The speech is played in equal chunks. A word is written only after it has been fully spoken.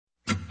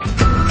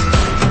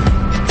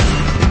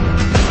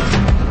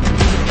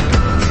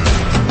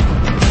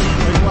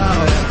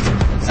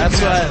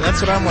That's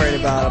what I'm worried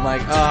about. I'm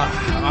like,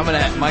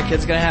 my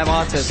kid's gonna have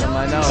autism.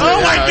 I know.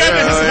 Oh my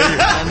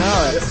goodness! I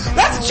know it.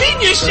 That's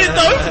genius shit,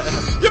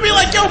 though. You'll be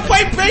like, yo,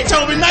 play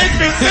Beethoven, Ninth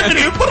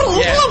Symphony.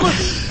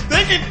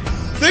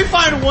 They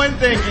find one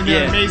thing and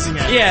they're amazing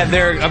at it. Yeah,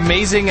 they're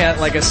amazing at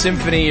like a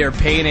symphony or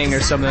painting or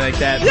something like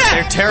that. Yeah.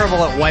 They're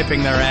terrible at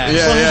wiping their ass.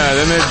 Yeah,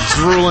 then they're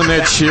drooling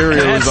their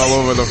Cheerios all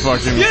over the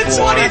fucking You're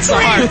floor. 23.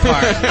 I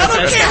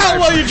don't care how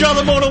well you draw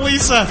the Mona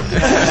Lisa.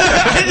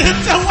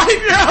 To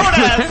wipe your own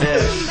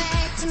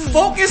ass.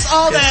 Focus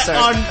all that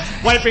on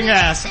wiping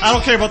ass. I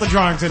don't care about the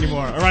drawings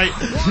anymore, alright?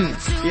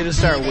 You just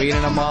start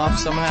weaning them off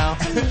somehow.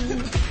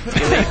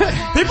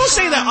 People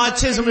say that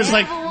autism is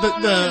like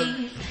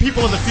the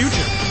people in the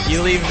future.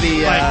 You leave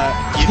the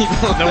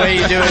way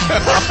you do it.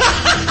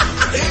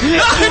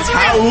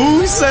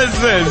 Who says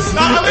this?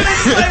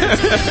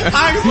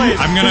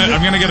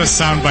 I'm gonna get a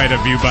soundbite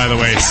of you, by the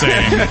way,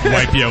 saying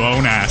wipe your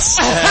own ass.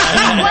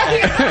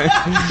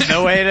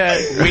 The way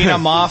to wean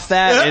them off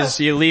that is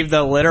you leave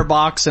the litter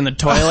box in the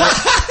toilet,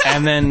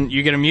 and then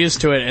you get them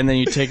used to it, and then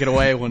you take it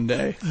away one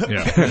day.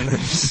 Yeah.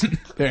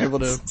 They're able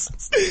to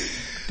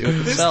do it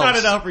themselves. This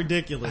started out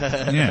ridiculous.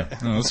 Yeah,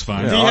 no, that's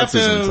fine. Do you have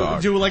to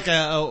do like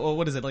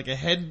what is it, like a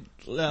head,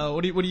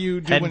 what do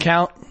you do? Head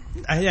count?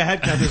 Yeah,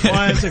 head count. There's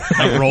one, two.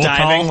 Like roll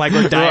diving, call? like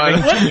we're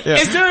diving. What?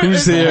 Yeah.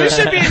 There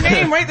should be a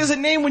name, right? There's a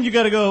name when you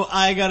gotta go,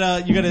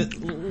 you gotta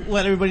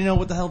let everybody know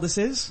what the hell this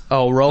is.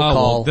 Oh, roll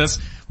call. This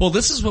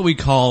is what we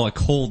call a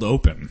cold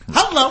open.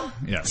 Hello!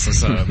 Yes,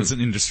 that's an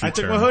industry I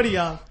took term. my hoodie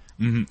off.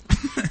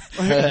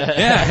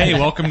 Yeah, hey,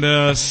 welcome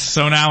to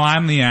So Now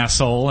I'm the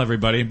Asshole,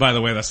 everybody. By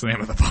the way, that's the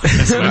name of the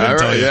podcast. I didn't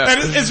tell you. Yeah.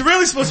 And it's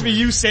really supposed to be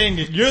you saying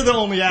it. You're the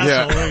only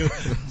asshole.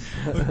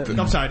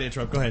 I'm sorry to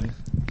interrupt. Go ahead.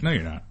 No,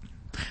 you're not.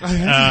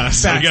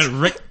 So we got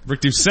Rick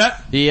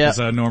Doucette as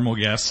a normal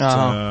guest,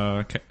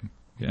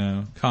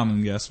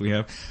 common guest we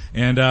have.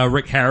 And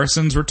Rick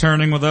Harrison's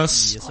returning with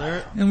us. Yes,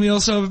 sir. And we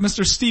also have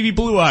Mr. Stevie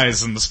Blue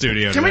Eyes in the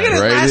studio. Can we get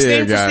today. a last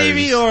name for guys.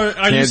 Stevie, or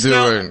are you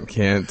still...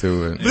 Can't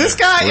do it. This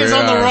guy is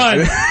on the run.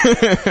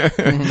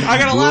 I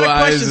got a lot of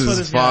questions for this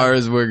as far guy.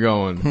 as we're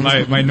going.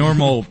 My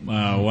normal,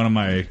 one of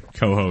my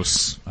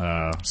co-hosts,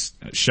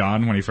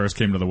 Sean, when he first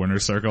came to the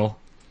Winner's Circle,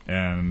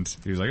 and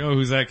he was like, oh,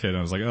 who's that kid? And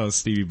I was like, oh, it's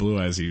Stevie Blue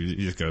Eyes. He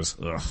just goes,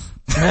 ugh.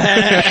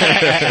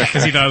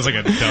 Cause he thought it was like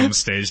a dumb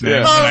stage name. Yeah.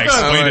 And I Oh,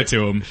 explained it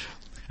to him.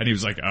 And he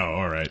was like, oh,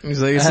 alright.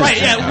 He's like, Right,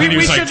 yeah, And he we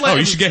was like, should let... oh,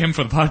 you should get him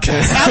for the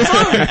podcast.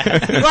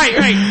 Absolutely.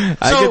 Right.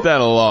 I So, get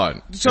that a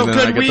lot. so and then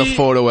could I get the we-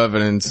 photo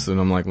evidence, and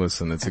I'm like,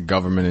 listen, it's a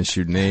government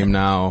issued name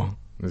now.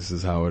 This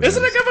is how it is.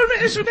 Isn't it a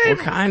government issue name?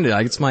 Well, kinda.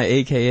 It's my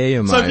AKA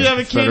in So my if you have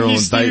a kid, federal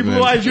he's Stevie indictment.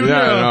 Blue Eyes Jr.?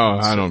 Yeah, no,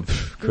 I don't.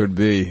 Could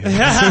be.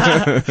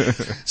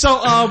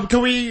 So,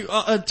 can we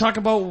talk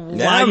about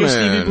why you're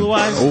Stevie Blue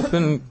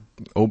Eyes?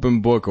 Open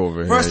book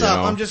over here. First off, you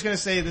know? I'm just gonna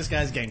say this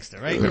guy's gangster,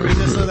 right? Can we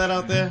just throw that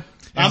out there?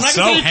 I'm not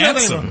so gonna say you killed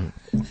handsome. anyone.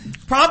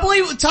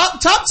 Probably top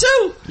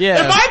two.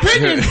 Yeah. In my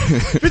opinion.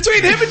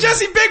 Between him and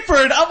Jesse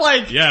Bigford, I'm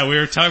like, Yeah, we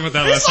were talking about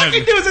that these last night.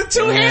 fucking dudes are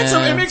too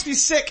handsome, it makes me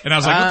sick. And I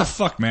was like, what the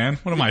fuck, man?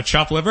 What am I,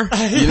 chopped liver?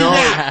 You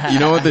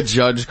know what the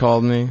judge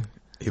called me?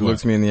 He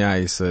looked me in the eye.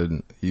 He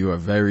said, "You are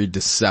very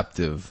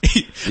deceptive."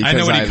 I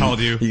know what he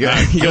called you. He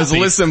goes,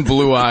 "Listen,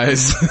 Blue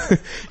Eyes."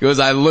 He goes,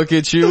 "I look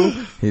at you."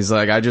 He's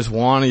like, "I just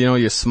want to,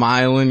 you're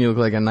smiling. You look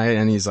like a knight."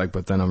 And he's like,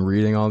 "But then I'm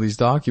reading all these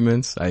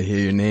documents. I hear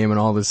your name and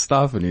all this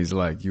stuff." And he's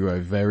like, "You are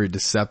very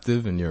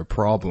deceptive, and you're a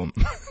problem."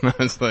 I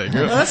was like,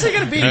 That's not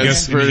gonna be. He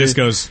just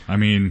goes, I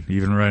mean,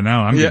 even right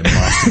now, I'm getting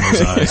lost in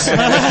those eyes. He's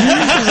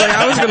like,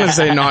 "I was gonna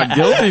say not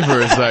guilty for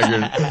a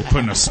second." You're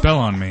putting a spell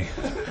on me.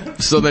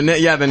 So the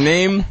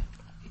name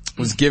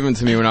was given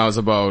to me when I was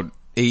about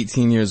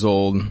 18 years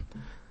old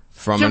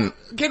from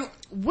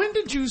when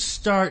did you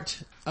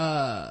start,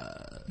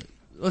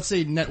 let's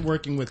say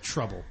networking with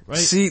Trouble, right?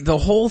 See, the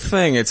whole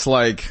thing, it's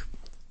like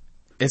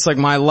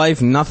my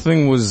life,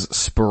 nothing was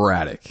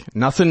sporadic.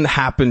 Nothing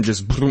happened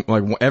just,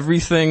 like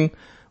everything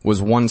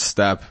was one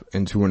step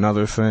into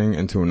another thing,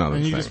 into another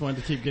thing. And you just wanted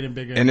to keep getting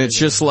bigger. And it's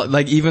just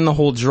like even the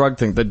whole drug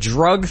thing. The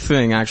drug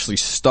thing actually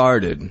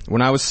started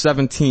when I was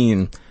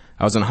 17,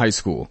 I was in high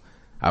school.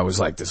 I was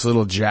like this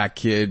little jack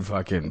kid,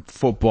 fucking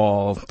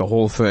football, the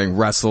whole thing,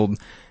 wrestled.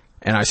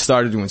 And I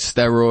started doing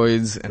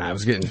steroids and I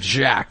was getting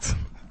jacked.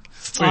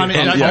 How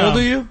old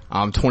are you?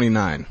 I'm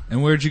 29.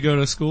 And where'd you go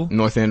to school?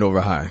 North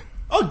Andover High.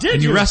 Oh, did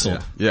And you? you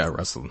wrestled? Yeah, I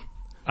wrestled.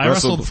 I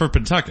wrestled for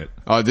Pentucket.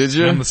 Oh, did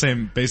you? I'm the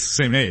same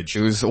age.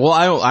 It was, well,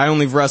 I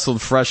only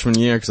wrestled freshman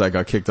year because I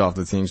got kicked off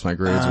the teams. My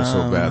grades were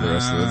so bad the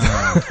rest of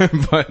the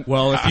time. But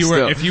well,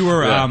 if you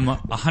were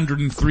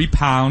 103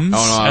 pounds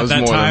I was at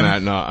that more time,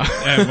 than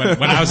that, no.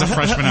 when I was a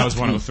freshman, I was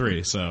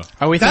 103. So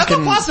Are we That's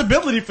thinking? a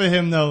possibility for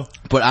him, though.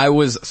 But I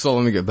was, so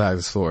let me get back to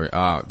the story.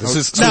 This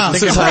is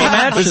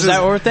Rematch? Is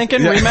that what we're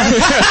thinking?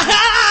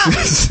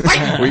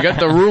 Rematch? we got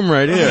the room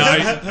right here.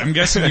 I'm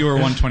guessing you were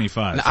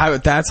 125.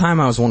 At that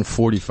time I was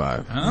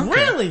 145. Okay.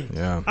 Really?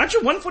 Yeah. Aren't you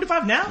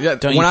 145 now? Yeah,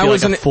 Don't you feel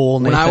like a fool,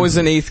 when I Nathan? was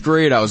in 8th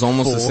grade, I was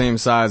almost the same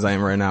size I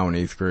am right now in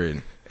 8th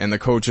grade. And the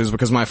coaches,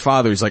 because my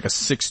father, he's like a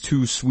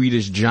 6'2"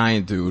 Swedish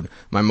giant dude.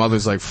 My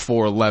mother's like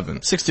 4'11".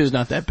 6'2" is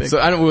not that big. So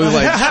I don't really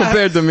like,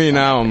 compared to me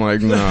now, I'm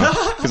like, no.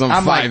 Cause I'm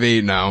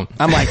 5'8" now.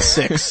 I'm like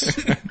 6.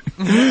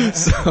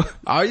 So,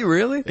 are you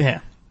really? Yeah.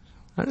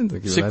 I didn't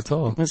think you were that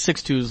tall.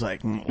 6'2" is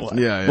like, what?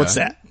 Yeah. What's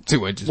that?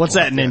 2 inches. What's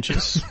that in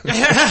inches?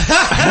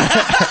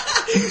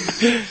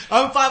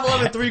 I'm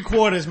 5'11"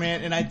 3/4,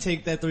 man, and I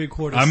take that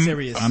 3/4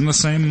 serious. I'm the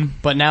same.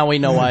 But now we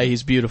know why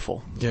he's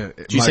beautiful. Yeah.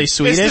 Did you say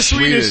Swedish? It's the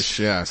Swedish.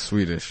 Yeah,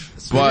 Swedish.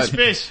 Swedish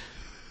fish.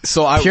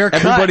 So Pure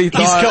everybody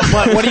cut.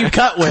 thought What do you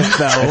cut with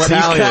though? What do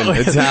you cut Italian.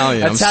 with?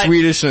 Italian. I'm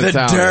Swedish and the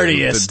Italian.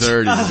 Dirtiest. The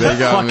dirtiest. They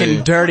got Fucking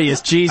me.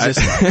 dirtiest. Jesus.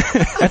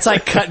 That's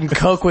like cutting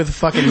Coke with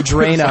fucking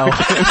Drano.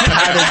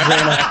 Powdered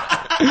Drano.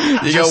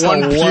 You Just got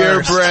one the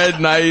worst.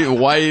 purebred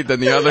white,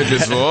 and the other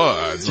just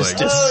it's Just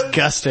like.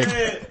 disgusting.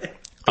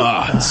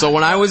 So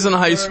when I was in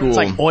high school, It's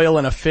like oil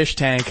in a fish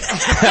tank.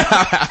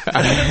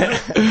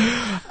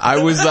 I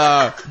was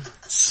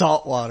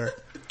Salt water.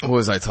 what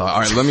was I talking?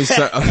 All right, let me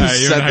set you're in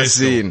set high the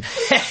scene.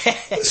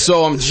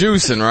 So I'm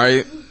juicing,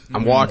 right?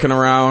 I'm walking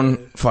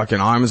around, fucking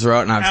arms are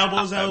out, and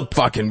Elbows out.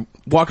 fucking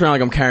walking around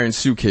like I'm carrying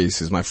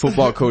suitcases. My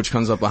football coach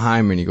comes up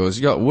behind me and he goes,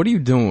 "Yo, what are you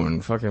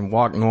doing? Fucking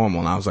walk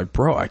normal." And I was like,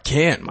 "Bro, I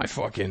can't. My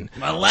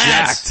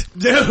Last.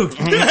 Dude.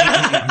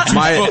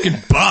 my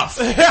Fucking buff.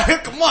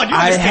 Come on, you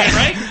understand,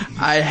 right?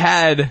 I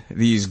had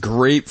these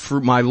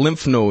grapefruit, my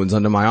lymph nodes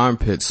under my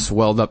armpits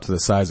swelled up to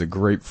the size of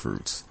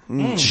grapefruits.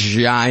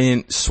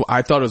 Giant,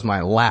 I thought it was my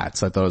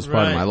lats. I thought it was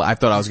part of my, I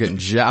thought I was getting,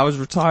 I was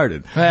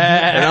retarded.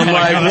 And I'm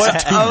like,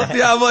 what?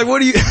 I'm like,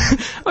 what are you,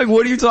 like,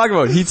 what are you talking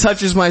about? He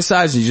touches my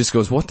size and he just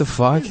goes, what the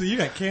fuck? You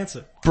got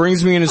cancer.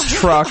 Brings me in his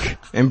truck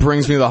and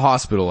brings me to the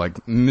hospital,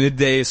 like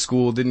midday of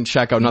school, didn't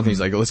check out nothing.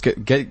 He's like, let's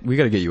we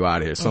gotta get you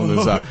out of here.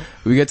 Something's up.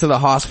 We get to the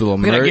hospital.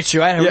 We gotta get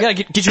you out of here. We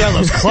gotta get you out of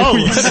those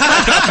clothes.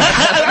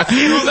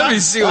 Let me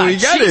see what we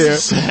got here.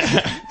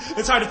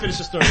 It's hard to finish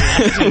the story.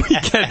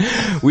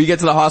 We get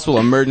to the hospital,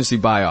 emergency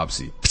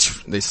biopsy.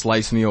 They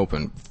slice me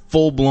open.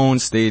 Full-blown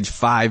stage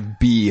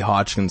 5B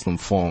Hodgkin's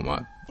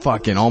lymphoma.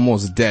 Fucking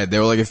almost dead. They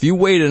were like, if you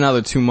waited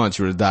another 2 months,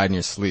 you would have died in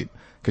your sleep.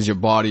 Cause your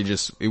body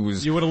just, it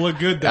was... You would have looked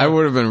good though. I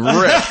would have been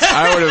ripped.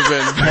 I would have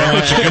been...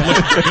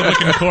 Good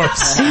looking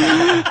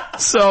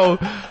corpse. So,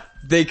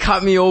 they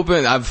cut me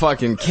open. I have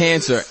fucking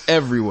cancer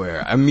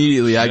everywhere.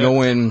 Immediately, I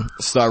go in,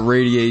 start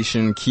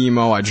radiation,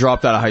 chemo. I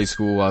dropped out of high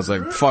school. I was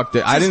like, fuck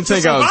that. I didn't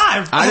think I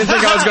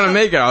was gonna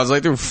make it. I was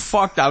like, dude,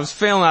 fuck that. I was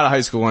failing out of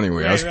high school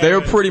anyway. They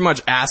were pretty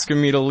much asking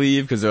me to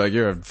leave because they're like,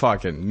 you're a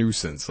fucking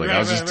nuisance. Like, I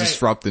was just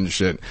disrupting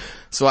shit.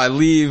 So I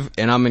leave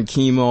and I'm in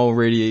chemo,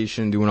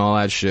 radiation, doing all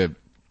that shit.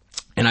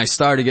 And I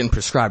started getting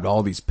prescribed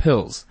all these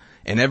pills.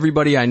 And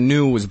everybody I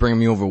knew was bringing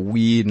me over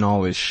weed and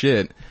all this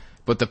shit.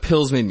 But the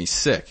pills made me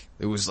sick.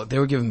 They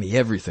were giving me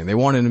everything. They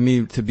wanted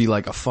me to be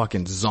like a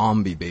fucking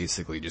zombie,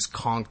 basically. Just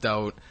conked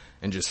out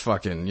and just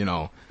fucking,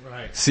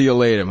 see you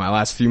later. My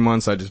last few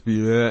months, I'd just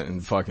be there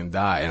and fucking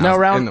die. And now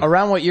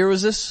around what year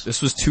was this?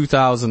 This was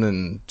 2000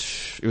 and,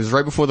 it was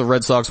right before the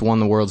Red Sox won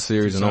the World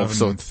Series in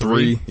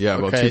 2003. Yeah,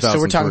 about 2003. So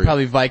we're talking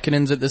probably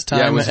Vicodins at this time.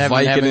 Yeah, it was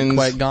Vicodins. Haven't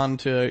quite gone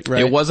to,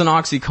 right? It wasn't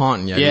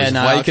OxyContin yet. Yeah, it was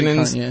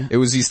Vicodins. OxyContin, yeah. It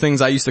was these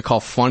things I used to call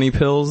funny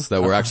pills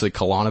that were actually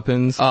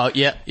Klonopins. Oh,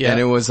 yeah. And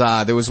it was,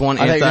 there was one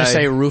I thought you were gonna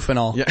say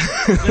Rufinol. Yeah.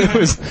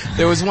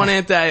 there was one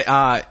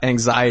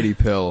anxiety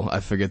pill. I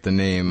forget the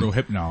name.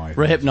 Rohypnol.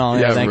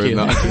 Rohypnol, yeah, thank you.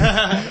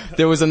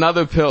 There was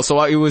another pill.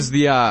 So it was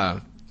the,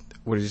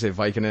 what did you say?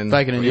 Vicodin?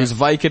 Vicodin, It was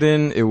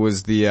Vicodin. It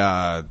was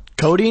the,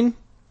 codeine?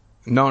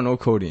 No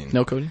codeine.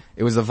 No codeine?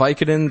 It was the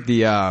Vicodin,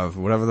 the,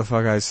 whatever the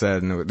fuck I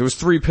said. And there was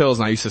 3 pills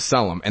and I used to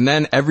sell them. And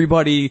then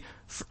everybody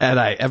that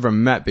I ever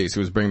met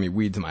basically was bringing me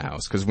weed to my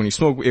house. Cause when you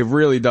smoke, it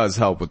really does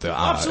help with the,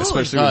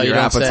 especially with your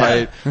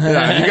appetite.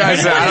 Yeah, you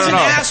guys,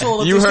 I don't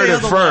know. You heard it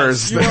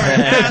first. You are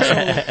an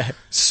asshole.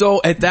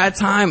 So at that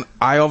time,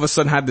 I all of a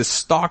sudden had this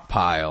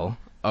stockpile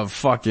of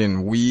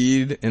fucking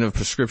weed and of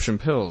prescription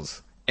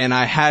pills. And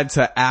I had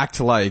to act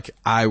like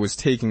I was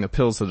taking the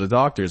pills to the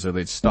doctors or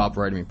they'd stop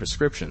writing me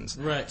prescriptions.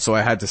 Right. So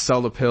I had to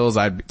sell the pills.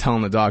 I'd be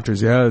telling the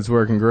doctors, yeah, it's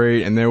working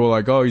great. And they were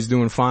like, oh, he's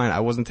doing fine.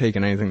 I wasn't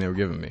taking anything they were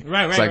giving me.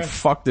 It's like,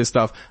 fuck this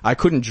stuff. I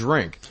couldn't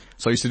drink.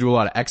 So I used to do a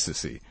lot of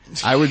ecstasy.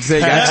 I would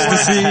take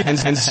ecstasy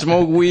and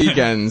smoke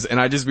weekends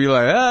and I'd just be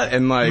like,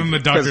 and like. And the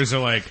doctors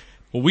are like,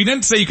 well, we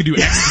didn't say you could do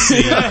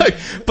ecstasy.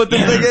 But the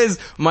thing is,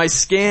 my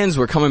scans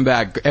were coming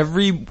back. You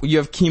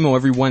have chemo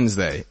every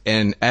Wednesday.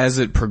 And as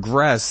it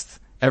progressed,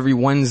 every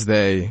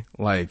Wednesday,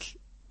 like,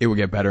 it would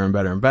get better and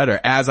better and better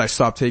as I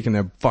stopped taking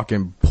the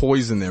fucking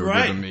poison they were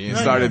giving me and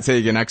started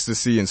taking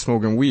ecstasy and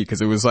smoking weed.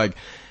 Cause it was like,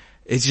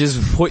 it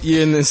just put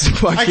you in this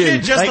fucking... I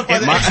can't justify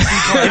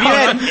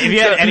if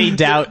you had any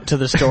doubt to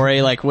the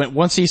story, like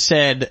once he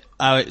said,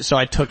 so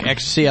I took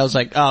ecstasy, I was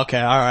like, oh,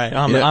 okay, alright,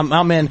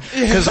 I'm in.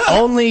 Cause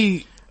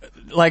only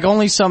like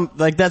only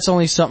that's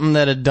only something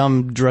that a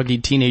dumb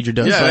druggy teenager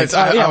does. Yeah, like,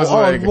 I was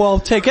like, well,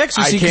 take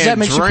ecstasy because that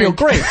makes you feel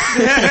great.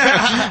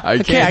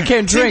 I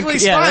can't drink.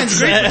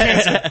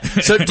 Yeah,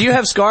 so do you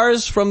have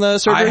scars from the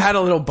surgery? I had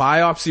a little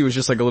biopsy. It was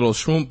just like a little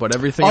shroom, but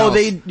everything else.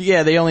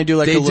 They only do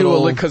like a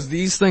little. Because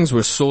these things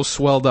were so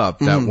swelled up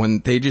that when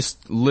they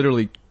just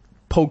literally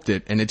poked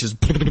it and it just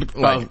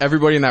like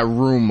everybody in that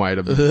room might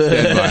have been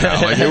dead by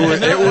now. Like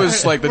it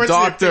was like the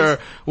doctor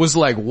was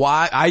like,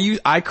 why?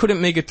 I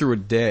couldn't make it through a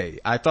day.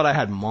 I thought I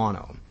had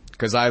mono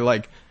because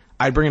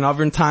I'd bring an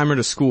oven timer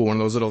to school, one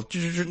of those little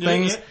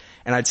things,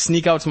 and I'd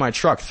sneak out to my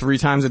truck 3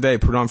 times a day,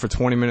 put it on for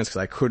 20 minutes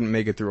because I couldn't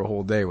make it through a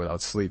whole day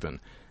without sleeping.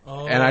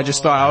 And I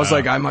just thought, I was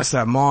like, I must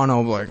have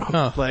mono,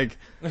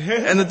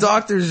 and the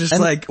doctor's just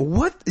like,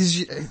 what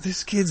is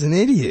this kid's an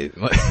idiot.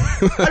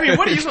 I mean,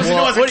 what are you supposed to do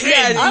as a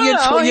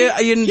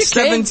kid? You're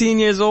 17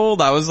 years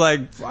old. I was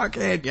like, fuck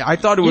it. I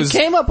thought it was. You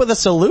came up with a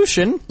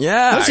solution.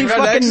 Yeah. What's he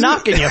fucking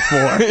knocking you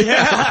for?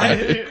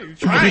 You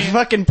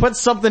fucking put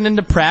something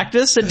into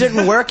practice, it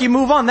didn't work, you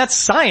move on. That's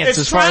science It's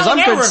as far as trial I'm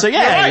and error. concerned. So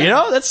yeah, you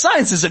know, that's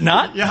science, is it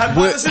not? Your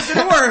hypothesis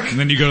didn't work. And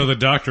then you go to the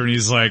doctor and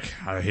he's like,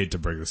 I hate to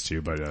break this to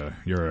you, but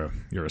you're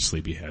a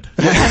sleepyhead.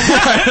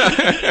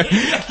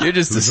 You're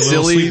just a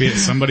silly. silly.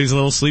 Somebody's a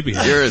little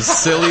sleepyhead. You're a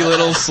silly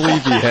little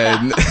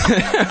sleepyhead.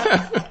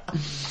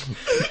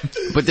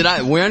 But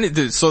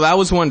so that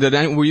was one.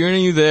 Were you any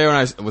of you there when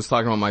I was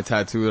talking about my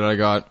tattoo that I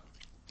got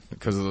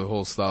because of the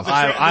whole stuff?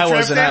 I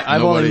wasn't.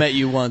 I've only met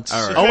you once.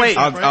 All right. Oh wait,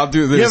 I'll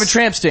do this. you have a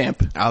tramp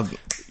stamp.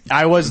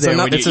 I was there.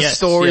 It's a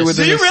story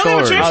within Do you a really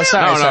have a story. tramp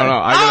stamp?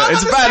 No.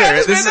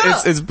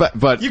 It's better.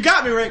 But You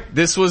got me, Rick.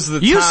 this was the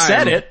You time.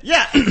 said it.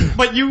 Yeah,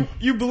 but you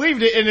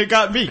believed it and it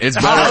got me. It's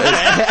better.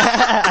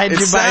 I do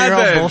It's buy sad your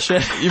own that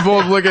bullshit. you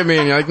both look at me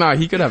and you're like, nah,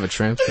 he could have a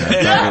tramp stamp.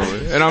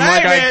 Definitely. And I'm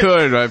like, Hey, I man.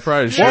 could. I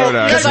probably should You Because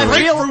got I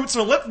actually. feel- grapefruits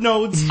or lip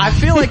nodes. I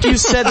feel like you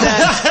said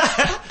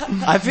that.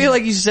 I feel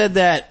like you said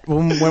that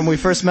when we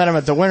first met him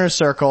at the Winter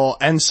Circle,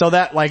 and so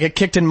that like it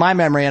kicked in my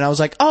memory, and I was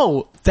like,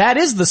 oh, that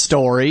is the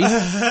story. He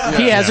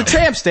has a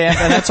tramp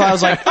stamp, and that's why I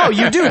was like, oh,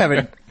 you do have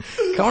it.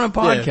 Come on a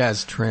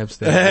podcast, tramp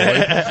stamp.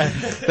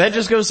 That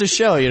just goes to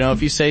show, you know,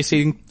 if you say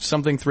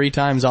something 3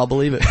 times, I'll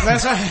believe it.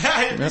 That's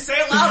right. If you say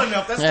it loud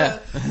enough, that's Yeah.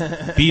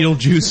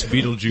 Beetlejuice.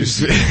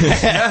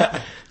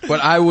 But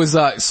I was,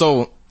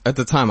 so at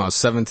the time I was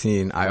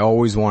 17, I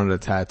always wanted a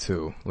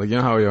tattoo. Like, you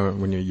know how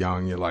when you're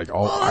young, you're like,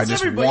 I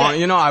just everybody.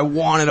 want, I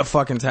wanted a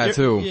fucking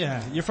tattoo.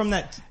 Yeah, you're from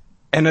that.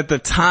 And at the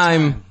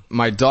time,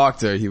 my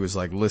doctor, he was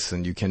like,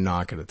 listen, you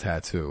cannot get a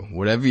tattoo.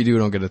 Whatever you do,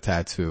 don't get a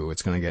tattoo.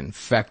 It's gonna get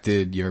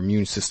infected. Your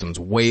immune system's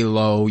way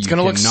low. It's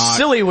gonna look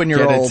silly when you're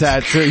get old. a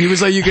tattoo. He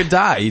was like, you could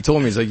die. He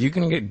told me, he's like, you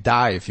can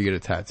die if you get a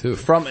tattoo.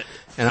 From it.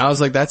 And I was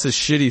like, that's a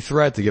shitty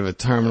threat to give a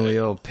terminally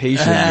ill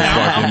patient, you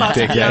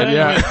fucking dickhead.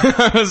 Yeah.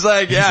 I was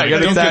like, yeah, I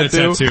got Don't a get a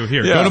tattoo. tattoo.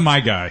 Here, Yeah. go to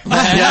my guy.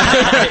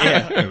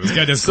 Yeah, this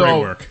guy does great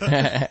work.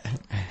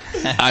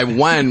 I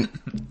went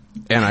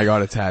and I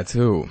got a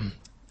tattoo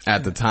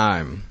at the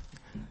time.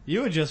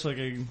 You were just like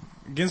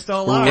against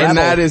all odds. And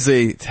that is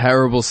a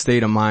terrible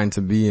state of mind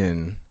to be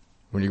in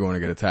when you're going to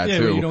get a tattoo. Yeah,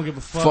 when you don't give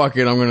a fuck. Fuck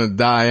it, I'm gonna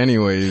die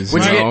anyways.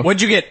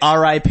 What'd you get?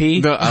 R.I.P.?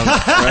 No, ready?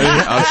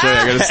 I'll show you.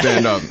 I gotta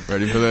stand up.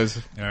 Ready for this?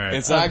 All right.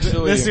 It's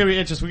actually. This is gonna be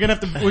interesting. We're gonna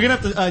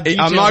have to. Hey,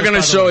 I'm not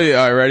gonna show you.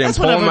 All right, ready? I'm That's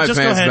pulling whatever. my Just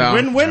pants go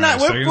ahead. down. We're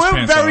not. Alright, so We're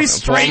pants very off.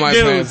 straight my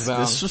dudes. pants down.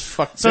 This is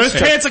fuck. So his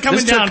pants are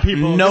coming down,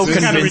 people. no This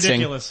is kind of convincing.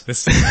 ridiculous.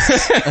 This, Go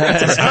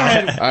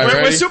ahead. Alright, We're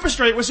ready? super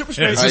straight. We're super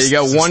straight. All right, you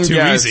got This is one too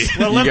guess. easy.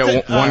 Well, You left get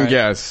it- one alright.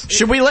 guess.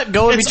 Should we let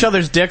go of each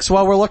other's dicks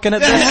while we're looking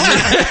at this?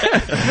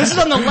 This is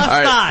on the left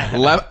All thigh.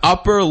 right,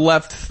 upper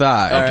left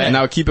thigh. Okay.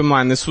 Now keep in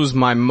mind, this was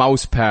my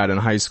mouse pad in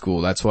high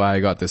school. That's why I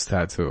got this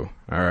tattoo.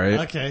 All right.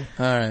 Okay.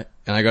 Alright.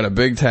 And I got a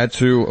big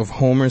tattoo of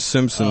Homer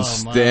Simpson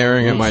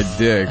staring at my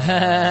dick.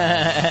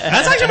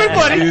 That's actually pretty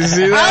funny. You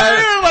see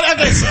that?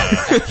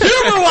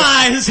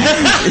 Humor-wise.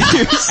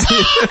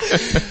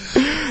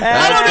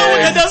 I don't know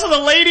what that does for the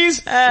ladies,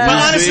 but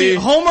honestly, see?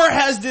 Homer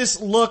has this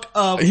look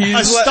of He's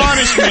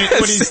astonishment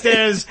when he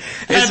stares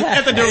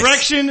at the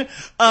direction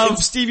of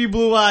Stevie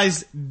Blue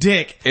Eyes'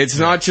 dick. It's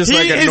not just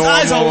like a His normal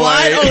eyes are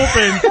wide like-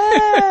 open,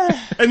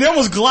 and there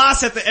was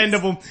gloss at the end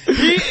of them.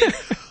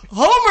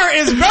 Homer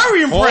is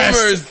very impressed.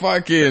 Homer is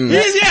fucking.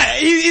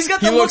 He's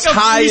got the He look looks of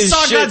high he as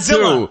saw shit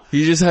Godzilla. too.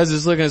 He just has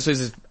this look on his face.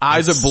 His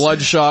eyes are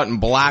bloodshot and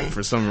black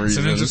for some it's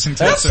reason. an interesting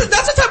That's tattoo.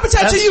 the type of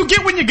tattoo you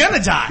get when you're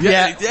gonna die.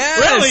 Yeah. Yes,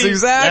 Really?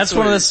 exactly. That's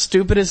one of the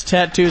stupidest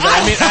tattoos. And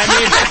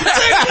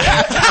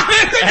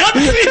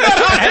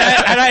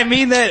I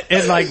mean that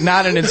in like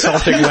not an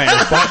insulting way,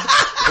 but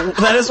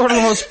that is one of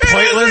the most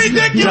pointless,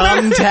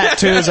 dumb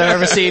tattoos I've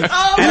ever seen. And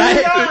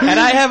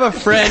I have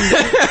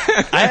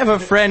a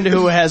friend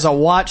who has a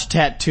watch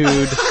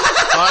tattooed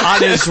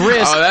on his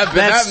wrist. Oh,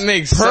 that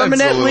makes sense a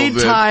permanently little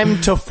bit.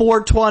 timed to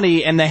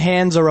 420, and the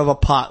hands are of a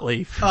pot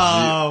leaf.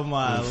 Oh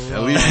my lord.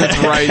 At least it's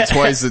right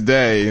twice a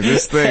day.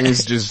 This thing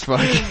is just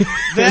fucking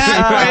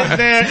That right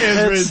there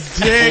is ridiculous.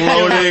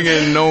 floating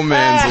in no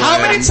man's land. How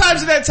many times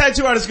did that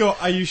tattoo artist go,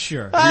 are you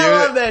sure? I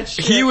love that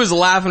shit. He was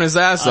laughing his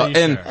ass Are off, you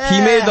and sure? he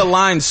made the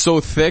line so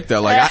thick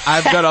that like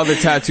I've got other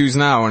tattoos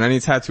now, and any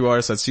tattoo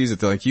artist that sees it,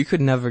 they're like, you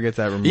could never get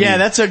that removed. Yeah,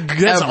 that's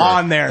Ever.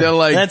 on there. They're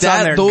like, that's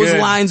on there. those Good.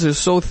 lines are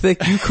so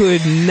thick, you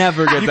could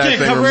never get You that can't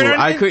thing cover it or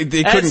removed. anything?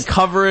 They couldn't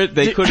cover it.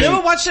 They You couldn't.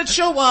 ever watch that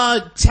show,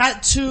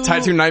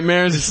 Tattoo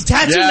Nightmares?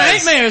 Tattoo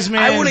Yes. Nightmares,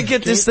 man. I wouldn't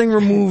get this thing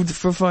removed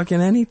for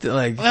fucking anything.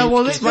 Like,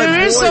 Well, it's my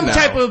there is boy some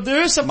now.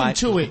 there is something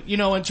to it, you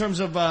know, in terms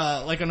of,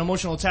 like an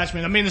emotional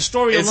attachment. I mean, the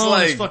story It's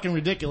alone is like- fucking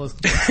ridiculous.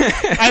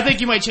 I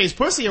think you might chase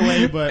pussy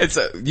away, but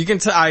You can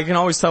tell. I can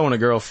always tell when a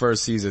girl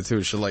first sees it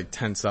too. She'll like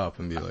tense up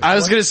and be like. I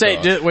was "What gonna say,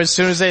 the as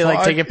soon as they like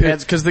fuck?" take your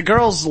pants, cause the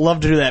girls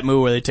love to do that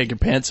move where they take your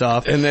pants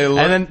off. And they look-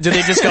 and then do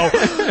they just go,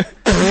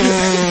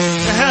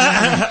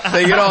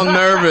 They get all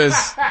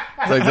nervous.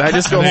 Like, did I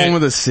just go home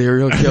with a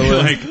serial killer?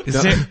 Like,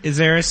 is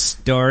there a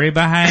story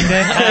behind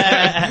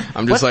it?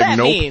 I'm just what's like, that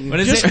nope. mean? What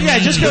is just, it? yeah,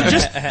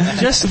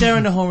 just stare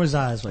into Homer's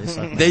eyes while you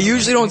suck. They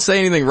usually don't say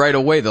anything right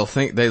away. They'll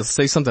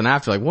say something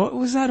after, like, what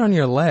was that on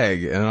your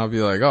leg? And I'll be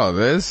like, oh,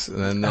 this?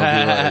 And then they'll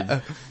be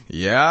like,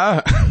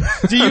 yeah.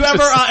 Do you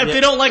ever, if they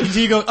don't like it,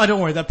 do you go, oh,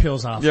 don't worry, that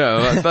peel's off?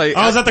 Yeah, like,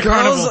 I was at the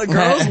carnival.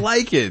 Girls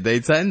like it. They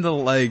tend to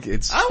like,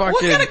 it's fucking, what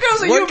kind of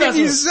girls are what you can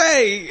messing you with?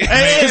 say?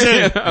 Hey, is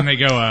it? And they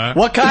go,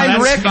 what kind,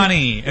 that's Rick?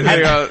 funny. And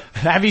They then, go,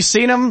 Have you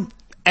seen them?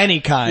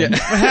 Any kind.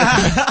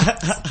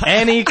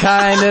 Any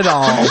kind at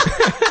all.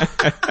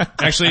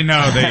 actually,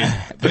 no,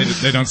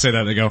 they don't say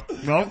that. They go,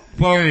 Well,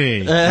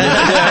 boy.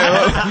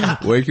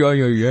 wake you on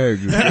your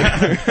eggs.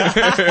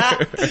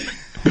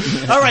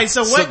 alright,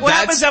 so what that's-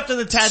 happens after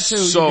the tattoo?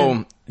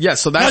 So, yeah,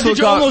 so that's Now, what did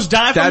you got- almost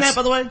die from that's- that,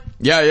 by the way?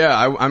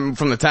 Yeah, I'm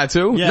from the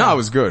tattoo? Yeah. No, it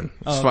was good.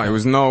 It's fine. It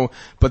was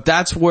but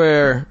that's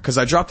where, cause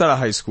I dropped out of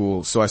high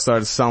school, so I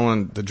started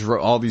selling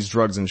all these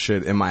drugs and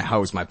shit in my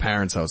house, my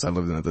parents' house I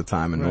lived in at the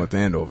time in North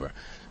Andover.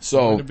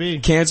 So, to be.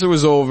 cancer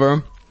was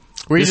over.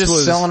 Were you This just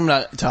was- selling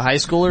them to high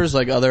schoolers,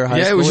 like other high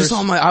schoolers? Yeah, it was just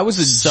on I was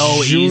a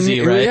So junior, easy,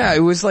 right? Yeah, it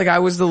was like I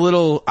was the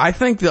little, I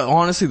think that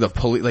honestly the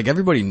police, like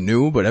everybody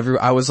knew, but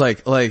I was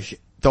like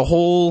the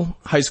whole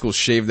high school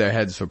shaved their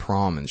heads for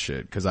prom and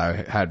shit, cause I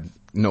had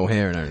no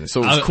hair and everything.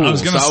 So it was I cool.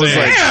 was gonna so say-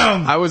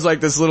 Damn! I was like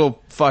this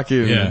little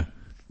fucking, Yeah.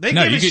 They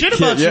No, gave you a could- shit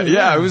about yeah, you.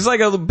 yeah, it was like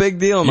a big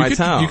deal in my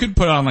town. You could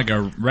put on like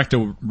a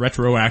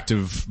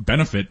retroactive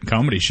benefit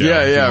comedy show.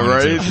 Yeah, if you yeah,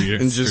 wanted to right? for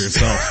And for just-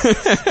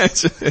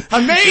 yourself. I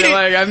made You're it!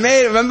 like, I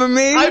made it, remember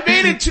me? I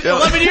made it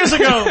 11 years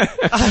ago!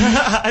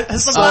 I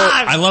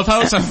survived! I love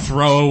how it's a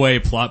throwaway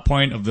plot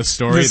point of the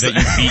story that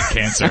you beat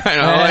cancer. I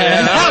know,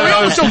 yeah. we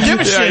almost don't give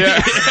a shit.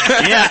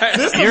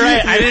 Yeah, you're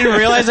right. I didn't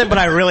realize it, but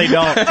I really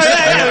don't.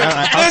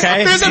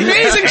 Okay. There's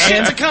amazing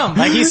shit to come.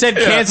 Like he said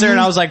cancer and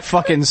I was like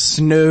fucking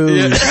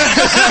snooze.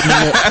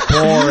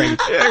 Boring.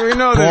 Yeah, we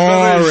know there's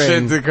other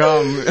Boring. shit to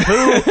come.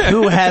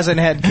 Who hasn't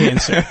had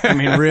cancer? I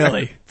mean,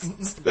 really.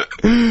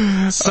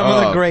 Some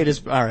of the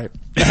greatest, alright.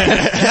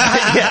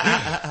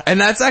 And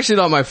that's actually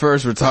not my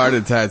first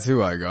retarded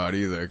tattoo I got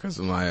either, cause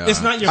of my,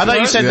 It's not your I thought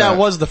you first? said that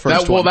was the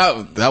first one.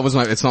 that was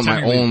my, it's not my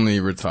Technically. only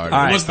retarded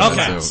All right. Was the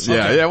tattoo. last. Yeah,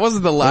 Okay. yeah, it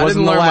wasn't the last. I Wasn't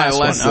didn't the learn my last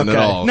one. lesson at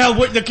Okay. all. Now,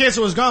 the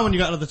cancer was gone when you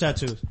got other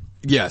tattoos.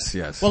 Yes,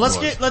 yes. Well,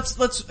 it was.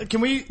 let's,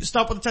 can we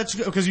stop with the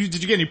tattoo? Cause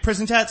did you get any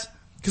prison tats?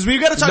 Cause we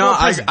gotta talk No,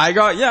 about prison. I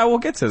got, yeah, we'll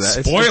get to that.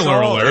 It's Spoiler just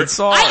all- alert. It's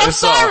all, I'm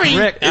it's all- sorry!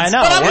 Rick, I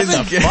know. but I What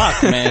wasn't- the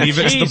fuck, man? Leave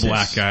it to the Jesus.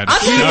 black guy.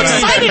 That's what I'm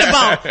excited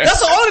about. That's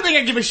the only thing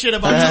I give a shit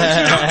about. Don't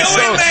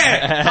go in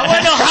there. I want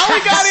to know how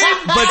we got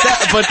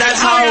in. But that's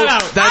How we how,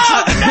 got out. that's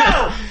how,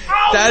 Oh, no!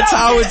 Oh, that's no!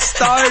 how it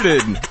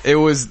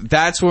started.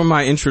 That's where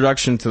my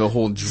introduction to the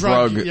whole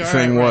drug yeah,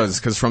 thing right. was.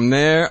 Cause from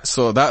there,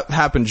 so that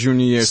happened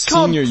junior year, It's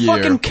called senior year.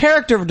 fucking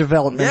character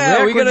development.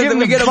 Yeah, Rick. we We're giving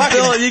gotta them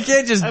fucking- build. You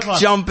can't just fun.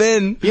 jump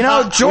in. You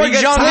know, George We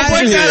got Young time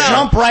didn't here.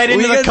 jump right into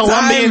We the got time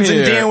Colombians and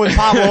here. dealing with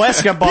Pablo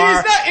Escobar.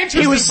 He's not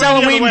interested He was in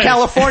selling going weed the in other way.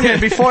 California,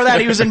 and before that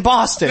he was in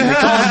Boston. We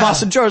call him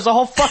Boston George. The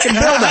whole fucking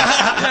build-up.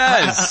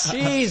 Yes.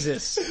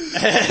 Jesus.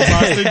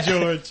 Boston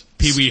George.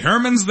 Pee Wee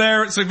Herman's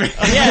there. It's like,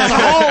 Yeah, the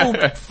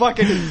whole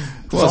fucking,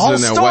 the Was whole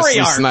in there, story Wesley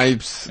arc.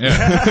 Snipes.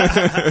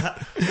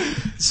 yeah.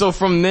 So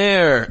from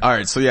there,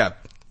 alright, so yeah.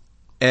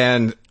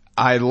 And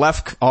I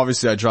left,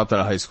 obviously I dropped out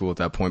of high school at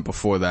that point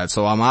before that.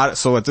 So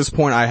so at this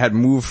point I had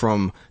moved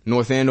from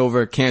North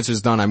Andover,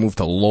 cancer's done, I moved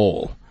to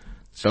Lowell.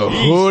 So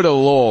hood of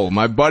Lowell.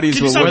 My buddies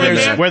Can you were stop living right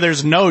there. there? Where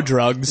there's no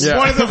drugs. Yeah.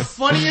 One of the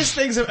funniest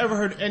things I've ever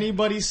heard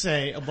anybody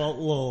say about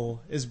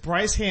Lowell is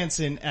Bryce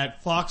Hansen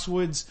at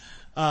Foxwoods.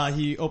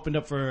 He opened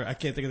up for, I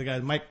can't think of the guy,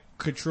 Mike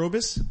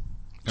Katrobis,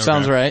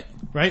 Sounds Okay. right.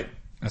 right?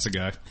 That's a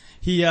guy.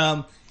 He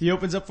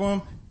opens up for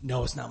him.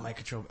 No, it's not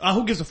Mike Katrobis.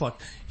 Who gives a fuck?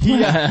 He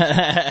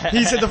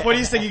said the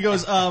funniest thing, he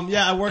goes,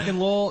 yeah, I work in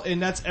Lowell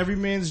and that's every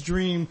man's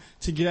dream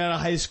to get out of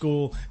high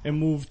school and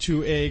move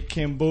to a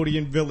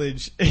Cambodian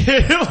village in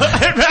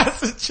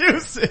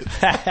Massachusetts.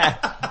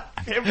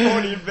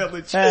 Cambodian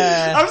village.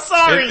 I'm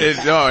sorry. It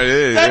is.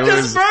 That It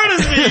just was,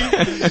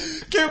 murders me.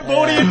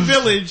 Cambodian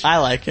village. I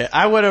like it.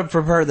 I would have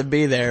preferred to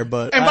be there,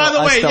 but And by the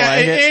I way, still yeah,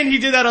 like it. and he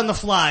did that on the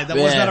fly. That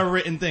was Yeah. not a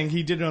written thing.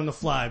 He did it on the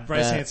fly.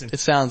 Bryce Yeah, Hansen. it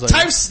sounds like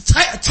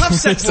it. Tough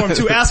set for him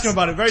too. Ask him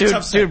about it. Very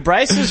tough set. Dude,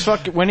 Bryce is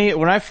fucking,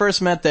 when I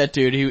first met that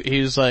dude,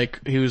 he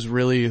was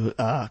really,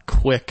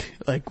 quick,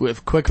 like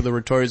quick with the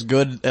retort. He's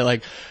good.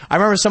 Like, I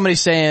remember somebody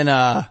saying,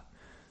 what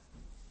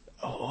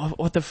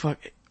the fuck?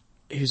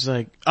 He's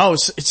like,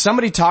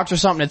 somebody talked or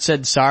something that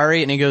said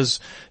sorry, and he goes,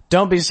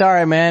 don't be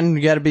sorry, man,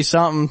 you gotta be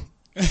something.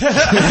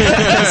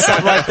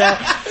 Something like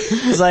that.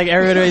 It's like,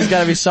 everybody's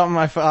gotta be something.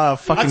 Fucking I'll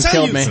tell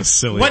killed you, me. It's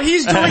silly. What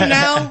he's doing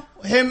now,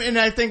 him and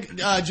I think,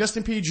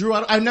 Justin P. Drew,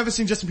 I've never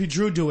seen Justin P.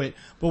 Drew do it,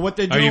 but what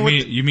they're Oh, doing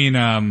you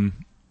mean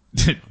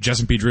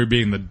Justin P. Drew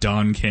being the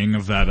Don King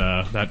of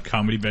that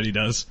comedy bit he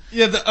does?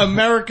 yeah, the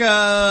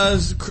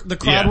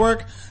crowd Yeah.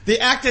 work, they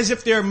act as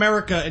if they're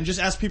America and just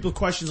ask people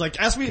questions like,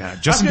 ask me, God,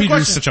 ask Justin me a P. Drew's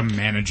question. such a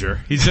manager.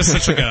 He's just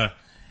such like a,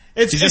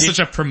 It's he's just such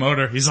a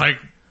promoter. He's like,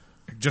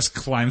 just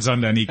climbs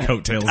onto any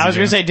coattails. I was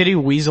gonna say, did he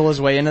weasel his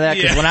way into that?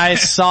 Cause Yeah. when I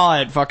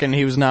saw it, fucking,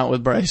 he was not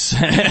with Bryce.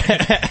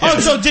 oh,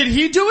 so did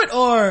he do it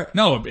or?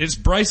 No, it's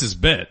Bryce's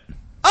bit.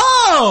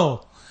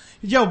 Oh!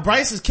 Yo,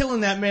 Bryce is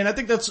killing that, man. I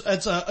think it's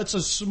a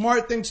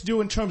smart thing to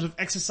do in terms of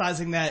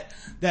exercising that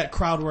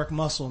crowd work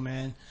muscle,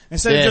 man.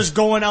 Instead of just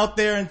going out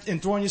there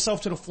and throwing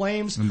yourself to the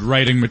flames. And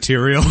writing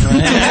material. There's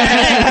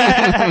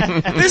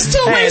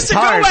two ways It's to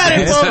hard, go at man.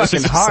 it, It's folks.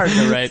 fucking hard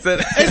to write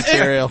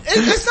material.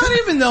 It's not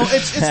even though.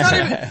 It's not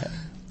even.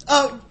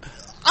 I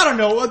don't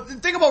know. The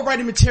thing about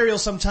writing material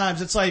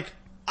sometimes, it's like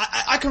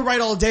I can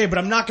write all day, but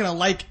I'm not gonna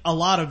like a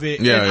lot of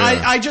it. Yeah, and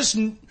yeah.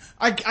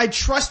 I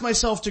trust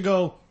myself to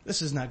go,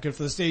 this is not good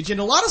for the stage. And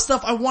a lot of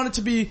stuff I want it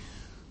to be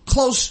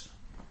close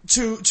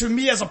to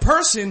me as a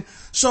person,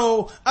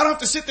 so I don't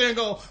have to sit there and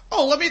go,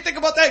 oh, let me think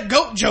about that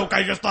goat joke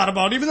I just thought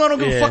about, even though I don't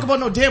give a fuck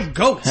about no damn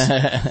goats.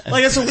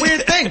 Like, it's a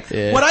weird thing.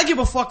 Yeah. What I give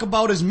a fuck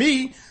about is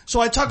me, so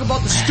I talk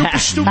about the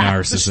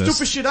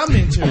stupid shit I'm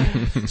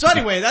into. So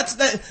anyway, that's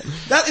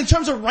that in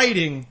terms of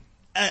writing,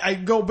 I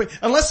go, but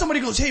unless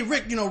somebody goes, hey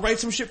Rick, write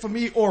some shit for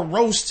me or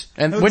roast.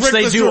 And Rick, which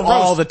they let's do a roast.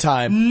 all the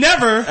time.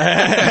 Never.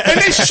 And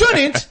they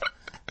shouldn't.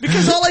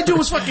 Because all I do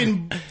is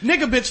fucking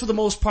nigga bits for the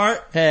most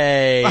part.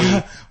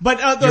 Hey. But,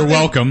 You're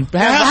welcome.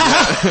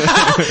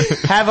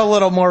 Have a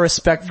little more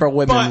respect for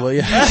women, But- will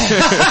you?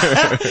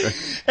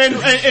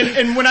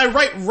 and when I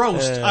write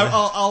roast,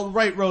 I'll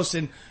write roast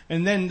and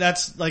then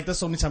that's the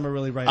only time I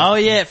really write. Oh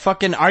yeah,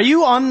 fucking, are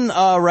you on,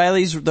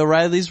 Riley's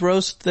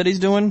roast that he's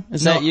doing?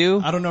 Is that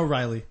you? I don't know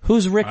Riley.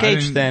 Who's Rick I H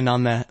didn't- then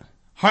on that?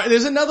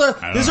 There's a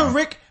know.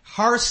 Rick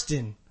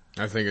Harston.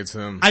 I think it's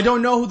him. I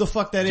don't know who the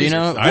fuck that is. Do you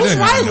know? I Who's didn't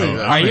Riley?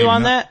 know. Are you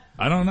on that?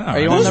 I don't know. Are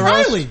you I on Who's the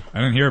roast? Riley?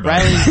 didn't hear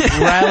about it.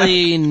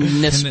 Riley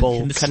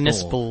Nispel. Knispel.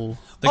 Knispel.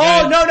 The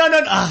guy- Oh,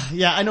 no.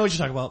 Yeah, I know what you're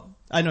talking about.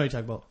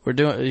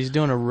 He's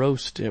doing a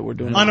roast. Yeah, we're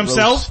doing On a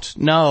himself? roast.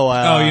 No,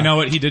 Oh, you know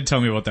what? He did tell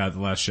me about that at the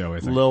last show,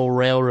 I think. Lil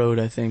Railroad,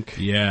 I think.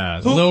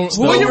 Yeah. Who are you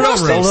The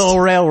roasting? Lil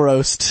Rail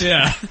roast.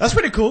 Yeah. That's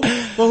pretty cool.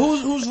 Well,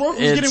 who's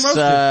getting roasted?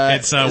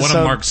 It's, one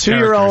of Mark's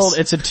 2-year-old, characters.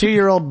 it's a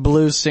 2-year-old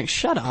blues singer.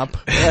 Shut up.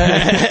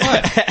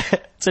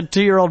 It's a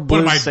 2-year-old What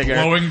blues am I singer.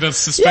 blowing the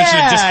suspension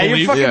of Yeah, disbelief?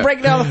 you're fucking Yeah.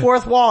 breaking down the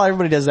fourth wall.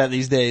 Everybody does that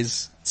these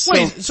days.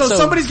 Wait, so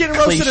somebody's getting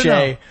roasted or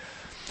cliche.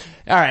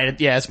 no? Alright,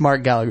 yeah, it's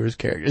Mark Gallagher's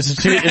character. It's a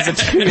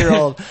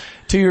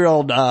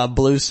 2-year-old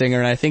blues singer,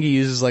 and I think he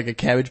uses like a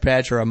Cabbage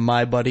Patch or a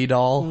My Buddy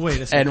doll.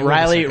 Wait a second, And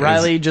wait a second.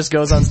 Riley just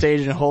goes on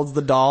stage and holds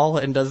the doll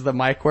and does the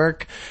mic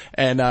work,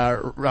 and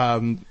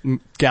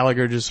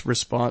Gallagher just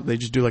they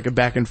just do like a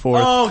back and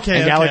forth. Oh, okay,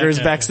 And okay, Gallagher is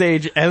okay,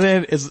 backstage, and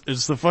then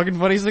it's the fucking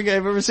funniest thing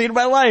I've ever seen in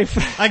my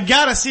life. I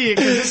gotta see it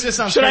because this just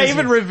sounds Should crazy. I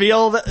even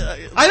reveal that?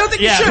 I don't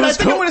think you should. I who's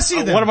think I cool? want to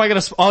see them. What am I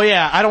gonna, oh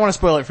yeah, I don't want to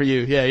spoil it for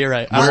you. Yeah, you're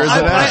right. Where is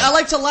it at? I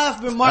like to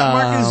laugh, but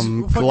Mark is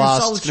fucking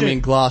solid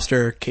shit.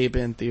 Gloucester, Cape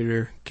Ann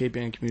Theater, Cape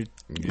Ann Community.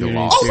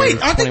 Oh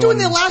wait, aren't they doing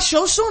their last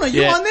show soon? Are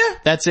you on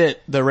there? That's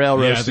it. The Rail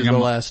Yeah, I Roast is think the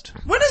I'm- last.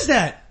 When is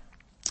that?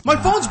 My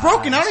phone's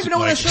broken. I don't even know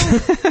when that show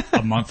is.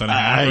 A month and a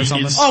half or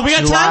something. Oh, we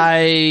got time?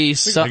 I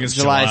think it's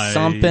July July.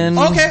 something.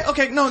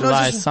 Okay, no,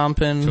 July just,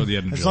 something. Till the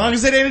end of as July. long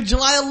as it ain't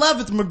July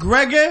 11th,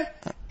 McGregor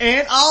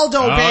and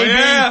Aldo, baby.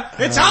 yeah.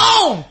 It's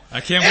on! I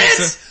can't wait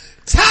It's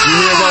to... time! You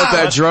hear about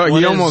that drug? What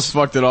He is- almost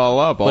fucked it all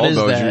up. what is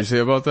Aldo, that? did you see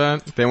about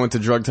that? They went to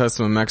drug test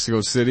him in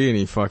Mexico City and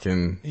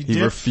he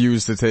did?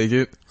 refused to take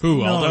it. Who,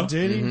 No, Aldo?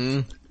 did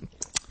he?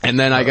 And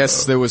then I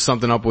guess there was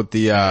something up with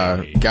the,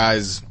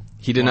 guys,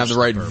 he didn't have the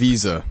right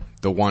visa,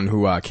 the one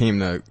who, came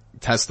to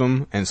test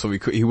him, and so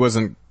he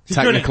wasn't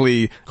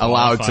technically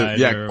allowed to,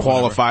 Qualified or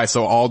qualify,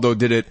 so Aldo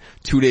did it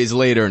 2 days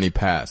later and he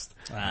passed.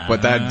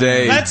 But that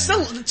day, That's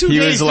still 2 he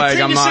days. was to like,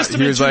 clean I'm your not, system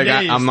he in was 2 like,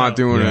 days, I'm not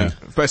though. doing Yeah. it.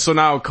 But so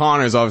now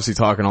Connor's obviously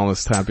talking all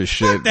this type of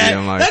shit. That,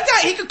 being like, that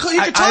guy, he could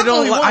talk I all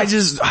don't, he I wants.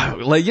 just,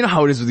 like, you know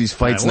how it is with these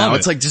fights I love now? it.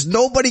 It's like, just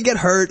nobody get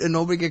hurt and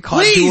nobody get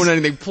caught Please. doing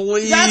anything.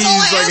 Please, That's all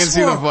I so I can ask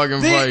see for. the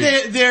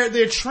fucking fight.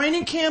 Their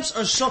training camps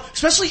are so,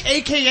 especially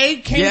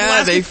AKA came Yeah,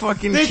 last they week.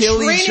 fucking Their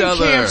kill each training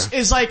other. camps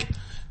is like,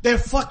 They're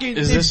fucking,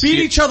 Is they this beat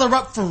you- each other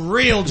up for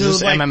real, dude. Is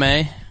this Like,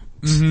 MMA?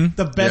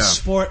 the best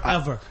sport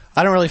ever.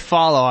 I don't really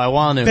follow. I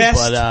want to,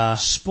 Best but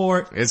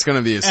sport. It's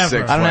gonna be a Ever.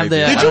 sick I don't have fight, the-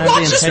 dude. Did I you don't have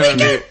watch the this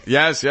incentive. weekend?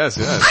 Yes. I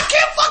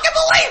can't fucking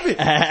believe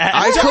it!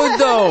 I could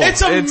though.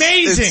 It's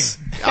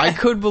amazing. I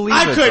could believe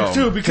I it could though.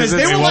 too, because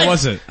they were Wait, like, what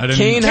was it? I didn't.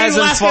 Kane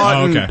hasn't Velasquez- fought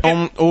Oh, in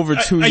okay. over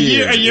 2 a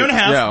year- years. a year and a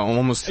half. Yeah,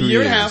 almost 2 years. a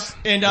year and a half,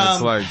 and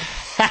it's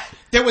like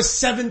there was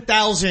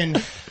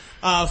 7,000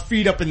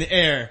 feet up in the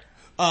air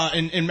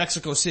in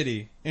Mexico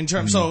City. In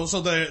terms, so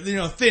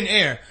the thin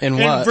air. In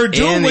and what?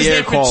 Verdun and was the air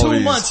there for quality 2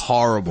 is months.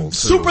 horrible. Too.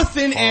 Super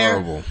thin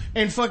Horrible. air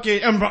and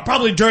fucking and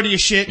probably dirty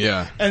as shit.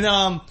 Yeah.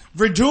 And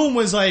Verdun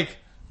was like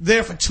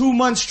there for 2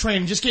 months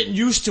training, just getting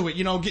used to it.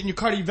 You know, getting your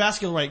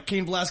cardiovascular right.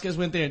 Cain Velasquez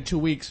went there in 2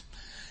 weeks,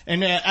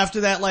 and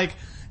after that, like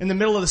in the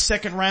middle of the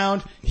second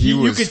round, He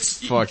was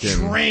he fucking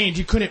drained.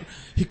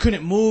 He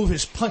couldn't move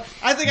his punch.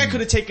 I think I could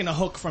have taken a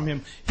hook from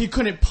him. He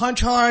couldn't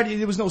punch hard.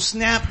 There was no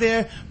snap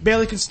there.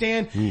 Barely could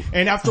stand.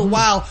 And after a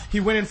while, he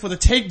went in for the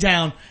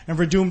takedown, and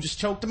Verdun just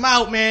choked him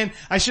out. Man,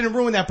 I shouldn't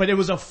ruin that, but it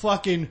was a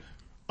fucking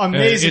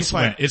amazing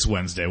fight. It's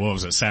Wednesday. What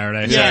was it?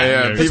 Saturday? Yeah.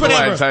 yeah. It's People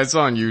whatever. it's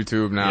on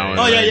YouTube now. Yeah. and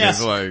Oh yeah, like, yeah.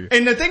 It's like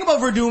And the thing about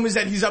Verdun is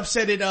that he's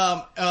upset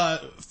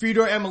at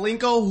Fedor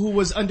Emelianenko, who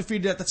was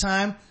undefeated at the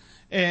time,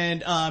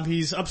 and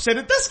he's upset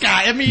at this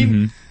guy. I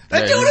mean,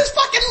 that Yeah, dude is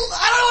fucking.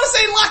 I don't want to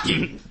say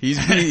lucky.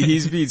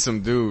 he's beat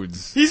some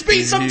dudes. He's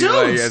beat some Like,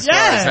 dudes, as far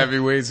yeah. as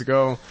heavyweights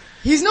go.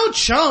 He's no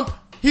chump.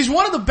 He's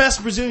one of the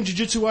best Brazilian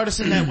jiu-jitsu artists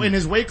in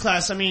his weight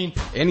class. I mean,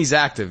 And he's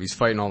active. He's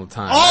fighting all the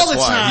time. All That's the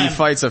why. time. He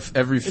fights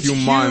every few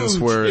huge. months,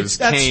 whereas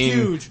That's Kane,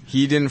 huge.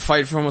 he didn't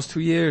fight for almost 2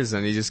 years,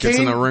 and he just gets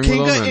in the ring Kane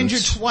with got him. and-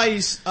 injured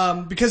twice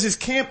because his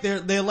camp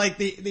they're like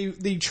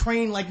they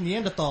train like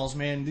Neanderthals,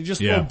 man. They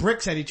just Yeah. throw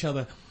bricks at each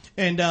other.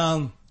 And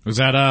Was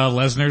that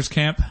Lesnar's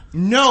camp?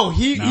 no,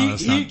 he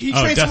that's not- trained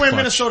Death somewhere in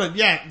Clutch. Minnesota.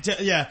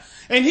 Yeah.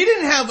 And he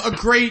didn't have a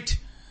great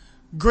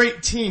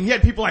team. He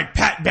had people like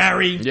Pat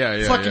Barry,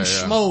 Yeah, fucking yeah.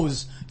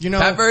 schmoes. You know,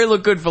 Pat Barry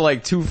looked good for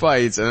like 2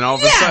 fights, and then all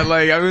of a Yeah. sudden,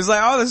 like, I was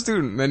like, oh, this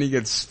dude, and then he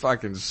gets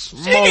fucking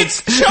smoked. he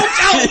gets choked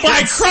out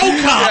by Crow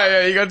Cop.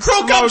 Yeah, he got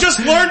Crow Cop smoked. just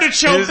learned to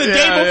choke the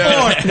day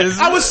Yeah. before.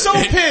 His- I was so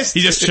pissed. He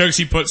just chokes.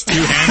 He puts 2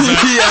 hands up.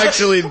 He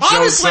actually choked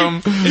Honestly,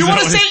 him. you want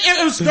to that say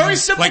it was very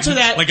similar Like to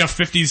that. like a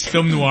 50s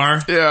film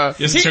noir. Yeah.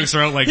 Just chokes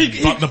her out like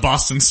the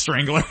Boston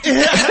Strangler. He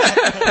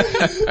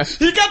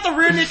got the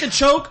rear naked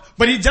choke,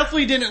 but he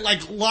definitely didn't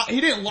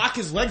lock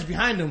his legs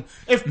behind him.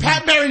 If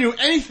Pat Barry knew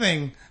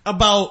anything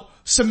about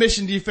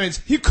submission defense,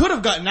 he could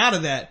have gotten out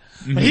of that.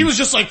 But he was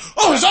just like,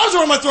 oh, his arms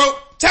are on my throat.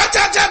 Tap,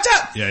 tap, tap,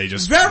 tap. Yeah, he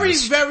just very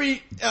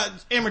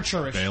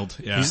amateurish. failed.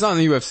 Yeah. He's not in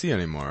the UFC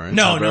anymore, right?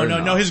 No. Pat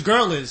Barry's not. His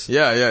girl is.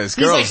 Yeah, his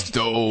He's girl's like,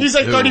 dope. He's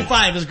like too.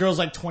 35. His girl's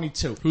like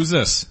 22. Who's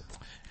this?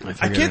 I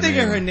can't think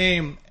of her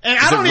name. And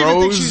I Is don't it even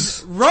think Rose?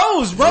 she's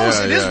Rose.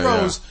 Yeah, It is yeah,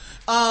 Rose.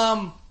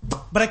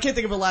 But I can't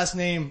think of her last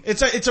name.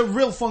 It's a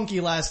real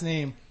funky last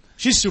name.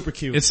 She's super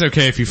cute. It's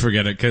okay if you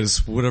forget it,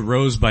 because would a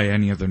rose by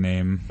any other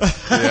name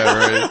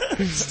Yeah,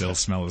 right. still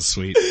smell as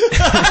sweet?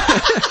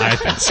 I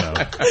think so.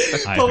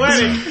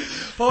 poetic.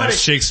 That's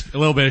Poetic. a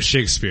little bit of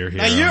Shakespeare here.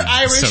 Now you're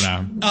Irish, So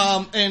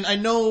now. and I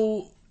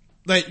know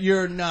that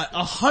you're not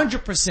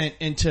 100%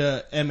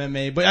 into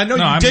MMA, but I know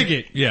No, you dig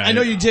it. Yeah, I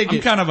know you dig I'm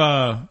it. kind of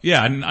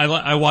and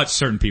I watch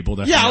certain people.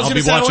 Definitely. Yeah, I was I'll gonna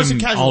be say, I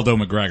wasn't watching casual. Aldo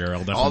McGregor. I'll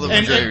definitely. All the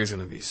And- McGregor's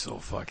gonna be so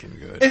fucking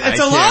good. It's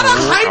I a lot can't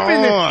of wait- hype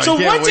in Oh, it. So I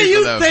can't what do wait you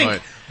for that think?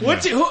 fight.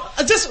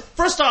 Just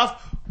first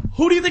off,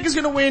 who do you think is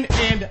going to win,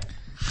 and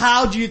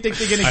how do you think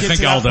they're going to I get think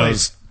to that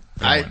Aldo's.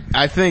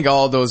 I think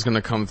Aldo's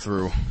gonna come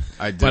through.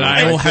 I do. But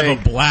I will have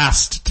think- a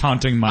blast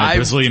taunting my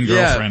Brazilian yeah.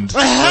 girlfriend.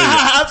 place?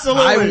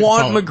 Absolutely. I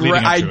want Oh, leading McGregor.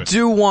 up I to it.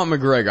 do want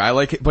McGregor. I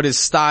like it, but his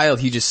style,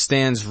 he just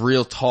stands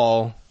real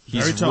tall.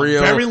 He's Very tall,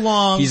 real, very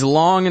long. He's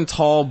long and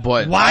tall,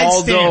 but Wide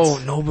Aldo,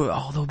 stance. but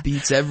Aldo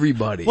beats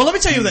everybody. Well, let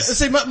me tell you this.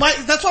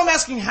 That's why I'm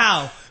asking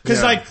how. Cause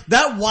Yeah. like,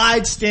 that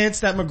wide stance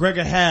that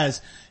McGregor has,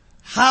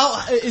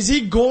 how, is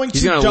he going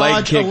He's to gonna leg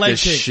dodge kick a leg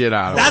the kick? shit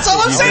out of That's him.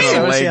 all I'm He's saying.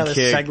 gonna Let's see leg how this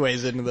kick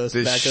segues into this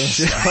the back of the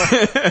shit-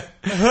 show.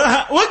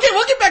 We'll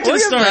get back to the We'll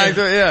get story. back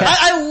to it, yeah.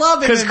 I love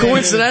it. Because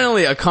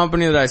coincidentally, a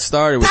company that I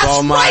started with That's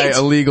all my right.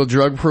 illegal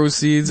drug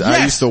proceeds, I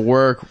Yes. used to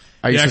work.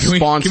 I used to can we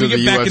sponsor get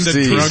the back UFC.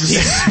 into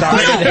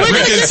drugs?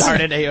 Rick is-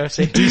 Started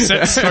AOC.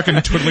 He's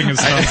fucking twiddling his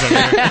thumbs over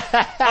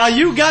here.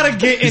 You gotta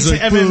get into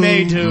like,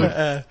 MMA, dude.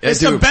 Yeah, It's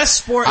the dude, best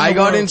sport in I the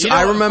got world. into. You know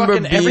I what, remember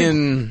fucking every-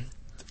 being.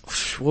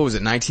 What was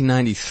it,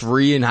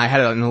 1993, and I had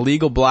an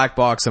illegal black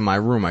box in my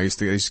room. I used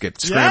to get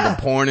scrambled Yeah.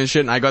 porn and shit,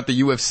 and I got the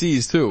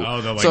UFCs too.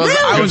 Oh, they're like, so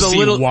I was a UFC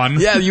little, 1?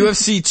 yeah,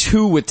 UFC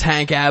 2 with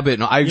Tank Abbott,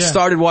 and I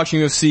started watching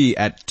UFC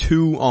at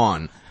 2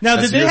 on. Now,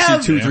 That's did they UFC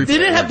have, 2, they 3,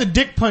 didn't 4. have the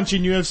dick punch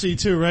in UFC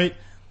too, right?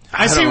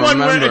 I see don't one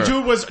where remember. a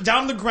dude was down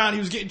on the ground, he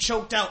was getting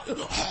choked out.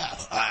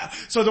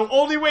 So the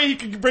only way he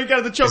could break out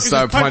of the choke is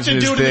Start just punch the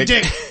punching dude his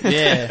in the dick. dick.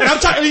 Yeah. And I'm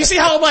talking, you see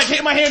how I'm like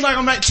hitting my hand like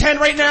I'm at 10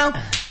 right now?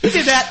 He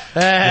did that.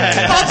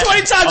 About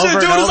 20 times and Over the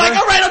dude and was like,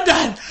 over? alright, I'm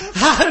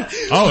done.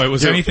 Oh, it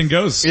was anything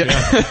goes. Yeah.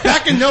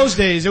 Back in those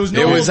days, it was no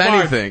It was holds barred.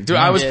 anything. Dude,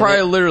 I was Yeah,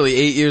 probably literally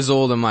 8 years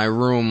old in my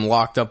room,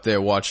 locked up there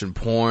watching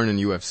porn and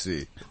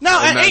UFC. No,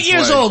 And at 8 that's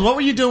years like- old, what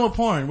were you doing with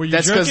porn? Were you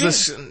That's jerking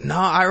because it? no,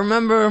 I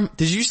remember.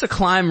 Did you used to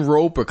climb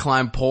rope or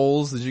climb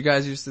poles? Did you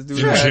guys used to do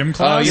that? Gym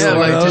class? Yeah,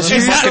 like Is did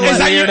you that- used to is that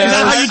like- you- is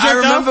that how you I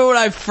jerked remember when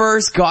I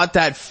first got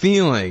that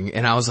feeling,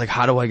 and I was like,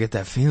 "How do I get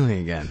that feeling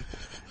again?"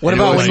 What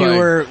And it about was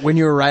when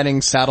you were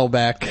riding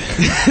saddleback,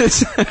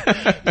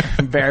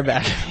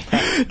 bareback?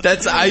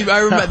 That's I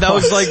remember that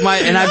was like my,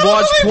 and I've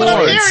watched believe what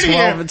I'm porn.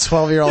 hearing.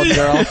 12-year-old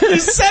girl.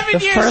 He's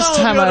 7 years old. First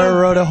time I ever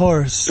rode a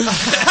horse. It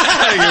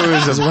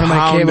was just When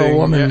I became a pounding.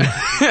 woman.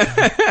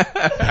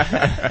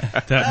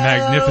 That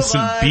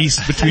magnificent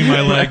beast between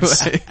my legs.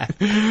 That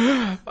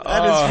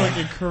is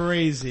fucking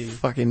crazy.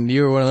 Fucking,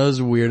 you were one of those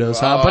weirdos,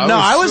 huh? Wow, But no,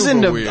 I I was was super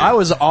into, weird. I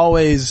was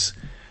always,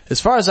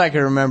 as far as I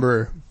can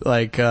remember,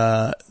 like,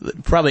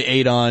 probably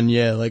 8 on,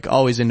 yeah, like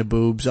always into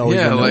boobs, always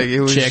Yeah, into like, it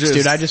was chicks, just-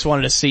 dude. I just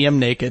wanted to see them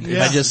naked.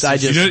 Yeah. I just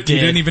You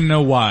didn't even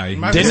know why.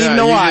 Didn't even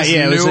know you why. just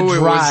Yeah, it was a knew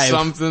drive.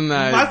 something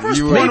that My first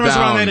you were porn was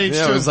around down. that age,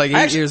 Yeah, too. it was like 8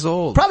 Actually, years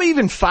old. Probably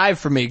even 5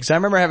 for me, because I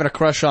remember having a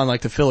crush on like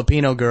the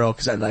Filipino girl,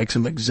 because I like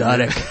some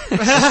exotic.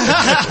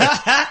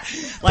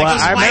 Like But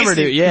a I remember,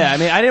 spicy- dude, yeah, I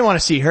mean, I didn't want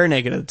to see her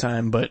naked at the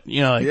time, but,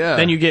 you know, like, Yeah.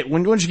 then you get,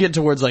 once you get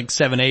towards like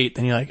 7, 8,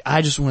 then you're like,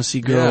 I just want to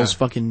see girls Yeah.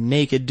 fucking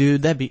naked,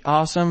 dude, that'd be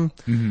awesome.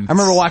 I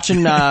remember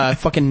watching,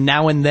 fucking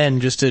Now and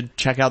Then just to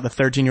check out the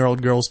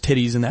 13-year-old girl's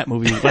titties in that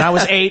movie. When I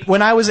was 8, I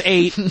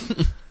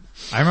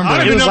remember I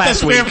don't It even was know if last that's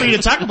fair week. for you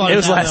to talk about it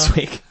was now, last though.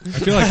 week. I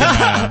feel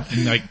like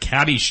in like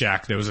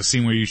Caddyshack, there was a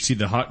scene where you see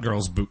the hot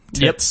girl's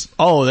tits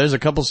Oh, there's a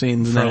couple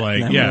scenes in for that, in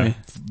like, that yeah, movie.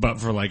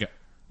 but for like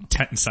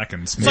 10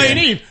 seconds. So you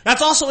need.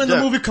 That's also in the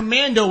movie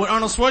Commando with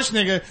Arnold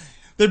Schwarzenegger.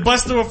 They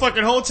bust through a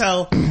fucking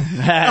hotel.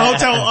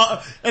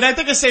 And I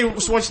think I say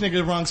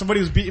Schwarzenegger wrong. Somebody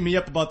was beating me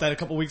up about that a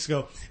couple weeks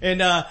ago.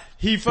 And,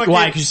 he fucking...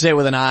 Why? Could you say it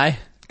with an I?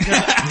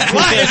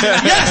 Why?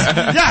 Yes!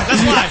 Yeah,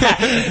 that's why.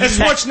 It's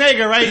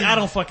Schwarzenegger, right? I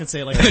don't fucking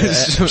say it like that.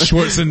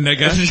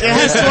 Schwarzenegger.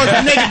 Yeah,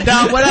 Schwarzenegger,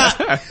 dog, what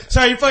up?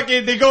 So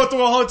they go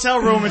through a hotel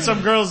room and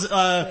some girls,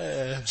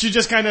 she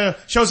just kinda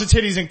shows her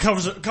titties and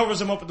covers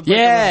them up with the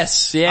blanket.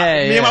 Yes,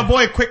 yeah, Me and my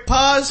boy, quick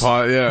pause.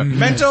 Yeah.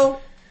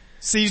 Mental.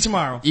 See you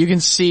tomorrow. You can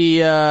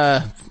see,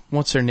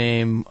 what's her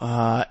name?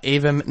 Not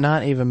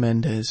Ava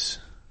Mendes.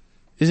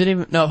 Is it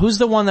even, no, who's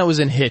the one that was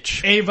in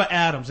Hitch? Ava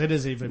Adams. It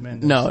is Eva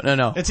Mendes. No.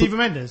 It's Eva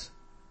Mendes.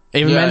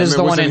 Ava Yeah, Mendes is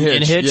the it was one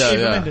in Hitch? Yeah,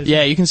 Eva yeah. Mendes.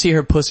 Yeah, you can see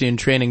her pussy in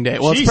Training Day.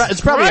 Well, Jesus it's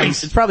probably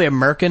Christ. it's probably a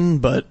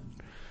Merkin, but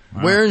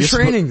Where in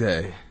Training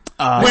Day?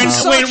 When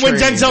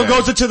Denzel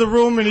goes into the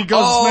room and he goes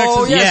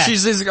Oh, next yeah, Yeah.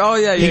 she's this, oh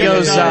yeah, he yeah,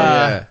 goes, yeah,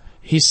 yeah.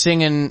 he's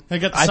singing. I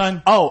got the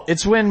sun.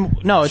 It's when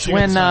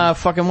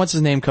fucking what's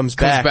his name comes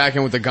Comes back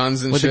in with the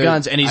guns and with shit. the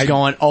guns, and he's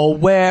going, oh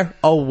where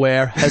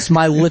has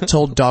my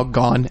little dog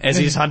gone? As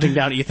he's hunting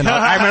down Ethan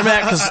Hawke. I remember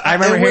that because I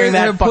remember And hearing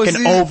where's that her fucking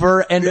pussy?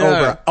 over and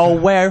Yeah.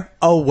 over.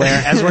 Oh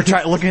where, as we're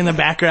looking in the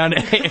background.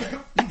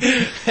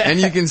 And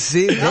you can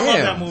see, I love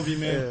that damn. movie,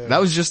 man.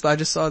 That was I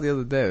just saw it the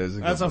other day. It was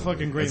That's good a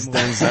fucking great It's movie.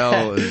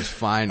 Denzel is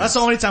fine. That's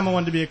the only time I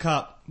wanted to be a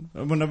cop.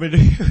 When I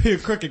be a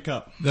crooked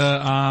cop.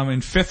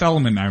 In Fifth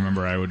Element, I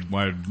remember I would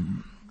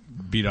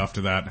beat off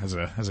to that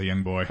as a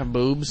young boy.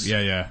 Boobs.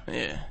 Yeah.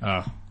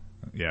 Yeah.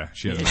 Yeah,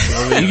 she has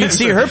You can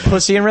see her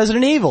pussy in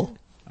Resident Evil.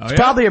 It's yeah?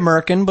 probably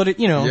American, but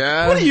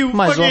Yeah. What are you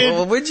Might as well. fucking...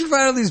 Well, where'd you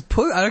find all these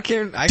I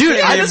can't Dude,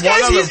 name this one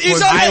guy's, other he's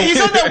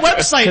pussy. on that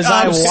website. 'Cause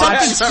I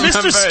watched-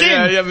 Mr.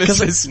 Skin. Yeah,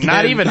 Mr. Skin.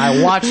 Not even.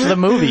 I watched the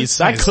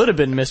movies. I could have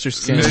been Mr.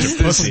 Skin.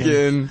 Mr.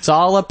 Skin. It's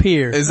all up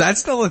here. Is that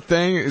still a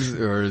thing?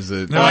 Or is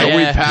it? No, are we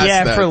yeah. past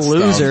Yeah, that for stuff?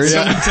 losers.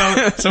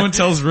 Someone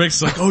tells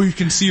Rick's like, oh, you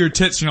can see your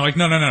tits. And you're like,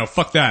 no,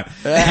 fuck that.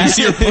 Can you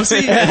see your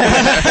pussy?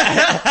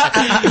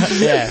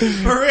 Yeah.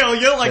 For real,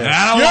 you're like...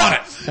 I don't want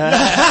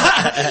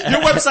it.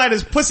 Your website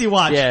is Pussy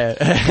Watch. Yeah.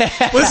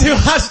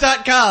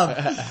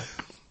 PussyWatch.com.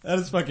 That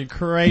is fucking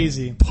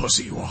crazy.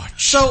 Pussy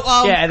watch. So,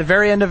 Yeah, at the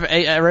very end of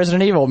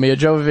Resident Evil, Mia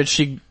Jovovich,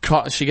 she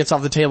gets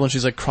off the table and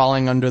she's like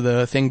crawling under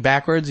the thing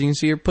backwards. You can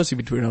see her pussy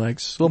between her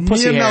legs. Little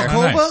pussy Mia hair.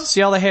 Malkova? Nice.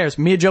 See all the hairs.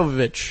 Mia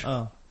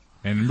Jovovich.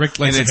 And Rick And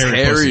likes it's a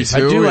hairy hairy pussy.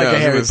 too. I do like yeah, a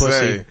was hairy gonna pussy.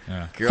 say.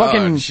 Yeah. God,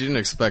 Fucking- she didn't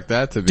expect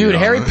that to be. Dude, on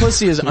hairy her.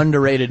 pussy is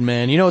underrated,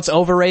 man. You know what's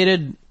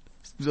overrated?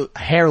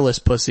 Hairless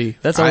pussy.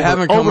 That's I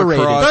haven't come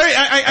overrated. across Sorry, a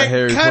I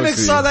hairy kind of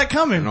pussy saw that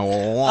coming. in a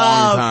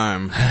long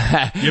time.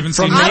 You haven't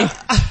seen me?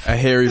 that? A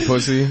hairy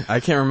pussy. I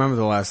can't remember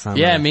the last time.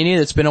 Yeah, me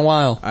neither. It's been a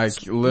while. I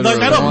Like, literally.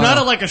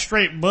 not like a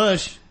straight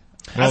bush.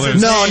 Well,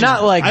 That's there's- No,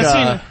 not like,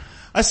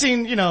 I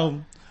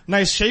seen,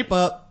 nice shape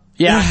up.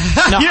 yeah.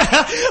 No,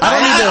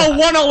 I don't need a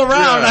one all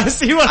around. Yeah. I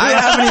see what I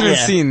haven't even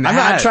yeah. seen that. I'm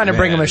not trying to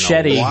bring a man,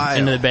 machete in a while.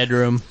 into the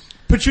bedroom.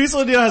 Patrice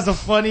O'Neal has the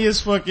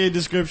funniest fucking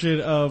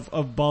description of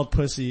bald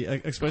pussy,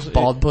 especially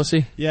Bald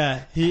pussy?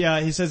 Yeah,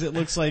 he says it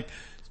looks like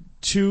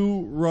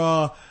 2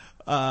 raw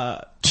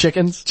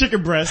Chickens?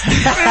 chicken breasts.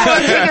 Chicken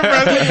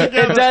breasts It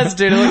together. does,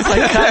 dude. It looks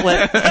like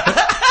cutlet.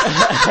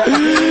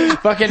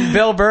 Fucking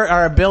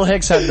Bill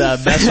Hicks had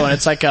the best one.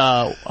 It's like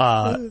what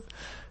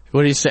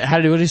do you say?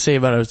 What do you say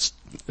about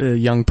a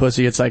young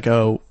pussy? It's like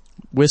a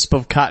wisp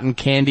of cotton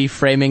candy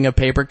framing a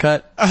paper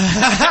cut.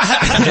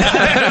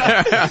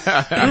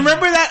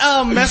 Remember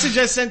that message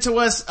I sent to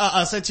us,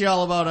 sent to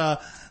y'all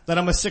about that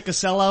I'm a sicker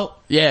sellout?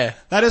 Yeah.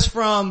 That is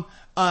from,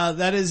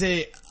 that is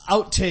a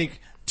outtake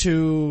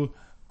to,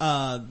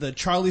 the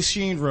Charlie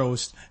Sheen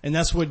roast, and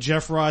that's what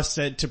Jeff Ross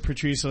said to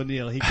Patrice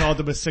O'Neal. He called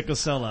him a sicker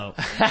sellout.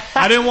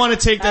 I didn't want to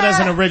take that as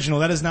an original.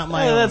 That is not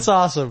my own. That's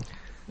awesome.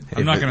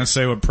 I'm not gonna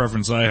say what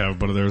preference I have,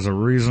 but there's a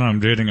reason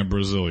I'm dating a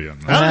Brazilian.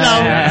 Oh,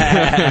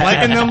 no.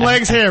 Liking them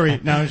legs hairy.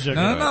 No, I'm joking.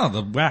 No,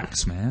 the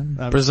wax, man.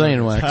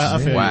 Brazilian wax. I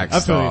feel you. Waxed I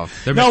feel you.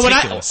 off. They're No, when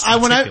meticulous. I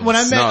met, No,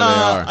 they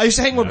are. I used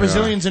to hang with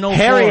Brazilians in 04.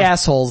 Hairy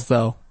assholes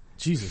though.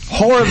 Jesus.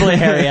 Horribly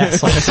hairy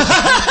assholes.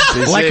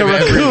 They Like save a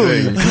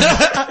raccoon.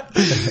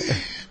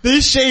 everything. They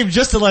shave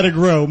just to let it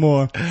grow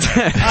more. To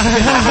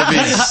be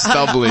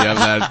stubbly on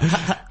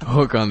that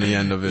hook on the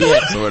end of it.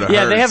 So it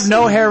Yeah, they hurts. have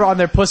no hair on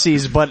their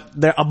pussies, but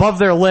they're above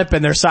their lip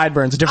and their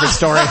sideburns. Different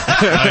story.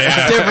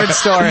 Different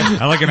story.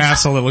 I like an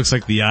asshole that looks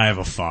like the eye of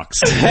a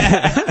fox.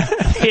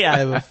 Yeah, I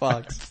have a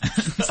fox.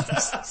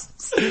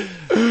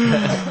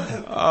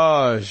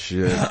 Oh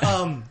shit.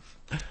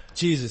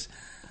 Jesus.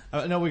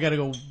 I know we gotta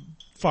go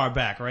far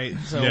back, right?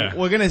 So Yeah.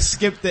 we're gonna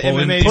skip the Well,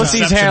 in MMA.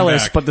 Pussy's Inception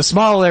hairless, back. but the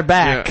smaller their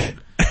back.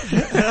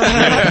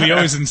 Yeah. We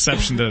always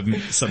inception to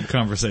some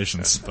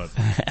conversations, but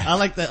I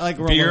like that. I like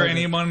beer, rolling.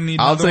 anyone need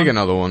I'll another take one?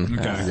 another one.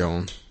 Okay. Go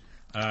on.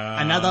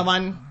 Another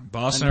one.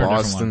 Boston or a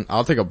different Boston. one?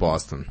 I'll take a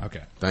Boston.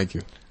 Okay. Thank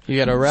you. You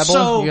got a rebel?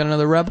 So- You got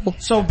another rebel?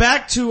 So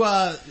back to, Look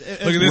at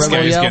this Rebel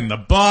guy. He's yell? getting the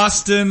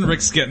Boston.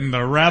 Rick's getting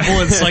the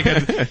Rebel. It's like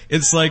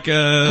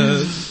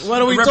a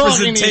what are we talking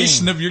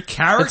representation here? of your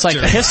character. It's like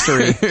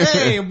history.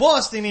 Hey,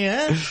 Boston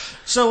here.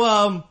 So,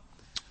 where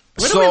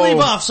do So- we leave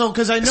off? So,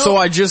 cause I know. So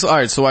I just,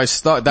 alright, so I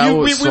start, that You-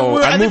 was, we- so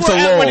we're- I I think moved to we're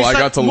at when Lowell, he I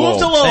start- got to move Lowell.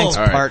 to Lowell. Thanks,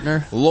 All right.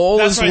 partner. Lowell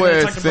that's is right,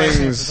 where that's like Bryce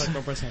Hanson. things, That's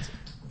like Bryce Hanson.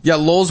 yeah,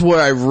 Lowell's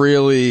where I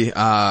really,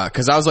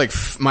 cause I was like,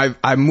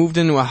 I moved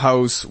into a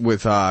house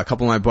with, a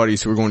couple of my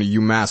buddies who were going to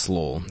UMass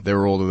Lowell. They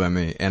were older than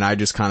me, and I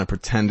just kind of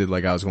pretended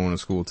like I was going to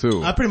school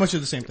too. I pretty much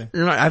did the same thing.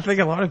 You know, I think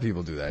a lot of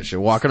people do that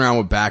shit. Walking around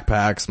with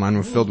backpacks, mine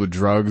were filled with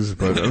drugs,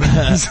 but,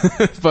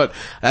 but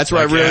that's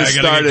where I really I gotta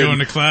started. get going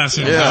to class.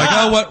 And Yeah.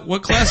 you're like, oh,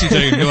 what class are you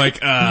taking? You're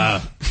like,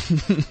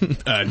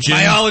 gym.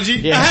 Biology.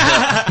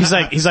 Yeah.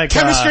 He's like,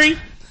 Chemistry.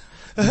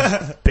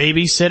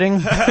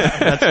 babysitting.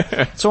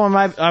 So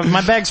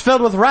my bag's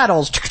filled with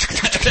rattles.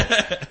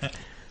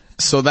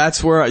 So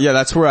that's where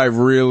I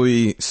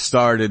really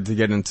started to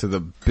get into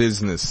the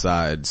business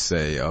side,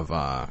 say, of,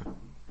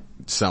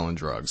 selling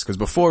drugs. Cause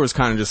before it was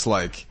kind of just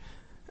like,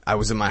 I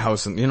was in my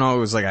house and, you know, it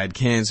was like I had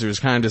cancer. It was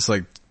kind of just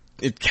like,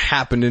 it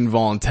happened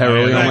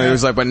involuntarily. Oh, yeah. Only it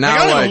was like, but now I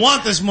don't like, even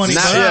want this money.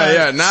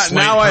 now, but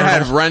now I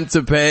had hurdle. rent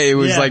to pay. It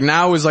was Yeah. like,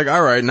 now it was like,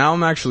 alright, now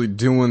I'm actually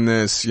doing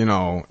this, you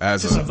know,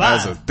 as To a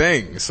survive.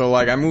 thing. So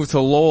like I moved to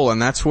Lowell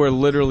and that's where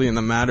literally in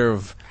the matter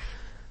of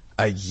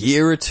a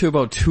year or two,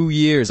 about 2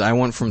 years, I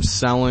went from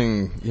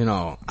selling, you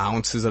know,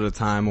 ounces at a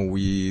time of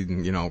weed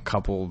and, you know, a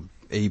couple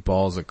 8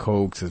 balls of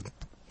coke to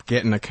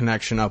getting a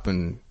connection up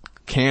in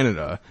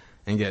Canada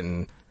and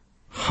getting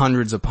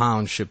hundreds of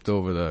pounds shipped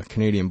over the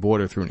Canadian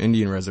border through an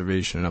Indian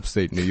reservation in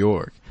upstate New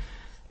York.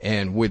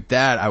 And with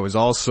that, I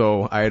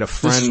had a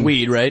friend. This is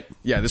weed, right?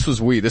 Yeah, this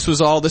was weed. This was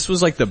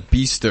like the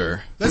Beaster.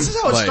 This is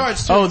how it Like,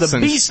 starts. Too. Oh, the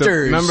since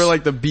Beasters. remember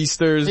like the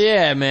Beasters?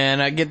 Yeah, man,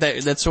 I get that.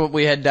 That's what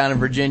we had down in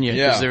Virginia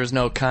because Yeah. there was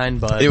no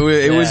kind bud. It was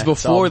Yeah, before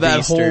it's all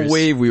that whole Beasters.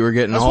 wave we were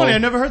getting That's all. funny. I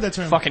never heard that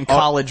term. Fucking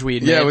college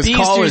weed. yeah, man. it was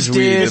Beasters, college weed,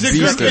 dude. the Is it good?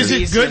 Beasters. Is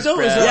it good though?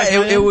 Is Beasters, it Yeah,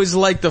 like, it was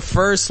like the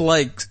first,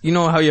 like, you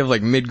know how you have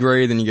like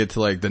mid-grade and you get to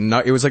like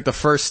it was like the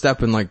first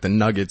step in like the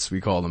nuggets,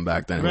 we called them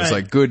back then. It was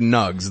Right. like good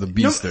nugs, the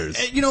You know,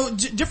 Beasters. You know,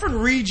 different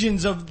regions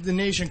of the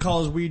nation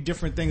calls weed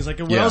different things. Like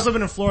when I Yeah. was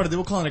living in Florida, they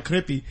were calling it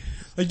crippy.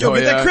 Like, yo, Oh,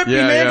 get that yeah. crippy,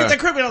 Yeah, man, yeah. get that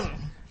crippy. And I was like-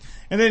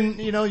 And then,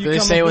 you know, you Do they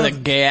come say it up with a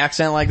gay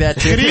accent like that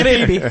too?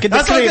 Crippy. Get the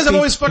That's why because I'm crippy.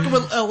 always fucking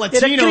with Get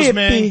a Latinos,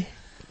 man. crippy.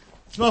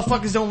 These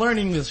motherfuckers don't learn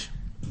English.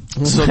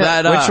 So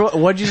that,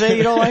 What'd you say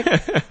you don't like?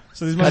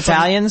 So these motherfuckers.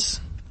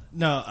 Italians?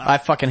 No, I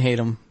fucking hate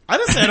them. I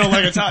didn't say I don't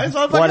like Italians.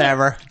 I fucking-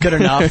 Whatever. Good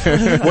enough.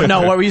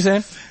 No, what were you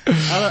saying?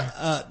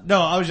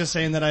 No, I was just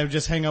saying that I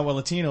just hang out with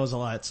Latinos a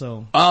lot.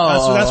 So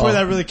that's where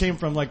that really came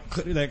from. Like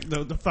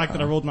the fact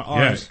that I rolled my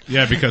Yeah, R's.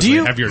 yeah, because Do they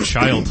you- have your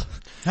child.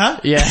 Huh?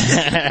 Yeah.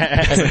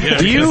 Yeah,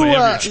 Do you, because they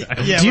have your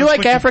child. Yeah, do you we're like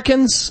switching-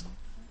 Africans?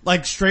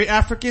 Like straight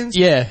Africans?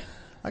 Yeah.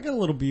 I got a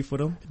little beef with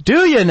them.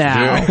 Do you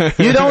now?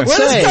 You don't Where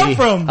does say. it come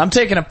from? I'm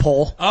taking a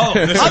poll. Oh,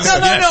 this is, no,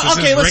 yes, this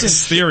okay, is Rick's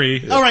listen.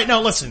 theory. All right,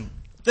 now listen.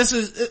 This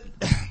is.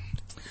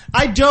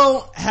 I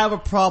don't have a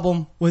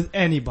problem with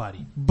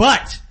anybody,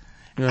 but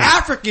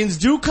Africans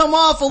do come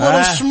off a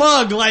little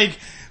smug, like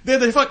they're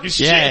the fucking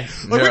shit. Yeah.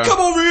 Like we Yeah. come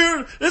over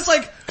here, it's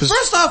like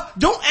first off,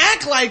 don't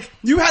act like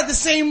you had the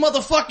same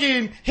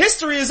motherfucking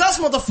history as us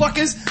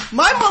motherfuckers.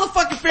 My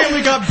motherfucking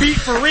family got beat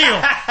for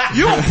real.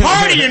 You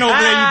partying over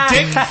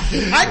there, you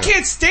dick. I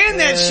can't stand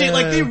that shit.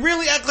 Like they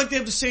really act like they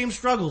have the same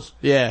struggles.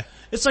 Yeah.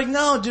 It's like,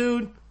 no,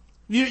 dude.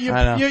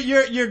 I know.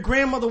 Your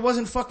grandmother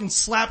wasn't fucking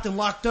slapped and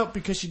locked up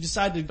because she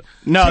decided to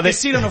No, take they- a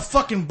seat on a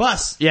fucking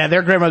bus. Yeah,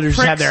 their grandmothers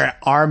just had Pricks. their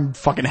arm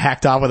fucking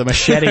hacked off with a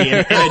machete in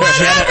a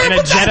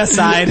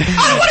genocide. I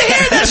don't want to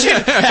hear that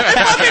shit.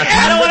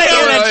 I don't want to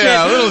hear that shit.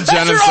 Yeah, a little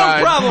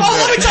genocide. problem.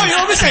 Oh, let me tell you,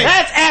 let me say.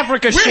 That's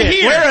Africa We're shit.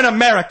 here. We're in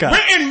America.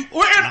 We're in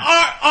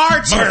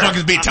our turn.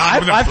 Motherfuckers be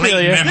talking with I a feel plate you.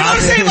 in their You know what I'm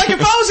mouth. saying? Like,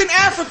 if I was in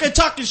Africa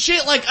talking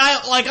shit like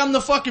I'm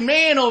the fucking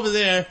man over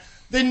there,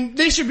 then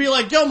they should be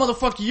like, yo,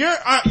 motherfucker, your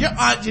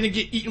aunt didn't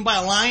get eaten by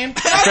a lion.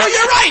 Oh, no,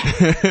 you're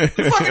right.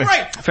 You're fucking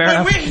right. Fair but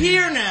enough. we're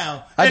here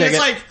now. I And dig it's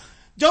it. like,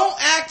 don't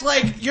act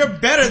like you're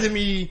better than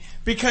me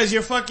because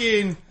you're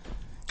fucking...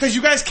 Cause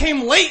you guys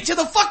came late to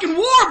the fucking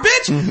war,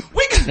 bitch!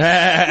 We're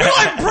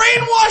like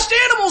brainwashed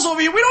animals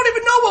over here. We don't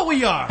even know what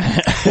we are.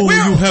 Oh,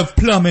 you have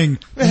plumbing.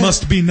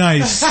 Must be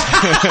nice.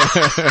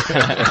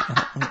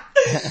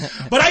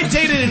 But I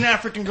dated an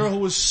African girl who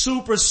was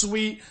super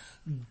sweet,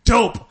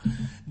 dope.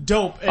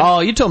 And Oh,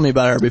 you told me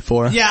about her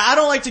before. yeah, I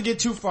don't like to get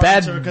too far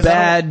into her because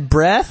Bad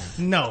breath?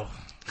 No.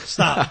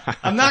 Stop.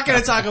 I'm not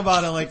gonna talk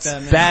about it like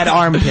that, man. Bad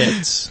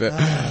armpits. The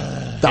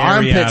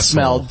armpit asshole.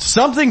 smelled.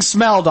 Something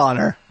smelled on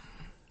her.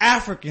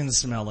 Africans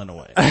smell in a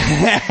way.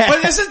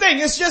 But this is the thing,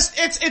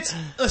 it's,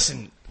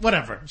 listen,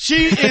 whatever.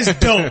 She is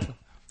dope.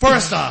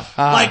 First off,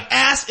 like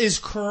ass is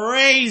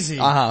crazy.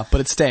 But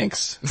it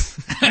stinks.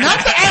 Not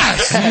the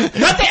ass.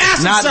 Not the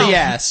ass Not itself. the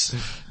ass.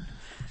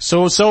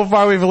 So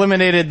far we've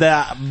eliminated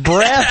the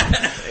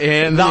breath,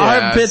 And the the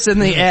armpits, and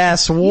the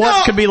ass. What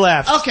No, could be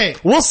left? Okay.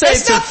 We'll say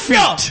It's it's her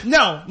not- feet.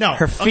 No.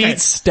 Her feet Okay.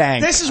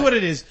 stank. This is what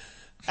it is.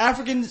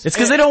 Africans. It's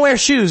because they don't wear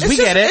shoes. We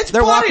get it.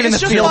 They're walking in the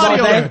field all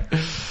day.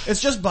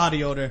 It's just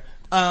body odor.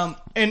 And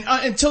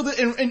until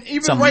and even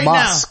It's a right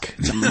musk.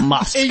 It's a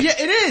musk. now. Yeah,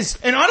 it is.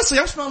 And honestly,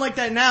 I'm smelling like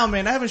that now,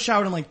 man. I haven't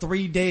showered in like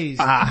 3 days.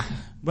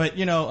 But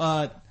you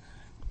know,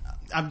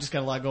 I've just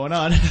got a lot going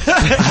on.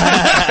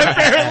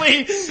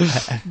 Apparently.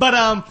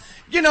 But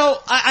you know,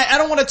 I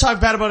don't want to talk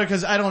bad about it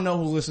because I don't know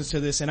who listens to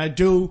this, and I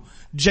do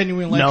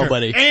genuinely like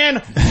Nobody. her. And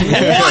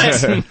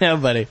what?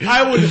 Nobody.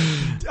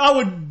 I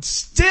would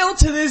still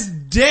to this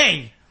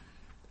day.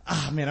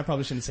 Ah, man, I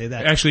probably shouldn't say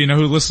that. Actually, you know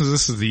who listens to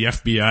this is the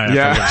FBI.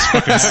 Yeah.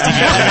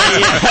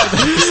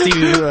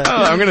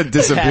 I'm gonna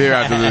disappear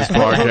after this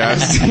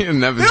podcast. You'll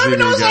never They don't see even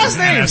know me his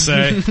last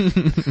again. name.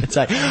 NSA. It's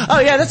like, oh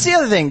yeah, that's the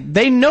other thing.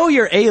 They know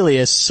your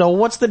alias, so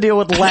what's the deal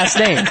with the last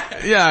name?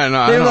 Yeah, I know.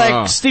 I They're don't like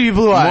know. Stevie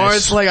Blue Eyes. More,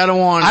 it's like I don't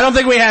want. I don't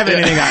think we have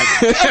anything on.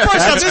 First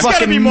off, there's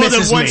gotta be fucking more than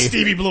misses one me.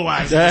 Stevie Blue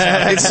Eyes.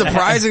 It's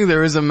surprising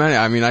there isn't many.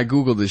 I mean, I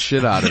googled the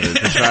shit out of it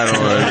to try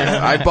to.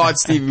 I bought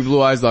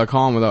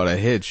StevieBlueEyes.com without a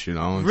hitch. You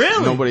know,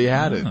 Really? Nobody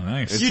had it. Oh,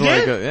 nice. It's You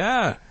like did?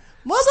 yeah.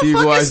 Motherfuckers.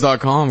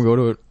 StevieBlue's.com. Go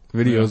to it.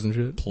 Videos and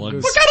shit.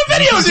 Plugs. What kind of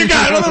videos you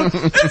got?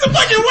 It's the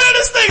fucking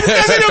weirdest thing.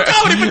 This guy's been doing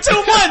comedy for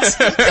 2 months.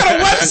 He's got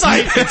a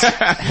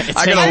website.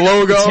 I got a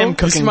logo. It's him You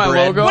cooking see my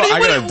bread. logo? What do you- I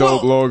got a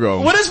dope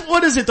logo.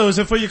 What is it though? Is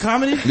it for your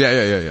comedy?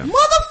 Yeah.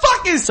 Motherfuckers.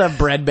 It's a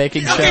bread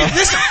baking show. Okay,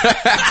 this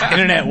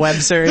Internet web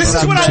series. is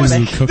about what I bread was.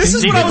 baking. This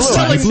is what I was Blue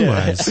telling. Eyes. Blue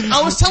Eyes.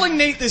 I was telling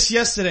Nate this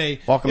yesterday.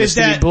 Welcome to is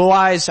Stevie that Blue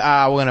Eyes. We're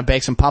gonna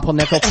bake some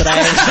pumpernickel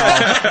today.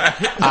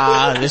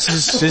 So, this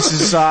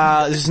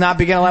is not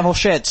beginner level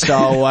shit.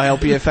 So I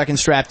hope you're fucking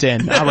strapped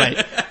in. All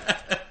right.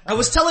 I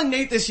was telling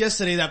Nate this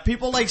yesterday that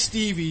people like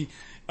Stevie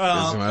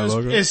my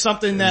logo? is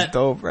something that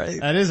Dope, right?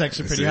 that is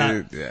actually pretty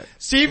hot. Yeah.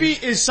 Stevie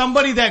is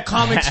somebody that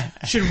comics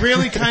should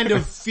really kind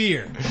of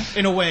fear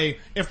in a way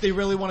if they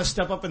really want to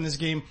step up in this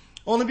game.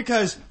 Only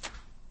because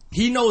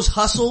he knows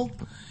hustle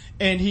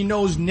and he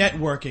knows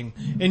networking.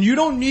 And you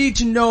don't need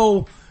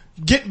to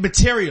get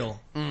material.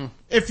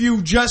 If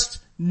you just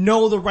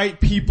know the right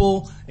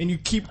people and you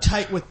keep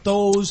tight with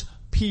those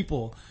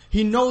people.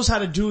 He knows how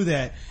to do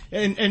that.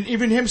 And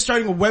even him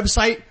starting a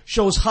website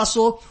shows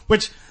hustle,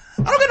 which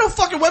I don't got no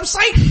fucking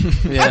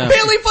website. Yeah. I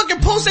barely fucking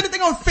post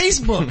anything on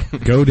Facebook.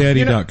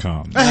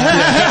 GoDaddy.com.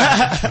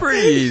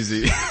 Pretty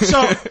easy.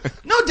 So,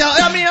 no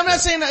doubt. I mean, I'm not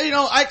saying that,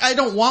 I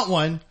don't want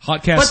one.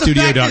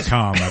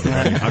 Hotcaststudio.com,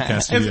 everybody.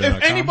 Hotcaststudio.com.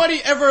 If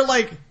anybody ever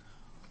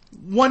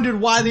wondered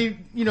why they,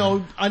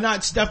 are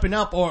not stepping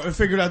up or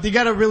figured out, they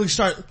gotta really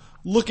start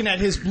looking at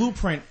his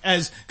blueprint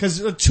cause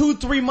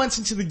 2-3 months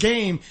into the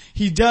game,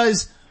 he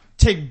does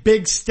take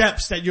big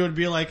steps that you would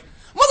be like,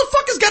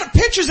 motherfucker's got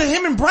pictures of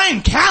him and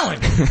Brian Callen.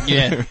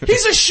 Yeah.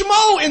 He's a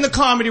schmo in the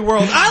comedy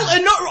world.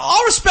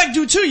 All respect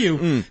due to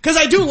you, cause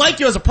I do like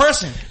you as a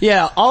person.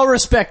 Yeah, all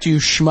respect you,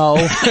 schmo.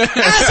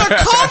 As a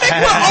comic,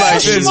 we're all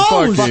Like this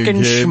schmoes.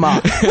 Fucking kid.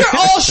 schmuck. We're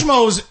all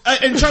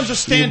schmoes in terms of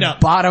stand-up.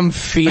 Bottom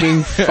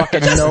feeding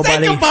fucking Just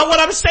nobody. think about what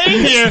I'm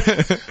saying here.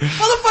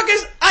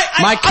 Motherfuckers,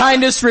 My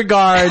kindest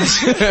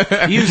regards,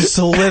 you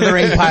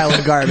slithering pile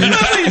of garbage.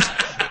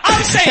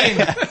 I'm saying,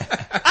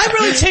 I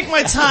really take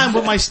my time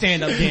with my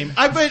stand-up game.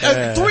 I've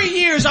been, 3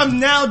 years, I'm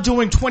now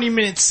doing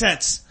 20-minute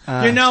sets.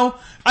 I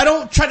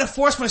don't try to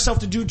force myself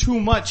to do too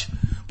much.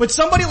 But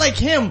somebody like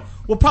him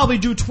will probably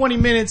do 20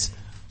 minutes,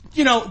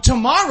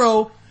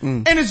 tomorrow,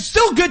 and it's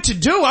still good to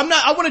do.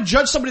 I want to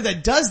judge somebody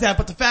that does that,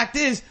 but the fact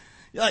is,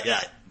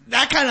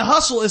 that kind of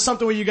hustle is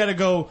something where you gotta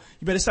go,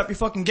 you better step your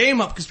fucking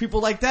game up, because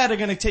people like that are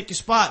gonna take your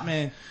spot,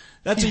 man.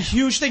 That's a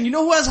huge thing. You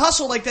know who has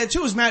hustle like that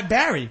too is Matt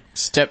Barry.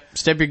 Step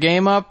your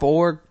game up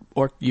or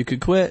you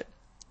could quit.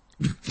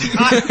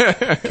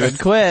 Good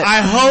quit.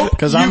 I hope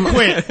Because you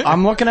quit.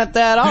 I'm looking at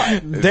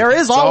that. There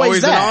is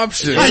always that. an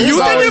option. Are you It's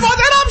thinking always- about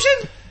that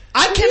option?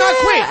 I cannot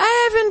quit.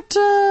 I haven't.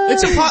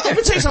 It's let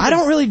me tell you something. I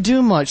don't really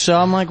do much, so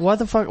I'm like, what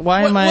the fuck?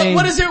 Why am I?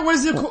 What is there?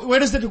 Where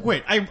does there to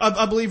quit?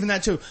 I believe in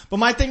that too. But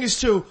my thing is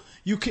too.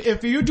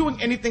 If you're doing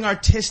anything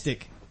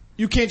artistic,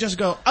 you can't just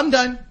go, I'm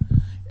done.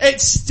 It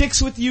sticks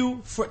with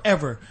you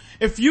forever.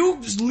 If you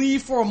just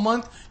leave for a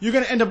month, you're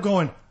gonna end up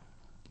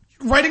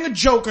writing a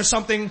joke or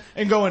something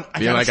and going,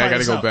 I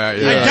gotta go out. back. I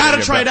Yeah, gotta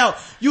get try it back. out.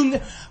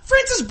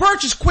 Francis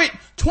Birch has quit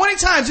 20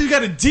 times. He's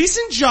got a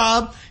decent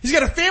job. He's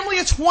got a family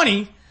of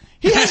 20.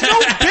 He has no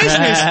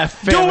business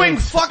doing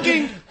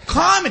fucking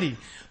comedy,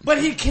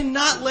 but he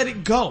cannot let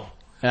it go.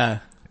 Yeah.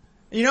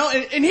 You know,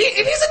 and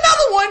he's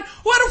another one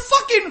who had a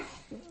fucking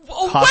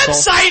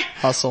website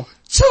Hustle.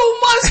 2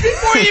 months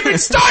before he even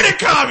started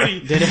comedy.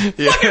 Did it?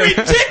 Fucking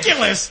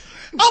ridiculous.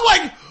 I'm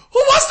like, who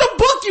wants to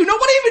book you?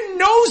 Nobody even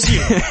knows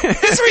you.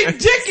 It's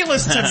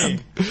ridiculous to me.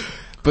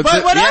 But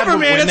whatever,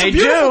 man. When It's they a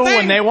beautiful do, thing.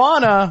 when they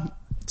wanna,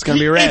 it's gonna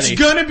be ready. It's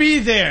gonna be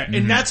there,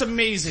 and that's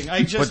amazing.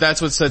 But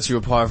that's what sets you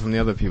apart from the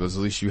other people, is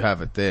at least you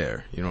have it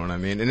there. You know what I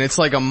mean? And it's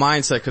like a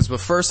mindset, cause the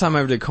first time I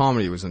ever did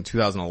comedy was in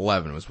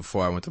 2011. It was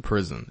before I went to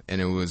prison.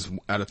 And it was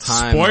at a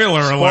time...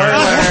 Spoiler alert.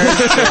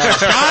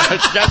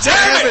 God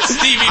damn it,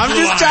 Stevie! I'm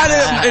just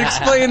trying to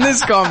explain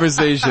this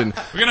conversation.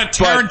 We're gonna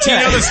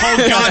Tarantino this whole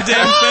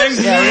goddamn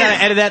thing. Yeah, we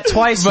gotta edit that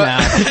twice now.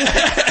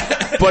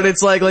 But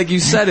it's like you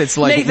said, it's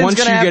like Nathan's once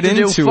you gonna have get to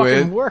do into fucking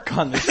it, work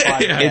on this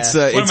podcast. it's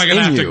What am I gonna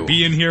in have you. to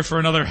be in here for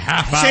another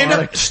half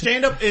hour?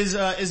 Stand up is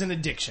an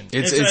addiction.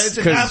 It's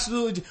an 'cause-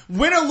 absolute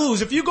win or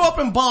lose. If you go up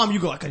and bomb, you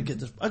go, I gotta get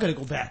this, I gotta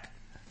go back.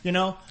 You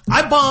know?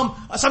 I bomb,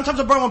 sometimes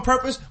I bomb on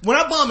purpose. When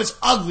I bomb, it's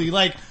ugly.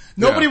 Like,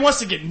 nobody wants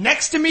to get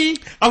next to me.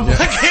 I'm like,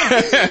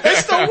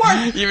 it's the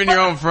worst. Even your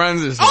own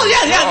friends is Oh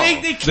yeah,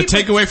 they The keep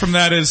takeaway from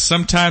that is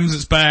sometimes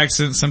it's by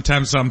accident,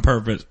 sometimes on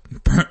purpose,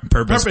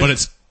 but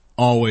it's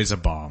always a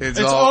bomb. It's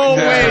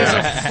always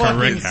a For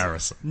Rick fucking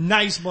Harrison.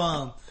 nice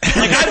bomb.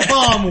 Like, I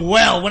bomb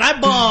well. When I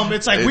bomb,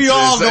 it's like we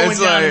all going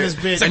down in this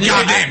bitch. and you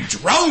Goddamn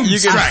drone you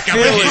can strike. feel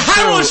it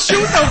I will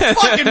shoot the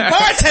fucking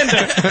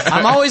bartender.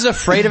 I'm always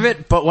afraid of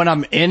it, but when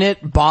I'm in it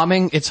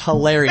bombing, it's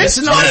hilarious.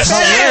 It's not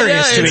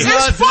hilarious to me.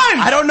 It's fun.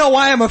 I don't know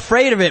why I'm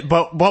afraid of it,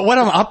 but when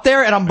I'm up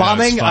there and I'm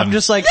bombing, fun. I'm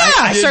just like, Yeah,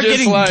 I start you're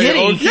just getting like, giddy.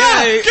 okay.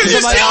 Yeah, cause you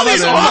I'm like, see all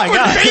these oh my awkward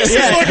God. faces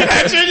Yeah. looking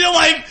at you and you're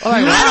like, I'm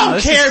like, I wow, don't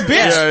this care, is-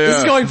 bitch. This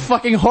is going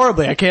fucking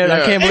horribly. I can't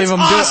believe It's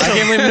I'm awesome. doing. I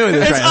can't believe I'm doing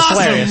this It's right. awesome.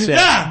 It's hilarious.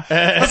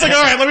 Yeah. It's like,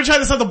 alright, let me try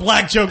this other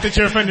black joke that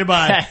you're offended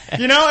by.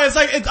 You know, it's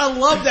like, I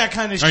love that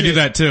kind of shit. I do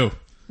that too.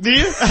 Do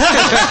you?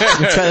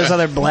 Try this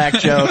other black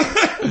joke.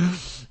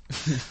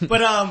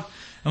 But I'm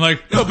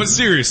like, no, but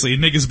seriously,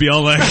 niggas be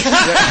all like,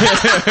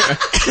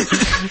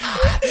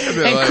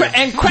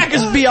 And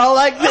crackers be all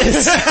like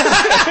this.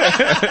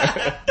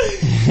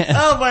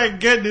 oh my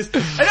goodness.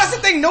 And that's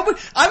the thing,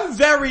 I'm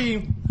very,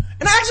 and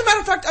as a matter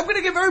of fact, I'm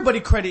gonna give everybody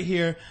credit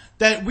here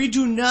that we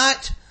do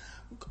not,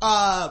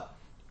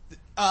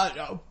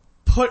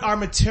 put our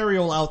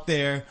material out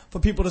there for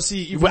people to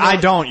see. even I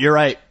though- don't. You're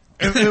right.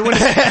 Sometimes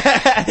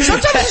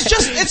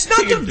it's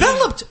not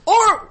developed.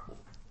 Or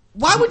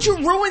why would you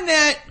ruin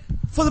that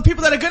for the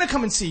people that are gonna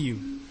come and see you?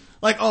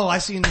 Like, oh, I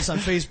seen this on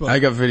Facebook. I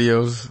got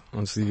videos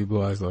on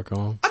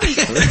StevieBlueEyes.com.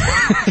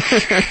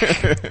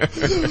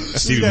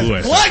 Stevie Blue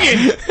Eyes. Plug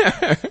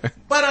it!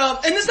 But,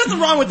 and there's nothing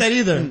wrong with that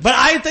either. But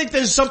I think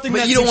there's something But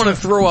that you don't want to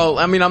throw out,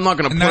 I mean, I'm not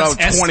going to And put out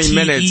that's 20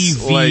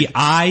 minutes. Like,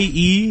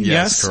 STEVIE?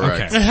 Yes,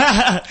 correct.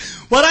 Okay.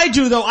 What I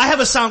do though, I have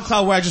a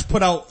SoundCloud where I just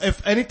put out,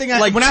 if anything,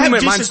 like when I 2 have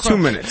minutes, decent mine's crowd- 2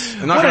 minutes.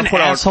 I'm not What going an to put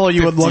out asshole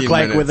you would look 15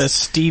 like minutes. with a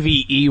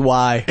Stevie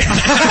EY. A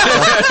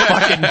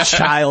fucking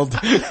child.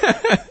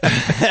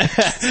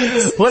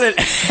 What an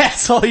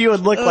asshole you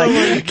would look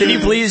like. Can you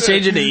please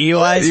change it to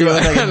EY so you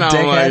look like a No,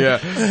 dickhead?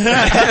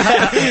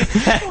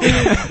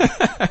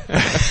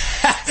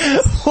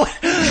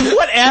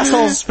 What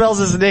asshole spells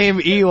his name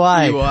EY?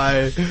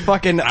 EY.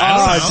 Fucking, I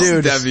oh don't know.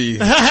 dude. Debbie.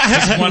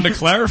 Just wanted to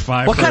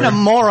clarify. What kind of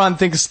moron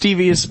thinks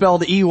Stevie is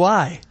spelled EY?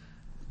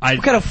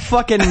 What kind of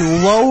fucking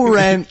low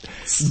rent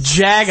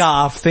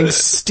jagoff thinks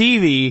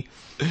Stevie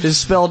is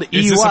spelled EY?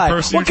 Is this a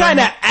person What you're kind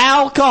of talking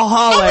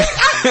alcoholic,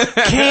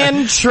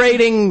 can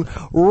trading,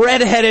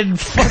 redheaded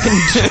fucking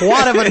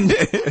twat of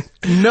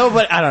a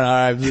nobody? I don't know.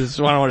 I just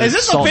want to Is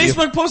this a insult you.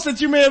 Facebook post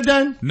that you may have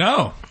done?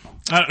 No.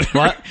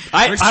 What?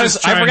 I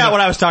forgot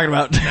what I was talking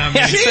about.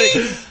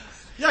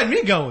 Yeah,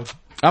 me going.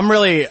 I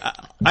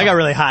got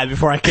really high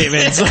before I came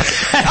in. So,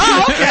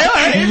 Oh, okay,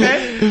 alright,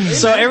 amen.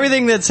 so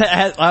everything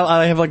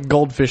I have like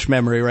goldfish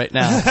memory right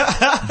now.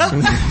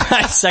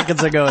 5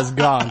 seconds ago is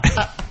gone.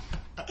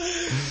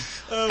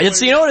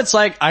 It's, you know what it's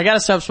like? I gotta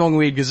stop smoking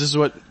weed because this is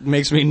what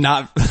makes me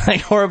not,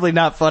 like, horribly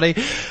not funny.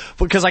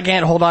 Because I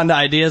can't hold on to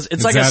ideas.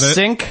 It's like a that it?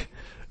 sink.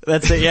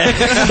 That's it, yeah.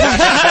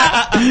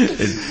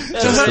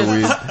 Just the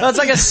weed. No, it's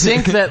like a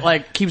sink that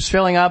like keeps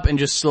filling up and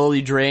just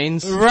slowly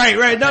drains. Right.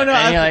 No,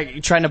 And you're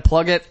like trying to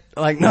plug it,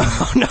 like no,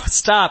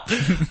 stop. I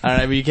don't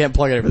know, but you can't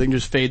plug it. Everything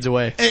just fades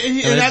away. and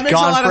And that it's makes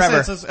gone a lot forever.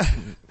 of sense.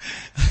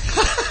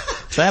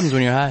 So happens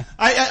when you're high.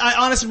 I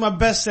honestly, my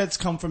best sets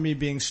come from me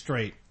being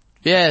straight.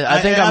 Yeah, I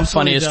think It I'm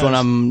absolutely funniest does. when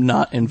I'm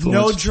not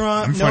influenced. No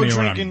drunk, I'm no funny when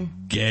drinking.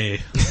 I'm gay. Yeah,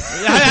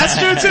 that's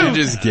true You're too.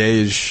 just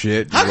gay as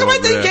shit. How come I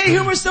Over think there. gay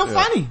humor is still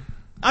funny?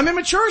 I'm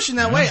immature-ish in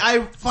that way. I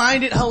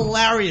find it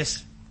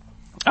hilarious.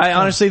 I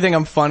honestly think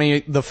I'm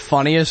the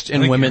funniest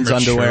in women's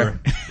underwear.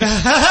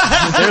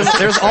 Mature.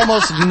 There's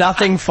almost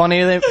nothing funny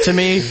to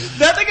me,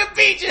 Nothing can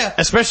beat you.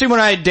 especially when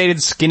I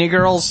dated skinny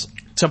girls,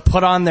 to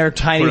put on their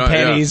tiny Put on- yeah.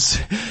 panties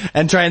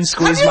and try and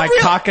squeeze Have you my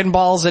really- cock and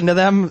balls into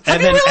them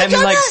and you then really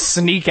done like that?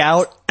 sneak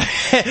out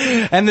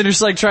and then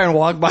just like try and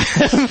walk by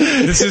them.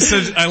 This is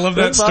such, I love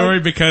that That's story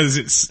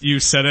because you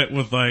said it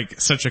with like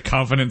such a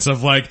confidence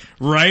of like,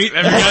 right?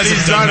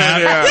 Everybody's done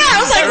that. Yeah.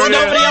 I was like, well,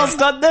 nobody else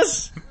done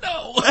this?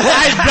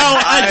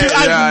 I do.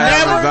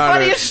 I've never done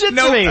Funny it. as shit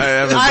to me. I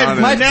haven't I've done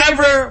it. My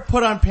never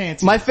put on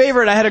pants. My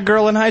favorite, I had a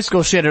girl in high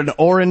school, she had an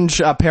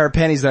orange pair of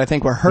panties that I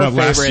think were her What,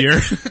 last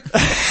favorite. year?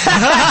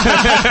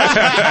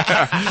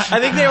 I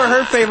think they were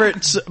her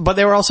favorites, but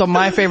they were also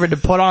my favorite to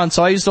put on,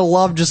 so I used to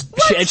love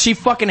she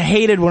fucking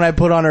hated when I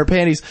put on her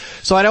panties,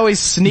 so I'd always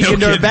sneak No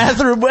into her kidding.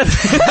 bathroom with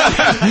her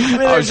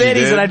Oh, she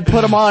panties did? and I'd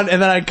put them on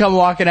and then I'd come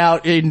walking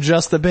out in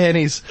just the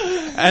panties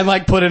and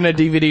like put in a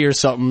DVD or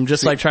something,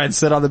 just like try and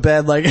sit on the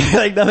bed like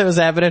nothing was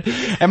happening,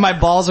 and my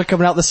balls are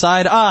coming out the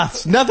side.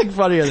 It's nothing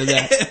funnier than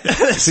that.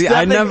 See,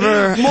 I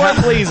never, More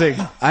pleasing.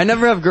 I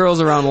never have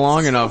girls around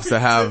long enough to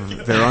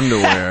have their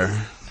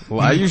underwear. Well,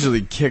 I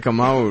usually kick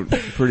them out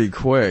pretty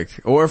quick.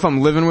 Or if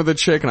I'm living with a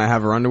chick and I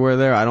have her underwear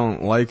there, I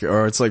don't like it,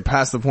 or it's like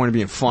past the point of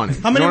being funny.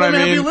 How many you know women what I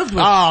have mean? you lived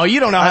with? Oh, you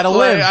don't know how to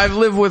live. I've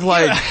lived with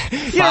like You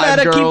don't know how five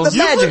to keep girls. the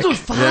You've magic. lived with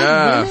 5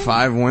 Yeah, women?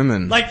 5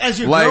 women. Like, as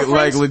your like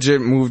girlfriends?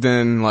 legit moved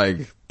in, like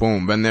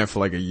boom, been there for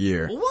like a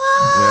year. Wow.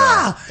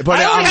 Yeah. But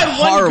I only I'm had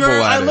one horrible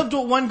girl. at I it. lived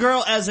with one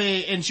girl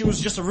and she was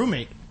just a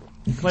roommate.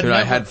 But Dude, I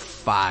never- had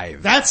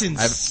 5. That's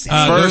insane.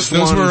 First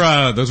those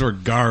one- those were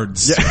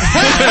guards. What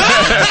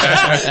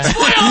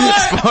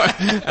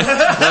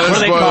are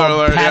they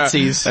called?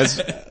 Patsies.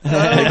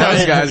 Hey,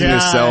 those guys in your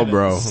God, cell,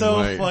 bro. So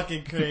Like,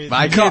 fucking crazy.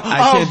 I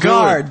can't do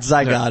guards.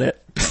 I got it.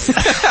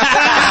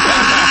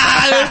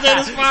 I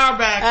didn't this far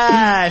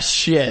back.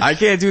 Shit. I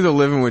can't do the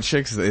living with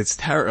chicks. It's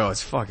terrible. Oh,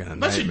 it's fucking a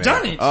But you've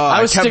nightmare. done it. Oh,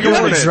 I was kept sticking with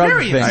doing the it. drug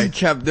Experience. I thing.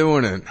 kept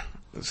doing it.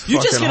 It's You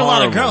just fucking get a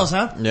lot of horrible. girls,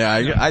 huh? Yeah,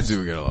 I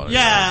do get a lot of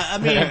Yeah, I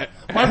mean,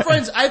 my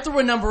friends, I threw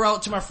a number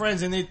out to my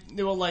friends and they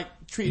were like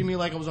treating me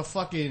like I was a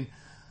fucking,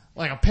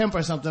 like a pimp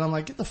or something. I'm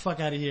like, get the fuck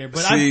out of here.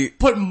 But See- I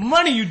put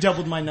money you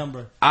doubled my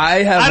number.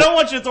 I don't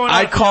want you throwing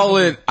I out call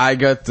the it, I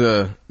got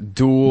the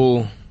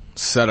dual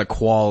set of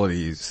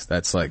qualities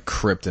that's like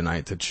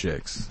kryptonite to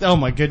chicks. Oh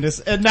my goodness.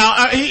 And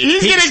now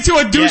he's getting to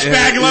a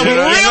douchebag level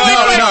No,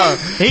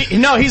 really quick.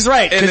 no. He's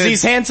right, And cause it's-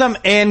 he's handsome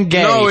and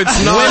gay. No,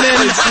 it's not.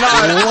 Women It's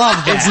not.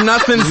 love that. It's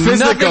nothing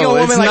physical. Nothing a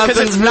woman it's like, cause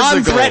nothing it's physical.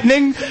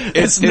 non-threatening.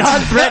 It's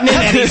non-threatening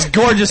and he's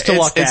gorgeous to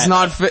look at.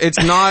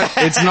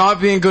 It's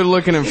not being good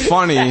looking and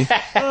funny.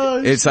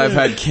 It's I've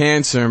had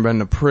cancer and been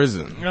to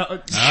prison.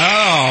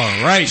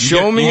 Oh, right.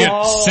 Show me- you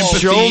get sympathy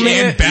show me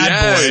and it. bad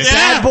Yes. boys.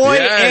 Bad boy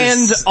Yes.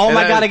 and, oh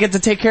my And god, I get to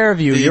take care of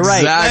you. You're right.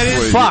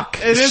 Exactly. Fuck.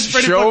 It is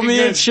pretty Show fucking me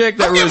good. a chick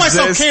that I'll give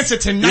myself resists. cancer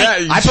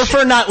tonight. I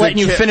prefer not letting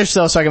you ca- finish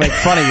though so I can make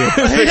fun of you.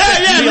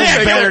 yeah.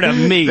 Feels better to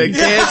me. The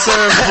cancer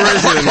in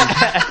prison.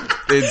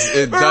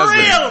 It For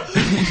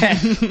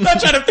doesn't. real. Not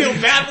trying to feel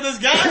bad for this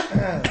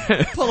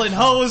guy. Pulling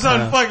hose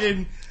on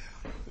fucking,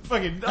 oh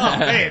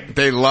man.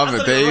 They love it.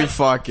 That's They right.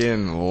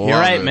 fucking love You're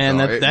right, it, man.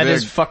 though. That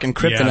is fucking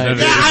kryptonite. that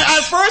Yeah,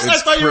 at first I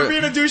It's thought you were cri-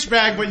 being a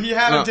douchebag, but he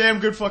had No. a damn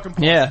good fucking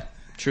point. Yeah.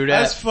 True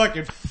That's that.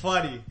 fucking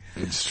funny.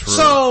 It's true.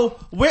 So,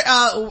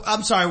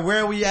 I'm sorry,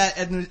 where are we at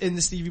in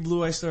the Stevie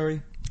Blue Eye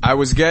story? I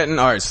was getting,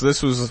 alright, so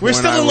this was We're when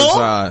still I in was, Lowell?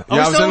 yeah, we I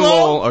was still in in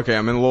Lowell? Lowell. Okay,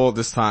 I'm in Lowell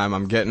this time.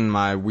 I'm getting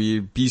my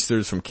weed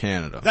Beasters from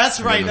Canada. That's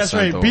I'm right, getting that's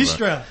sent right. over.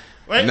 Bistra.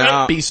 Wait,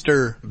 Now-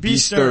 Beaster.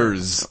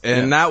 Beasters.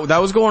 And that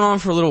was going on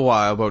for a little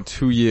while, about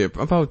 2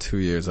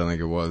 years, I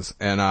think it was.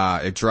 And,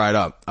 it dried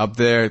up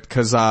there,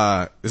 cause,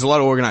 there's a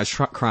lot of organized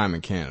crime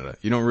in Canada.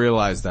 You don't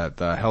realize that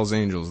the Hells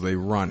Angels, they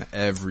run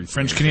everything.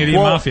 French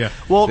Canadian Mafia.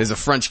 Well, There's a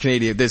French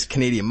Canadian, there's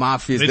Canadian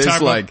Mafia, They there's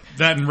talk like, about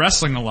that in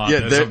wrestling a lot. Yeah,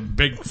 There's they're- a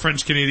big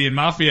French Canadian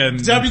Mafia in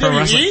WWE? pro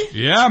wrestling.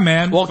 Yeah,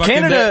 man. Well, Fucking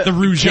Canada- the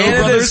Rougeau Canada's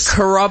brothers.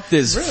 corrupt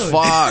as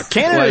fuck.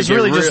 Canada Like, is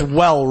really it just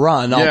well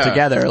run Yeah.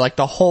 altogether, like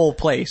the whole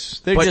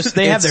place. They But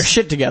they have their it's-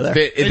 shit together.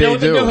 They know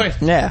what they're do. doing.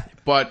 Yeah.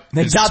 But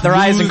They dot their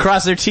I's and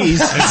cross their T's.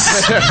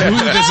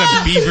 Smooth as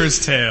a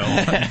beaver's tail.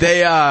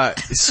 they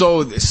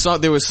so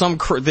there was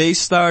they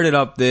started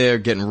up there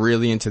getting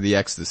really into the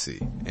ecstasy,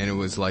 and it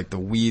was like the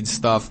weed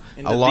stuff.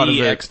 A lot of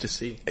it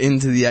ecstasy.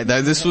 into the.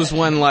 This was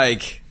when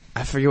like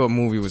I forget what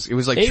movie it was. It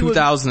was like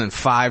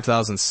 2005,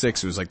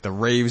 2006. It was like the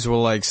raves were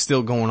like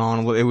still going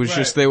on. It was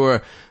just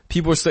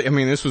people were still. I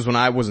mean, this was when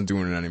I wasn't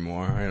doing it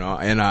anymore, you know.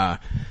 And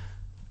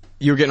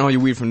you were getting all your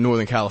weed from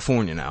Northern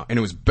California now, and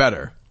it was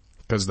better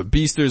because the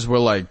Beasters were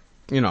like,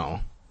 you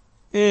know.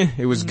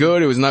 it was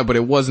good. It was not, but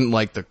it wasn't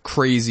like the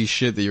crazy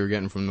shit that you were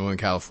getting from Northern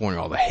California.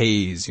 All the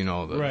haze, you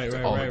know,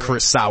 the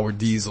sour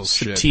diesel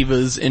shit.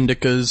 Sativas,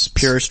 indicas,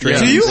 pure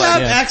strains. Do you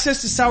have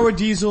access to sour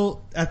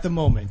diesel at the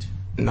moment?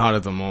 Not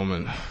at the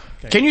moment.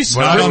 Can you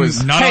Not on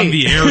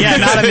the air. Yeah,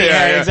 not on the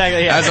air,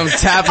 exactly. Yeah. As I'm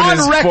tapping on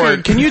his record,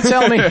 port. can you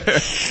tell me?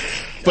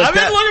 I've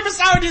been looking for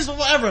sour diesel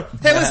forever.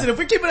 Hey, listen, if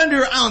we keep it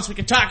under an ounce, we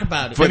can talk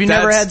about it. Have you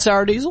never had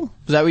sour diesel?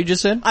 Is that what you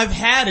just said? I've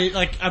had it,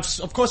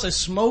 of course I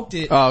smoked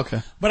it. Oh,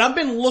 okay. But I've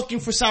been looking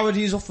for sour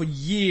diesel for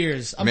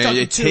years. I'm Man,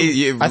 talking I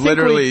think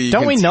literally,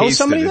 don't we know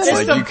somebody it's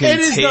that like you can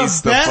it is the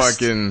taste the best.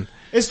 fucking,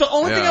 It's the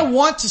only thing I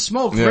want to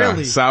smoke, yeah,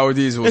 really. sour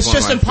diesel is It's one of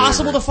just my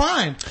impossible favorite. to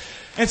find.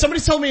 And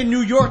somebody told me in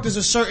New York there's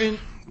a certain,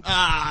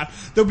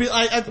 there'll be,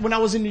 when I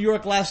was in New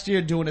York last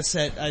year doing a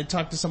set, I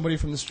talked to somebody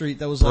from the street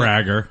that was like,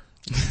 Bragger.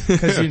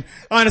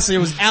 honestly, it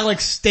was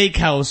Alex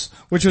Steakhouse,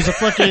 which was a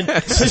fucking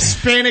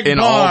Hispanic in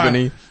bar,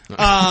 Albany.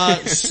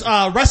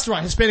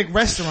 restaurant, Hispanic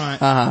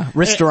restaurant.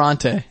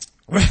 Ristorante.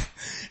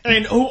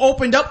 And who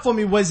opened up for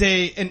me was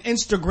an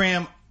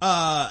Instagram,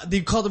 they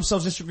call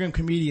themselves Instagram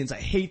comedians. I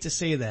hate to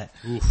say that.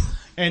 Oof.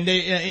 And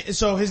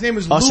so his name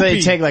was Loopy. Also,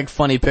 they take like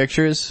funny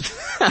pictures.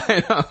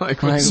 I know,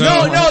 like,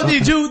 No, they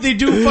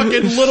do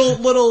fucking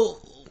little,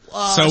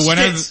 So when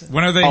are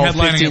they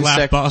headlining 15 at Laugh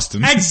seconds.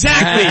 Boston?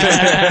 Exactly.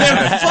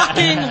 They're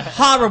fucking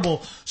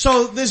horrible.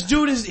 So this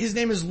dude, his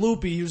name is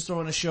Loopy. He was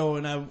throwing a show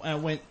and I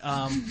went,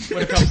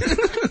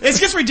 it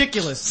gets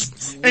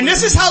ridiculous. And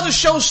this is how the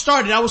show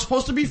started. I was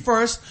supposed to be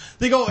first.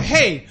 They go,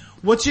 hey,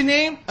 what's your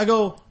name? I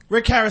go,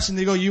 Rick Harrison.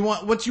 They go,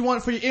 what you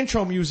want for your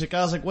intro music?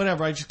 I was like,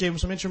 whatever. I just gave him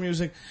some intro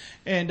music.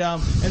 And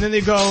then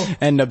they go,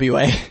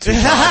 NWA.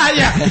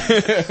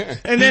 yeah.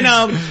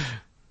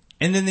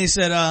 And then they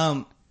said,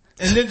 and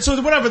then,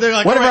 so whatever, they're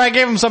like, Whenever all right. I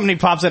gave him something, he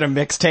pops in a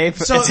mixtape.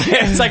 So-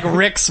 It's like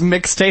Rick's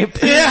mixtape.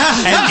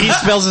 Yeah. And he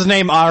spells his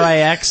name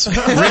R-I-X.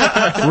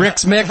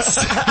 Rick's Mix.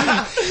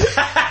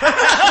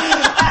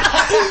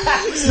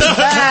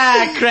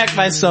 Crack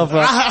myself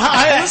up.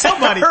 I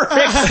somebody.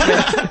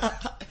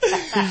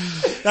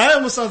 That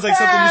almost sounds like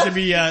something you should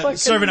be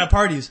serving at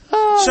parties.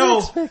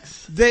 So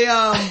they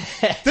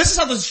this is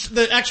how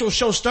the actual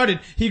show started.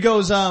 He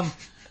goes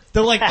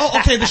they're like, oh,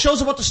 okay, the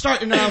show's about to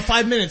start in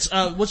 5 minutes.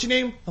 What's your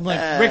name? I'm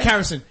like, Rick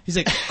Harrison. He's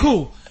like,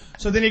 cool.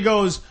 So then he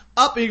goes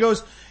up and he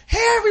goes,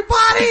 hey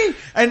everybody!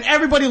 And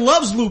everybody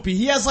loves Loopy.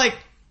 He has like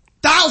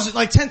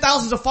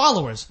 10,000s of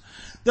followers.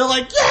 They're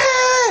like,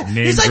 yeah!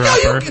 Name He's like,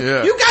 dropper.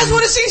 yo, you guys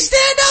wanna see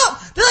stand up?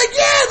 They're like,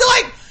 yeah! They're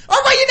like,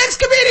 alright, your next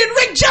comedian,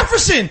 Rick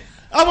Jefferson!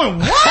 I went,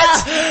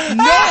 what?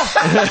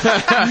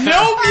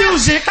 No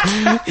music.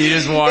 he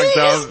just walked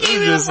out. He gave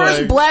me the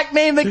first black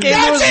name that came to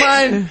That's his it.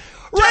 mind.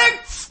 Rick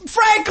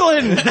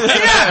Franklin!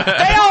 Yeah,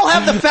 they all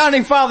have the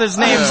founding fathers'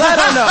 names. I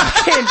don't know. I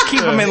can't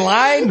keep them in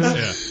line.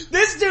 Yeah.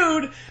 This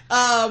dude,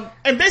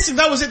 and basically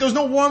that was it. There was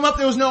no warm up.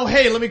 There was no,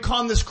 hey, let me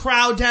calm this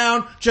crowd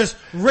down. Just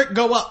Rick,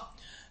 go up.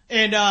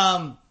 And,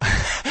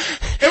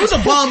 it was a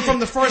bomb from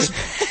the first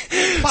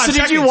 5 So did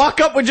you seconds. walk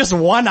up with just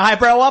one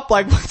eyebrow up?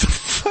 Like, what the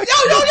fuck?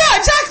 Yeah,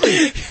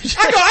 exactly.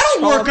 I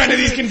don't work under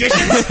these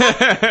conditions.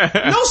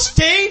 No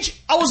stage.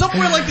 I was up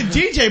where like the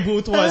DJ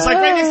booth was, like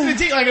right next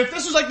to the DJ. Like if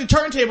this was like the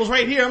turntables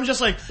right here, I'm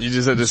just like, You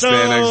just had to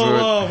stand next to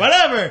it.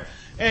 whatever.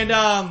 And,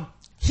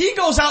 he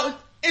goes out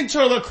into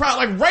the crowd,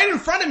 like right in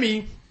front of me,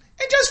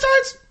 and just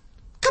starts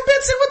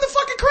convincing with the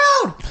fucking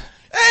crowd.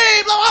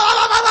 Hey, blah, blah,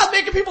 blah, blah, blah,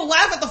 making people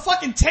laugh at the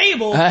fucking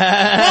table.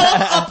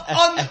 Well, up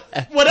on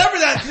whatever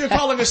that they're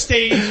calling a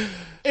stage.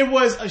 It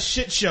was a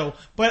shit show.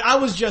 But I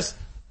was just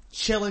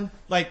chilling,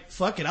 like,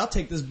 fuck it, I'll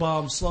take this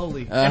bomb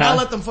slowly. And I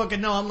let them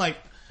fucking know, I'm like,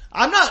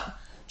 I'm not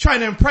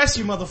trying to impress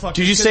you motherfuckers.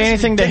 Did you say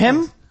anything to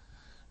him?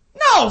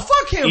 No,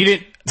 fuck him. You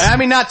didn't, I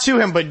mean not to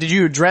him, but did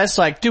you address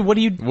like, dude, what are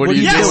you What are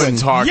you Yes. doing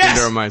talking Yes.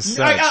 during my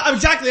set?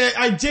 Exactly,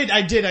 I did.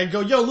 I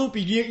go, yo,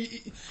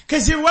 Loopy,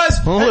 cause it was,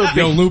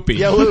 Yo, Loopy.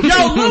 yo, Loopy!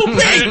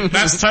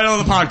 That's the title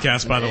of the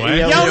podcast, by the way.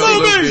 Yo, Yo,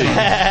 Loopy!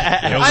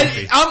 Yo,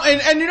 Loopy.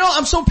 And you know,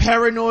 I'm so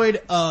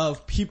paranoid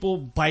of people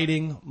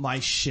biting my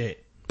shit.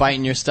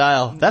 biting your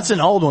style? That's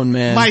an old one,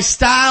 man. My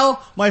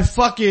style, my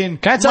fucking,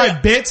 Can I tell my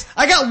you- bits.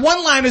 I got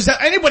one-liners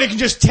that anybody can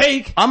just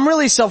take. I'm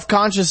really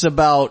self-conscious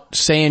about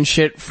saying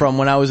shit from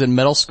when I was in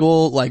middle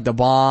school, like the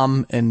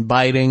bomb and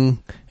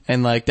biting.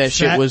 And like that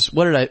shit Fat. was,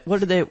 what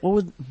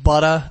was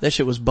butter? That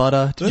shit was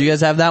butter. Did you guys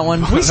have that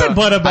one? We said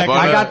butter back Butter.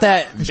 I got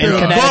that in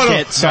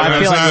Connecticut, so I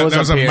feel like it was that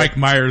was up a here. Mike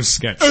Myers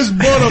sketch. It's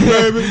butter,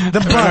 baby. The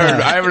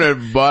butter. I haven't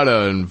had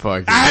butter in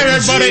fucking. I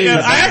haven't butter.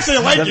 I actually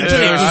like it too.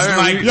 Yeah,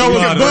 like Yo,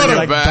 with the butter.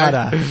 Like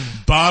butter.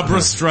 Barbara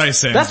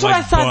Streisand. That's what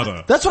like I thought.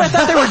 Butter. That's what I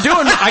thought they were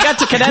doing. I got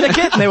to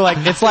Connecticut and they were like,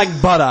 "It's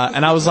like butter,"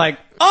 and I was like,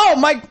 "Oh,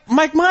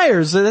 Mike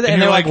Myers," and they're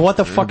you're like, like, "What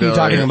the fuck are you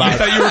talking I about?"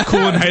 thought you were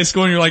cool in high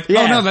school and you're like,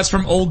 Yeah. oh no, that's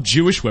from old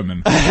Jewish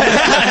women.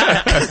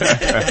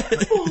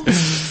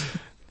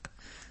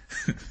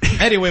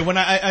 Anyway, when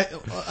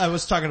I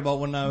was talking about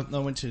when I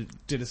went to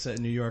did a set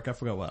in New York, I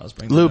forgot what I was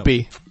bringing.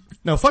 Loopy.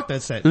 No, fuck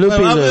that set. Loopy It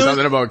was- Loop.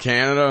 Something about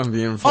Canada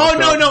being Oh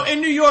fucked up. no!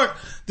 In New York,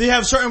 they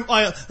have certain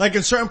like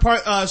in certain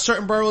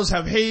boroughs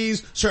have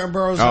haze, certain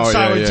boroughs have Oh,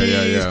 sour yeah, G's.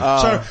 yeah,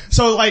 yeah.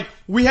 So like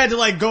we had to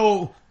like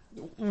go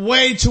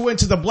way too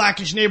into the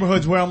blackish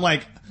neighborhoods where I'm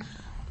like,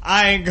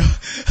 I ain't go.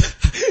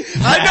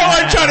 I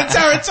know uncharted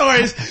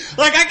territories.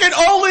 Like I can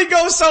only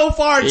go so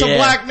far to Yeah.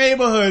 black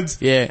neighborhoods.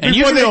 Yeah, and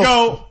you before can they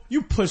go- go,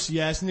 you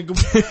pussy ass nigga,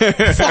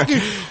 fucking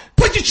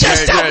put your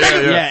chest Yeah, out, yeah,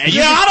 nigga. yeah. and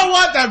you I don't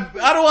want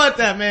that. I don't want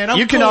that, man. I'm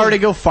You can cool. already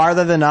go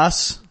farther than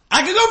us.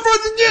 I can go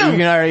further than You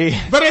can already,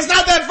 but it's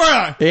not that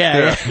far.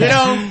 yeah. You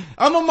know,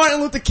 I'm a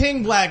Martin Luther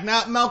King black,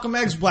 not Malcolm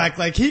X black.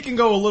 Like he can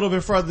go a little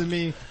bit further than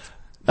me.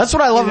 That's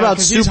what I love You know, about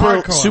 'cause he's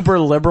super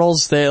hardcore.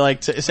 liberals. They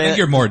like to I say think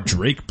you're more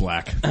Drake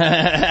black.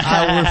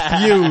 I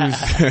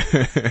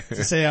refuse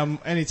to say I'm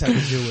any type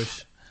of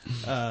Jewish.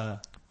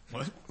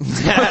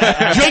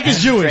 Drake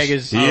is Jewish. Drake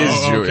is, He is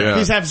Oh, Jew, okay. yeah.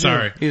 He's half Jewish.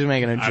 Sorry. he's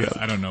making a joke.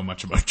 I don't know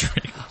much about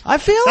Drake. I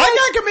feel like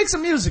That guy can make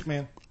some music,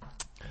 man.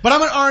 But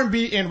I'm an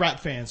R&B and rap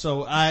fan,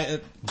 so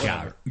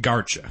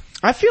Garcha.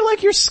 I feel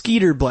like you're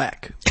Skeeter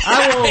Black.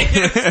 I will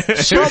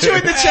shoot you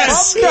in the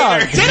chest.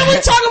 Doug. Didn't we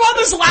talk about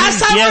this last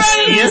time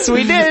already? Yes,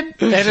 we did.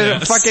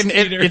 And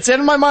Skeeter. it's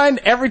in my mind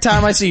every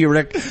time I see you,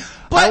 Rick.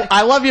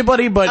 I love you,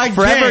 buddy, but Again.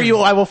 forever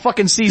I will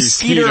fucking see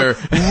Skeeter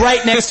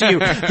right next to you.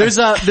 There's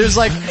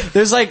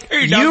like,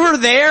 you were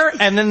there,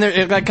 and then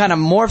it like kind of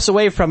morphs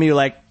away from you,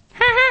 like,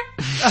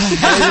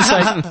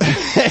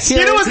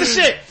 Skeeter was the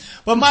shit.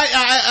 But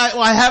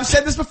I have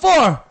said this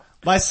before.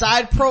 My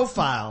side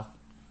profile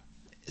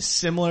is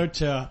similar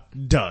to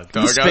Doug. Doug,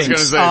 I was Sphinx. gonna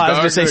say, Oh, I was Doug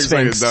gonna say looks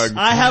like a Sphinx. Doug.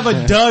 I have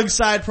a Doug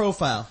side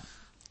profile.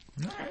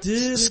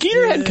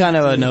 Skeeter had kind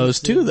of a nose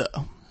too,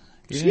 though.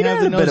 Skeeter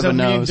had a bit of a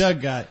Me and nose.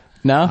 Doug got.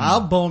 No? I'll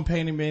bone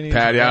Patty Mayonnaise.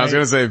 Patty, I was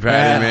gonna say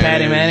Patty Mayonnaise.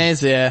 Patty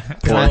mayonnaise, yeah.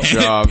 Pork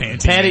chop.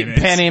 Patty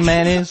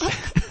mayonnaise.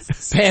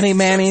 Patty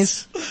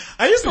mayonnaise.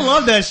 I used to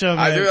love that show, man.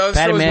 I do. That was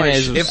Patty always my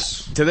mayonnaise shit.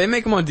 was Do they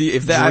make them on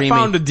if I dreamy.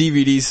 found a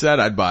DVD set,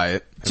 I'd buy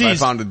it. If I Jeez.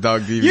 found a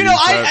Doug DVD You know,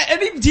 set.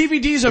 any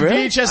DVDs or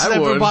Really? VHS I I've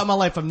ever would. bought in my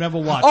life, I've never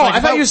watched. Oh, Like, I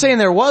if thought you were saying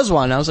there was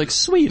one. I was like,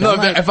 sweet. No, I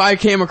might- if I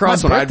came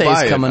across My one, I'd birthday's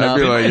buy it. coming I'd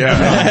be up. like,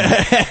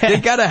 yeah. They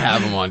gotta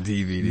have them on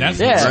DVD. Netflix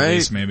Yeah. at Right?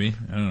 least, maybe.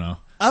 I don't know.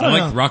 I don't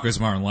like know. Rocko's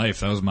Modern Life.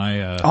 That was my,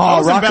 Oh,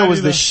 wasn't Rocco bad was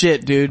either. the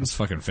shit, dude. it's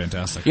fucking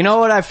fantastic. You know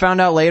what I found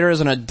out later as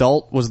an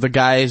adult was that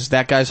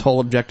guy's whole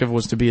objective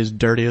was to be as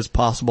dirty as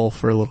possible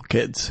for little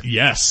kids.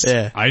 Yes.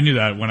 Yeah. I knew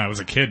that when I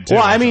was a kid too.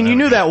 Well, I mean, you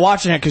knew that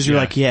watching it because you're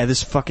Yeah. like, yeah,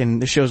 this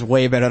show's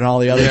way better than all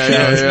the other Yeah,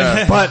 shows. yeah,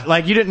 yeah. But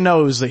like, you didn't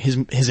know it was like his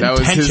That was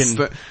intention.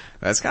 his,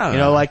 that's kind of, You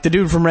know, like the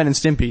dude from Ren and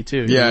Stimpy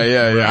too. yeah,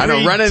 yeah, yeah. I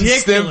know Ren and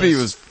Ridiculous. Stimpy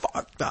was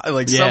fucked up.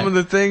 Like Yeah. some of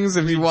the things,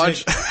 if you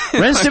watch.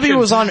 Ren and Stimpy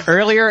was on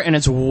earlier and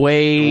it's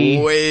way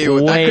that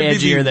could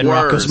be edgier the than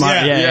Rocco's worst.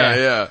 Modern.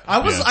 Yeah.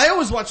 I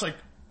always watch like,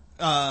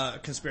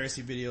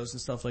 conspiracy videos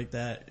and stuff like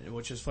that,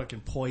 which is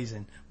fucking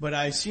poison. But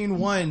I seen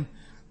one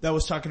that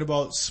was talking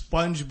about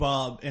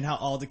SpongeBob and how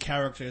all the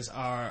characters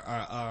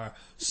are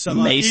some,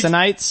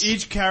 Masonites?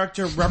 Each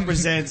character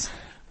represents,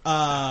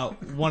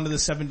 one of the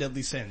 7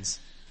 deadly sins.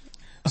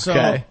 So,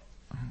 Okay.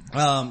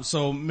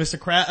 so Mr.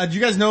 Krabs, do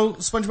you guys know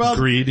SpongeBob?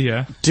 Greed,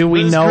 yeah. Do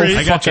we That's know great.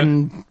 I gotcha.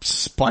 fucking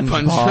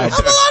SpongeBob? Well, I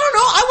don't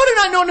know. I would have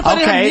not known if I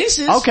didn't have Okay,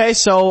 nieces. okay,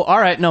 so,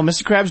 alright, no,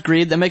 Mr. Krabs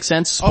greed, that makes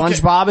sense.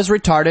 SpongeBob is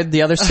retarded,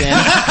 the other sin.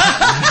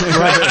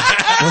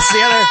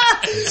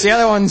 What's the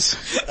other ones?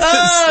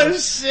 Oh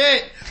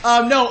shit.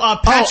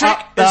 Patrick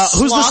is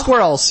who's the Sloth.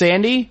 squirrel?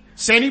 Sandy?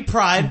 Sandy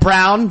Pride.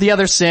 Brown, the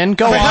other sin.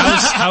 Go on.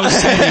 How's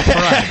Sandy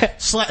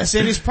Pride?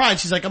 Sandy's Pride.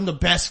 She's like, I'm the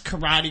best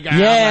karate guy.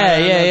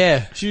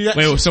 Yeah.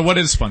 Wait, so what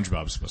is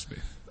SpongeBob supposed to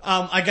be?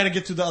 I gotta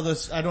get through the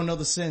others. I don't know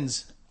the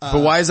sins.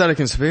 But why is that a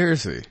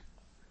conspiracy?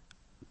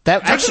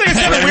 That Don't you think it's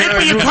kind of weird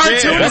for your cartoon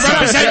to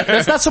represent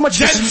that's not so much.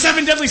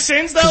 7 deadly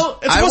sins though?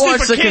 It's I supposed to be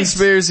watched for the kids.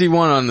 conspiracy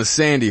one on the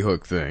Sandy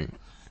Hook thing.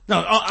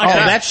 No, Oh,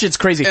 that shit's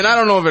crazy. And I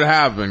don't know if it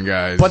happened,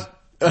 guys. But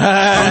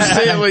I'm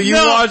saying, like, you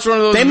No. watch one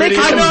of those they make a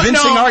videos.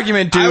 convincing no.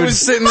 argument, dude. I was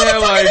sitting there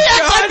Motherfucker, like, they act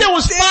like God there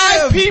was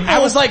 5 people. I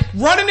was like,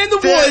 running in the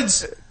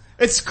woods.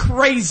 It's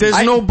crazy.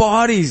 there's no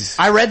bodies.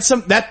 I read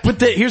some but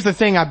here's the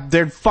thing.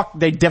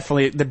 They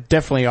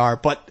definitely are.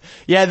 But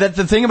yeah,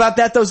 the thing about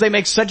that though is they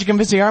make such a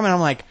convincing argument.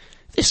 I'm like,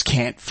 this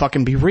can't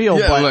fucking be real.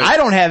 Yeah, but like- I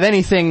don't have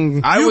anything.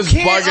 I was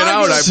can't bugging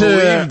out. I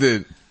argue. believed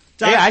it.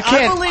 Yeah, I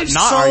can't I believe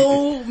not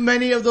so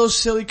many of those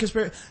silly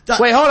conspiracy.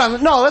 Wait, hold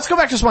on. No, let's go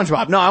back to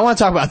SpongeBob. No, I want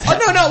to talk about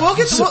that. Oh, no, we'll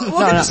get to, we'll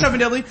get no. to 7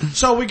 deadly.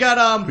 So we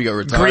got, We got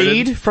retarded.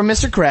 Greed from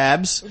Mr.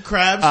 Krabs.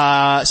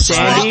 Crabs.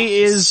 Sandy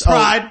is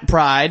Pride.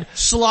 Pride.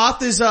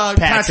 Sloth is,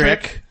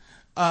 Patrick.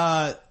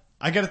 I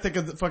gotta think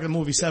of the fucking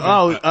movie 7.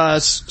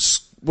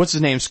 What's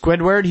his name?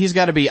 Squidward. He's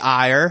got to be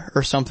Ire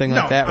or something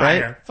like that,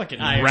 right? Ire. Fucking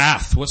Ire.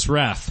 Wrath. What's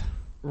Wrath?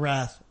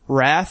 Wrath.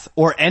 Wrath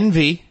or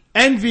Envy.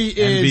 Envy is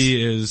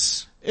Envy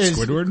is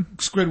Squidward?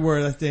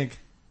 Squidward, I think.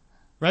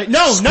 Right?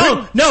 No.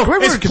 Squidward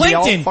It's could be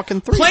all Plankton.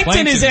 fucking 3.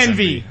 Plankton is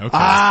Envy. Okay.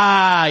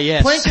 Ah,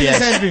 yes. Plankton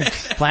yes.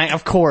 is Envy.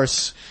 Of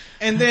course.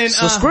 And then,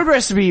 So Squidward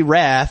has to be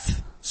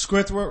Wrath.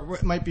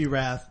 Squidward might be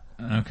Wrath.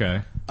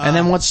 Okay. And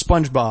then what's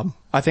SpongeBob?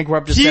 I think we're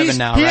up to 7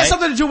 now, He right? has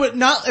something to do with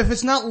if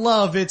it's not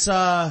love, it's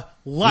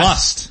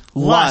lust.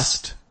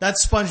 Lust.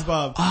 That's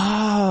SpongeBob.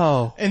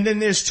 Oh. And then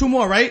there's 2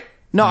 more, right?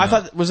 No, I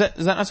thought, is that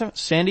not 7?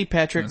 Sandy,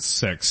 Patrick. That's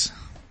 6. Is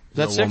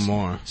that No, 6? one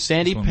more.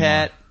 Sandy, One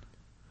Pat.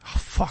 Oh,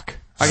 fuck.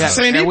 I got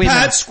Sandy, wait a Pat,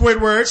 minute.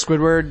 Squidward.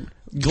 Squidward.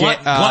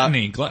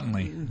 Gluttony.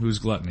 Who's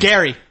Gluttony?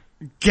 Gary.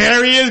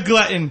 Gary is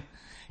glutton.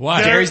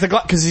 Why? Gary's the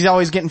cause he's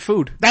always getting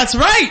food. That's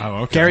right. Oh,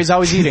 okay. Gary's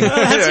always eating.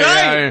 That's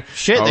right.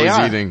 Shit, they Always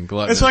are. eating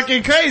gluttonous. It's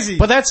fucking crazy.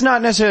 But that's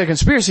not necessarily a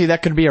conspiracy.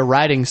 That could be a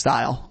writing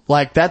style.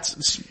 Like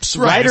that's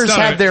Right, writers it's not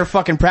have a- their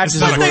fucking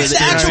practices. not a where But they- the you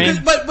know what I actual,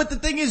 mean? but the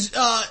thing is,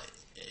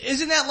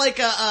 isn't that like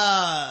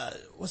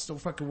what's the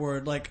fucking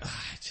word? Like, I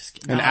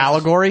just An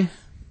allegory.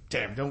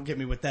 Damn, don't get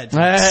me with that.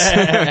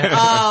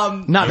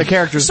 Not the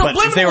characters, but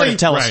if they were to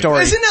tell a Right.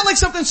 story. Isn't that like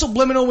something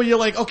subliminal where you're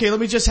like, okay, let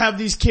me just have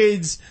these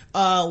kids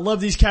love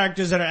these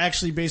characters that are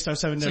actually based off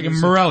Seven It's like Deadly a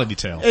Sins? morality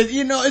tale.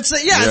 You know, it's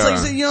like, it's Yeah.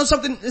 like, you know,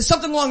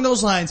 something along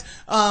those lines.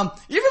 Even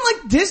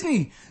like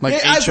Disney. Like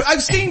Yeah, HR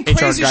I've seen HR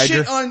crazy Geiger?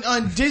 shit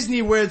on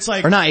Disney where it's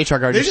like, Or not HR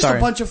Gardner, they're just sorry.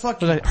 a bunch of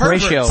fucking Was it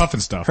perverts. Horatio? Puffin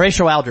stuff.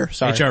 Horatio Alger,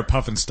 sorry. HR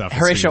Puffin stuff.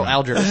 Horatio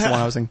Alger is the one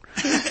I was thinking.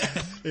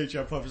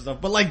 HR puff and stuff.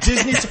 But like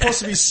Disney's supposed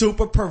to be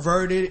super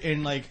perverted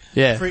and like,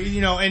 Yeah.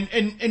 you know, and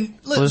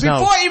look, there's before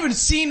no I even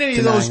seen any of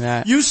denying those,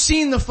 that. you've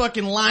seen the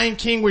fucking Lion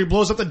King where he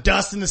blows up the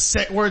dust and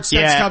the word sex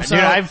Yeah, comes dude,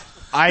 out.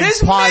 I There's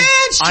paused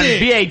mad on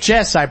shit.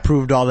 VHS. I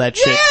proved all that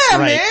shit. Yeah,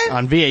 right, man.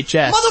 on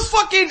VHS.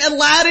 Motherfucking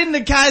Aladdin,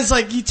 the guy's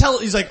like,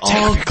 he's like,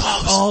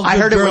 all I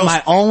good heard it with girls.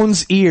 my own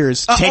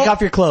ears. Take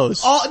off your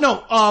clothes.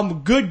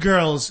 Good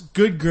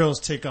girls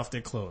take off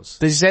their clothes.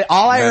 They said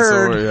all I That's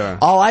heard, what, yeah.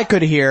 all I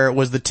could hear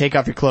was the take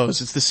off your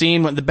clothes. It's the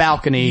scene with the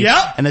balcony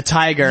Yep. and the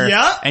tiger,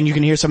 Yep. and you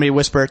can hear somebody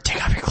whisper,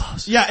 "Take off your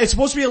clothes." Yeah, it's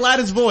supposed to be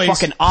Aladdin's voice.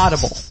 Fucking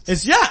audible.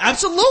 It's, yeah,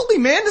 absolutely,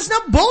 man. It's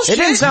not bullshit.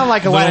 It didn't sound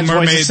like Little Aladdin's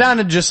voice. It Mermaid.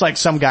 sounded just like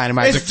some guy in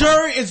my.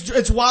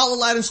 It's while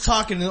Aladdin's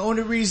talking, and the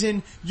only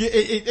reason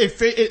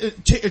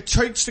it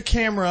takes the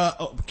camera.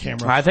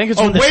 I think it's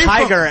when the away from-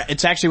 tiger.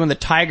 It's actually when the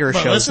tiger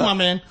But shows listen, up.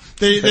 my man.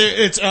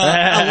 It's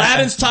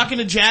Aladdin's talking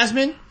to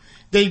Jasmine.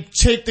 They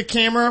take the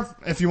camera,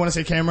 if you want to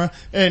say camera,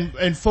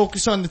 and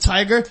focus on the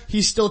tiger.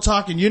 He's still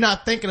talking. You're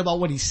not thinking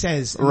about what he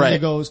says. And Right. then he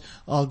goes,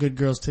 all good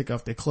girls take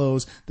off their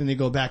clothes. Then they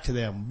go back to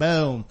them.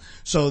 Boom.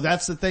 So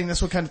that's the thing.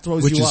 That's what kind of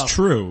throws Which you is off.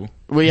 true.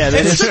 Well, yeah,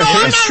 that It's is, true.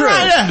 I'm it's not true.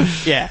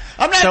 right. Yeah,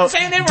 I'm not so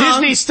saying they're wrong.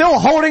 Disney's still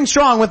holding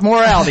strong with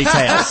morality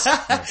tales.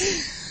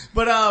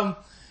 But,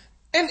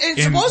 and In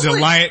supposedly,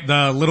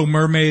 the Little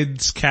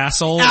Mermaid's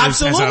castle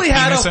absolutely has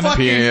had a penis in it.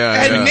 fucking,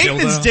 had yeah.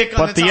 Nathan's Dildo. dick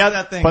on But the the top of other,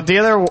 that thing. but the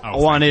other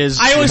one is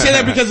I only say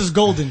that because it's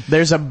golden.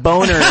 there's a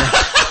boner.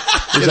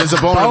 There's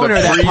a boner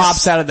that priest.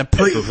 pops out of the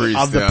priest,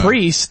 yeah.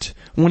 priest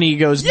when he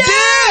goes, Yeah!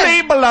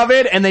 "Dearly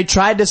beloved," and they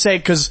tried to say,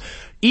 cause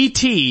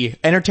E.T.,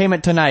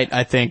 Entertainment Tonight,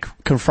 I think,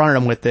 confronted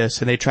him with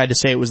this, and they tried to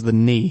say it was the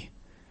knee.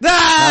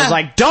 I was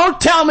like,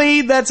 don't tell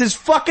me that's his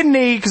fucking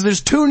knee, cause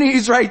there's 2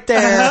 knees right there,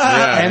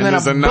 and then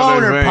there's a another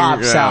boner thing,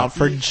 pops yeah. out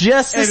for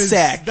just a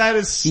sec. That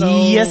is so.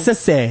 Yes, a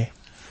sec.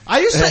 I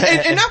used to,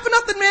 and not for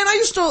nothing, man. I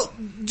used to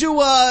do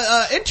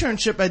a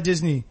internship at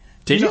Disney.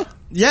 Did you? know?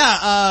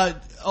 Yeah.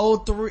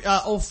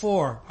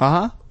 04.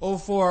 Uh-huh.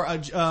 04,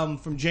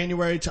 from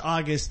January to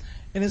August,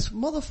 and it's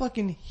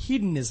motherfucking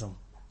hedonism.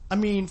 I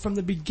mean, from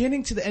the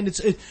beginning to the end,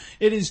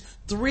 it is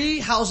 3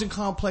 housing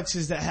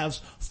complexes that have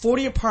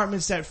 40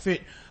 apartments that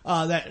fit,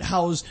 that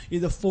house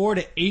either 4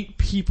 to 8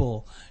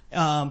 people,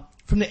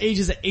 from the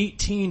ages of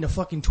 18 to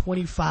fucking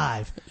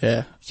 25.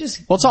 Yeah.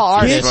 Just Well, it's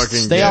all kids artists.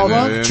 Fucking They all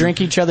getting it in.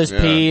 drink each other's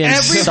Yeah. pee and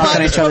Everybody suck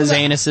on each from other's the-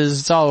 anuses.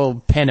 It's all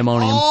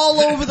pandemonium. all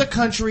over the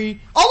country,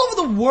 all over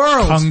the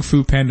world. Kung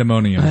Fu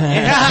Pandemonium.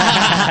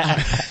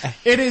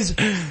 It is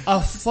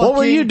a fucking What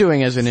were you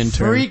doing as an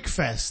intern? freak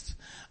fest.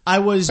 I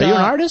was. Are you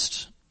an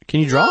artist?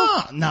 Can you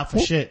draw? Not for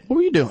shit. What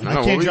were you doing? No, I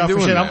what can't were you draw for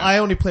doing shit. there? I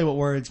only play with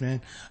words,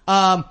 man.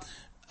 I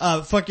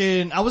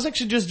was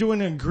actually just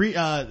doing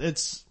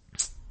it's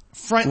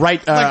front,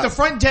 Right, like the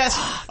front desk.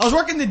 I was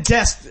working the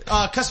desk,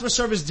 customer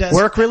service desk.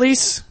 Work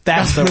release?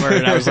 That's the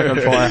word I was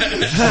looking for.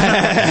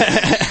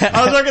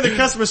 I was working the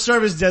customer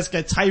service desk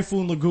at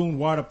Typhoon Lagoon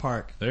Water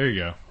Park. There you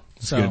go.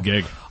 It's So- a good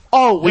gig.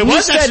 Oh, when It you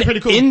was actually said pretty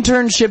cool.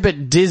 internship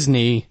at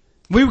Disney,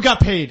 We got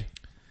paid.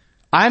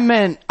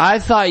 I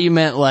thought you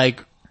meant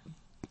like,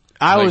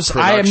 I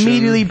production,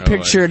 immediately or like-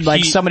 pictured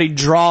like He- somebody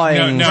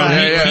drawing. No,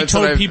 Yeah, he that's what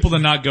told I- people to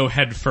not go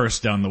head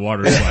first down the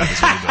water slide.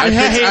 Is what he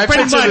did. I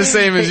pretty picture the much.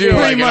 same as you,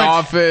 Pretty like an much.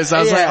 office. I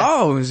was Yeah. like,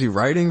 oh, is he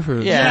writing for?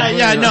 Yeah.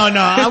 No,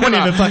 I wouldn't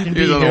even fucking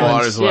be He's on the here.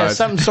 water slide. Yeah,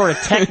 some sort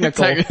of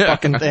technical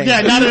fucking thing.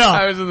 Yeah, not at all.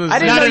 I was in the I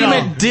didn't Not know at you all.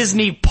 meant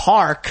Disney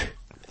Park.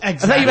 I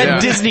thought you Exactly. meant Yeah.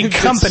 Disney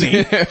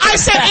Company. I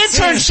said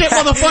internship,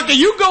 motherfucker.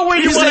 You go where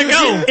you want to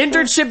go.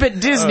 Internship at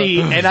Disney,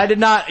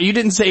 and you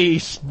didn't say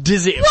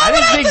Disney. would I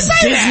didn't have think to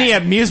say Disney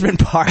amusement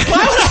park. Why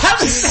would I have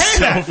to say So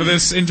that? for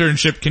this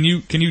internship, can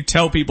you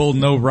tell people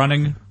no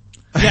running?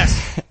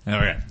 Yes.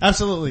 Okay.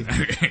 Absolutely.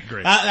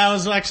 Great. That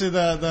was actually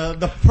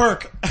the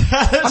perk.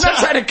 I'm not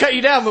trying to cut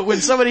you down, but when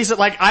somebody said,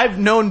 like, I've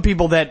known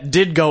people that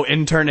did go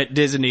intern at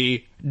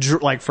Disney,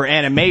 like, for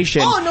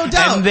animation. Oh, no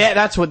doubt. And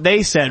that's what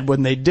they said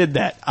when they did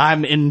that.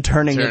 I'm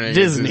interning at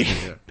Disney.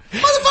 Yeah.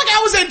 Motherfucker,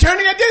 I was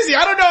interning at Disney.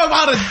 I don't know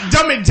how to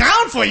dumb it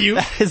down for you.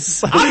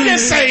 I'm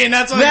just saying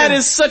that's what That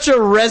is such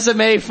a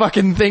resume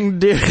fucking thing,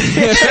 dude. It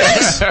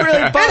is.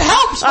 Really It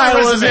helps my I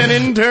was resume. an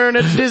intern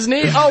at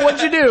Disney. Oh, what'd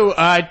you do?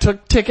 I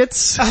took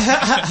tickets.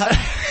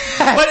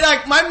 But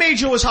like my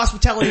major was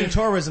hospitality and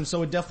tourism,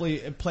 so it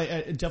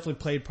definitely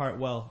played part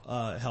well.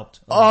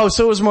 Helped. Oh,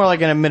 so it was more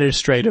like an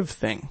administrative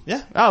thing.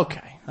 Yeah.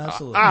 Okay.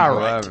 Absolutely. All Well,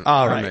 right. that,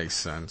 All that right. makes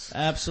sense.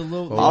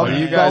 Absolutely. While Okay.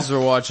 you guys were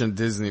watching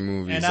Disney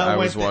movies, And I I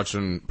was went-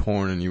 watching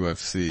porn and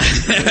UFC.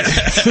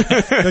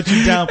 But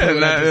you downplay And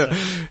what I that-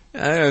 just said.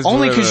 that's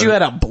Only what because it- you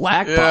had a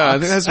black box. Yeah, I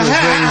think that's what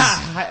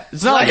things.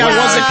 It's not like I Yeah,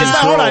 wasn't. It's not,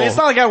 control. hold on. It's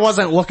not like I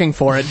wasn't looking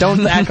for it.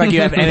 Don't act like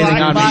you have anything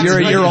Black on me. box You're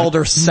a year looking.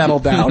 older. Settle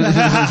down.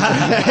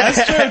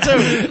 That's true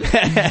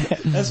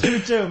too. That's true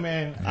too,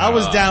 man. I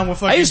was down with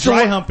fucking used to dry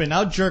look- humping.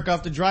 I'll jerk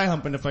off the dry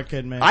humping if I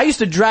could, man. I used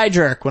to dry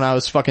jerk when I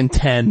was fucking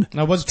 10.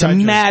 I was To dry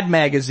jerk. Mad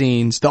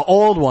magazines, the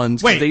old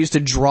ones. 'Cause Wait. they used to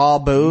draw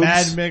boobs.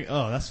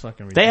 Oh, that's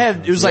fucking They ridiculous.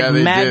 had, it was Yeah, like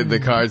they Mad, did the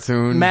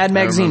cartoon. Mad I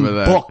magazine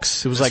remember that.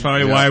 books. It was That's like,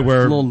 probably why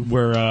we're little-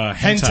 hentai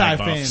Hentai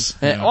buffs. fans.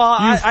 Yeah. well,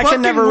 I Fucking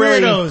can never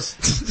really,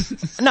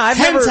 weirdos. no, I've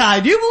never,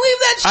 Hentai. Do you believe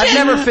that shit?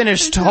 I've never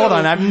finished, hold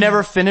on, I've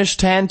never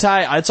finished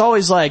hentai. It's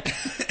always like,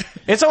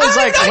 I don't know,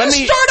 let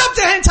you me, start up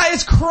to hentai,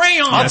 it's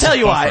crayon. I'll That's tell a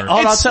you why.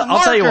 buffer.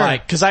 I'll tell you marker. why.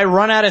 Cause I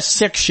run out of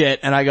sick shit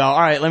and I go,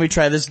 alright, let me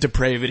try this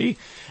depravity.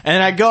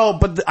 And I go,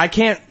 but I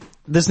can't,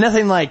 there's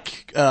nothing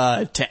like,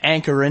 to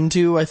anchor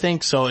into, I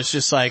think, so it's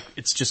just like,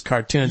 it's just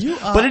cartoons. You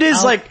are But it is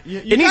out- like, you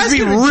it needs guys to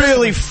be gotta just-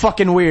 really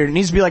fucking weird. It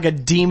needs to be like a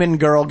demon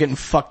girl getting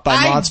fucked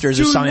by monsters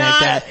or do something like not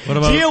that. What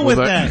about- deal with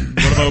was that?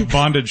 that- What about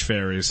bondage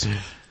fairies?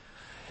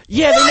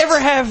 Yeah, they never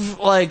have,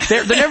 like,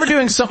 they're never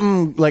doing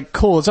something, like,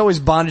 cool. It's always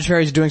bondage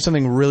fairies doing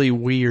something really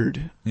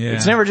weird. Yeah.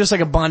 It's never just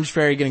like a bondage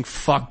fairy getting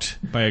fucked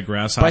By a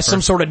grasshopper? by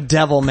some sort of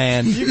devil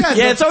man. guys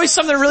Yeah, are it's always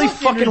something really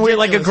fucking weird,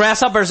 like a ridiculous.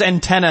 grasshopper's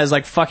antenna is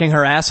like fucking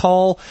her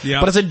asshole,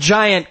 Yeah. but it's a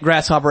giant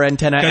grasshopper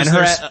antenna and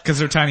Because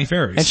they're tiny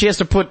fairies. and she has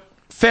to put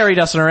fairy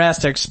dust in her ass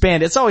to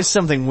expand. It's always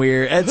something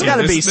weird. It's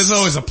gotta be, There's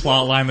always a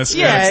plot line that's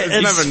yeah, it's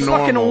it's never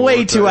fucking normal way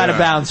with too that, out of yeah.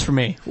 bounds for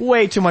me.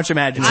 Way too much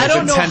imagination. I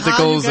don't know how you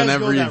Tentacles in guys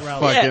go every that route.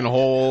 fucking Yeah.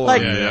 hole.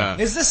 Like- yeah.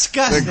 It's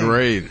disgusting. They're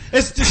great.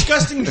 It's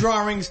disgusting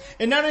drawings,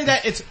 and not only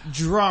that, it's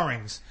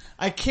drawings.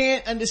 I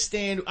can't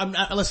understand. I'm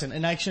not listen,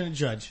 and I shouldn't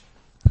judge.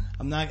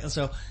 I'm not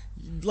so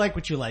like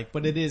what you like,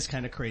 but it is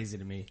kind of crazy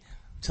to me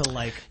to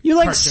like. You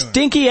like cartoon.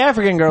 stinky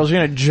African girls,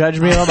 you're gonna judge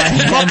me about my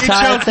Fucking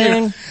hentai choke you.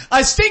 thing?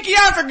 A stinky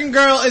African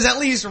girl is at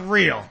least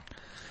real,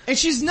 and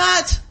she's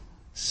not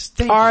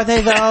stinky. Are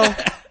they though?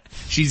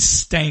 She's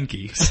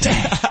stanky.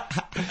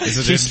 It's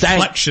an She's stank.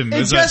 inflection.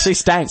 It It's, just- She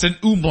stank. it's an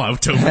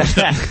umlaut over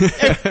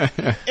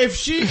that. If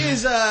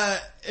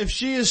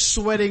she is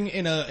sweating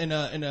in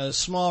a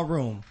small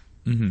room,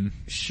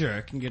 sure,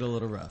 it can get a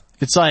little rough.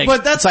 It's like,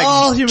 But that's it's like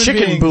all human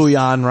chicken beings.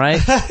 bouillon,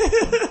 right?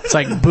 It's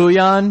like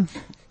bouillon.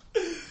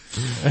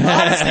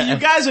 Honestly, you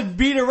guys would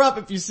beat her up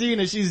if you seen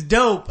her. She's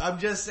dope. I'm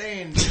just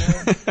saying. You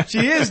know?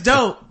 She is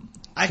dope.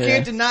 I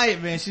can't deny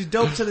it, man. She's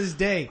dope to this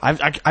day.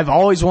 I've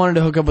always wanted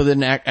to hook up with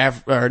an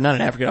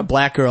a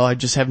black girl. I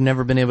just have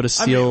never been able to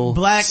seal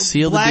black the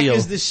deal.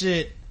 is the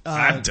shit.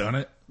 I've done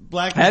it.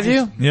 Black. Have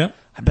is the, you? Yeah.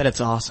 I bet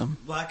it's awesome.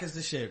 Black is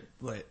the shit.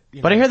 But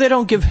you But I know, hear they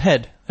don't give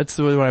head. That's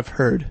the what I've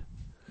heard.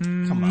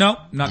 No,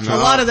 not true. a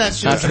lot of that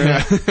shit.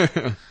 Not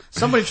true.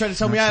 Somebody tried to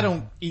tell me I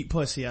don't eat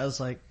pussy. I was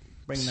like,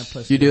 bringing that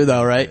pussy. You do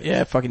though, right?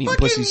 Yeah, fucking eating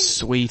Fucking- pussy's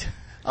sweet.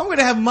 I'm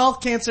gonna have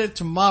mouth cancer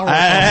tomorrow.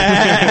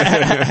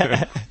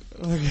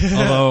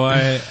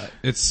 Although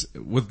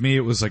with me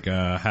it was like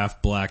a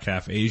half black,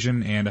 half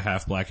Asian and a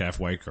half black, half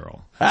white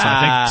girl. So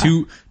I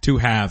think two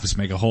halves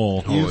make a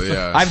whole. Oh,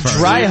 yeah. I've So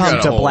dry you've got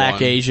humped a whole black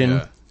one. Asian.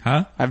 Yeah.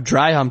 Huh? I've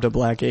dry humped a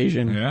black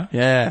Asian. Yeah?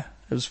 Yeah.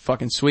 It was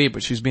fucking sweet,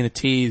 but she was being a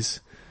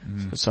tease.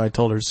 So I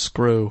told her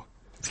screw.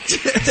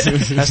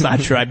 That's not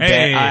true.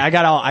 Hey. I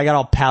got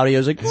all pouty. I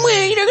was like,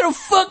 "Wait, you're not gonna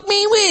fuck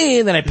me, wait."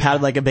 And then I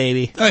pouted like a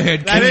baby. I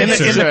had That is-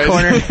 cancer. In the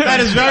corner. That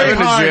is very I've been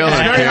to hard. jail It's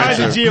on very hard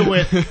to cancer. deal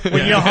with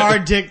when your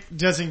hard dick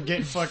doesn't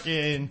get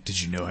fucking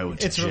Did you know I went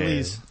to its jail?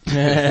 release.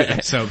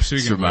 So speaking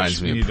This of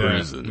reminds which, me of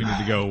prison. prison. we need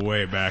to go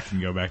way back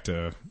and go back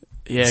to.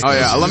 Yeah. Oh,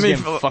 yeah, 'cause let this is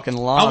me- getting fucking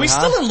long. Are we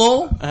still in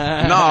Lowell? No,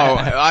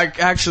 I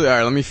actually,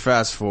 alright, let me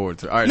fast forward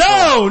through. Alright,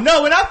 No,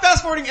 we're not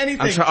fast forwarding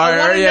anything. so, I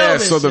want to know yeah,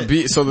 this so shit.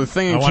 the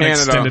thing I in want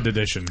extended Canada,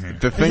 edition here.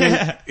 the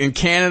thing in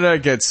Canada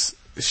gets,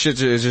 shit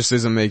just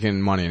isn't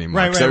making money anymore.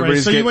 Right, 'Cause right.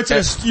 everybody's So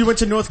getting- you went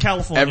to North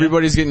California.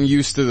 Everybody's getting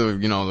used to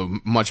the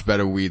much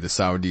better weed, the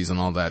sour D's and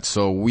all that.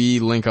 So we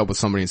link up with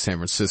somebody in San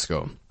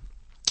Francisco.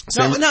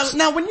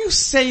 Now, when you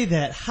say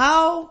that,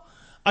 how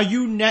are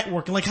you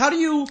networking? Like, how do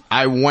you?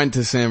 I went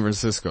to San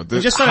Francisco. You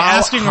just started how,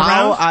 asking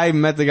how around? I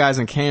met the guys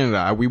in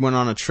Canada. We went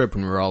on a trip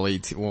when we were all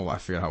 18. Well, I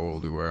forget how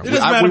old we were. doesn't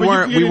matter, We but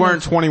weren't. you We didn't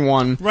weren't know.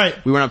 21.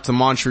 Right. We went up to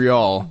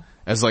Montreal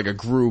as like a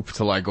group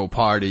to like go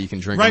party. You can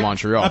drink Right. in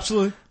Montreal.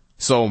 Absolutely.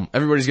 So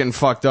everybody's getting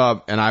fucked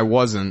up, and I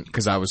wasn't,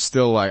 because I was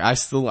still like, I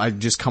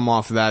just come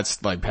off of that,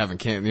 like having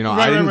candy, you know,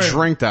 I didn't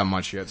drink that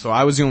much yet, so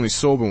I was the only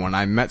sober one.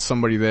 I met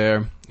somebody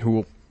there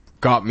who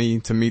got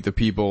me to meet the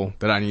people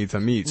that I needed to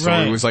meet. So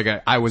it was like,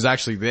 I was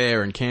actually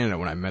there in Canada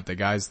when I met the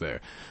guys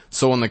there.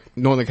 So when the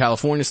Northern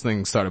California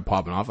thing started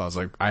popping off, I was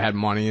like, I had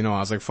money, you know, I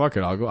was like, fuck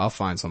it, I'll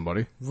find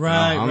somebody.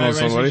 Right, I'll know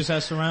So you somebody. just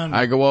asked around.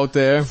 I go out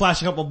there,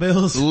 Flash a couple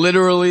bills.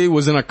 literally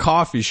was in a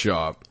coffee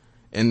shop,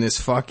 and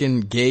this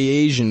fucking gay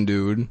Asian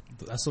dude,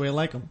 That's the way I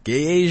like them.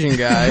 gay Asian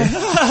guy,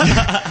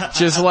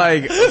 just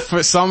like,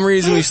 for some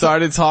reason we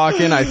started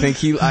talking. I think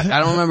I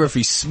don't remember if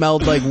he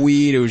smelled like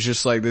weed. It was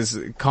just like this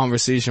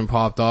conversation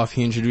popped off.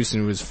 He introduced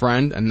me to his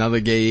friend, another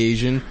gay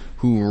Asian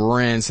who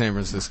ran San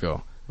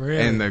Francisco. Really?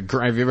 And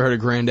have you ever heard of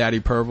Granddaddy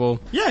Purple?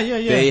 Yeah.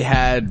 They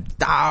had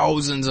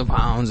thousands of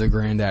pounds of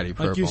Granddaddy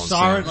Purple. Like you in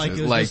saw San it, like it was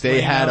Francisco. just they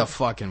laying had out. a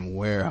fucking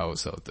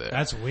warehouse out there.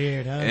 That's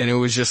weird, huh? And it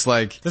was just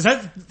like, Did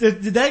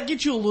that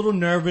get you a little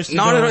nervous? To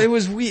not go, at all. It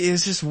was weird. It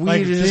was just weird.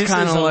 Like, It was just this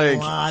kind is of a like,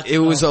 lot it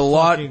was of a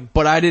lot, fucking-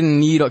 but I didn't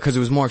need it because it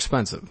was more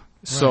expensive.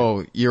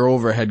 So your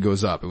overhead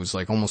goes up. It was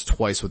like almost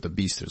twice what the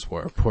Beasters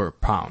were per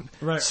pound.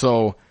 Right.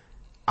 So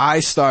I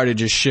started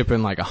just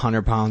shipping like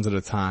 100 pounds at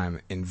a time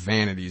in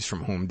vanities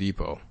from Home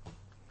Depot.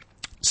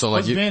 So like,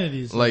 What's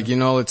vanities? like, you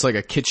know, it's like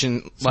a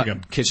kitchen, like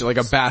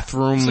a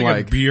bathroom, It's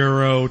like a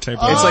bureau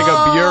type of... it's like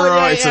a bureau,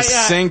 yeah, it's yeah, a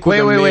yeah. sink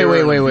Wait, with a mirror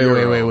and a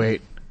bureau.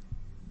 wait.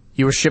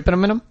 You were shipping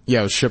them in them? Yeah,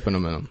 I was shipping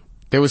them in them.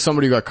 There was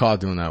somebody who got caught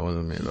doing that with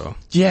me though.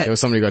 Yeah. There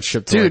was somebody who got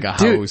shipped to like a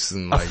house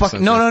and like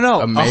no, a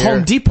a mayor-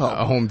 Home Depot.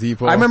 A Home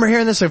Depot. I remember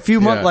hearing this a few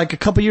months, Yeah. like a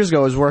couple years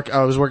ago. I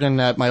was working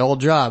at my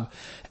old job,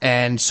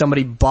 and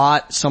somebody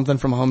bought something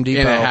from Home Depot,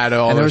 And it had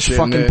all and there the was shit in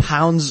fucking it.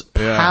 pounds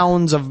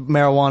of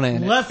marijuana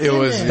in it. left It in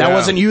was- there. That Yeah.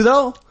 wasn't you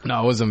though?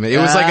 No, it wasn't me. It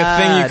was like a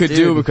thing you could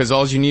do dude. because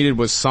all you needed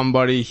was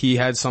somebody. He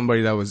had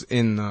somebody that was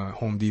in the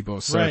Home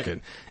Depot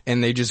circuit,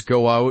 and they just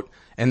go out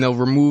and they'll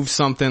remove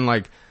something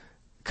like.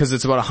 Cause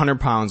it's about 100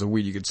 pounds of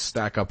weed you could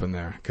stack up in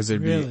there. Cause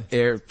it'd Really? be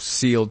air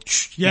sealed.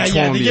 Yeah, each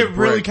yeah, one would they be a get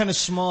really brick. kind of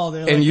small.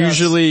 They're And like,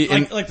 usually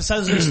like the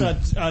size of this,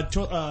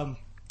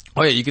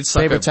 Oh yeah, you could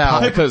suck Paper a towel.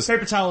 pound because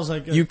paper towels,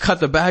 like you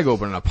cut the bag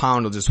open and a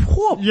pound will just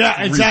whoop.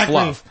 Yeah, exactly.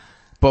 refluff.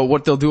 But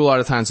what they'll do a lot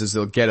of times is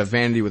they'll get a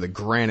vanity with a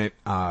granite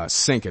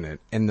sink in it,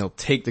 and they'll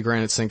take the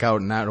granite sink out,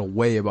 and that'll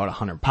weigh about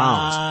 100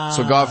 pounds.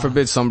 So God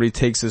forbid somebody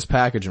takes this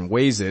package and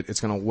weighs it, it's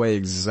going to weigh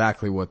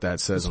exactly what that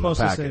says on the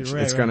supposed to say, package.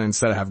 right, It's going to,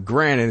 instead of have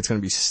granite, it's going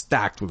to be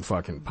stacked with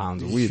fucking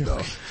pounds of weed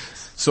though.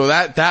 So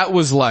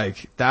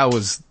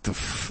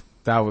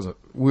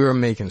we were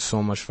making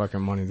so much fucking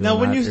money doing now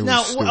when that. you It was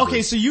now stupid.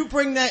 okay, so you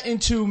bring that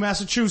into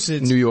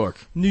Massachusetts, New York.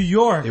 New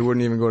York. It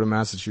wouldn't even go to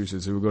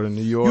Massachusetts. It would go to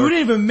New York. You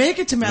wouldn't even make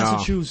it to No.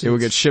 Massachusetts. It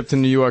would get shipped to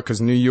New York because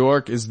New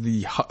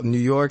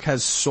York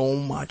has so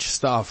much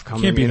stuff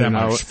coming Can't be in that and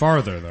much out.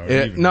 farther though.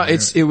 even, No,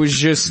 right? it was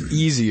just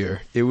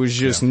easier. It was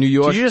just New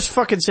York. Did you just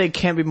fucking say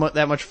can't be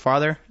that much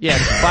farther? Yeah,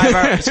 it's 5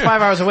 hours. It's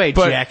 5 hours away,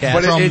 jackass.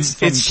 but From it's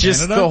just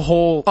Canada? the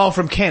whole, oh,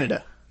 from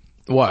Canada.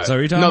 what? Is that what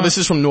you're talking No, about? this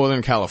is from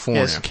Northern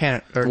California. Yes,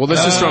 Canada. Well,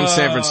 this is from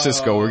San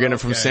Francisco. We're getting it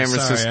from okay. San Sorry,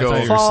 I Francisco. thought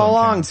you were Follow some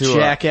along, kind of-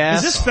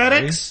 jackass. Is this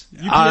FedEx?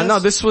 UPS? No,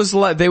 this was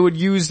they would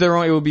use their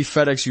own. It would be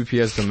FedEx,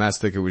 UPS,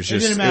 domestic. It was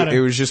just didn't matter. it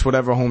was just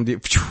whatever Home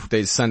Depot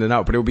they'd send it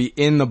out, but it would be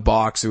in the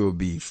box. It would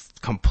be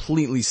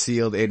completely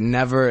sealed. It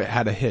never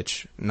had a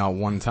hitch, not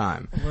one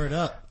time. Word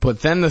up. But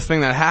then the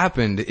thing that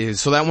happened is,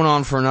 so that went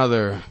on for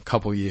another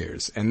couple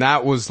years, and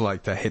that was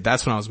like the hit.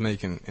 That's when I was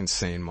making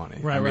insane money.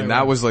 Right, I mean, right, that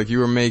right. was like you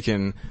were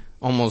making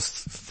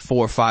almost $400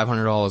 or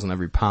 $500 on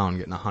every pound,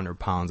 getting 100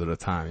 pounds at a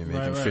time. You're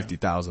making Right, right.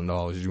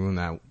 $50,000 doing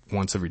that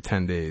once every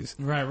 10 days.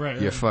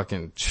 Right. You're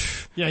fucking,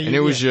 Yeah, and it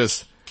was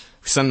just,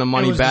 send the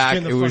money was just back.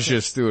 getting It the was fucking-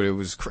 just, dude, it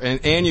was,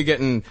 and you're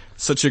getting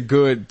such a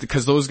good,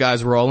 because those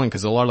guys were all in,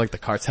 because a lot of like the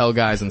cartel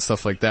guys and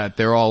stuff like that,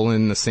 they're all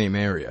in the same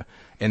area.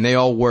 And they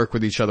all work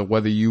with each other,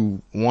 whether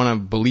you want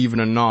to believe it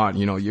or not.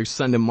 You know, you're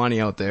sending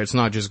money out there. It's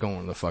not just going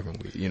to the fucking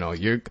weed. You know,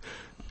 you're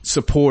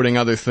supporting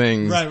other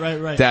things.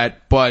 Right.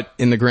 That, but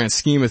in the grand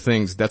scheme of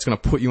things, that's going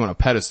to put you on a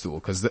pedestal.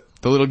 Because the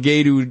little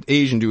gay dude,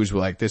 Asian dudes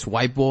were like, this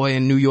white boy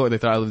in New York. They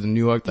thought I lived in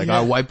New York. Like, Yeah.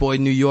 our white boy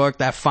in New York,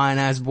 that fine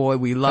ass boy,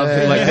 we love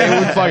him. Like, they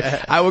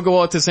would I would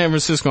go out to San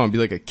Francisco and be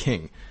like a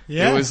king.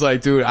 Yeah. It was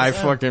like, dude, I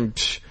fucking,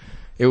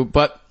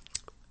 but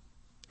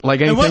like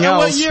And anything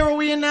what else. year are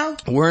we in now?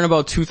 We're in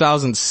about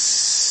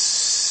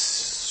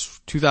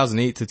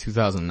 2008 to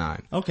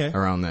 2009. Okay.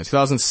 Around there.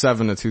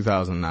 2007 to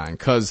 2009.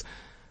 Cause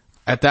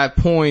at that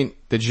point,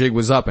 the jig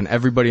was up and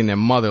everybody and their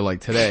mother,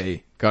 like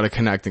today, got to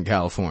connect in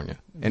California.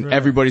 And Right.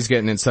 everybody's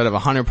getting, instead of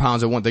 100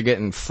 pounds, they're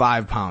getting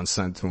 5 pounds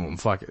sent to them.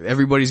 Fuck it.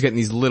 Everybody's getting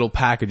these little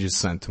packages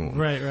sent to them.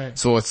 Right.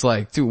 So it's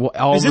like, dude,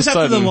 all Is of a this after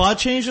sudden. the law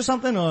changed or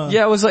something? Or?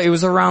 Yeah, it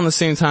was around the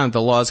same time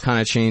the law's kind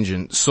of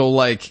changing. So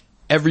like,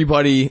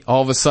 everybody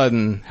all of a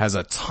sudden has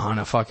a ton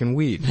of fucking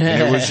weed.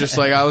 And it was just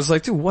like, I was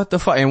like, dude, what the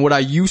fuck? And what I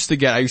used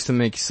to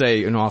make, say,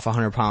 you know, off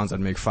 100 pounds, I'd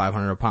make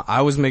 500 a pound.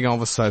 I was making all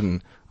of a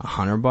sudden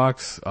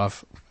 $100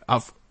 off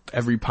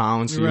every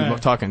pound. So you're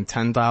Right. talking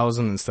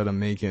 10,000 instead of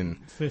making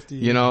 50.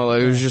 You know,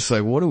 like, it was just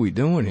like, what are we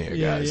doing here,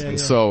 Yeah, guys? yeah, and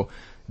yeah. so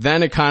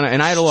then it kind of,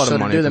 and I had a lot So of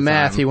to money. do at the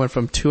math, time. he went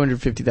from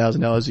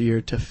 $250,000 a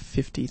year to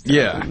 $50,000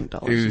 Yeah,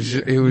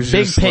 it was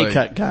big just pay like-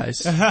 cut,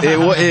 guys.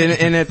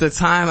 and at the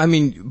time, I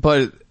mean,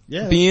 but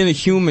Yeah. being a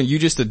human, you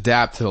just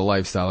adapt to the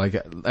lifestyle. Like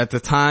at the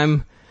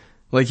time,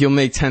 like you'll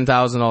make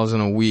 $10,000 in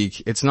a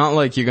week. It's not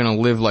like you're gonna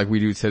live like we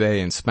do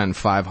today and spend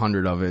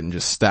 500 of it and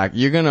just stack.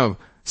 You're gonna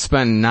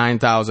spend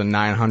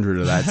 9,900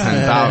 of that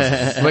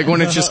 10,000. Like when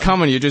it's just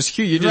coming, you're just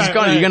Right, gonna,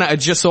 right. you're gonna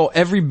adjust. So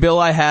every bill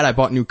I had, I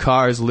bought new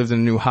cars, lived in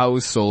a new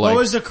house. So like,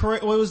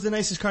 What was the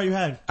nicest car you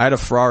had? I had a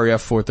Ferrari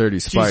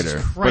F430 Spider,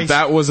 Christ. but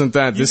that wasn't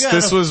that. You This got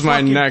this a was my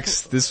fucking-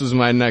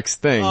 next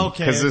thing.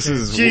 Okay. Cause this okay.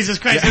 is, Jesus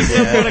Christ, I'm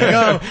still gonna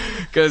go.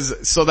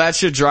 cause, so that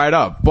shit dried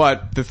up.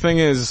 But the thing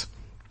is,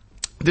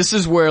 this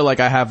is where like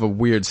I have a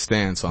weird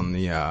stance on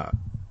the,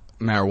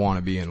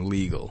 marijuana being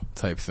legal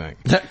type thing.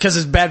 Cause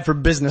it's bad for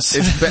business.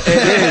 It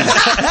is.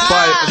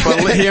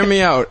 But hear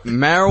me out.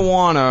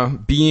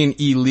 Marijuana being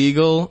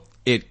illegal,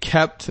 it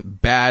kept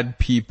bad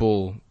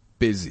people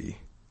busy.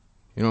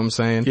 You know what I'm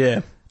saying?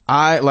 Yeah.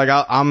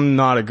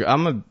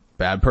 I'm a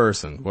bad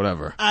person,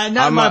 whatever. Not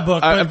I'm my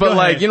book, but go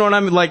like, ahead. you know what I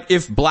mean? Like,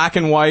 if black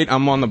and white,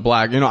 I'm on the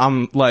black, you know,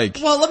 I'm like,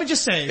 Well, let me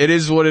just say, it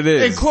is what it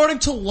is. according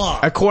to law,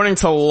 According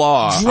to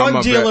law, I'm drug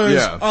a dealers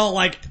yeah. are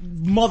like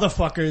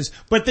motherfuckers,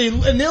 but they're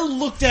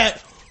looked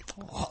at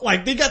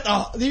like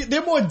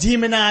they're more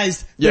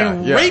demonized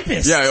than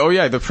rapists. Yeah, oh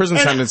yeah, the prison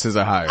And sentences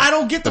are higher. I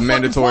don't get the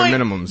mandatory fucking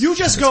point. minimums. You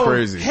just It's go,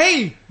 crazy.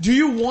 hey, do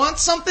you want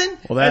something?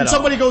 Well, that and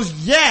somebody goes,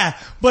 yeah,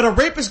 but a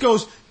rapist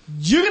goes,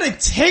 you're gonna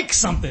take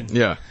something.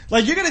 Yeah.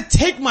 Like, you're gonna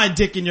take my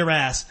dick in your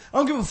ass. I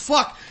don't give a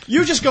fuck.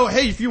 You just go,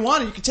 hey, if you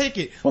want it, you can take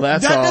it. Well,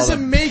 that's that all doesn't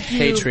the make you...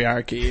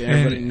 patriarchy.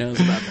 Everybody knows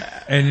about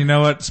that. And you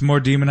know what's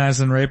more demonized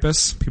than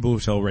rapists? People who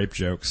tell rape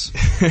jokes.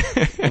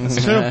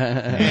 It's true.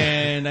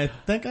 And I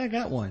think I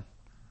got one.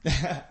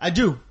 I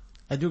do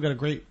got a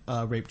great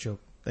rape joke.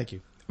 Thank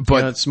you. But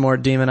You know, it's more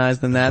demonized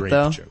than that, Rape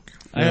though. joke.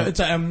 It's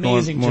an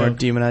amazing more joke.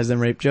 demonized than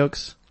rape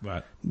jokes.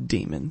 But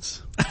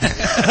Demons.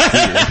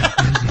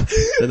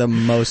 They're the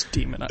most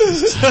demonized.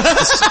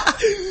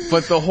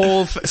 But the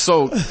whole,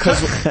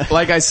 cause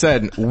like I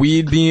said,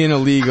 weed being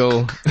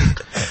illegal,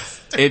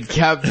 it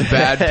kept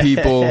bad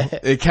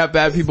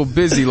people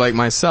busy like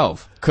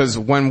myself. Cause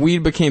when weed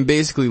became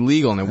basically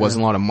legal and there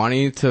wasn't a lot of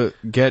money to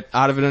get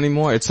out of it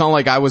anymore, it's not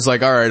like I was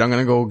like, alright, I'm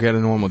gonna go get a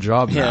normal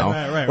job now.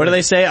 Right. What do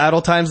they say?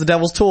 Idle time's the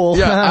devil's tool.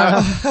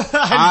 Yeah,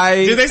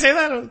 Did they say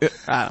that?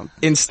 I don't-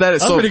 instead of,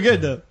 That's pretty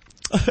good though.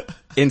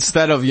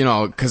 instead of, you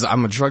know, cause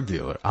I'm a drug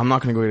dealer, I'm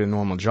not gonna go get a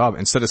normal job.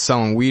 Instead of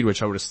selling weed,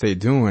 which I would have stayed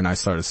doing, I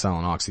started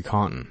selling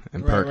OxyContin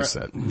and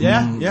Percocet.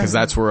 Yeah. Cause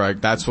that's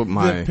what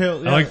my, The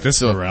pill, I like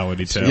this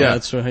morality tale. yeah.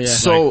 that's what- yeah.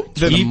 So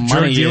the Keep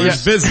drug money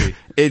dealers busy.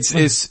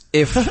 it's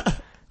if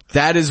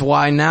that is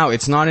why now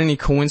it's not any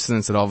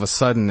coincidence that all of a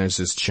sudden there's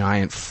this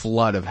giant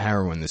flood of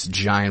heroin, this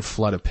giant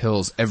flood of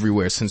pills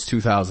everywhere since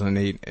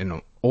 2008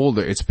 and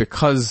older. It's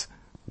because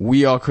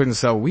we all couldn't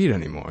sell weed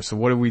anymore. So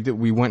what did we do?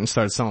 We went and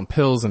started selling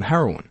pills and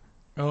heroin.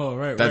 Oh,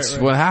 right. That's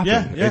right. what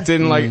happened. Yeah. It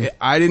didn't like,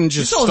 I didn't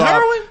just sold stop.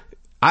 heroin?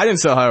 I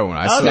didn't sell heroin.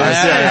 I sold, Okay.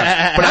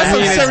 but That's I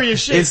mean, some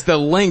serious shit. it's the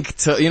link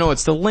to, you know,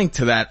 it's the link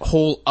to that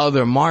whole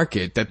other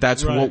market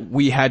that's Right. what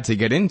we had to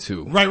get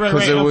into. Right.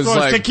 Cause it Of was course,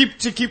 like, to keep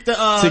the to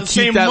keep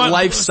same that one-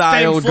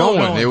 lifestyle same flow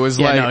going. It was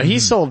Yeah, like, no, he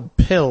sold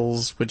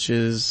pills, which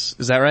is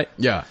that right?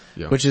 yeah.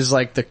 Which is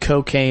like the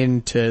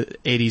cocaine to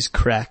 80s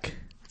crack.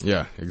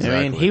 Yeah, exactly.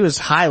 I mean, he was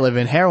high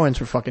living. Heroin's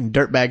for fucking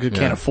dirtbags who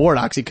can't afford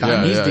OxyContin.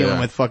 Yeah, He's yeah, dealing yeah.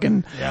 with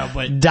fucking Yeah,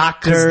 but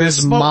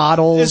doctors,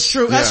 models. It's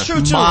true. That's true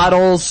too.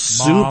 Models,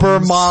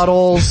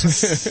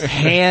 supermodels,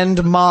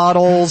 hand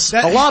models,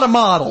 a lot of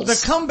models.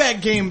 The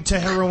comeback game to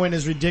heroin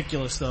is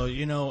ridiculous though.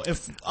 You know,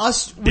 if we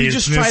just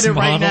Business tried it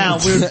right now,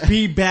 models. we would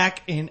be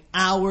back in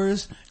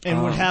hours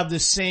and would have the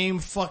same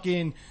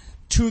fucking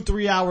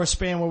 2-3 hour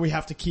span where we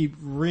have to keep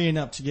reeing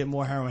up to get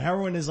more heroin.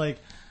 Heroin is like,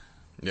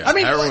 yeah, I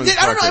mean, I heroin's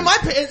don't know.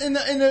 fucking-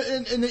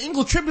 In the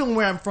English Tribune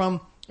where I'm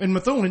from, in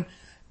Methuen,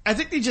 I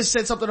think they just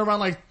said something around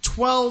like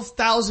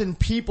 12,000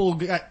 people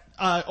got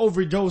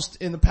overdosed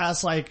in the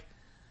past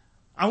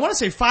I want to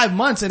say 5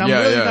 months, and I'm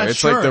really not it's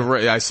sure.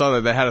 like I saw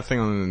that they had a thing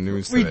on the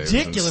news today. It was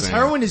Ridiculous. insane.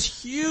 Heroin is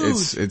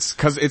huge. It's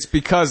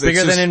because Bigger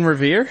it's just, than in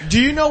Revere?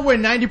 Do you know where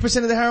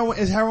 90% of the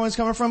heroin is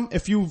coming from?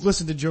 If you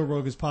listen to Joe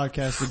Rogan's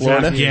podcast, the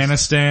Florida? Jackie is-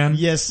 Afghanistan.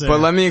 Yes, sir.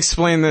 But let me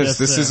explain this. Yes,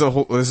 this sir.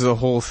 is a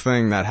whole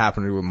thing that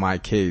happened with my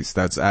case.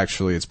 That's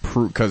actually, it's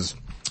proof, cause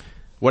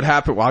what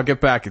happened, well, I'll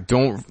get back.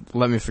 Don't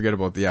let me forget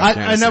about the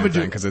Afghanistan never do.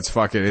 thing, cause it's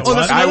fucking, it's, Oh,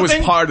 that's I another was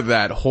thing? part of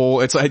that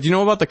whole, it's like, do you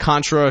know about the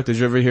Contra? Did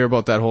you ever hear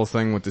about that whole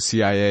thing with the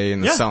CIA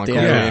and the Yeah. selling The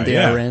cocaine? the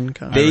yeah. Iran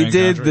con- They Iran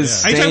did Contra, the yeah.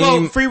 Are you talking same,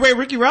 about Freeway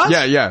Ricky Ross?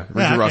 yeah, Ricky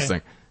okay. Ross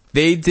thing.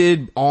 They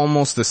did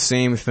almost the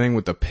same thing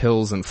with the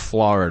pills in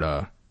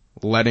Florida,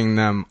 letting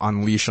them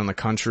unleash on the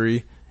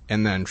country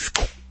and then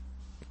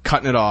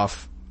cutting it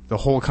off. The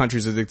whole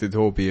country's addicted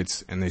to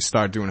opiates and they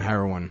start doing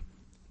heroin.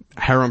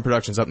 heroin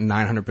production's up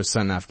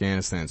 900% in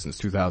Afghanistan since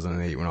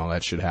 2008 when all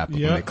that shit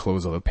happened, when they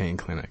closed all the pain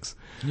clinics.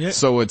 Yep.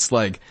 So it's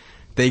like,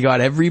 they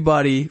got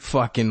everybody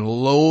fucking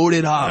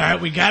loaded up.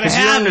 Alright, we gotta have it.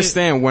 'Cause you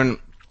understand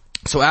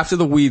so after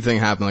the weed thing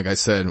happened, like I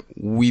said,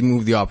 we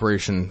moved the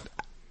operation.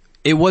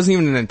 It wasn't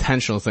even an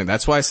intentional thing.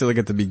 That's why I said like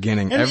at the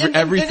beginning,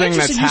 everything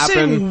that's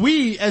happened. You're saying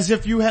we as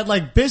if you had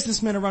like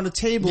businessmen around the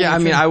table. Yeah, I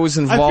mean, I was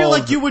involved. I feel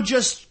like you were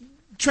just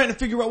trying to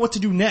figure out what to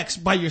do next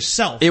by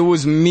yourself. It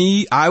was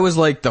me. I was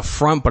like the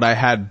front, but I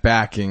had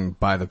backing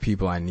by the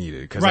people I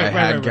needed. Cause I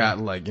had got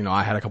like, you know,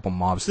 I had a couple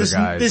mobster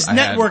guys. This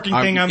networking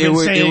thing I've been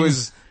saying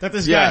that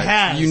this guy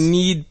has. You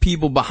need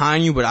people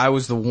behind you, but I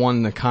was the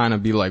one to kind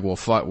of be like, well,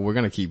 fuck, we're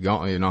gonna keep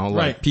going, you know?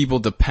 Like people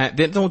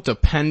they don't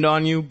depend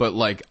on you, but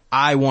like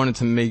I wanted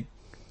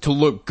to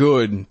look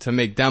good, to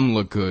make them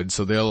look good.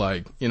 So they're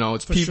like, you know,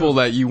 it's people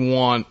that you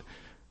want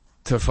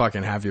to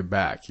fucking have your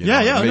back. You know,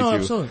 make you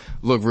absolutely.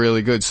 Look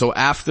really good. So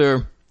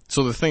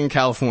the thing in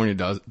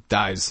California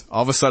dies.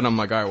 All of a sudden I'm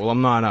like, alright, well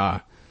I'm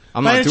not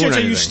doing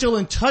anything. Are you still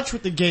in touch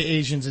with the gay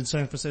Asians in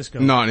San Francisco?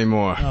 Not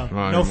anymore.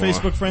 No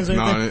Facebook friends or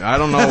anything? No, I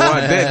don't know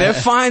what. They're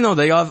fine though.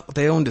 They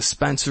own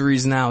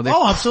dispensaries now. They're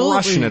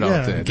crushing it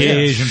out there. Gay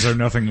Asians are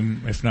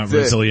nothing if not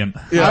resilient.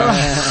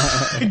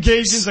 Yeah. Gay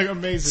Asians are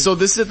amazing. So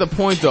this is at the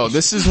point though.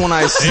 This is when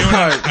I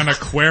start an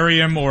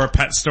aquarium or a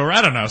pet store.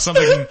 I don't know,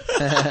 something.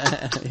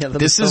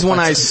 This is when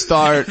I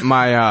start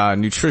my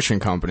nutrition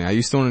company. I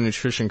used to own a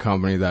nutrition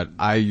company that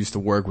I used to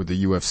work with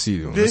the UFC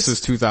doing. This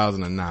is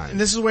 2009. And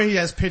this is where he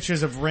has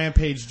pictures of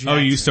Rampage Jackson. Oh,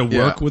 you used to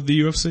work with the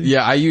UFC?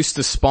 Yeah, I used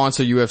to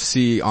sponsor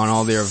UFC on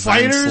all their events.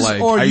 Fighters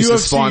or I used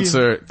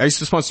UFC? I used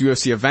to sponsor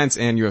UFC events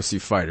and UFC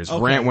fighters.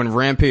 Okay. When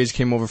Rampage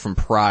came over from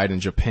Pride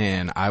in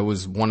Japan, I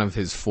was one of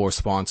his 4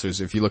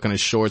 sponsors. If you look on his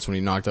shorts when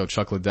he knocked out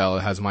Chuck Liddell,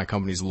 it has my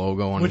company's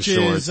logo on his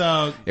shorts.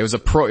 It was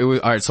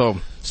alright, so.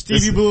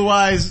 Stevie Blue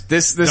Eyes.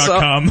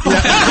 .com.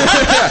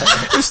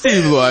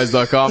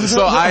 StevieBlueEyes.com.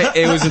 So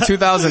it was in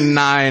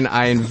 2009,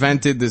 I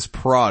invented this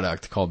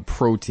product called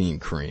Protein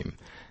Cream.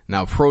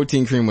 Now,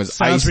 protein cream was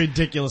sounds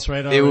ridiculous,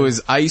 right? It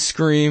was ice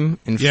cream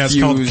infused. Yeah, it's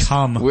called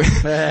cum. With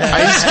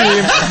ice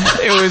cream.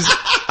 It was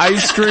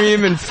ice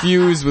cream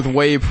infused with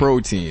whey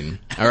protein.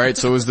 All right,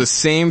 so it was the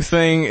same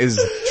thing as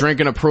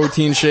drinking a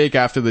protein shake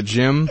after the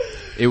gym.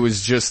 It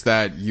was just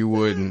that you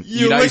would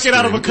eat ice cream.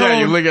 Out of a cone. Yeah,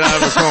 you lick it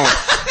out of a cone,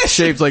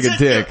 shaped like a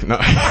dick. No.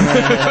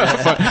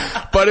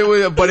 but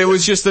it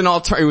was just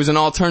it was an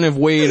alternative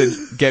way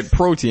to get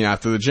protein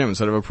after the gym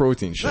instead of a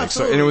protein shake.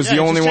 So, and it was the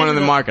only one in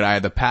the market. I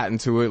had the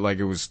patent to it, like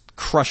it was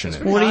crushing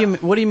it. What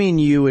do you mean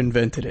you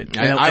invented it?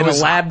 I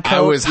was lab coat?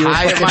 I was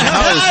high at my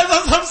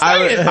house.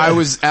 I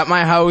was at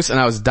my house and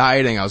I was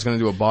dieting. I was going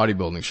to do a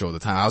bodybuilding show at the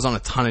time. I was on a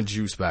ton of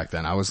juice back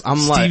then. I'm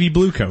Stevie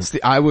Blue Coat.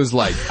 I was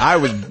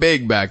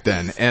big back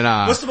then. And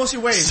what's the most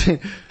you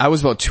weighed? I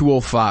was about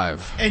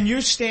 205. And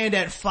you stand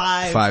at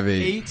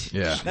 5'8".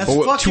 Yeah. That's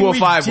but fucking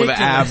 205 ridiculous. with the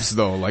abs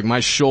though. Like my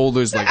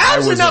shoulders, like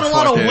abs I was are not a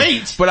lot of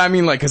weight. But I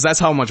mean like, cause that's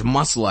how much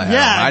muscle I had.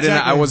 Yeah,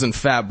 exactly. I wasn't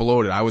fat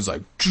bloated. I was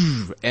like,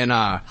 and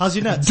how's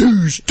your nuts?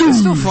 It's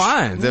still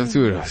fine.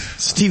 Dude.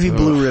 Stevie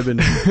Blue Ribbon.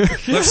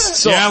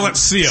 Let's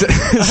see him.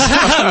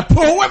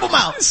 Whip him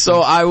out.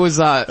 So I was,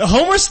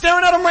 Homer's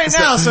staring at him right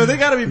now, so they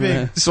gotta be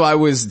big. So I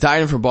was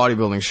dieting for a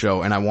bodybuilding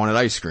show and I wanted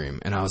ice cream.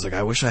 And I was like,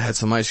 I wish I had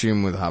some ice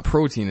cream with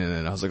protein in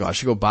it. I was like, oh, I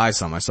should go buy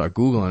some. I started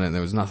Googling it and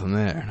there was nothing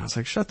there. And I was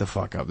like, shut the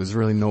fuck up. There's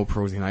really no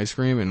protein ice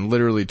cream. And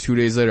literally 2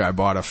 days later, I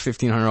bought a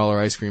 $1,500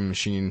 ice cream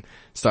machine,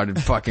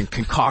 started fucking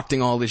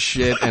concocting all this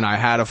shit, and I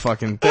had a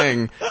fucking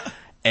thing.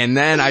 And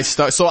then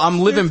so I'm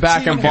living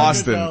back in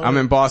Boston. I'm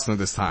in Boston at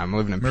this time. I'm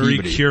living in Marie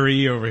Peabody.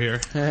 Curie over here.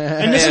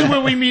 And this is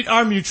where we meet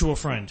our mutual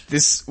friend.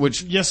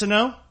 Yes or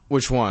no?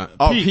 Which one?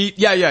 Oh, Pete.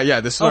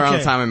 Yeah. This is around the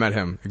Okay. time I met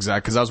him.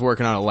 Exactly. Cause I was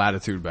working out at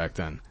Latitude back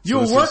then. You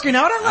were working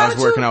out at Latitude? I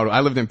was working out.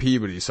 I lived in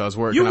Peabody, so I was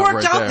working out You worked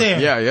right out there?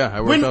 Yeah.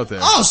 I worked out there.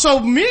 Oh, so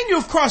me and you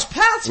have crossed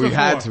paths We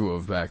before. had to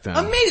have back then.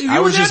 Amazing. I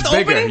You was were there just at the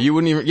bigger. opening? You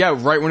wouldn't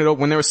even, right when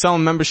when they were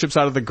selling memberships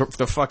out of the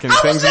fucking I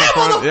was things in the there,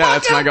 front. Yeah,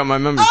 that's when I motherfucker. got my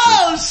membership.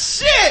 Oh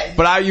shit!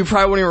 But you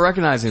probably wouldn't even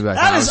recognize me back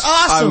then. That is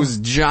awesome. I was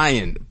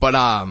giant. But,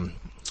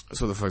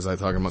 so what the fuck was I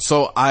talking about?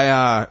 So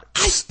I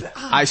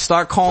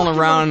start calling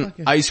around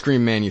ice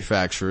cream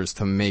manufacturers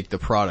to make the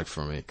product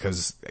for me.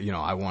 Cause, you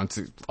know, I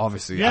wanted to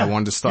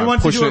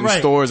start pushing it in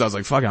stores. I was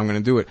like, fuck it, I'm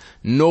gonna do it.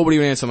 Nobody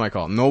would answer my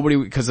call.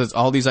 Nobody, cause it's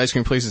all these ice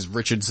cream places,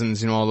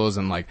 Richardson's, you know, all those,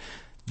 and like,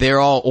 they're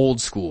all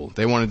old school.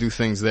 They want to do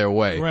things their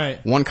way.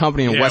 Right. One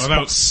company in West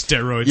without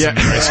steroids Yeah. in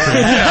your ice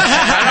cream.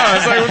 I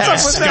was like,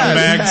 what's up with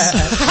that?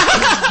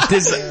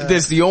 Scumbags.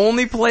 This the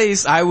only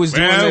place I was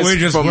doing Well, this we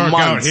just for work out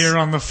months. here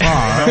on the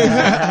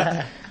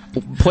farm.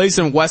 Place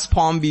in West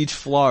Palm Beach,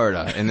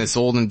 Florida, in this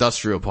old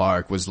industrial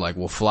park was like,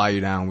 we'll fly you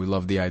down. We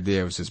love the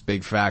idea. It was this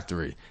big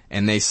factory.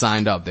 And they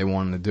signed up. They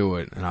wanted to do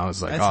it. And I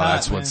was like,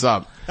 That's hot, what's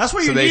up. That's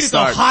where So you they needed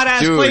those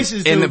hot-ass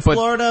places, dude. but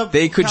Florida,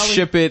 they could Cali.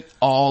 ship it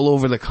all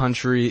over the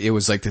country. It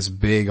was like this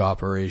big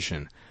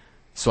operation.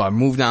 So I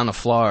moved down to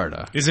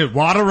Florida. Is it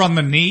water on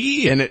the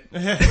knee? And it,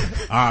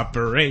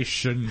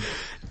 Operation.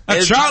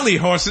 A Charlie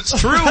horse, it's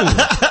true.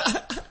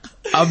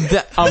 I'm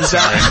down. I'm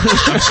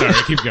sorry,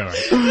 keep going.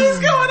 He's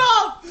going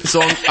off. So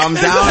I'm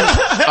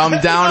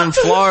down in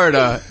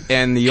Florida,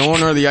 and the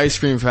owner of the ice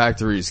cream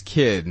factory's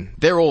kid,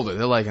 they're older,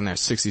 they're like in their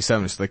 60s,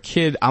 70s. So the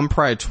kid, I'm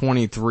probably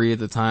 23 at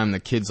the time, the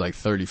kid's like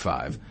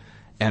 35.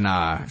 And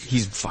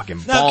he's fucking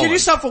balling. Now, can you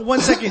stop for 1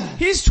 second?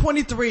 He's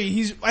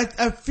 23.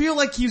 I feel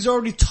like he's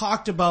already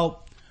talked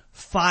about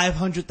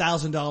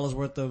 $500,000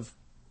 worth of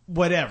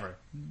whatever.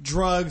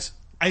 Drugs,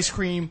 ice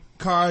cream,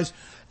 cars,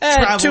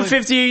 traveling.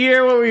 $250 a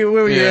year. What were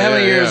you? How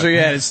many years were you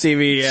at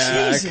Stevie?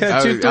 Jesus. 2,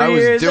 3 I was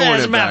years. doing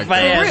That's it about back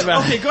five. then. That's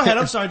about- Okay, go ahead.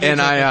 I'm sorry.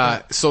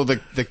 And so the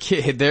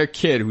kid, their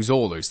kid who's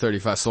older, he's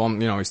 35, so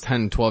he's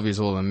 10, 12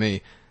 years older than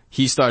me.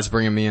 He starts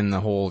bringing me in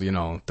the whole,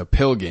 the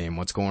pill game,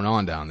 what's going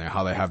on down there,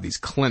 how they have these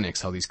clinics,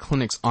 how these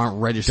clinics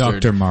aren't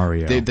registered. Dr.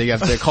 Mario.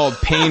 They're called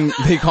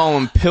they call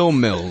them pill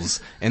mills,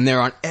 and they're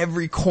on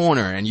every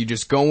corner, and you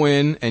just go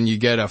in and you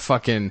get a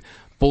fucking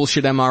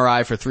bullshit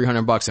MRI for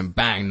 $300 and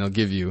bang, they'll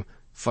give you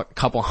a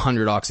couple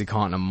hundred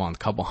Oxycontin a month,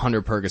 couple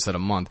hundred Percocet a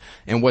month.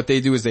 And what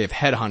they do is they have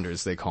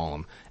headhunters, they call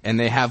them. And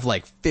they have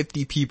like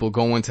 50 people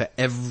go into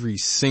every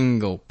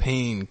single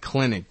pain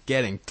clinic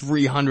getting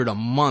 $300 a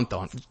month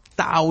on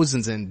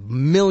thousands and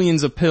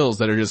millions of pills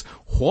that are just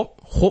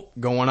whoop, whoop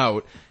going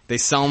out. They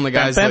sell them to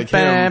guys like him.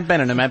 And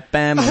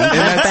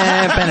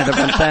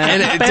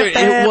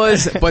it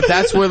was, but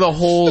that's where the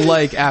whole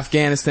like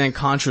Afghanistan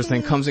Contra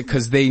thing comes in,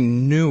 cause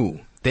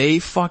they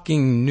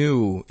fucking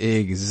knew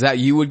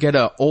you would get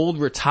a old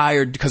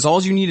retired, cause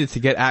all you needed to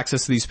get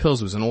access to these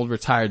pills was an old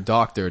retired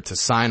doctor to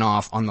sign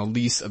off on the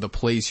lease of the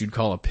place you'd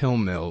call a pill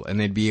mill, and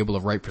they'd be able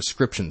to write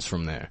prescriptions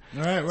from there.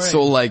 Right.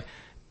 So like,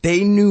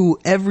 they knew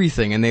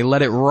everything, and they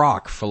let it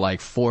rock for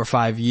like 4 or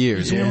 5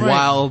 years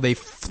while they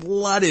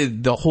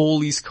flooded the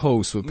whole East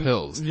Coast with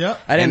pills. Yep.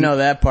 I didn't know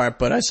that part,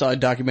 but I saw a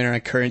documentary on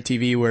Current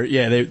TV where,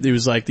 there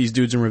was like these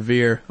dudes in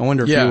Revere. I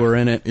wonder if you were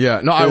in it. Yeah.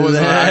 No, I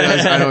wasn't.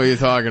 I know what you're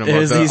talking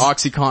about. The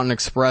Oxycontin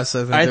Express,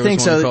 I think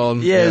so.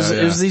 Called. Yeah,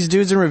 it was these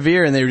dudes in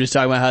Revere, and they were just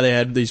talking about how they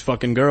had these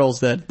fucking girls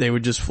that they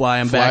would just fly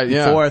them back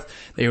and forth.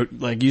 They would,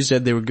 like you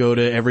said, they would go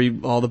to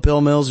all the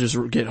pill mills, just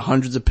get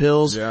hundreds of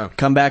pills,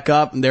 come back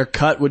up, and their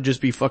cut would just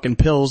be fucking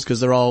pills because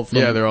they're all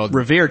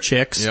Revere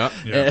chicks. Yeah.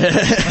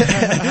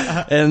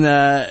 And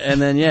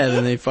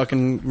then they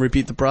fucking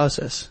repeat the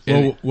process.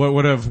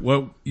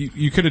 Well,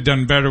 you could have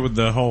done better with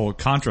the whole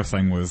Contra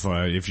thing with,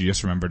 if you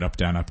just remembered up,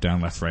 down,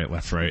 left, right.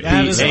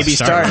 That is A, B,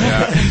 start.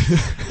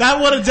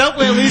 That would have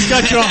definitely at least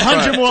got you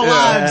 100 more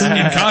lives.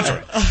 In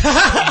Contra.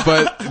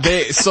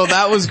 But so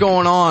that was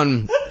going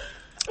on.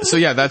 So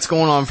yeah, that's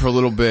going on for a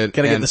little bit.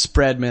 Gotta get the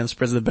spread, man. The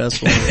spread's the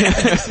best one.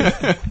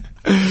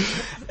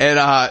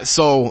 And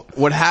so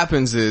what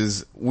happens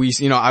is when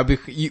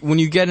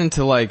you get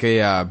into like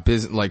a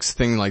business like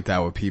thing like that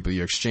with people,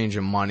 you're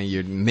exchanging money,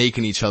 you're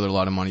making each other a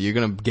lot of money, you're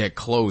gonna get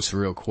close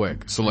real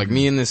quick. So like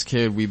me and this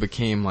kid, we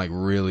became like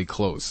really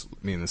close,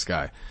 me and this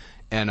guy.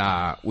 And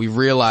we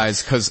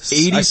realized, cause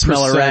 80%. I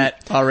smell a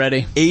rat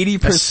already.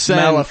 80%. I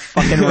smell a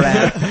fucking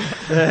rat.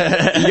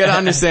 You gotta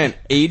understand,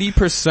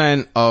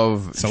 80%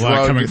 of It's a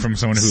lot coming from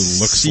someone who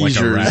looks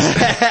seizures, like a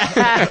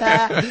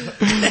rat.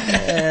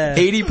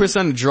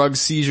 80% of drug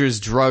seizures,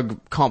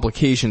 drug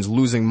complications,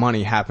 losing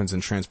money happens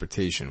in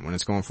transportation when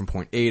it's going from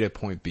point A to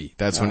point B.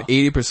 That's when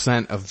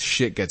 80% of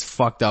shit gets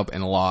fucked up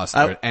and lost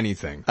or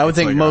anything. I would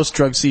think most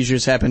drug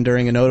seizures happen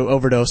during an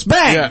overdose.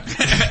 Bang! Yeah.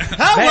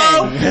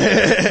 Hello!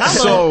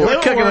 So,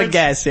 We're cooking with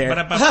gas here.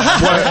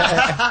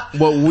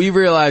 what we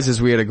realized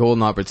is we had a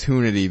golden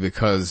opportunity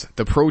because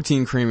the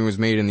protein cream was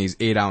made in these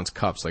 8-ounce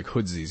cups, like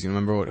Hoodsies. You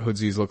remember what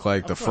Hoodsies look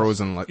like? The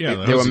frozen,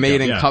 they were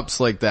made in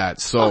cups like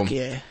that. So,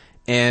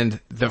 and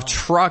the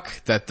truck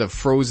that the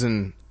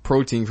frozen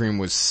protein cream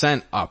was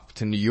sent up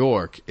to New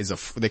York is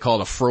they call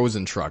it a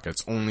frozen truck.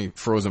 It's only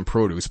frozen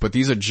produce, but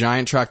these are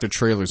giant tractor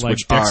trailers, like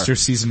which Dexter are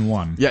season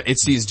 1. Yeah,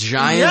 it's these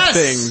giant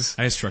things.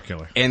 Ice truck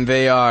killer. And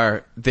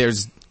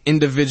there's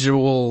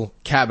individual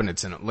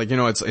cabinets in it. Like,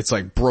 it's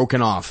like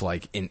broken off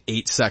like in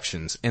 8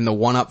 sections. And the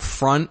one up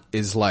front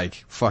is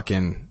like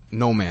fucking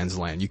no man's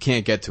land. You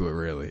can't get to it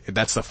really.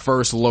 That's the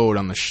first load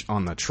on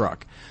the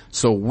truck.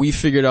 So we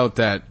figured out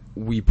that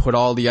we put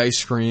all the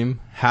ice cream,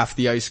 half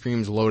the ice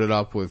cream's loaded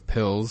up with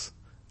pills,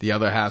 the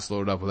other half's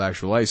loaded up with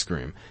actual ice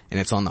cream, and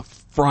it's on the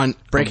front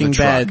Breaking of the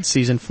truck. Bad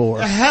season 4.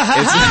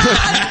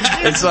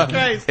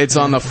 It's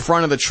on the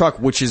front of the truck,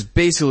 which is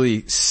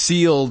basically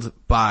sealed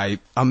by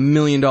 $1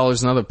 million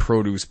in other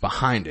produce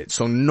behind it.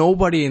 So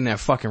nobody in their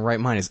fucking right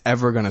mind is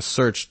ever gonna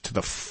search to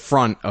the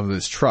front of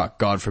this truck.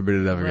 God forbid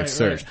it ever gets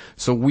searched. Right.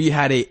 So we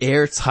had a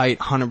airtight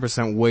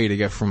 100% way to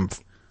get from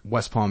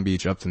West Palm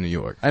Beach up to New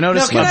York. I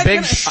noticed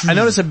I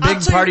noticed a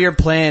big part of your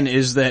plan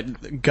is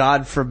that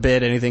God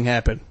forbid anything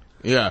happen.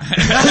 Yeah.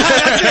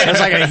 It's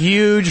like a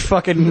huge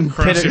fucking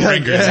crux of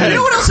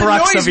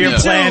your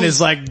plan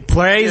is like,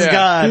 praise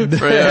God.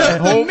 Yeah.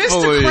 The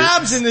Mr.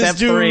 Krabs in this Step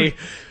dude. 3.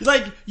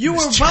 Like, you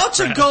were about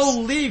to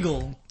go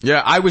legal.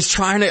 Yeah, I was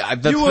trying to,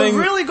 You were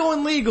really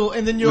going legal,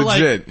 and then you're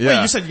legit, like,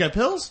 wait, you said you got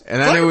pills? And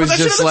then it was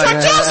just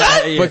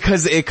like,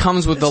 because it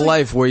comes with the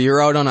life where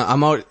you're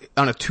I'm out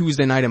on a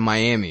Tuesday night in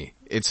Miami.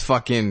 it's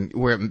fucking,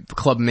 we're at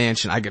Club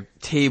Mansion, I got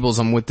tables,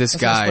 I'm with this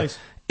guy, nice place.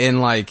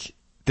 and like,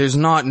 there's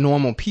not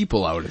normal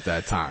people out at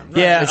that time.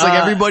 Yeah, It's like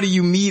everybody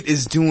you meet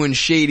is doing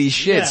shady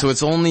shit, Yeah. so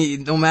it's only,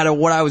 no matter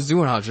what I was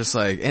doing, I was just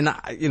like, and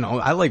I, you know,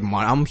 I like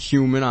money, I'm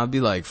human, I'd be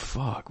like,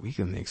 fuck, we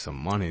can make some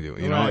money, dude.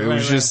 You know, Right, it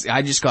was right, just,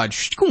 I just got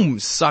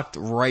sucked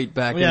right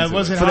back Yeah, it into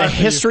wasn't it. For the hard for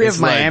you. history of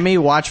It's like- Miami,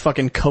 watch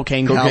fucking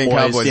Cocaine Cocaine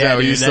Cowboys, yeah,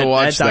 we dude, used to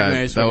watch that. that.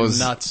 documentary's That fucking was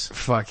nuts.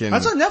 fucking,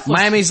 That's on Netflix.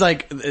 Miami's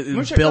like check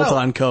it built out.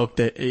 on coke.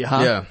 Huh?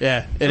 Yeah.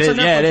 Yeah. It What's is. on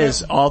Yeah, it Netflix,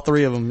 is. All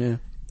three of them.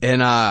 Yeah.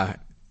 and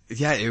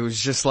yeah, it was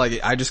just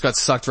like, I just got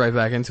sucked right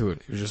back into it.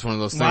 It was just one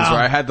of those things Wow.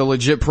 where I had the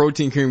legit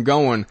protein cream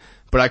going,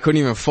 but I couldn't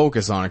even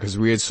focus on it because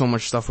we had so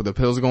much stuff with the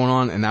pills going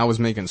on, and I was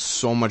making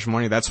so much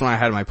money. That's when I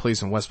had my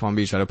place in West Palm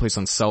Beach. I had a place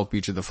on South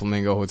Beach at the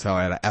Flamingo Hotel.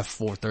 I had an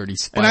F430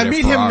 Spider And I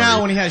meet him Ferrari.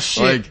 now when he has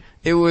shit. Like,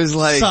 it was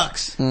like,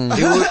 Sucks.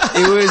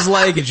 it was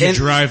like, Did you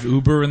drive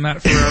Uber in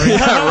that Ferrari?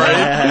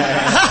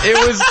 right?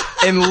 It was,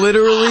 and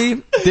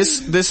literally,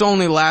 this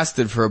only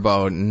lasted for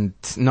about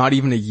not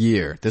even a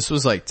year. This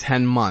was like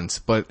 10 months,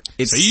 but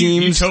it So you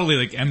seems, totally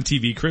like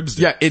MTV Cribs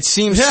did. yeah, it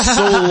seems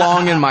so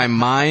long in my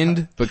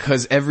mind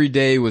because every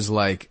day was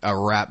like a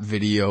rap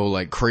video,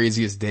 like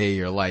craziest day,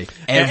 or like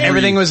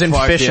Everything was in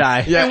fucking-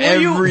 fisheye. Yeah, And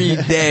were you-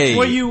 every day.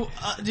 Were you,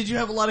 did you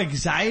have a lot of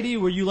anxiety?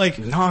 Were you like,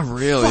 Not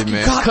really, Fucking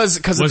man. God.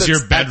 Cause Was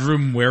your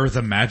bedroom where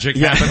the magic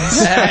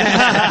happens?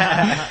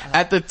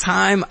 at the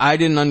time, I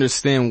didn't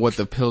understand what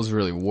the pills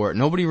really were.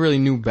 Nobody really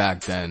knew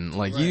back then.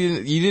 Like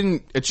you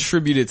didn't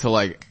attribute it to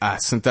like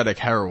synthetic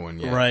heroin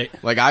yet. Right.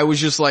 Like I was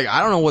just like,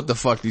 I don't know what the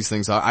fuck these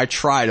things are. I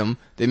tried them.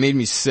 They made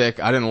me sick.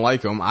 I didn't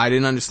like them. I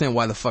didn't understand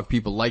why the fuck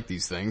people like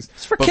these things.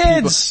 It's for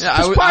kids. Yeah,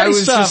 Just I party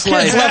was stuff. just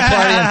Kids like, love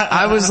partying.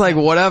 I was like,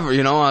 whatever,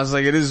 you know. I was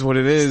like, it is what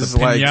it is. the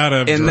Like,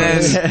 pinata of and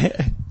drugs.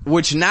 then.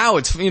 Which now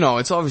it's, you know,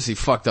 it's obviously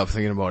fucked up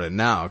thinking about it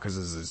now because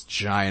there's this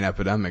giant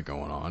epidemic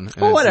going on. And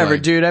Well, it's whatever,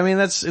 like- dude. I mean,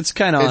 it's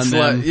kind of on It's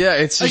them. like, yeah,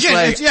 it's just again,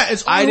 like,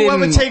 it's I only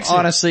whoever didn't, takes it.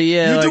 honestly,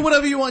 yeah. You like, do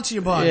whatever you want to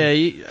your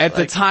body. Yeah. at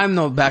the time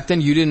though, back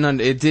then you didn't,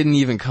 it didn't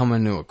even come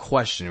into a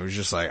question. It was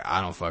just like,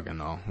 I don't fucking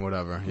know,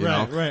 whatever, you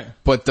know? Right.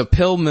 But the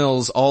pill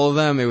mills, all of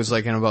them, it was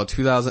like in about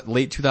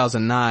late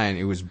 2009,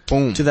 it was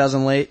boom.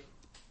 2000 late.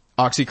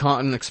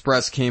 OxyContin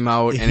Express came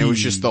out and it was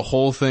just the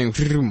whole thing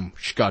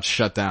got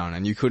shut down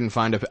and you couldn't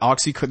find the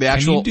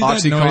actual do that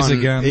OxyContin. noise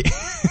again?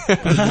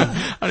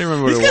 I don't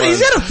remember what it was.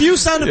 He's had a few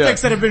sound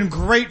effects that have been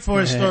great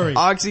for his story.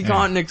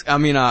 OxyContin, I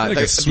mean, Like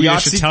the a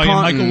Swedish Italian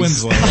Michael OxyContins,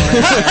 Winslow.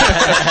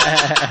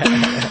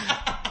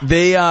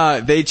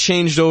 they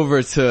changed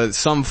over to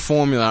some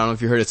formula, I don't know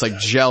if you heard, it's like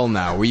gel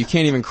now, where you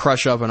can't even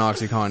crush up an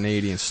OxyContin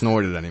 80 and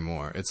snort it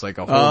anymore. It's like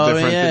a whole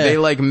different, yeah. they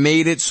like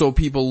made it so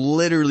people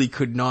literally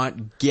could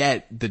not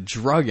get the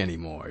drug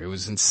anymore. It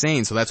was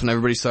insane. So that's when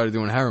everybody started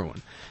doing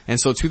heroin. And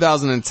so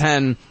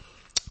 2010,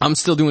 I'm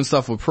still doing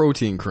stuff with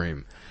protein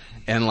cream.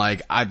 And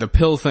like, the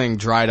pill thing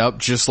dried up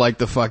just like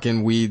the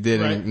fucking weed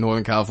did Right. in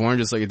Northern California,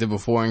 just like it did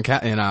before in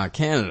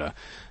Canada.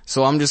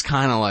 So I'm just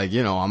kinda like,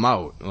 you know, I'm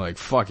out. Like,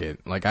 fuck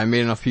it. Like, I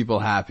made enough people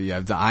happy.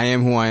 I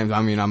am who I am.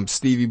 I mean, I'm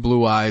Stevie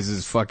Blue Eyes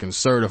is fucking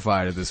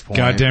certified at this point.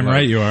 Goddamn Like,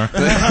 right you are.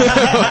 Don't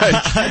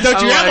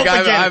you ever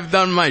forget it. I've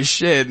done my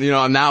shit, you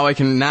know,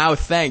 now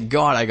thank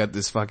God I got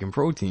this fucking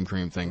protein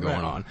cream thing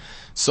going on.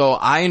 So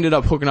I ended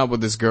up hooking up with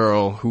this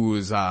girl who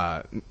was,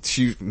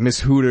 Miss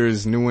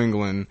Hooters, New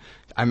England.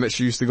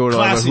 She used to go to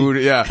all the Classy.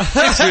 Hooters, yeah.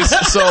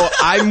 So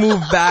I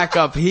moved back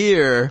up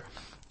here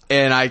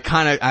and I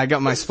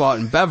got my spot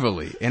in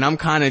Beverly and I'm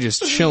kinda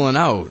just chilling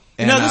out.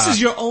 And, Now this is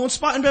your own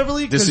spot in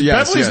Beverly? this, Because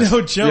yes, Beverly's yes.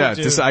 no joke, Yeah,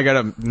 dude. I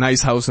got a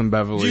nice house in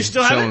Beverly. Do you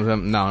still have chilling it? with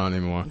them. No, not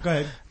anymore. Go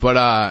ahead.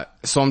 But,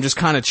 so I'm just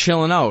kind of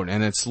chilling out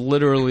and it's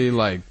literally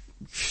like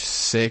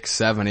 6,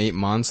 7, 8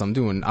 months. I'm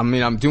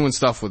doing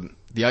stuff with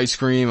the ice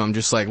cream. I'm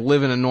just like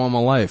living a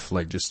normal life,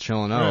 like just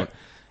chilling out. Right.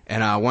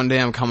 And, one day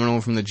I'm coming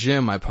home from the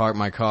gym. I park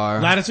my car.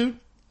 Latitude?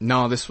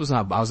 No, this was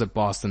not, I was at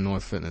Boston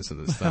North Fitness at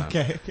this time.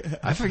 Okay.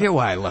 I forget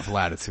why I left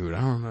Latitude. I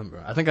don't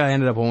remember. I think I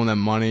ended up owing them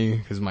money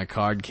because my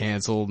card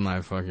canceled and I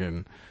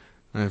didn't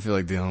feel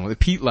like dealing with it.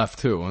 Pete left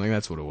too. I think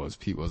that's what it was.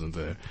 Pete wasn't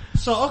there.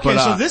 So, okay,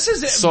 But, so this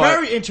is so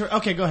very interesting.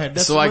 Okay, go ahead.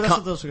 That's what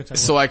those are gonna tell you.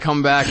 So I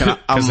come back and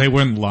Cause they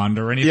wouldn't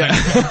launder anything.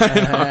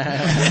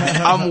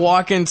 I'm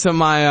walking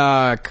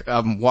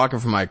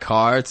from my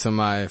car to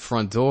my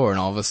front door and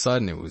all of a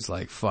sudden it was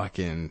like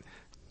fucking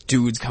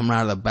dudes coming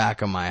out of the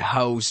back of my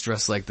house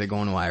dressed like they're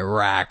going to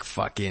Iraq,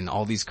 fucking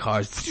all these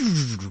cars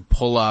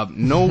pull up.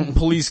 No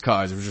police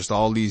cars. It was just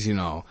all these, you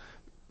know,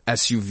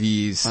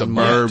 SUVs,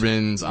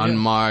 Suburbans,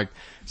 unmarked,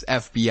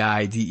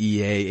 FBI,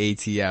 DEA,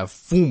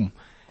 ATF, boom.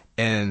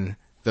 And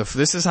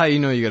this is how you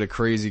know you got a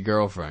crazy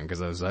girlfriend,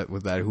 cause I was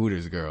with that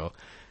Hooters girl.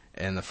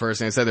 And the first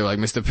thing I said, they were like,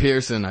 Mr.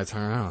 Pearson. I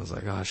turned around, I was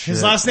like, oh shit.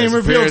 His last name Mr.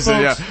 revealed,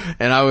 Pearson, folks. yeah.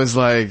 And I was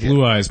like,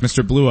 Blue Eyes,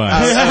 Mr. Blue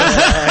Eyes.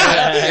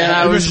 and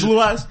I was, Blue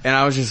Eyes? and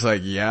I was just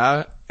like,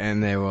 yeah.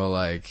 And they were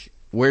like,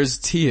 where's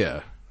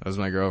Tia? That was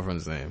my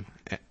girlfriend's name.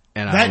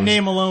 And That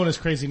name alone is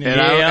crazy name.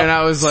 And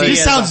I was like, He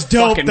sounds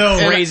dope fucking though.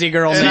 crazy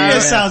girl He name.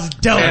 sounds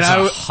dope. And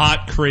That's a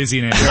hot, crazy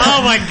name.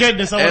 Oh my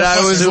goodness. and I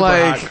was Super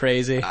like, hot,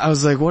 crazy. I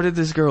was like, what did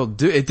this girl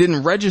do? It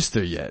didn't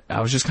register yet. I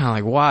was just kind of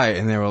like, why?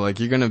 And they were like,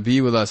 you're going to be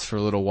with us for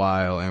a little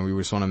while, and we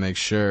just want to make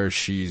sure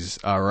she's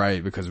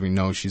alright because we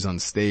know she's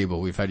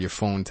unstable. We've had your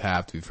phone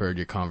tapped. We've heard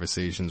your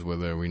conversations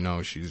with her. We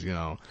know she's,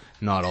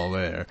 not all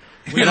there.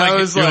 You're like,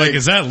 is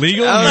that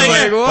legal? I was You're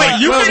like, what? wait,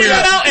 you figured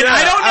that out and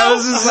I don't know? I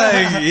was just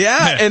like,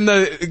 yeah. And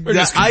the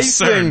just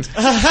icing, concerned.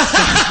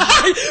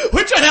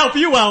 We're trying to help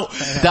you out.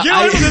 Get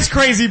rid of this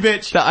crazy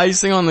bitch. the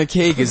icing on the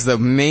cake is the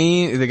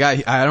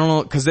guy, I don't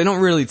know, cause they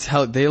don't really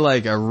tell,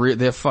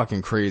 they're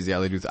fucking crazy how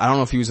they do I don't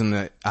know if he was in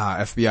the,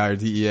 FBI or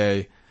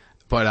DEA,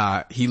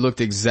 but, he looked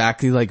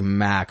exactly like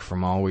Mac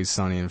from Always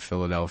Sunny in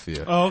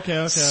Philadelphia. Oh,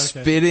 okay.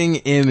 Spitting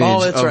image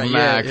that's of right.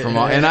 Mac Yeah, from yeah,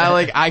 all, yeah.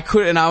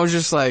 and I was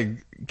just like,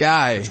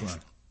 guy.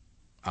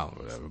 Oh,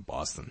 whatever,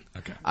 Boston.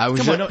 Okay. I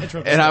was Come just, on, don't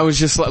interrupt and I was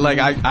just like,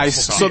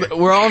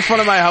 we're all in front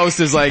of my house.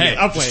 There's like, Hey,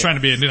 I'm just trying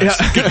to be a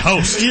good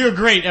host. You're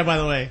great, by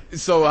the way.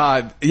 so,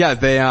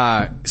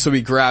 so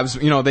he grabs,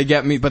 they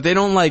get me, but they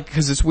don't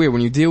cause it's weird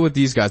when you deal with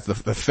these guys, the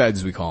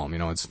feds we call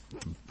them, it's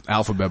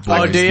alphabet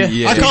boys. Oh, do you?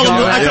 DEA. I call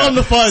them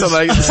the fuzz. So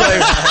it's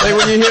like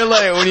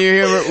when you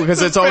hear,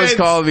 because it's always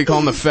called, we call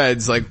them the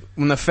feds. Like,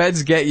 when the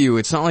feds get you,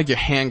 it's not like you're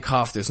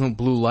handcuffed, there's no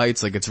blue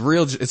lights, like it's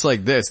real, it's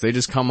like this. They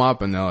just come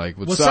up and they're like,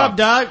 what's up,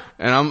 dog?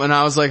 And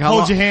I was like,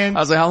 Hold your hand. I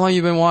was like, how long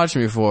you been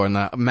watching me for? And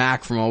the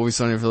Mac from Always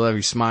Sunny in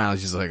Philadelphia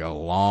smiles, she's like, a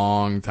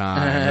long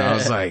time. And I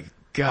was like,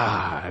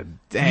 God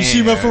damn. You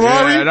see my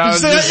Ferrari? Yeah, and I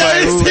was You see just that?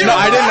 like, Yeah, you ooh. see No, my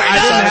I didn't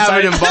have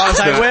it in Boston.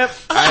 Side whip.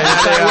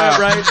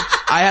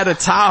 I had a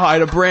Tahoe. I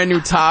had a brand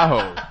new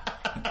Tahoe.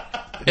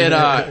 And,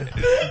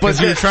 But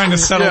you were trying to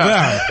settle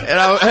down. And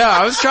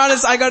I was trying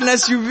to, I got an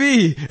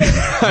SUV. I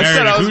said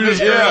Married I a was Hooters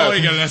good, girl,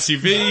 you got an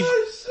SUV.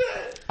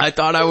 I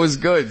thought I was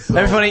good. So.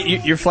 That'd be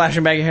funny. You're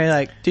flashing back your hair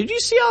like, did you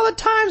see all the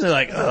times? They're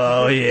like,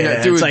 oh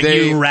yeah. dude, it's like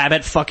you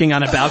rabbit fucking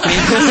on a balcony.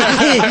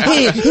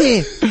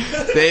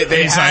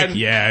 They He's had, like,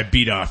 yeah, I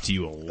beat off to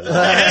you a lot,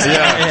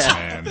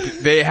 man.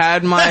 they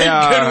had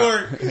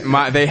my, Good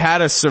work. they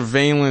had a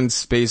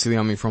surveillance basically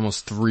on me for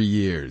almost 3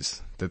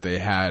 years that they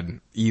had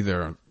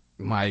either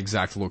my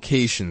exact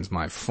locations,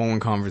 my phone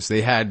conversation.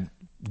 They had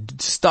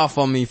stuff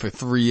on me for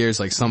 3 years,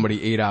 like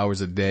somebody 8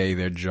 hours a day.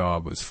 Their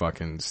job was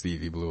fucking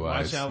Stevie Blue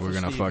Eyes. Watch out We're for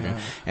gonna Steve, fucking,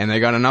 man. and they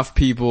got enough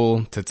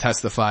people to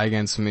testify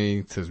against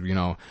me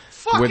to,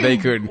 where they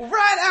could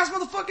Right ass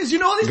motherfuckers. You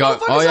know all these go,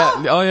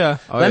 motherfuckers oh yeah.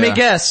 Let me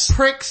guess.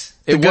 Pricks.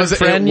 It good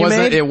friend you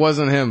made? It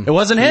wasn't him. It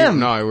wasn't him?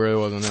 No, it really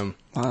wasn't him.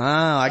 Oh,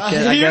 I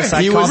guess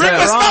I he called was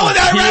that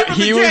the- wrong.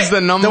 He was the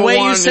number The way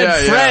one. you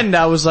said friend,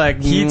 I was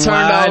like, He turned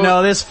I out-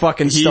 know this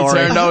fucking He story.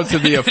 turned out to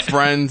be a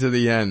friend to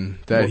the end.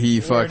 That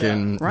he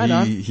fucking, Right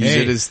on. he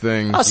did his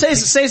thing. Oh, say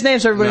his name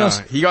so everybody No, knows.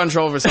 he got in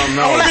trouble for something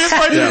else.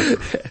 Yeah.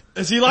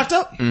 Is he locked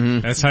up?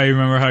 That's how you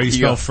remember how you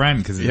spell Yeah. friend,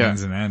 because it Yeah.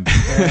 ends in end.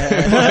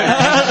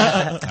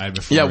 I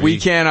before Yeah, we E.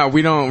 can't,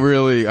 we don't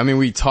really, I mean,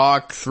 we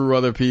talk through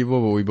other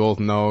people, but we both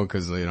know,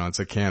 cause, it's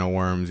a can of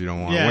worms you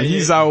don't want. Yeah, when yeah.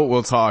 he's out,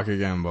 we'll talk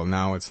again, but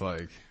now it's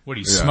like, What are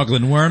you,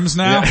 smuggling worms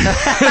now?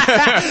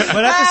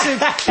 But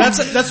at the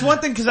same, that's one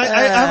thing because I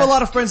have a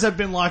lot of friends that have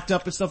been locked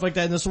up and stuff like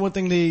that, and that's one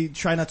thing they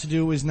try not to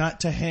do is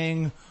not to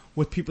hang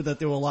with people that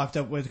they were locked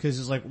up with because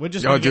it's like we're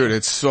just oh gonna dude, get,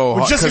 it's so we're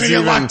hard. just gonna 'cause get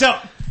even- locked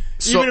up.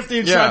 so- Even if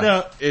they're yeah, trying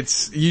to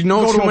it's, go to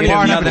too a many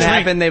bar and have people. a drink.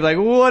 Happened, they'd be like,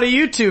 what are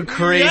you two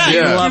crazy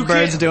Yeah. lovebirds You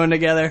can't- doing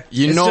together?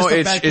 You It's know, just a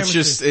it's bad just,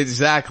 chemistry.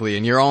 exactly,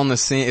 and you're all in the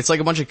same, it's like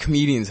a bunch of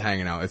comedians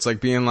hanging out. It's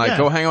like being like, Yeah.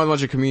 go hang out with a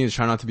bunch of comedians,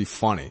 try not to be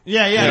funny.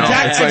 Yeah, yeah, You know?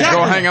 exactly. It's like,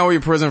 exactly. go hang out with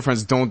your prison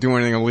friends, don't do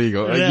anything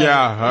illegal. Like, Yeah.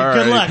 yeah, alright.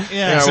 Good luck,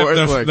 yeah. Except we're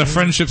the, like- the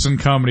friendships in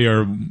comedy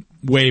are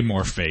way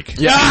more fake.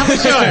 yeah, for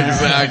sure.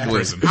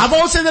 Exactly. I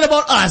won't say that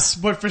about us,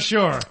 but for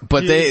sure.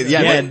 But they,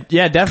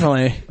 Yeah,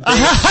 definitely.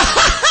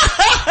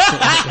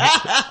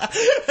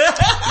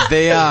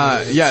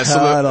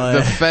 so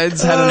the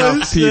feds had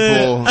enough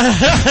people,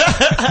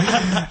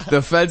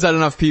 the feds had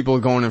enough people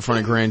going in front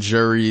of grand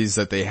juries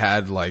that they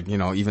had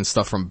even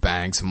stuff from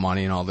banks,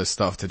 money and all this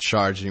stuff to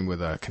charge him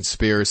with a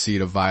conspiracy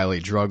to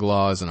violate drug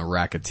laws and a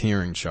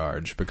racketeering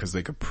charge because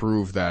they could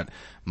prove that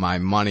my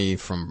money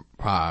from,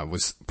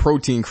 was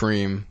protein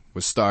cream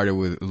was started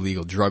with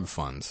illegal drug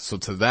funds. So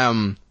to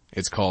them,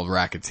 it's called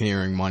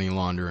racketeering, money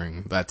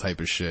laundering, that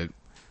type of shit.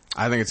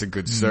 I think it's a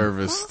good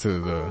service to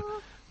the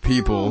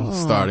people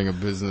starting a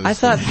business. I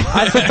thought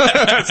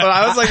so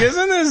I was like,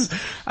 isn't this,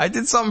 I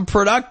did something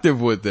productive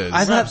with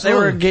this. they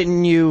were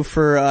getting you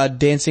for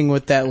dancing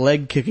with that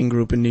leg kicking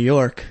group in New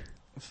York.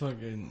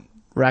 Fucking.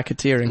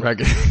 Racketeering.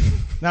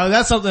 Now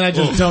that's something I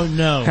just don't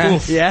know.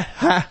 Yeah?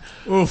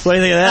 What do you think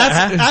of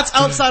that? That's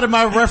outside of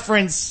my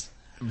reference.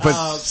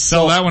 But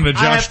Sell that one to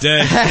Josh Day.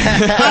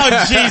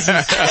 Oh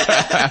Jesus!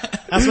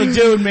 That's my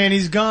dude, man.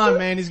 He's gone,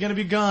 man. He's gonna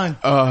be gone.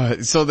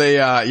 so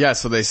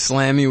they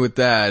slammed me with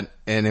that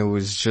and it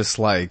was just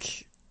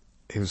like,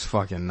 it was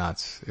fucking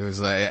nuts. It was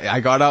like, I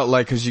got out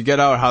cause you get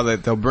out how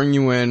they'll bring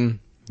you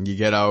in, you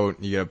get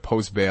out, you get a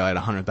post bail, I had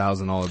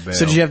 $100,000 bail.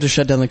 So did you have to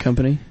shut down the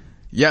company?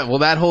 Yeah, well,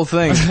 that whole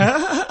thing.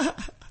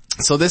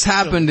 So this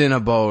happened in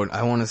about,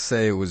 I want to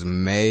say it was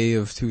May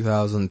of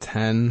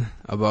 2010,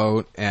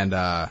 about, and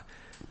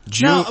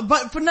June. No,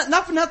 but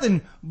not for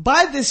nothing.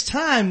 By this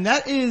time,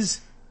 that is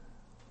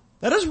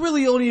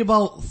really only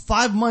about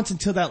 5 months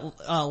until that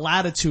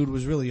Latitude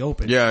was really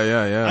open.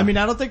 Yeah. I mean,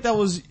 I don't think that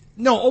was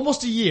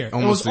almost a year.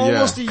 Almost it was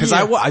almost a year. Because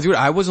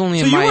I was only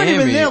so in Miami. So you weren't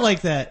even there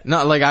like that.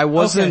 No, like I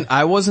wasn't. Okay.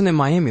 I wasn't in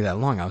Miami that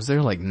long. I was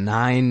there like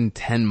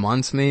 9-10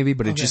 months maybe,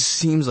 but it just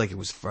seems like it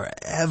was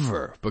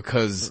forever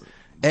because.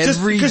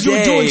 Every because day you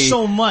were doing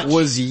so much.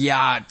 Was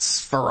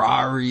yachts,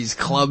 Ferraris,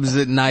 clubs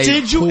at night.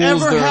 Did you pools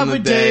ever during have the a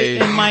day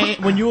day.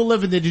 in when you were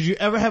living there? Did you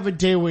ever have a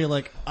day where you're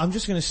like, I'm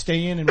just gonna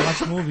stay in and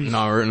watch movies?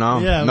 No,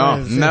 Yeah, no,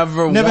 right.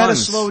 never Never had a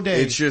once. slow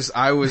day. It's just,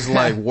 I was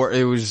like,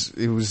 it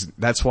was,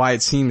 that's why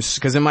it seems,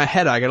 cause in my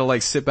head I gotta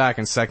like sit back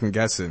and second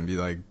guess it and be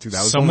like, dude,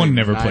 that was Someone only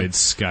never played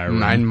Skyrim.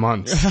 9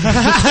 months.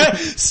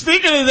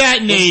 Speaking of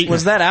that, Nate,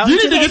 Was that out? you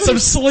in need to get some 2000?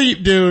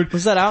 sleep, dude.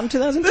 Was that out in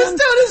 2010? This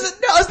dude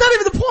it's not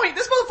even the point.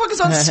 This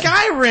motherfucker's on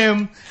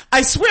Skyrim.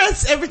 I swear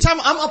every time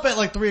I'm up at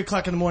like 3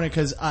 o'clock in the morning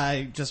cause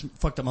I just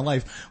fucked up my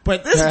life.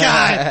 But this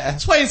guy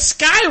is playing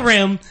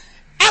Skyrim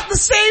at the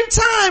same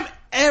time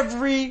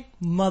every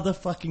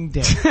motherfucking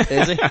day.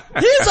 Is he?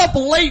 He's up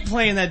late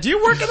playing that. Do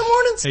you work in the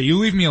mornings? Hey, you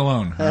leave me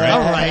alone, alright?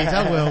 Alright,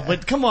 I will.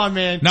 But come on,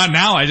 man. Not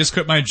now, I just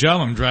quit my job.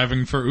 I'm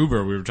driving for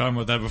Uber. We were talking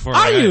about that before.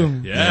 Are right?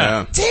 you?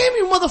 Yeah. Damn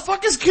you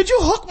motherfuckers, could you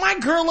hook my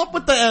girl up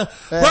with the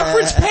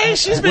reference pay?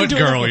 She's been What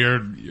doing girl? it.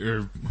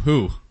 You're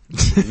who?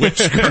 Which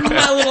girl?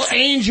 My little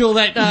angel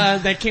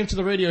that came to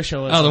the radio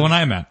show. Oh, the one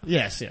I met.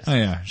 Yes. Oh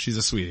yeah, she's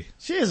a sweetie.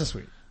 She is a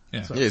sweet.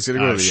 Yeah. Yeah, it's gonna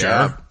go to the sure.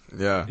 app.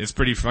 Yeah. It's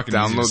pretty fucking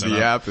easy to Download set the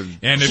up. app and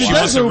if She she wants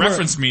does to Uber.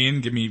 reference me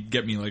and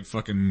get me like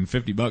fucking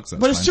 $50, that's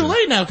But it's fine, too too.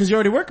 late now because you're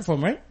already working for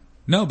him, right?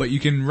 No, but you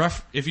can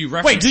if you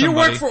reference Wait, do you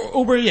somebody, work for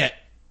Uber yet?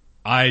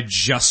 I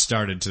just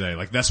started today.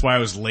 Like that's why I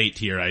was late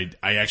here.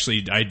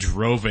 I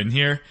drove in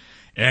here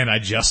and I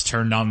just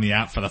turned on the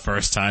app for the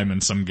first time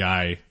and some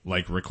guy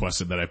like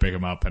requested that I pick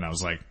him up and I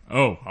was like,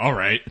 oh,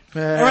 alright.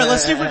 Alright,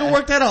 let's see if we can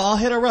work that out. I'll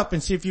hit her up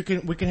and see if we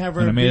can have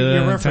her And I be made,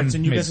 your reference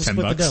and you made guys will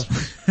split the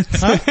 $10.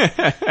 dough.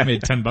 Huh? I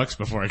made $10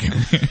 before I came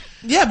here.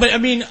 Yeah, but I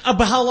mean,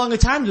 but how long a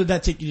time did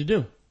that take you to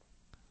do?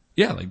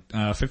 Yeah,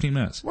 like 15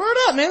 minutes. Word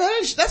up, man.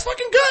 That's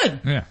fucking good.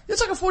 Yeah.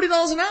 It's like a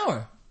 $40 an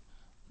hour.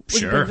 We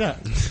can Sure. break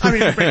it down. I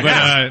mean, break it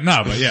down.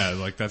 No, but yeah,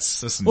 like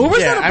that's Uber's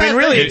Yeah, not a I bad mean,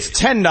 really, thing. it's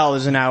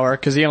 $10 an hour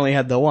because he only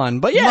had the one.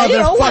 But yeah, you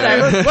know,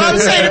 whatever. Well, I'm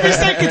saying if you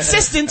stay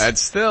consistent,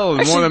 that's still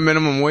more than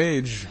minimum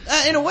wage.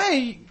 in a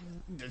way,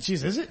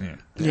 jeez, is it?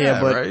 Yeah,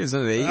 but right?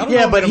 Isn't it 8? don't yeah,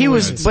 know but what he it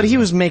was, was. but he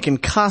was making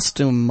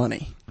costume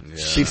money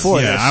before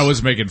Yeah, this. I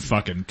was making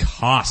fucking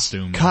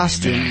costume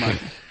Costume money. money.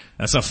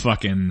 That's a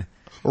fucking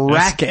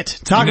Racket.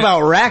 Talk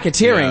about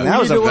racketeering. Yeah. That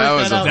was We need to work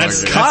was that out. that's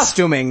fucking-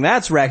 costuming.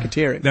 That's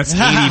racketeering. that's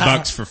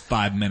 $80 for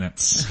 5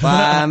 minutes.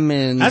 I'm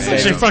in. That's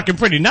actually fucking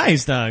pretty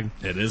nice, dog.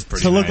 It is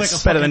pretty To look nice.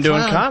 like a better than fucking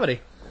doing clown.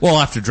 comedy. Well,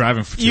 after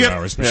driving for 2 Yeah.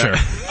 hours, but sure.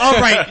 All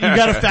right, you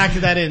got to factor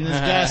that in. There's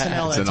gas and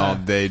all It's that an all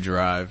time. day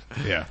drive.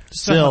 Yeah,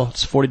 Still,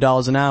 it's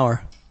 $40 an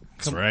hour.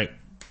 that's right.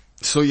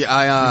 So yeah,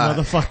 I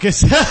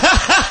Motherfuckers.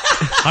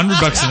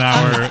 $100 an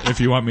hour if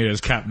you want me as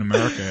Captain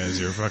America as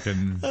your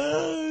fucking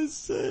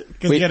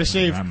Cause you got to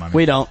shave. money.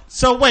 We don't.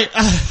 So wait,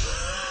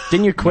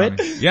 Didn't you quit?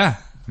 Yeah,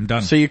 I'm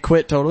done. So you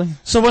quit totally?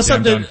 so what's Yeah, up,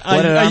 I'm dude? done.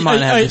 What did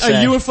Armand have to Are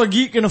say? you and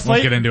Fagit gonna Won't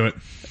fight? get into it.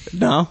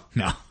 No.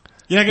 No,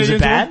 You're not gonna Is get it into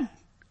bad?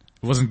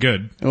 it wasn't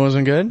good. It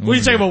wasn't good? What are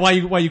you talking about?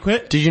 Why you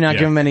quit? Did you not Yeah.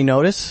 give him any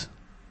notice?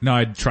 No,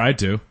 I tried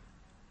to,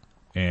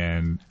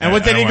 and And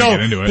what did I he don't wanna go?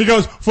 Get into it. He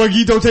goes,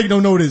 Fagit, don't take no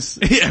notice.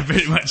 yeah,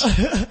 pretty much.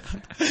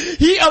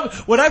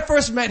 When I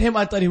first met him,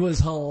 I thought he was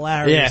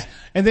hilarious. Yeah.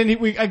 And then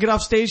I get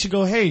off stage, and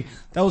go, hey,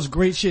 that was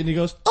great shit. And he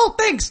goes, oh,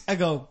 thanks. I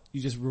go,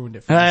 you just ruined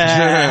it for me.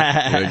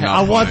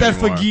 I want that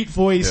Fagit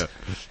voice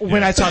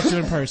when I talk to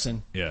him in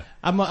person. Yeah.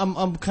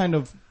 I'm kind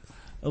of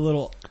a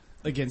little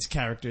against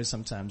characters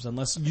sometimes,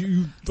 unless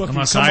you fucking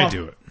Unless come I off-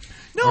 do it.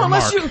 No, Or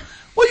unless Mark.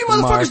 you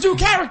motherfuckers Mark. do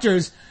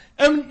characters.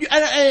 And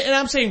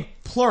I'm saying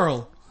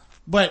plural.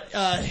 But,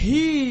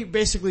 he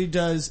basically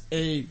does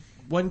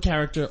one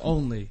character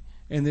only.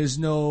 And there's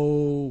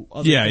no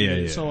other Yeah, thing. yeah,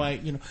 yeah.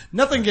 So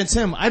nothing against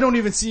him. I don't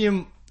even see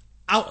him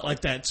out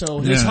like that. So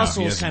his No,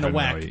 hustle he is hasn't kind of been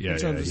whack really- in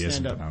terms of he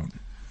hasn't stand up. been out.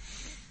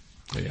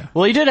 But yeah.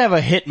 Well, he did have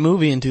a hit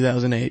movie in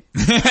 2008.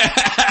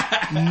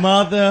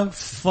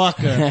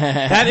 Motherfucker.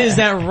 That is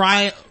that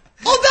Ryan.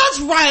 Oh, that's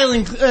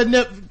Riley.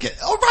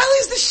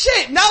 Riley's the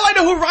shit. Now I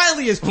know who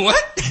Riley is.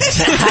 What?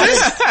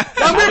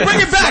 I'm gonna bring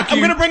it back. I'm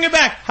gonna bring it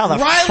back. How the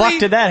Riley, fuck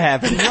did that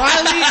happen?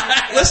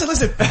 Riley,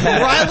 listen.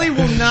 Riley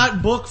will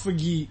not book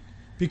Fagit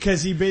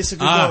because he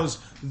basically goes,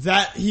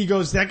 that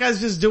guy's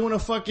just doing a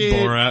fucking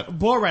Borat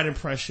Borat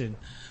impression.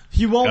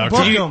 He won't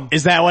book him.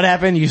 Is that what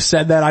happened? You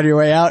said that on your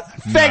way out?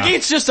 Becky,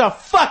 it's just a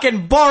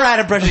fucking Borat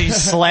impression. He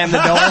slammed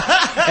the door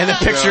and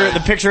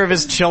the picture of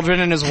his children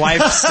and his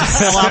wife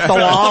fell off the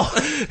wall.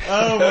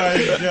 Oh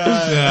my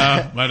god.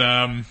 Yeah, but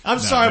I'm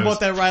sorry about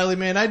that, Riley,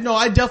 man. I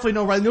definitely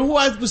know Riley. You know who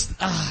I was,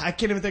 I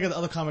can't even think of the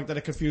other comic that I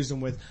confused him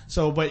with.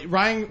 So, but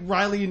Riley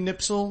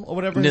Nipsel or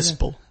whatever.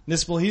 Nispel.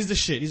 He's the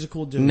shit. He's a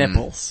cool dude.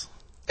 Nipples.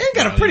 He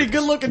got a pretty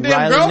good looking damn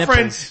Riley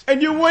girlfriend, Nipples.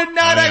 and you would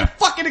not Oh, yeah.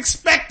 fucking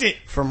expect it.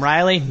 From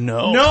Riley?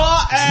 No. No,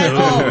 at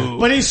all.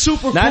 But he's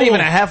super cool. Not even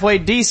a halfway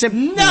decent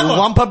Never.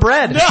 lump of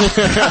bread.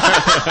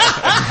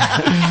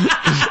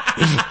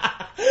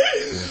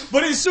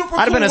 But he's super cool.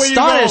 I'd have been when you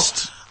go,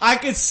 astonished. I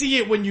could see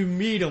it when you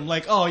meet him.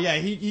 Like, oh yeah,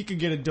 he could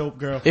get a dope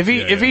girl. If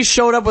he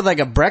showed up with like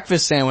a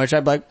breakfast sandwich,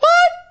 I'd be like, what?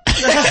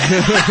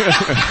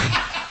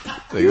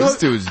 Like, this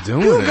dude's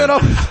doing You it. gonna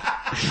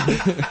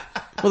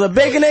with a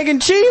bacon, egg,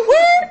 and cheese?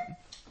 What?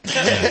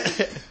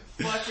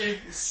 Fucking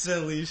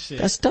silly shit.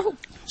 That's dope.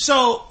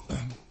 So,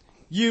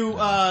 you get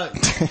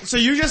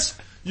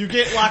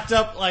locked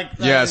up like.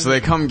 Yeah, so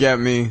they come get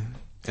me,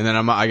 and then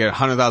I get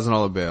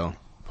 $100,000 bail,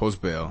 post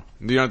bail.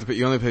 You don't have to pay,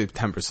 you only pay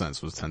 10%,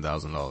 so it's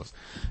 $10,000.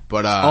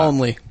 But,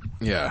 Only.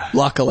 yeah.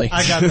 Luckily.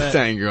 I got that.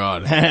 Thank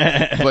God.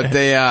 But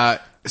they,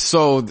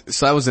 so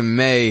that was in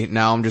May.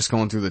 Now I'm just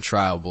going through the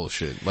trial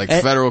bullshit. Like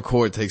federal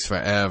court takes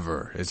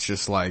forever. It's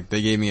just like I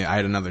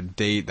had another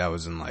date that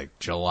was in like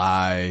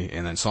July,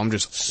 and then so I'm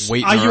just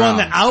waiting. Are you around. on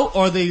the out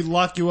or they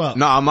lock you up?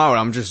 No, I'm out.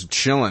 I'm just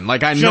chilling.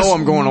 Like I Just- know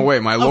I'm going away.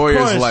 My of lawyer's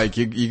course. like,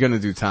 you're gonna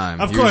do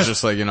time. Of He course. was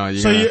just like, you're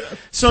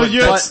So gonna.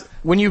 you're. But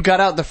when you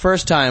got out the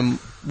first time,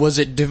 was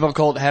it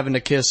difficult having to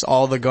kiss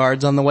all the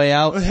guards on the way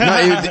out? No,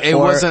 it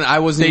Or wasn't. I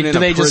wasn't even in do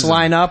a they just prison.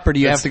 line up, or do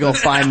you have to go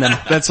find them?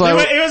 That's He why.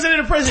 wasn't in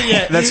a prison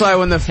yet. That's why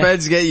when the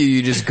feds get you,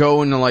 you just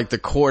go into like the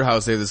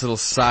courthouse. They have this little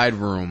side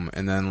room,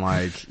 and then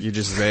like you're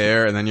just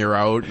there, and then you're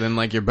out. Then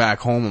like you're back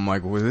home. I'm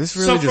like, will this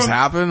really So just from-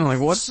 happen? Like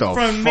what the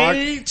From fuck?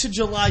 May to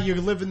July, you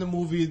live in the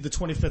movie The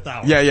 25th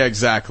Hour. Yeah,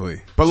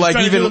 exactly. But like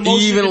trying to do the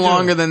most you even can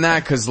longer do. than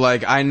that, cause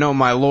like I know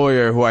my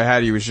lawyer who I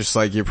had, he was just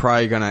like, you're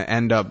probably gonna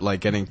end up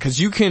like cause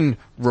you can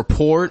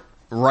report,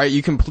 right?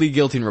 You can plead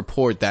guilty and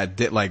report that,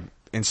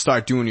 and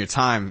start doing your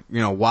time,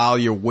 while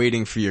you're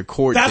waiting for your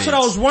court That's what I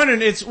dates. was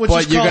wondering. It's what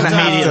But you're gonna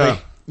have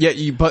to. to.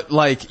 Yeah, but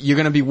like you're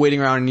gonna be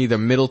waiting around in either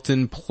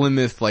Middleton,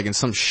 Plymouth, like in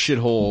some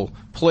shithole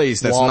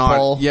place that's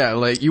Walpole. not. Yeah,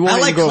 like you won't I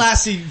even like go.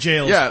 classy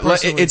jails. Yeah,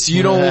 like personally. it's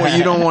you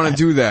don't want to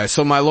do that.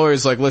 So my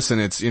lawyer's like, listen,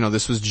 it's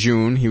this was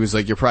June. He was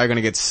like, you're probably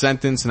gonna get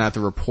sentenced and have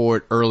to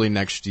report early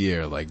next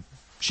year, like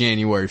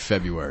January,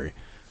 February.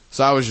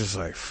 So I was just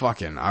like,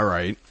 fucking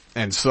alright.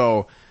 And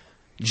so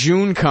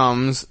June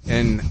comes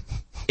and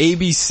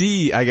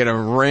ABC, I get a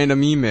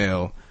random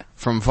email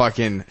from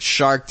fucking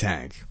Shark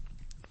Tank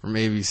from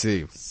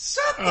ABC.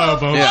 Oh,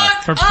 but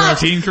Yeah. for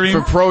protein cream?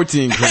 For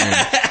protein cream.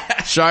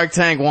 Shark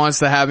Tank wants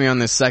to have me on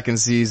this second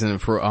season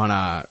for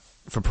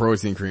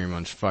protein cream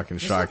on fucking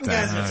Shark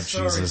Tank.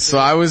 Jesus. So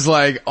I was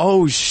like,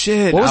 oh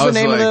shit. What I was the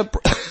name like, of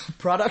the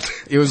product?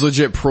 It was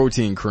legit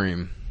protein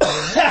cream.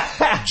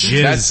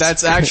 Jizz.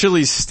 That's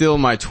actually still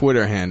my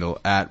Twitter handle,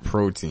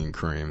 @protein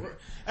cream.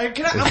 I'm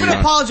gonna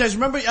apologize.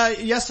 Remember,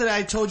 yesterday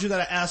I told you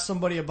that I asked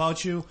somebody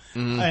about you,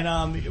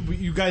 and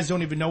you guys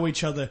don't even know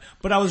each other.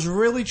 But I was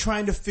really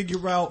trying to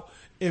figure out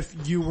if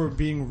you were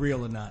being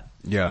real or not.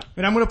 Yeah.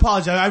 And I'm gonna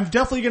apologize. I'm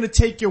definitely gonna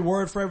take your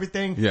word for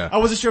everything. Yeah. I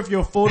wasn't sure if you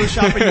were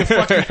photoshopping your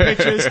fucking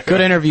pictures.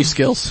 Good interview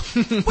skills.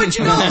 But but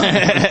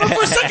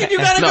for a second you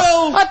gotta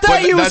go. I thought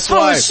But you was that's full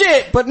why- of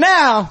shit, but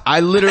now I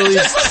literally,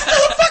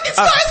 Fucking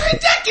it's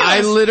ridiculous.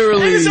 I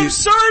literally- It is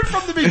absurd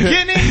from the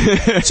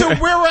beginning to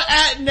where we're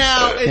at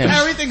now, and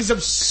everything's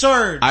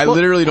absurd. I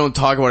literally don't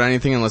talk about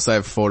anything unless I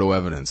have photo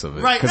evidence of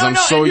it. Right. Cause No, I'm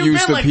no, so and you've used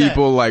been to like that.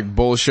 people like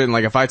bullshitting.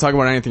 Like if I talk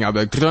about anything, I'll be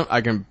like,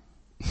 I can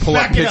pull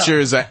up Back it up.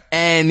 pictures of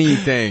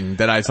anything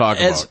that I talk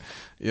It's- about.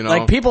 You know?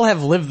 like people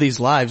have lived these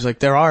lives. Like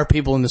there are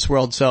people in this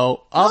world,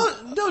 so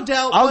no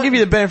doubt. I'll but give you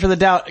the benefit of the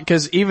doubt,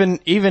 because even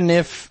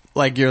if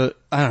like you're,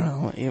 I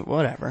don't know,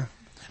 whatever.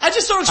 I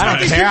just don't expect I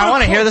don't these care. people I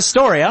want to hear the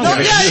story. I don't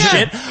give a yeah,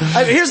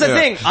 shit. Here's the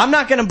thing. I'm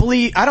not gonna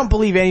believe, I don't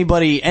believe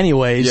anybody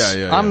anyways.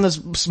 Yeah. I'm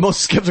the most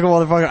skeptical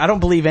motherfucker. I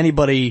don't believe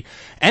anybody,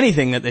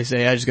 anything that they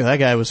say. I just go, that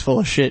guy was full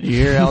of shit. You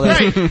hear all that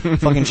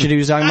fucking shit he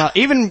was talking about?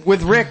 Even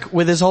with Rick,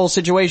 with his whole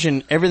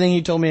situation, everything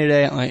he told me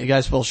today, I'm like, the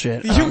guy's full of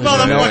shit. You There's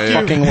motherfucker. no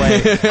fucking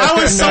way. I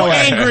was so No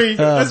way. angry.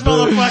 This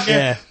motherfucker.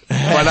 Yeah.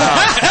 But,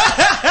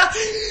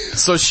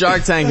 so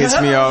Shark Tank hits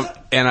me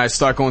up and I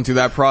start going through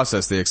that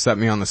process. They accept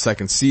me on the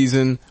second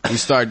season. We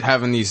start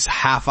having these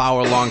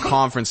half-hour long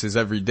conferences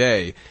every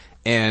day.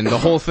 And the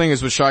whole thing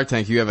is with Shark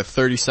Tank, you have a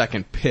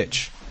 30-second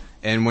pitch.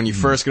 And when you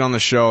first get on the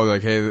show,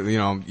 like, hey,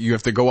 you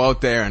have to go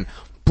out there and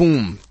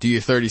boom, do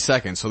your 30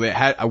 seconds. So we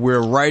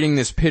were writing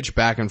this pitch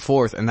back and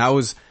forth, and I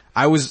was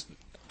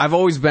I've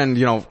always been,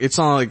 you know, it's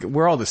not like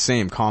we're all the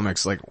same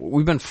comics. Like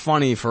we've been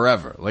funny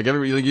forever. Like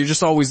you're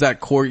just always that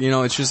core, you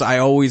know, it's just, I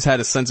always had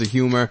a sense of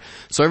humor.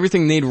 So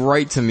everything they'd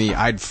write to me,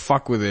 I'd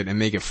fuck with it and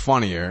make it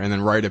funnier and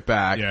then write it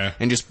back. Yeah.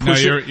 And just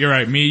push it. You're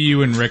right. Me,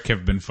 you, and Rick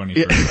have been funny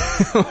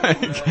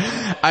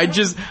forever. I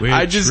just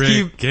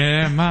Rick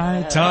am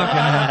I talking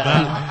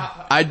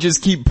about? I'd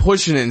just keep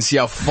pushing it and see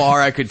how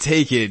far I could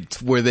take it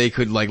where they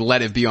could like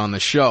let it be on the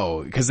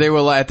show. Cause they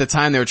were at the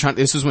time they were trying,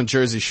 this was when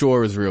Jersey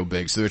Shore was real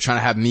big. So they were trying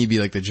to have me be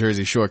like the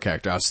Jersey Shore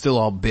character. I was still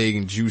all big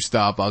and juiced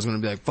up. I was going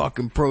to be like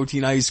fucking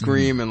protein ice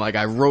cream. And like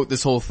I wrote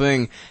this whole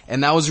thing.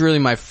 And that was really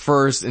my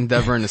first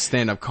endeavor into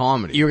stand up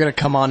comedy. You were gonna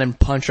come on and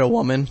punch a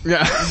woman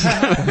Yeah.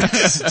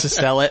 to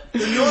sell it.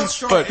 The North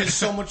Shore is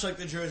so much like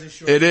the Jersey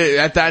Shore. It is,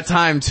 at that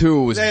time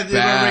too, it was They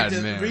bad,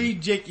 were man.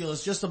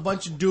 ridiculous. Just a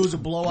bunch of dudes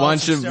with blowouts.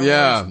 Bunch and of, steroids.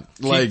 yeah,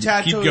 like,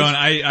 tattoos. Keep going.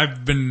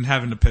 I've been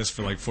having to piss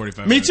for like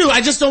 45 Me minutes. too.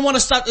 I just don't want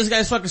to stop this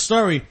guy's fucking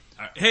story.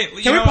 Hey,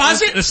 Can we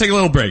pause it? Let's take a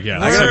little break.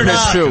 Yeah. I gotta Word piss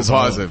up. too.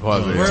 Pause it.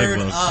 We'll take a Word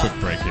little up. quick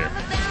break here.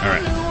 All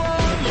right.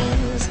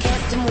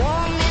 Kept him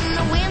warm in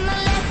the winter,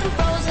 left him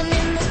frozen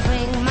in the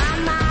spring.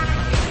 Mama,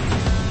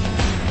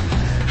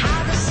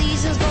 how the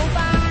seasons go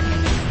by.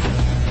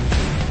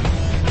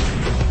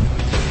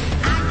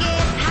 I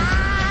get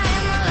high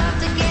and I love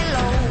to get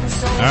low.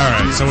 So All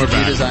right. So we're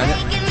back. Design it.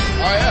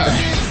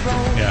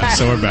 Yeah.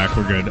 So we're back.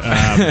 We're good.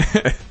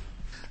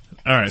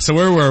 All right. So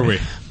where were we?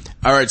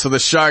 All right, so the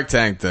Shark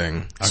Tank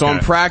thing. So Okay.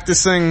 I'm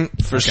practicing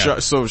for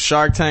Okay. so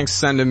Shark Tank's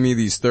sending me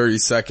these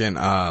 30-second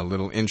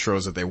little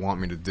intros that they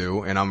want me to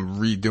do, and I'm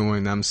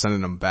redoing them,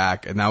 sending them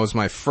back, and that was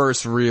my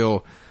first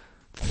real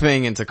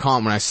thing into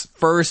comedy. When I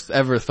first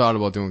ever thought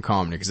about doing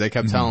comedy, because they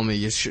kept telling me,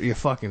 you're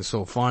fucking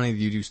so funny. Do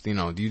you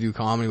do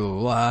comedy, blah, blah,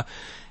 blah.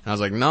 And I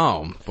was like,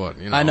 no, but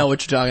you know. I know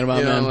what you're talking about,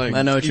 You know, man. like,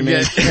 I know what you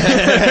mean.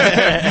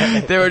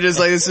 They were just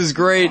like, this is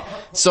great.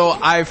 So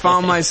I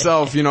found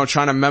myself, you know,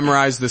 trying to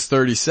memorize this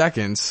 30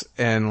 seconds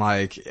and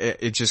like,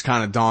 it just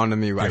kind of dawned on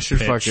me, I should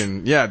pitch.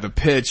 the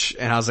pitch.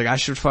 And I was like, I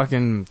should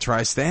fucking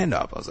try stand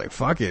up. I was like,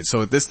 fuck it.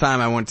 So at this time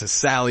I went to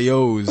Sally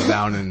O's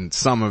down in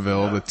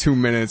Somerville, the 2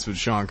 minutes with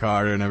Sean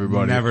Carter and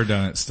everybody. Never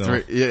done it still.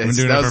 Yeah, Been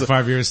doing that it was for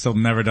 5 years, still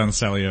never done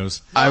Salios.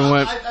 I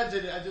went, I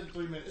did it. I did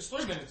 3 minutes. It's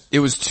 3 minutes. it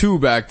was 2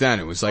 back then.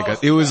 It was like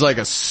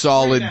a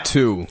solid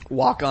 2.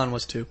 Walk on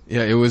was 2.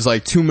 Yeah, it was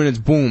like 2 minutes,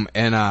 boom.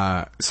 And,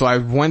 so I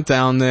went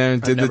down there,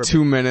 did the never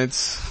 2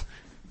 minutes,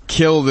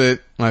 killed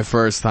it my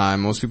first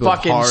time. Most people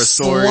Fucking have horror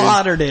stories.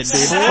 slaughtered it, dude.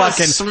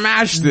 Fucking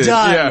Smashed it.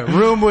 done. Yeah.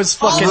 Room was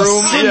fucking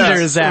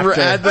cinders yeah. after.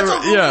 At the- That's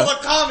a room yeah. full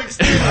of comics,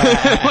 dude.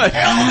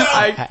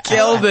 I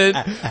killed it.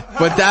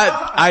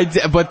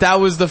 But that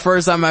was the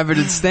first time I ever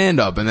did stand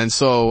up. And then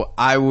so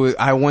I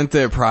went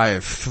there probably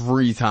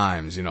 3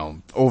 times, you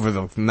know, over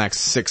the next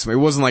 6 months. It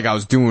wasn't like I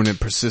was doing it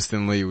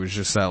persistently. It was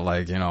just that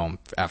like, you know,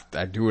 after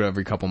I do it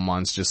every couple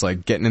months, just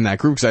like getting in that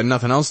group because I had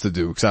nothing else to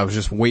do because I was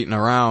just waiting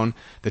around.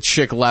 The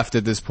chick left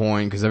at this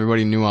point because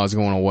everybody knew I was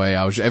going away.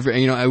 I was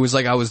it was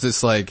like I was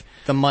this like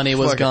The money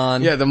was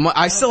gone. yeah,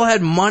 I still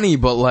had money,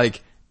 but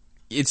like,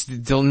 it's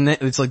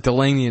like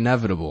delaying the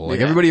inevitable. Like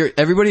Yeah.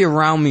 everybody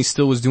around me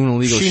still was doing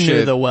illegal She shit.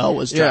 knew the well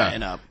was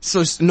drying up.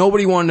 So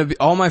nobody wanted to be,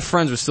 all my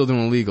friends were still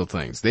doing illegal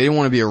things. They didn't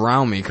want to be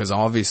around me because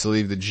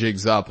obviously the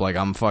jig's up. Like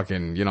I'm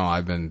fucking, you know,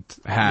 I've been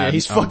had. Yeah,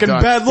 he's I'm fucking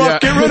done. bad luck.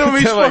 Get rid of him.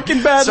 He's Like,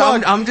 fucking bad so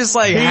luck. I'm just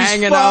like He's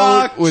hanging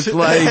fucked. out with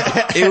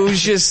like, it was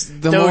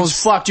just the Dude's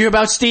most fucked. You hear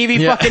about Stevie?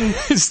 Yeah. Fucking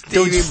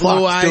Stevie dude's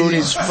Blue fucked. Eyes Dude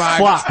is is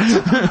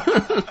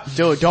fucked.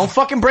 Dude, don't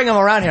fucking bring him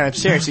around here. I'm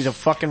serious. He's a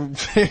fucking.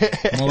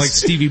 More like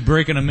Stevie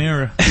breaking a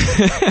mirror.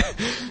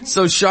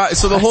 So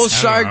the whole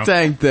Shark know.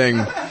 Tank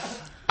thing,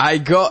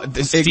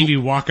 Stevie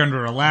walk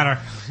under a ladder.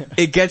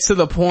 it gets to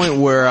the point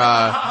where,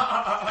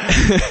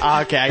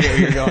 Okay, I get where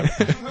you're going.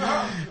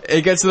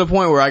 it gets to the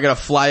point where I gotta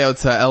fly out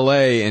to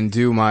LA and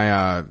do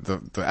my,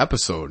 the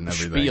episode and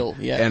everything. Spiel,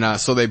 yeah. And,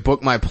 so they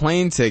book my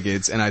plane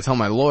tickets and I tell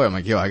my lawyer, I'm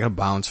like, yo, I gotta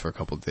bounce for a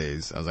couple of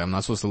days. I was like, I'm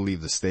not supposed to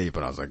leave the state,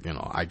 but I was like, you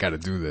know, I gotta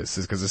do this.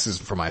 Cause this is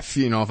for my,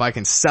 you know, if I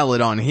can sell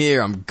it on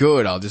here, I'm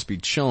good. I'll just be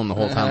chilling the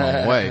whole time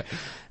I'm away.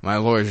 My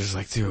lawyer's just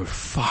like, dude,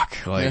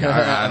 fuck. Like,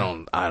 I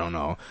don't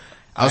know.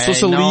 I was supposed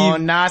to know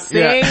leave. nothing.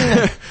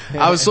 Yeah.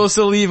 I was supposed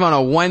to leave on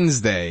a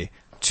Wednesday.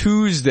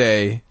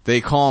 Tuesday, they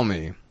call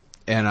me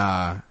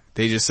and,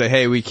 they just say,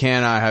 hey, we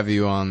cannot have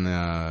you on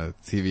the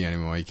TV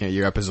anymore. You can't,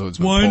 your episode's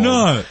been Why pulled.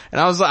 not?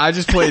 And I was like, I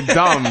just played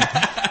dumb.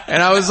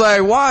 And I was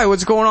like, why?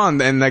 What's going on?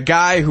 And the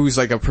guy who's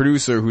like a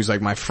producer, who's like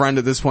my friend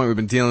at this point, we've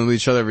been dealing with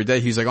each other every day.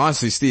 He's like,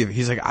 honestly, Steve,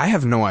 he's like, I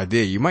have no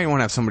idea. You might want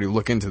to have somebody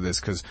look into this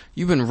because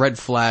you've been red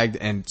flagged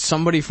and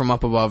somebody from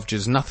up above,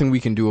 just nothing we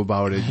can do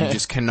about it. You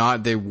just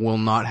cannot, they will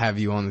not have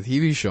you on the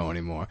TV show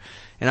anymore.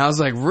 And I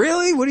was like,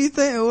 really? What do you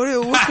think?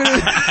 What's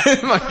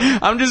gonna,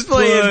 I'm just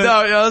playing it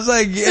dumb. I was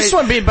like, This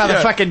wouldn't be about the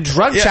fucking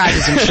drug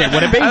charges and shit,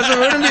 would it be? It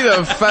wouldn't be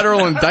the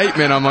federal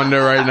indictment I'm under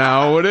right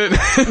now, would it?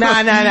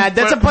 Nah.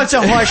 That's a bunch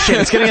of horse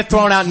shit. It's gonna get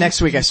thrown out next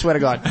week, I swear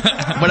to God.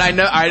 But I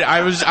know,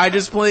 I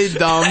just played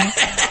dumb.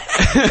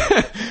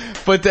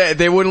 But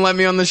they wouldn't let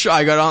me on the show.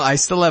 I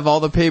still have all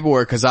the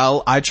paperwork cause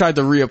I tried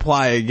to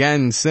reapply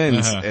again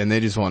since and they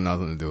just want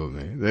nothing to do with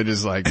me. They're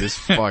just like, this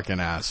fucking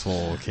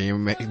asshole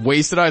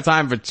wasted our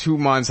time for 2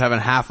 months having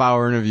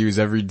half-hour interviews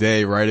every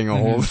day, writing a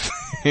whole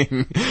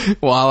thing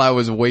while I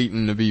was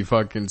waiting to be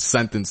fucking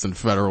sentenced in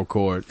federal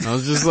court. I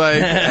was just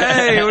like,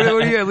 hey, what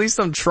are you, at least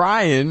I'm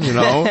trying, you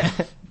know?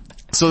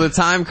 So the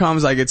time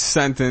comes, I get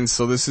sentenced.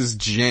 So this is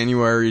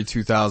January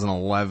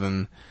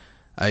 2011.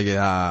 I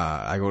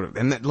go to,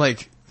 and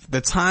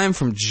the time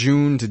from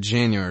June to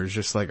January is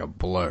just like a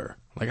blur.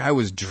 Like I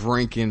was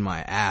drinking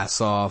my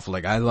ass off.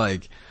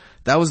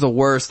 That was the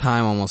worst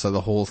time almost of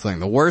the whole thing.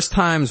 The worst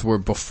times were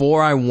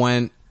before I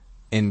went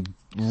and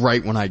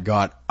right when I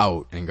got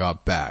out and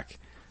got back.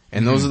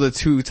 And those are the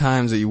 2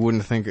 times that you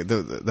wouldn't think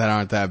that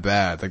aren't that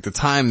bad. Like the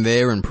time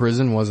there in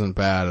prison wasn't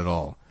bad at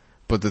all.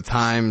 But the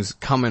times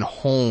coming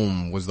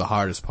home was the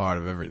hardest part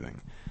of everything,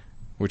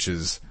 which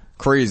is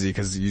crazy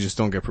because you just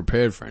don't get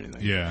prepared for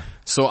anything. Yeah.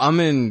 So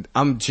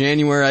I'm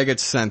January, I get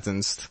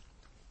sentenced,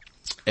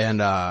 and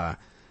I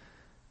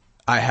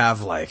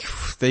have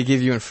they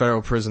give you in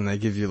federal prison, they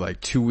give you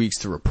 2 weeks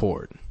to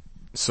report.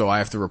 So I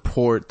have to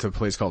report to a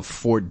place called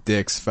Fort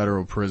Dix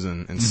Federal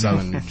Prison in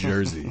southern New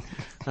Jersey.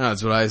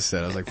 That's what I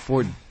said. I was like,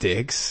 Fort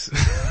Dix?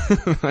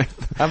 I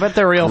bet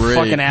they're real Great.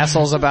 fucking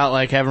assholes about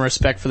having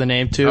respect for the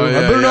name too. Oh, I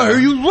yeah, better not yeah. hear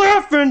you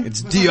laughing.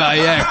 It's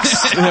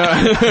D-I-X.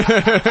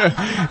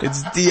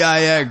 It's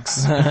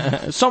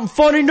D-I-X. Something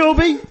funny,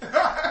 newbie?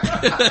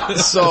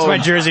 So That's my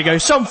Jersey guy.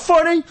 Something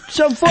funny,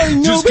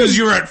 newbie? Just cause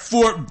you're at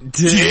Fort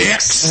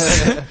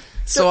Dix.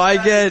 So I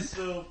get,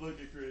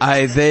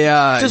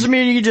 Doesn't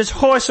mean you can just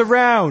horse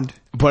around.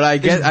 but I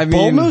get, I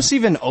Bull mean, Moose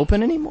even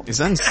open anymore? is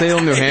that in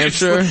Salem, New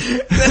Hampshire?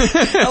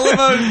 I love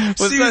how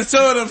Steven's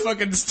telling a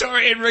fucking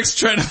story and Rick's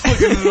trying to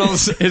look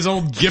at his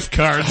old gift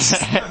cards.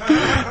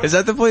 Is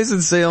that the place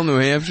in Salem, New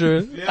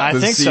Hampshire? I The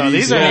think so. CD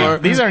These store?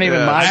 aren't even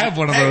Yeah. I mine. have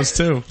one of those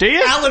too. Do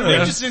you? Alan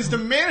Richardson's the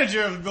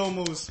manager of Bill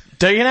Moose.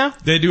 Do you now?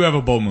 They do have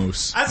a Bull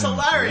Moose. That's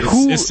hilarious.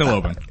 It's still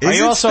open. Are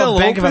you it also still a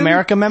Bank of open?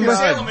 America member?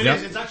 Salem it Yep.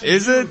 is. It's actually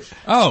Is it? huge.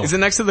 Oh. Is it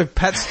next to the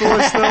pet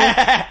store still?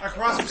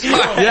 Across from Zero.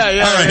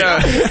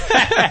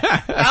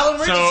 Yeah. Alan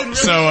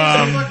Richardson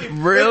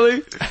fucking-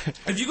 Really?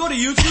 If you go to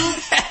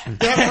YouTube,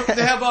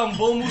 they have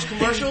Bull Moose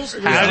commercials.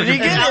 How did he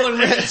get and it? Alan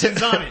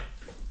Richardson's on it.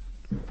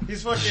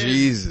 He's fucking.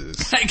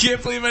 Jesus. I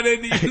can't believe I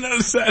didn't even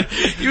notice that.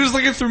 He was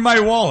looking through my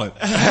wallet.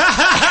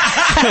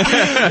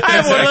 I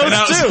have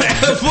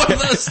one of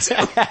those too.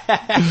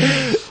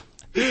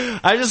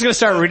 I'm just gonna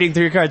start reading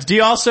through your cards. Do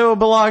you also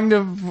belong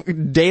to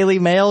Daily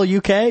Mail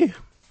UK?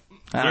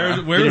 Where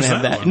You was didn't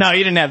have that that. one? No,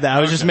 you didn't have that.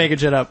 I was just making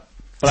shit up.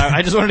 But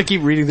I just wanted to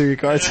keep reading through your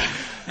cards.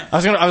 I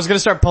was gonna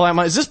start pulling out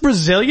my, is this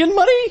Brazilian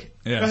money?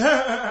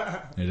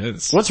 Yeah. It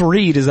is. What's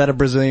Reed? Is that a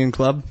Brazilian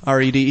club?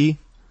 R-E-D-E?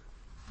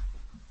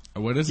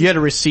 What is You it? had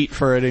a receipt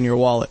for it in your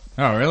wallet.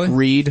 Oh, really?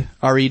 Reed,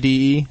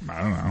 R-E-D-E,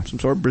 I don't know. some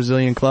sort of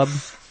Brazilian club.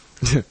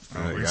 Oh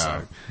my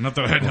God. Not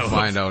that I know.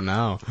 Find out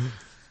now.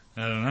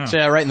 I don't know. So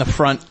yeah, right in the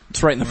front.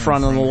 It's right in the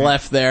front on the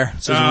left there.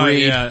 It says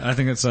Reed. Yeah, I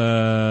think it's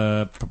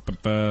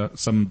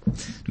some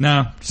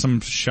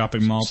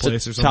shopping mall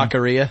place or something.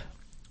 Taqueria.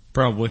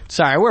 Probably.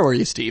 Sorry, where were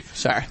you, Steve?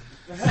 Sorry.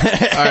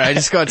 Alright, I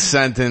just got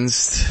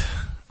sentenced.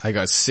 I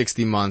got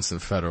 60 months in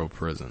federal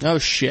prison. Oh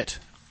shit.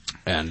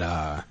 And,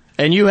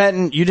 And you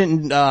didn't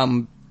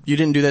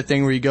do that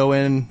thing where you go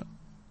in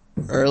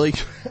early?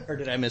 Or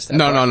did I miss that?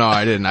 no, part? no,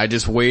 I didn't. I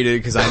just waited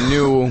because I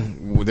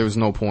knew there was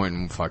no point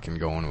in fucking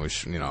going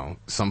to,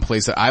 some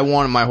place.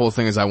 My whole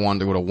thing is I wanted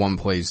to go to one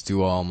place,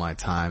 do all my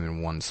time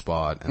in one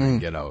spot, and then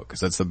get out. Because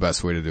that's the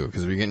best way to do it.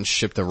 Because we're getting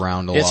shipped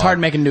around a lot. It's hard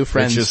making new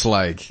friends. It's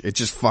just it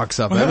just fucks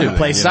up everything.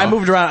 Places. you know? I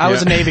moved around. I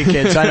was a Navy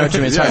kid, so I know what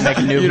you mean. It's hard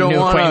making new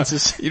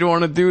acquaintances. You don't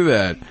want to do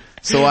that.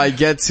 So I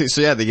get to,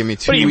 they give me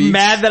 2 What, are you weeks.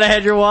 mad that I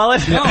had your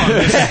wallet? No.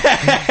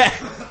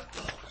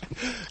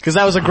 Because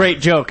that was a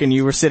great joke and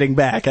you were sitting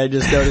back. I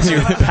just noticed you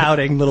were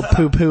pouting, little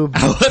poo-poo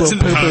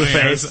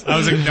face. I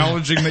was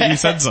acknowledging that you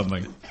said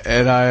something.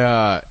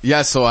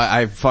 And so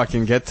I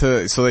fucking get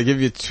to, so they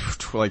give you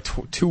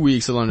 2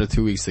 weeks, a little under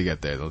 2 weeks to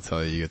get there. They'll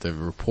tell you get to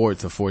report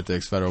to Fort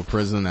Dix Federal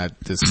Prison at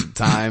this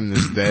time,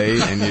 this day,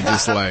 and you're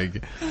just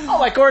like, Oh,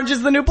 like Orange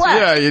is the New Black.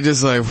 yeah, you're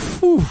just like,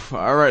 whew,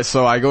 alright.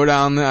 So I go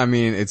down there, I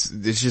mean, it's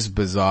just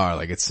bizarre.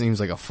 Like, it seems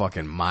like a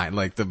fucking mind,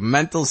 like the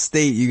mental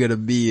state you gotta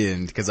be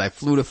in, cause I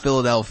flew to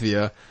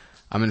Philadelphia.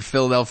 I'm in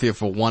Philadelphia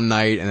for one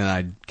night and then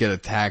I get a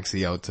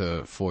taxi out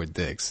to Fort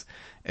Dix.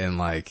 And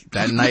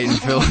that night in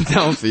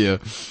Philadelphia,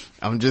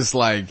 I'm just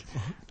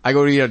I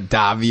go to eat at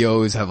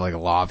Davio's, have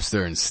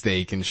lobster and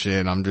steak and shit.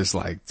 And I'm just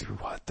like, dude,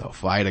 what the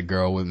fuck? I had a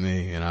girl with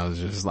me and I was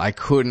just, I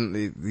couldn't,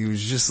 it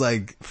was just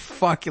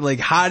fucking,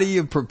 how do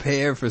you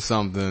prepare for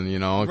something, you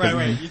know?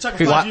 Right. You're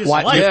talking 5 years of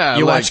life. Yeah,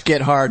 you watch Get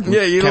Hard.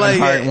 Yeah, you Kevin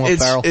Hart and Will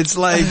it's Ferrell.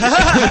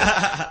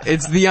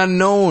 it's the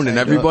unknown and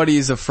everybody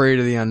is afraid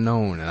of the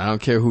unknown and I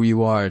don't care who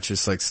you are, it's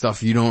just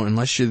stuff you don't,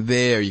 unless you're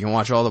there, you can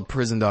watch all the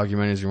prison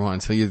documentaries you want,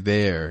 until you're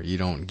there, you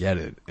don't get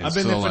it. And I've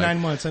been so, there for 9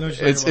 months. I know what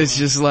you're talking it's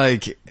just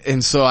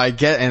and so I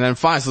get, and then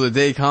fine, so the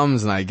day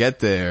comes and I get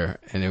there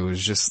and it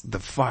was just the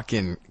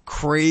fucking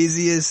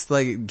craziest,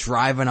 like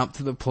driving up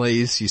to the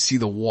place, you see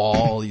the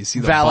wall, you see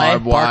the Valet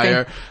barbed wire.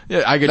 parking?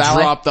 Yeah, I get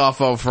Valet? dropped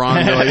off out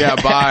front, they're like, yeah,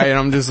 bye, and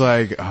I'm just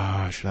like,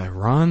 should I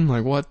run?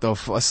 Like what the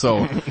fuck?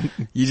 So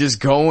you just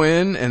go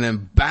in and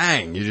then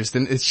bang,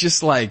 it's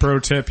just like, Pro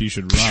tip, you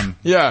should run.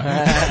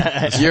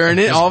 yeah. You're in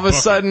it, all of a book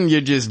it. sudden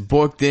you're just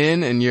booked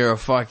in and you're a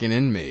fucking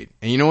inmate.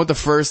 And you know what the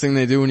first thing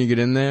they do when you get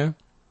in there?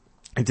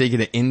 They take you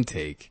to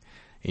intake.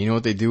 And you know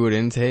what they do at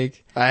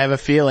intake? I have a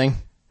feeling.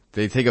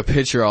 They take a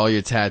picture of all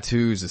your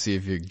tattoos to see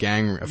if you're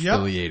gang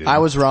affiliated. I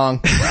was wrong.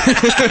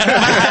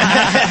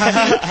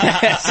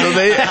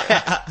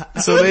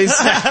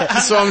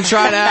 So I'm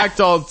trying to act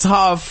all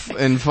tough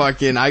and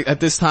fucking, at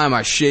this time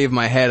I shave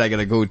my head, I got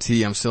a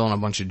goatee, I'm still on a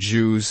bunch of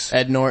juice.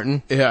 Ed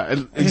Norton. Yeah,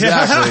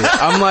 exactly.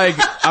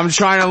 I'm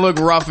trying to look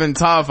rough and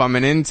tough, I'm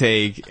an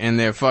intake, and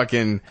they're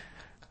fucking,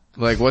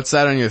 like, what's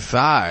that on your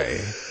thigh?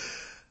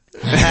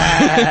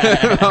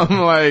 I'm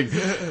like,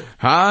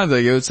 huh?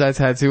 They're like, what's that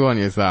tattoo on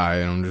your thigh?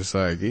 And I'm just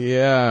like,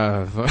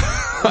 yeah.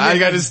 I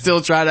gotta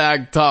still try to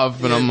act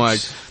tough, and I'm like,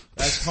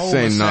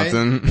 saying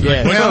nothing.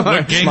 Yeah.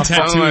 What gang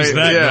tattoo like, is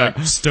that? yeah.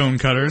 Like stone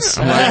cutters?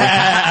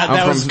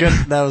 That was good.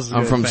 That was good.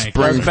 I'm from Thank you.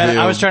 Springfield.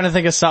 I was trying to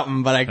think of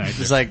something, but I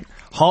was like,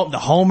 the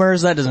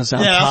homers, that doesn't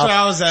sound Yeah, that's tough. where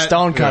I was at.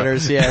 Stone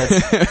cutters, yeah.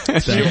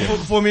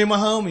 For me and my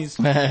homies.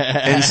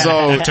 and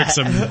so, It took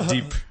some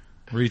deep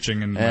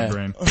reaching in my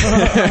brain.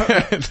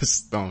 the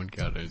stone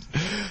cutters.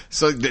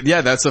 So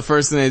yeah, that's the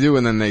first thing they do,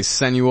 and then they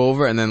send you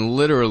over, and then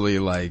literally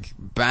like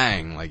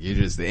bang, like you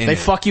just in They it.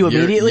 fuck you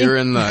immediately? You're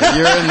in the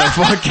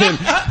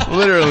fucking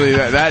literally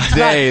that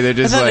day. They're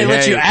just I thought like, they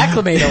let hey, you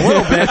acclimate a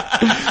little bit.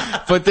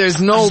 but there's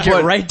no. Just get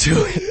But right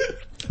to it.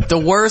 the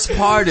worst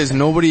part is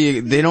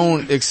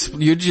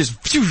you're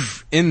just phew,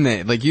 in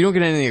there. Like you don't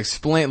get anything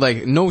explained.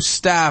 Like no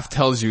staff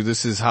tells you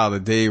this is how the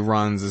day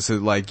runs. This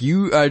is like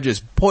you are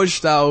just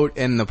pushed out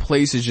and the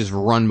place is just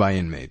run by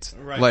inmates.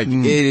 Right. Like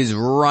it is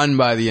run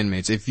by the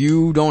inmates. If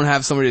you don't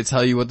have somebody to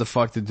tell you what the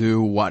fuck to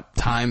do, what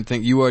time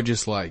thing, you are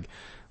just like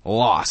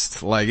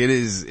lost. Like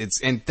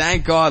and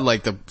thank God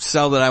like the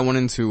cell that I went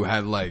into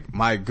had like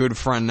my good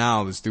friend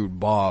now, this dude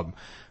Bob,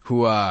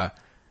 who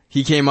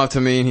he came up to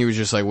me and he was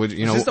just like, "What,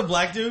 you know?" Is this the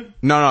black dude?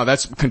 No,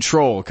 that's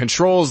Control.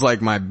 Control's like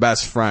my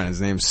best friend.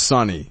 His name's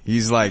Sonny.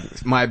 He's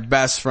like my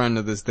best friend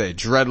to this day.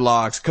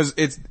 Dreadlocks, cause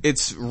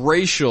it's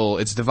racial.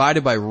 It's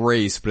divided by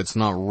race, but it's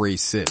not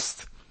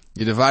racist.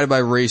 You're divided by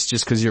race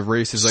just cause your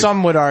race is like...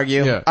 Some would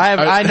argue. Yeah.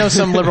 I know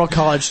some liberal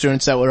college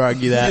students that would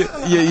argue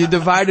that. You're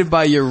divided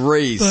by your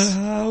race.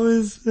 How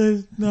is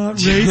it not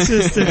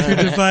racist if you're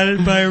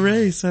divided by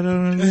race? I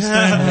don't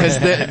understand.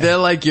 Cause they're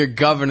like your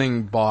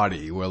governing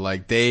body where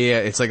like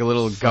it's like a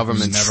little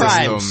government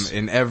Tribes.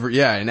 system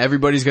and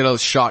everybody's got a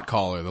shot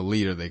caller, the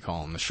leader they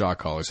call him, the shot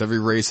caller. So every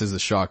race has a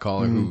shot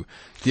caller who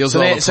deals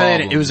with all the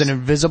problems. It was an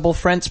invisible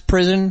French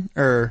prison,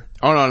 or?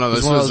 Oh no,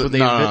 this one of was, those with the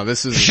no,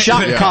 this is...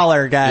 Shock yeah.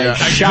 collar, guys. Yeah.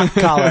 Shock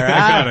collar.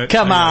 got it.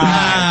 Come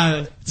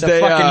on. It's a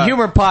fucking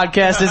humor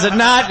podcast, is it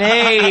not?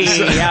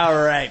 Hey,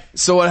 alright.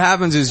 So what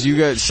happens is you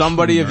get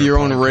somebody of your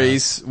own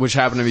race, which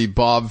happened to be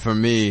Bob for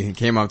me. He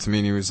came up to me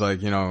and he was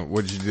like, you know,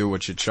 what'd you do?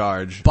 What's your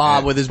charge? Bob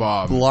And with his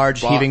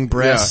large heaving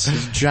breasts, yeah.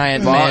 his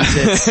giant man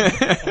tits.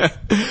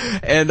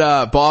 And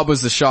Bob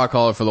was the shot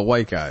caller for the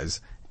white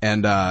guys.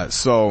 And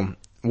so...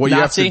 What Nazi?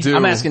 you have to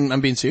do... I'm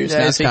being serious.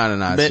 Yeah, he's Nazi? kind of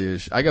Bit?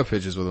 Nazi-ish. I got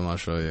pictures with him, I'll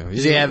show you.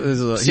 Does he have He's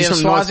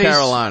from North Swazis?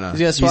 Carolina. Does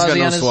he have He's got Swazi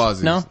no on his-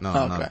 Swazis. No? No,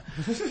 Oh, no. okay.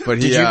 But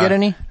Did you get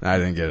any? I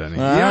didn't get any. You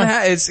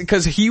don't it's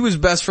because he was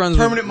best friends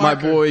Permanent with my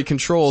marker. boy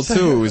Control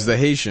too, who's the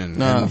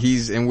Haitian. And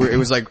it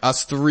was like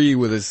us three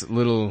with this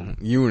little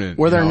unit.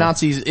 Were there you know?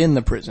 Nazis in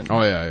the prison?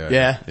 Oh yeah.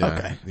 Yeah?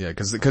 Okay. Yeah,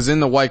 cause in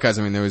the white guys,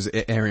 I mean, there was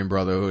Aryan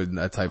Brotherhood,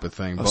 that type of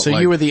thing. But So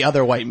like, you were the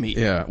other white meat.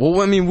 yeah.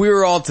 Well, I mean, we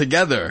were all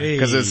together.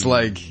 Cause it's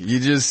like,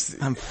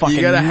 I'm fucking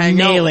you gotta hang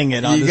nailing out,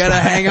 it on you this gotta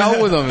podcast. hang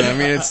out with them. I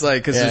mean, it's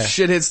like, cause Yeah. if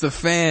shit hits the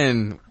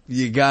fan,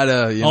 you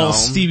gotta, you know. Oh,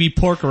 Stevie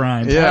Pork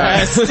Rind.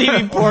 Yeah.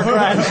 Stevie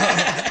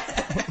Porkrind.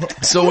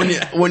 So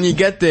when you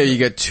get there, you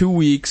get 2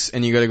 weeks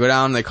and you gotta go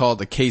down, they call it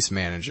the case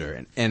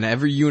manager. And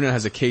every unit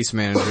has a case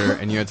manager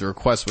and you have to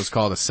request what's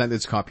called a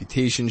sentence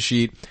computation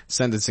sheet,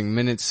 sentencing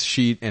minutes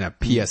sheet, and a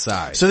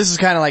PSI. So this is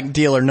kind of like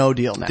Deal or No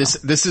Deal now.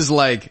 This is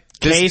like,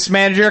 Case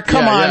manager,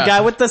 come Yeah, on, yeah.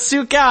 guy with the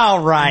suit. All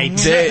right.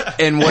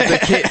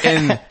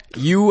 and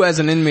you as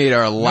an inmate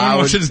are I allowed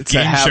watch this to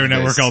game have show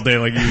network this. all day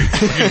like you.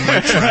 fucking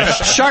white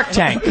trash. Shark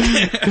Tank.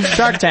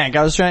 Shark Tank.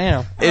 I was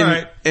trying, you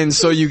know. And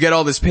so you get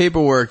all this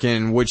paperwork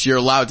in, which you're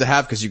allowed to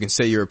have because you can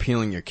say you're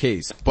appealing your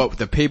case. But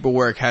the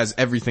paperwork has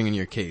everything in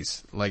your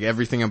case. Like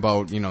everything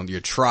about, you know,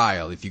 your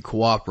trial, if you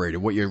cooperated,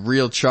 what your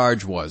real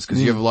charge was.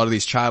 Because you have a lot of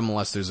these child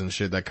molesters and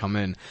shit that come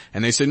in.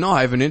 And they say, no,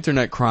 I have an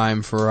internet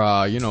crime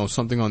for, you know,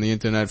 something on the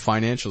internet,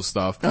 financial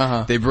stuff.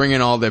 They bring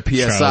in all their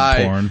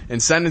PSI porn.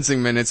 and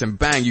sentencing minutes and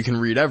bang, you can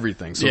read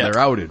everything. So Yeah.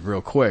 they're outed real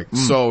quick.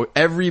 So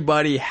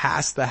everybody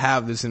has to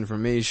have this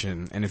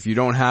information. And if you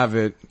don't have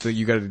it,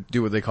 you gotta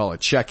do what they call a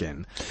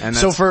check-in. And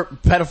So that's, for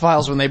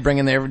pedophiles, when they bring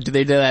in their, do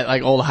they do that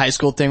like old high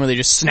school thing where they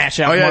just snatch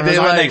out Oh, yeah, one of his they,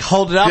 arm and like, they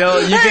hold it up?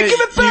 they'll- you Hey, can- give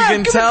it back! you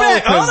can give tell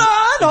it back! 'cause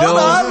Hold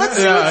they'll- on! Let's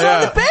see what's yeah,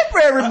 on the paper,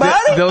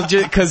 everybody! they'll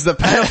just, cause the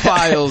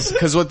pedophiles,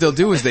 cause what they'll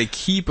do is they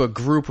keep a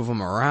group of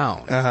them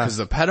around. Cause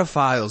the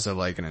pedophiles are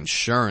like an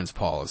insurance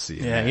policy.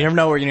 in Yeah, there. you never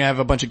know where you're gonna have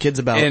a bunch of kids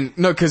about. And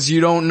no, cause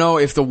you don't know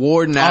if the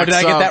warden Oh, acts did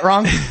I get up. that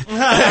wrong?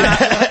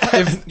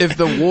 if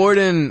the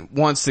warden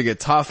wants to get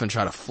tough and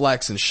try to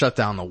flex and shut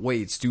down the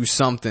weights, do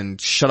something,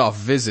 shut off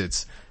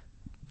visits,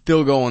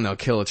 they'll go and they'll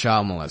kill a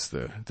child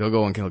molester. They'll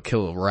go and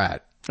kill a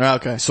rat.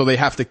 Okay. So they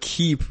have to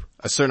keep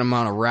a certain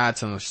amount of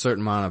rats and a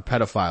certain amount of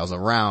pedophiles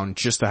around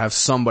just to have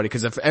somebody.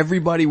 Cause if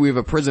we have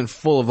a prison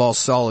full of all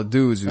solid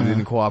dudes who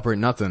didn't cooperate,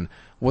 nothing.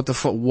 What the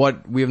fuck,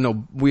 we have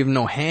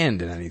no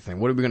hand in anything.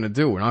 What are we gonna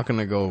do? We're not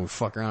gonna go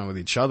fuck around with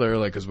each other,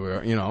 like, cause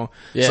we're, Yeah,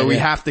 so we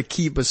yeah. have to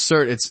keep a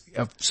certain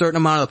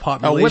amount of the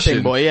population.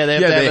 whipping boy, yeah, they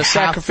have to have a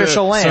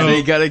sacrificial lamb. So So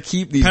they gotta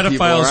keep these people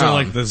Pedophiles around. are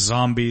like the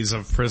zombies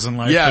of prison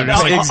life. Yeah, They're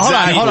just like,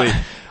 exactly. Hold on.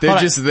 They're Hold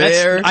on. just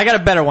there. I got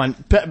a better one.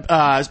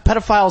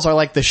 Pedophiles are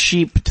like the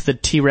sheep to the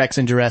T-Rex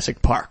in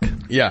Jurassic Park.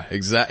 Yeah,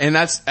 exactly. And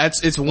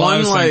it's well, I one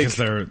was like,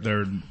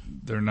 because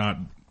they're not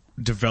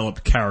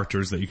developed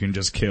characters that you can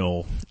just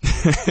kill.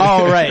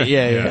 Oh, right.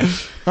 Yeah.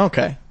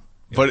 Okay.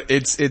 but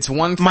it's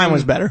one thing Mine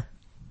was better.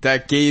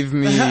 that gave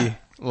me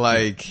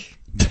like,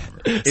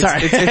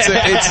 Sorry.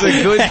 it's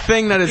a good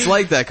thing that it's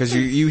like that, cause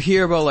you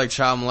hear about like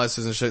child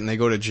molesters and shit and they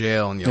go to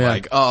jail and you're Yeah.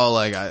 like, oh,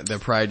 like they're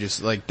probably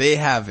just like,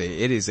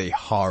 it is a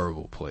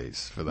horrible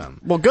place for them.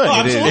 Well, good. Oh,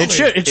 It is.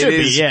 absolutely. It should be.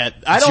 is- Yeah.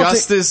 I don't think,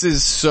 Justice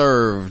is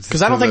served.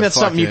 'Cause I don't for think the that's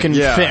something you fucking-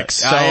 can fix,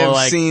 so, I have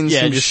like, seen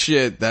yeah, some just-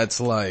 shit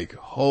that's like,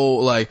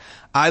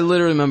 I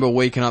literally remember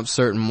waking up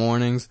certain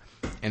mornings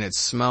and it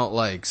smelled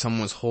like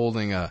someone was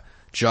holding a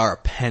jar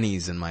of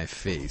pennies in my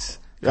face.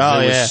 'Cause Oh,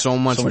 there yeah. was so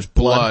much So much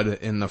blood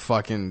in the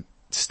fucking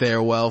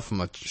stairwell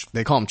from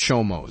they call them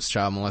chomos,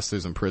 child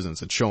molesters in prison.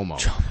 It's a chomo.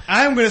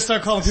 I'm gonna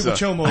start calling people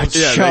chomos.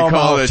 Yeah, Chomo. they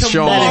call it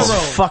Tomorrow. that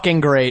chomo. is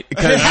fucking great.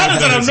 That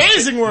is an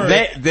amazing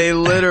word. They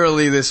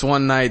literally this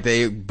one night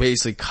they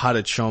basically cut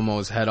a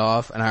chomo's head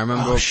off, and I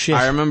remember Oh, shit.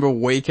 I remember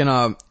waking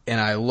up and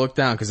I looked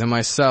down because in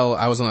my cell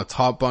I was on the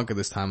top bunk at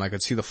this time. I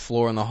could see the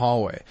floor in the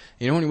hallway.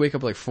 You know when you wake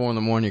up like 4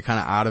 a.m, you're kind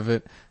of out of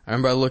it. I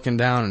remember looking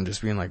down and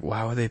just being like,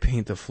 "Why would they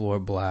paint the floor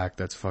black?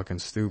 That's fucking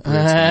stupid.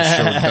 It's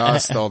gonna show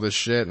dust, all this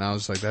shit." And I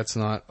was like, "That's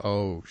not.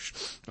 Oh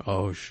shit." I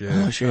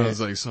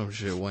was like, "Some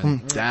shit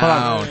went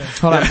down."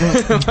 Hold on.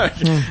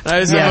 I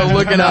just remember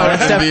looking No, out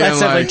that's, and being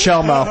that's like, definitely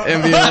Chomo.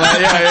 and being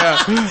like,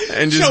 yeah,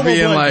 and just Chomo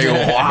being blood.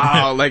 like,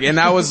 wow, like, and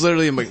that was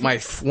literally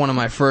one of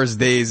my first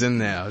days in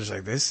there. I was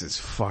like, this is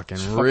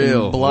fucking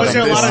real. blood. was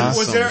there a This lot is of,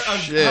 was some there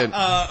shit.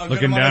 a good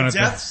Looking amount down of at the-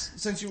 deaths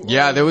since you?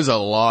 Yeah, there was a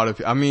lot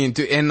of, I mean,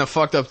 dude, and the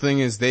fucked up thing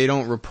is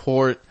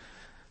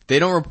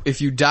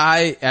if you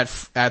die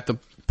at the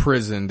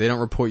prison, they don't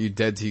report you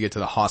dead till you get to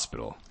the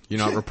hospital. You're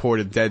not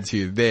reported dead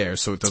till you're there,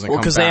 so it doesn't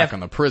come back on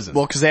the prison.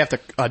 Well, cause they have to,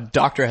 a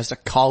doctor has to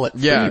call it. for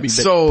you Yeah, to be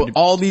so bit-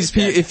 all these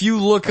people, if you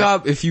look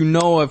up, if you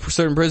know a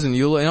certain prison,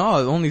 you'll,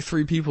 only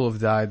 3 people have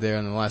died there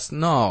in the last,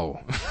 no.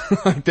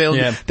 Like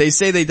they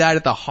say they died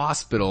at the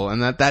hospital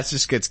and that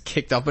just gets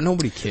kicked up, but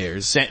nobody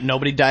cares.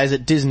 Nobody dies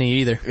at Disney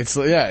either. It's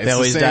They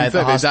always the same die at the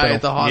thing. They die hospital.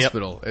 at the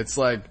hospital. It's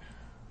like,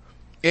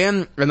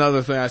 and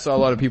another thing, I saw a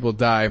lot of people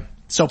die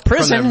So from their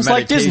prison is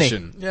like Disney.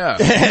 medication. Yeah.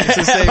 It's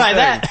the same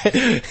By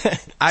thing.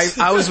 that.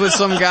 I was with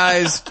some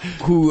guys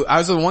I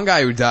was with one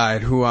guy who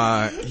died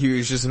he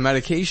was just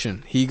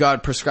medication. He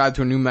got prescribed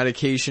to a new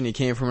medication. He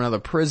came from another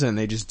prison.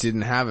 They just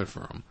didn't have it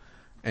for him.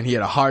 And he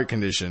had a heart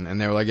condition and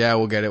they were like, yeah,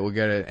 we'll get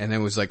it. And it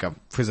was like a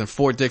prison,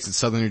 Fort Dix in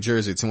southern New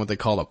Jersey. It's in what they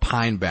call a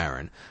Pine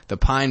Barren. The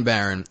Pine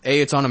Barren,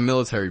 it's on a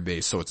military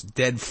base, so it's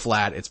dead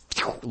flat. It's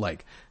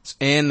like,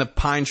 and the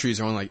pine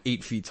trees are only like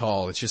 8 feet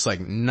tall. It's just like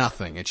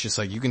nothing. It's just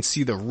like you can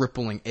see the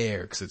rippling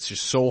air because it's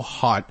just so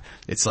hot.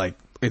 It's like,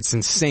 it's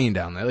insane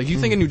down there. Like you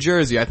think of New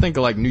Jersey, I think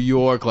of like New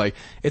York, like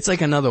it's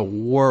like another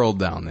world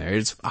down there.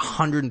 It's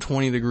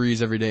 120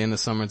 degrees every day in the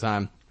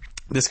summertime.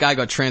 This guy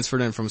got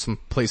transferred in from some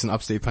place in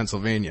upstate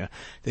Pennsylvania.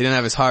 They didn't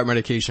have his heart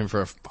medication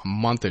for a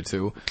month or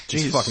two.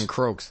 Just fucking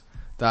croaks.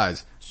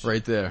 Dies.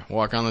 Right there.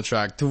 Walk on the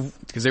track.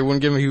 Because they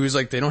wouldn't give him, he was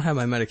like, they don't have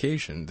my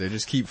medication. They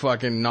just keep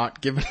fucking not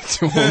giving it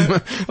to him.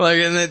 Like,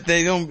 and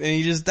they don't, and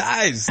he just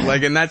dies.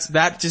 Like, and that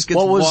just gets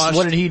washed.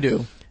 What did he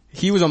do?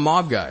 He was a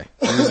mob guy.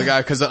 He was a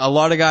guy, cause a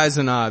lot of guys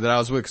that I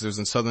was with, cause it was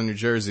in southern New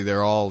Jersey,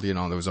 they're all, there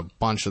was a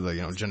bunch of the,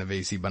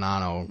 Genovese,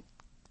 Bonanno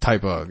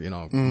type of,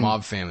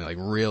 mob family, like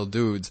real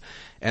dudes.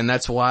 And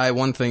that's why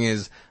one thing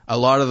is, a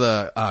lot of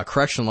the,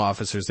 correctional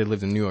officers, they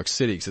lived in New York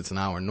City, cause it's an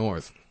hour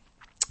north.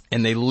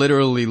 And they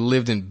literally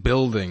lived in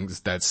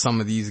buildings that some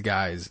of these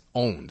guys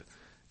owned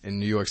in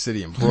New York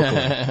City and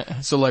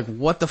Brooklyn. So like,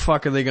 what the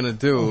fuck are they gonna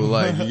do?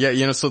 Like,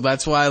 yeah, so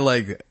that's why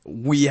like,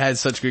 we had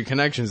such good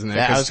connections in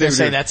there. I was gonna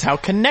say that's how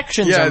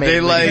connections yeah, are made.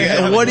 they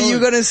like, what are you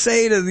gonna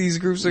say to these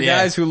groups of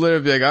guys who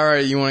literally be like,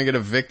 alright, you wanna get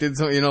evicted?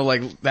 So,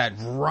 like, that,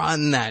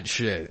 run that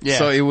shit. Yeah.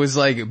 So it was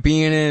like,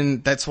 being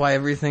in, that's why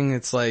everything,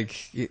 it's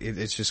like,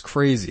 it's just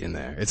crazy in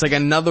there. It's like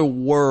another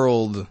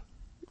world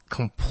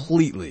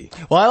completely.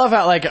 Well, I love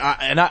how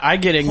I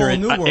get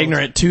ignorant, new world.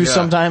 ignorant too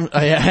sometimes.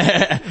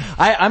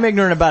 I'm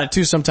ignorant about it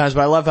too sometimes,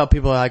 but I love how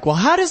people are like, well,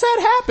 how does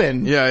that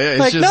happen? Yeah, yeah, it's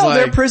like, just no, like-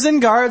 they're prison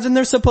guards and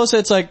they're supposed to,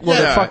 it's like,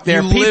 well, Yeah,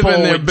 they're you people live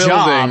in their with building.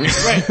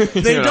 jobs. Right.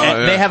 They You know,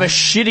 don't. They have a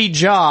shitty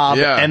job,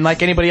 Yeah. and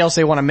like anybody else,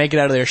 they want to make it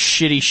out of their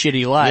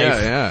shitty life.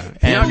 Yeah.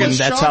 And People are that's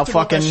how shocked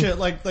about that fucking, shit.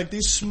 Like they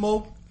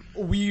smoke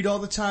weed all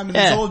the time, and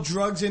Yeah. there's all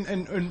drugs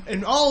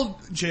in all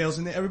jails,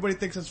 and everybody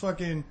thinks it's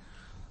fucking,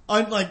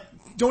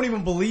 don't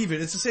even believe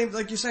it. It's the same,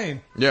 like you're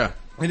saying. Yeah.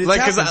 And it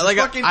Like, cause happens.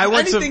 like, I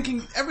went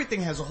to,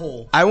 everything has a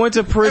hole. I went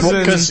to prison.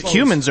 because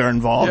humans are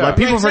involved. Yeah. Like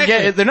people Right, exactly.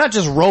 forget, they're not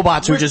just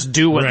robots who just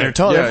do what Right. they're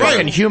told. Yeah, They're yeah.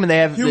 fucking human. They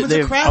have, Humans they are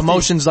have crafty.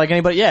 emotions like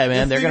anybody. Yeah,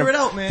 man. They're figure gonna, it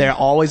out, man. they're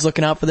always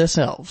looking out for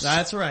themselves.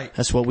 That's right.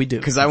 That's what we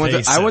do. Cause I went to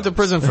They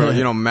prison for,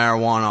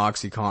 marijuana,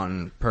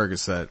 Oxycontin,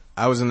 Percocet.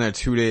 I was in there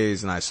 2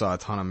 days and I saw a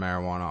ton of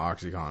marijuana,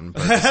 Oxycontin,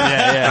 Percocet.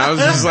 And I was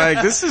just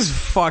like, this is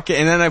fucking,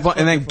 and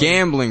then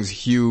gambling's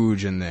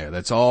huge in there.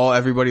 That's all,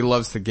 everybody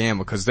loves to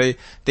gamble because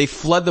they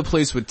flood the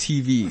place with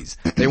TVs.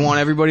 They want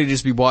everybody to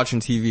just be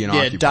watching TV and Yeah,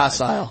 occupied.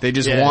 docile. They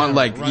just Yeah. want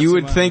like, Runs you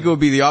would them think out. it would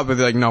be the opposite.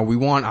 They're like, no, we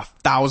want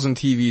 1,000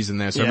 TVs in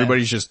there so Yeah.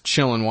 everybody's just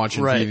chilling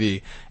watching Right.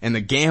 TV. And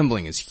the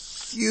gambling is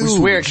huge. It's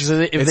weird because if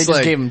they It's just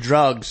like- gave them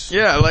drugs.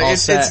 Yeah, like all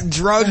it's set.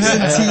 drugs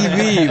and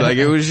TV. Like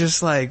it was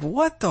just like,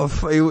 what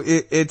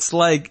the it's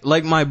like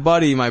my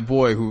buddy, my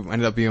boy who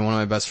ended up being one of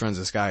my best friends,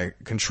 this guy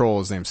Control,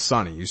 his name's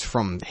Sonny. He's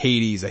from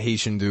Haiti, he's a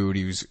Haitian dude.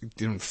 He was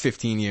doing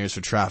 15 years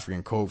for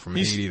trafficking coke from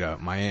Haiti to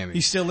Miami.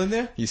 He's still in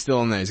there? He's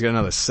still in there. He's got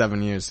another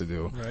 7 years to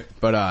do. Right.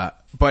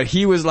 But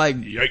he was like,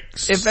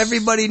 Yikes. if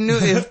everybody knew,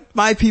 if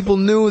my people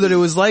knew that it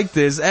was like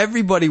this,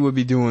 everybody would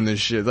be doing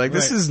this shit. Like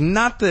this Right. is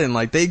nothing.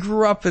 Like they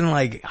grew up in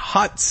like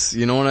huts,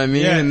 you know what I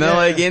mean? Yeah, And they're yeah,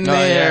 like yeah. in Oh,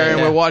 there yeah, and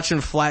yeah. we're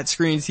watching flat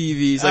screen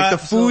TVs. Like the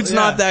food's Absolutely,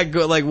 not yeah. that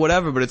good, like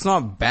whatever, but it's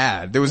not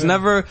bad. There was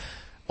never,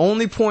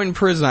 only point in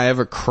prison I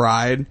ever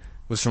cried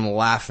was from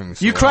laughing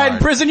so You cried in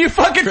hard. prison, you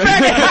fucking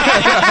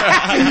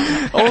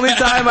faggot! Only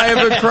time I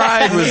ever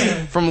cried was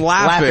from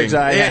laughing. Laughing,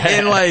 sorry.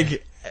 And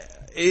like,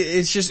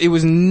 it's just, it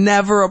was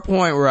never a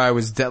point where I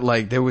was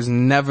like, there was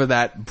never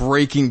that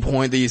breaking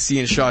point that you see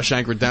in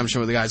Shawshank Redemption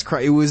where the guys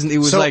cry. It was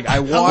So, like, I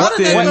A lot walked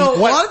of that, in. though, a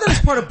lot of that is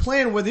part of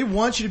plan where they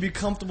want you to be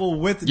comfortable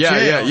with Yeah,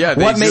 jail. yeah.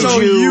 What made So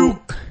you- you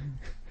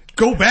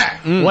go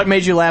back. What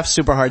made you laugh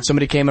super hard?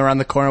 Somebody came around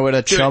the corner with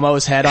a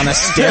Chomo's head on a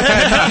stick.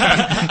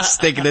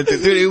 Sticking it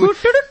through.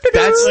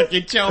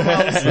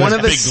 That's one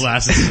of Big the,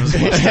 glasses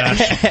in his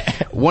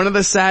mustache. one of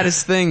the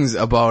saddest things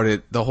about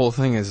it, the whole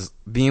thing is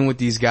being with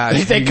these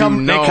guys. They who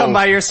come know- they come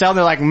by your cell and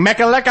they're like,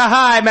 Mecca lecca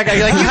hi, Mecca.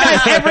 You're like, you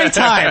guys every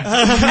time.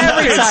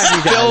 Every time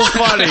you Still guys.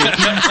 funny.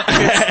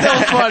 It's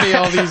still funny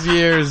all these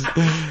years.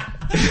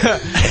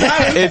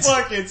 That is It's-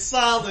 fucking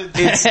solid.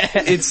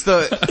 It's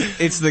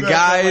the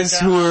guys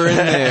who are in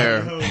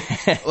there.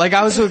 Like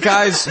I was with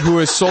guys who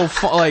are so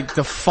like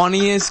the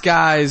funniest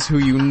guys who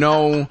you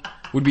know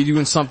would be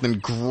doing something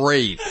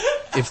great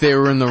if they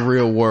were in the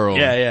real world.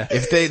 Yeah, yeah.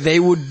 If they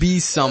would be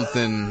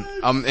something.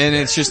 And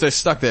it's just they're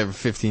stuck there for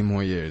 15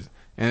 more years,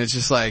 and it's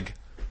just like,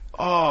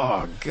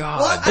 oh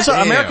god. That's what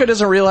damn. America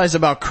doesn't realize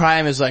about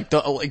crime is like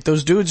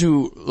those dudes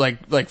who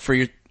like for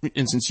your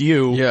instance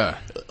you. Yeah.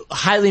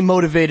 Highly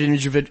motivated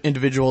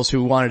individuals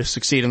who wanted to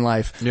succeed in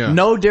life. Yeah.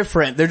 No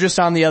different. They're just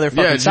on the other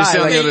fucking Yeah, just side.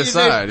 on Like, the other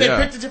side. They Yeah.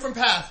 picked a different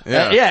path.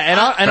 Yeah. and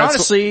That's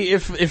honestly,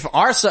 if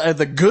our side,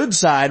 the good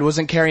side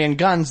wasn't carrying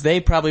guns, they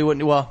probably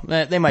wouldn't, well,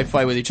 they might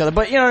fight with each other,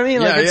 but you know what I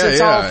mean? Like, Yeah, it's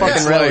yeah, all yeah. fucking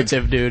It's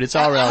relative, dude. It's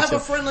all I have a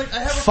relative. friend like,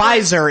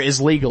 Pfizer is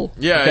legal.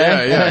 Yeah,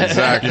 okay? yeah,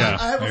 exactly. Yeah. I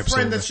have a absolutely.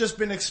 friend that's just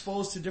been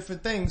exposed to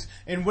different things,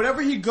 and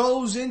whatever he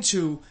goes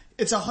into,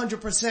 it's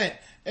 100%.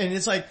 And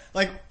it's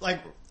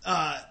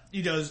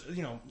he does,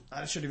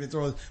 I shouldn't even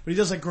throw it, but he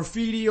does like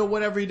graffiti or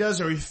whatever he does,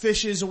 or he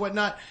fishes or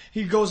whatnot.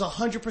 He goes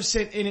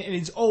 100% in it, and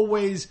he's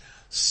always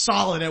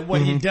solid at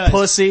what he does.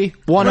 Pussy,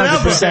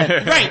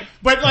 100%. Right.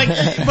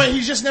 But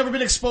he's just never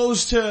been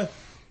exposed to,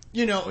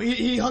 he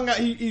hung out,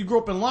 he grew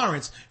up in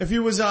Lawrence. If he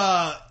was,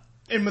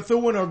 in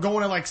Methuen or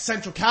going to like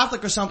Central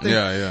Catholic or something,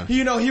 Yeah.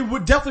 he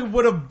definitely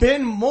would have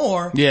been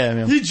more.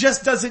 Yeah. He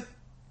just doesn't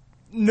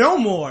know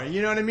more.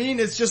 You know what I mean?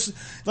 It's just,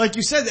 like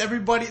you said,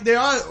 they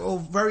are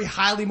very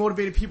highly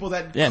motivated people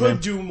that Yeah, could man.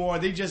 do more.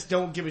 They just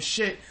don't give a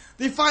shit.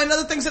 They find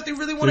other things that they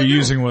really want They're to do.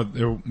 using what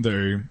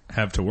they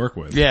have to work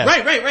with. Yeah.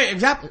 Right.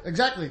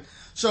 Exactly.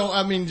 So,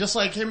 I mean, just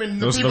like him and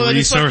the Those are people the that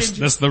he's resource.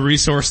 fucking... That's the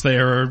resource they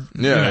are.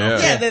 Yeah.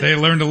 Yeah, They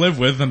learn to live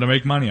with and to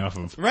make money off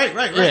of. Right.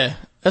 Yeah.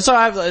 That's what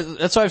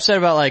I've said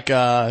about like,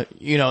 a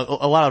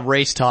lot of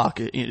race talk.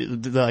 They're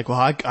like, well,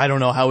 I don't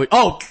know how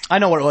I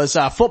know what it was.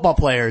 Football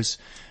players.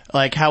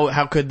 Like,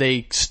 how could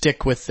they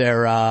stick with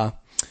their, how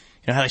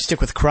they stick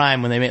with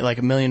crime when they make like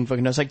 $1 million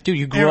fucking dollars. Like, dude,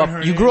 you grew up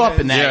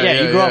in that.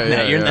 Yeah, You grew up in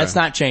that. yeah. That's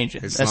not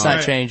changing. That's not.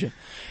 not changing.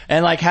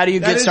 And like, how do you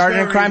That get is started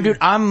in very- crime, dude?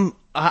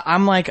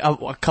 I'm like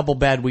a couple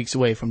bad weeks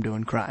away from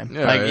doing crime.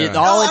 Yeah, like, yeah.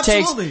 all No, it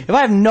takes, absolutely. if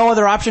I have no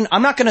other option,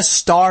 I'm not gonna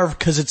starve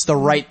cause it's the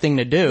right thing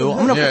to do.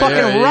 I'm gonna fucking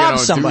you're rob gonna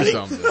do somebody.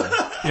 something.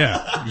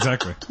 Yeah,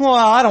 exactly. Well,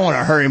 I don't want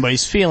to hurt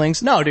anybody's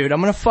feelings. No, dude, I'm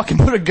gonna fucking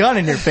put a gun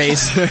in your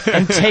face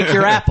and take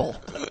your apple.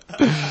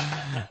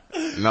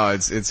 No,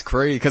 it's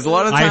crazy because a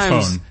lot of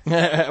times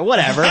iPhone.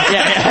 Whatever.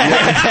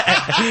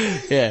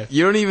 Yeah.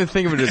 you don't even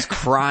think of it as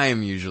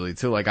crime usually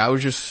too. Like I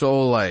was just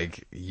so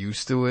like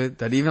used to it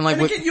that even like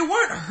And with again, you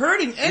weren't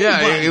hurting anybody.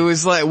 yeah, it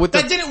was like with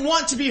that the didn't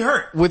want to be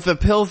hurt. with the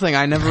pill thing.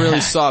 I never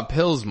really saw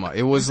pills much.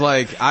 It was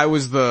like I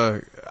was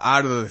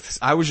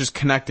just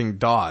connecting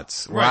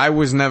dots where Right. I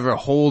was never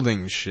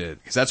holding shit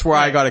because that's where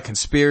I got a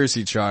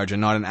conspiracy charge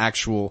and not an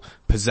actual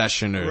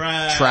possession or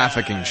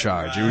trafficking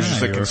charge. It was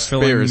just a You were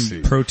filling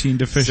conspiracy. protein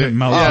deficient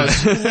milk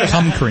with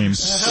cum cream.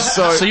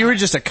 So you were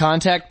just a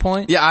contact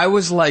point? yeah, I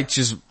was like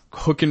just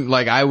hooking,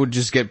 like I would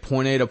just get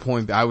point A to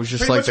point B. I was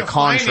just Pretty like much the a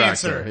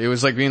contractor. financer. It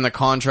was like being the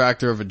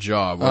contractor of a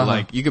job. Where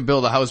like you could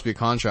build a house, be a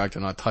contractor,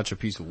 and not touch a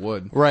piece of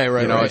wood. Right,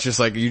 You know, right. it's just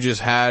like you just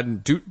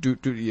had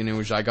doot, and it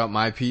was I got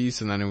my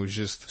piece, and then it was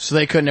just So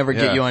they could never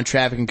get Yeah. you on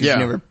trafficking because yeah. you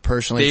never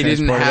personally They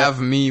didn't transported have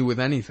it? me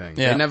with anything.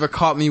 Yeah. They never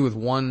caught me with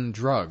one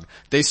drug.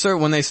 They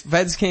when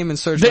feds came and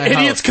searched The my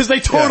idiots, house. because they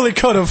totally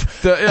could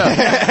have.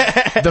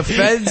 The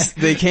feds,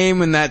 they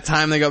came in that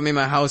time they got me in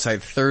my house, I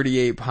had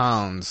 38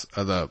 pounds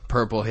of the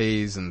purple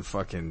haze and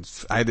fucking,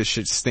 I had this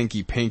shit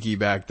stinky pinky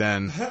back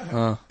then. It As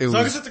long as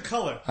was, it's the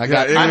color. I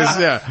got, it was,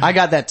 yeah. I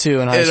got that too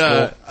in high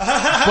school.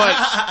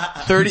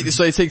 But 30,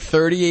 so they take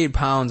 38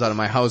 pounds out of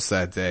my house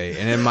that day,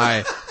 and in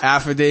my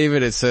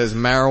affidavit it says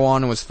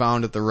marijuana was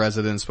found at the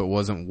residence but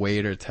wasn't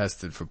weighed or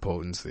tested for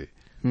potency.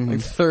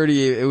 Like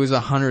 38, it was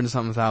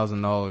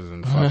 $100,000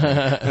 and fucking,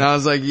 and I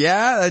was like,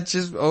 yeah, that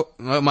just,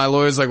 my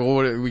lawyer's like,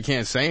 well, we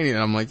can't say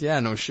anything. I'm like, yeah,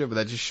 no shit, but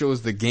that just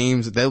shows the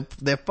games,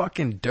 they're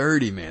fucking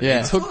dirty, man.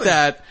 Yeah. They took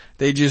that,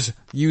 they just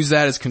used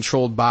that as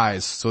controlled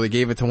buys, so they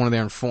gave it to one of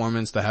their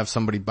informants to have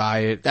somebody buy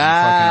it. And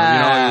fucking,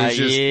 you know, it was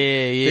just,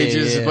 they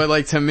just, yeah. but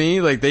like to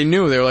me, like they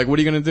knew, they were like, what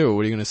are you gonna do?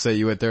 What are you gonna say?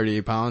 You had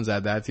 38 pounds,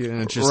 add that to you?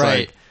 And it's just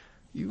Right. like,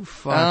 you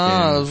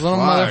fucking those little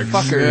fucks.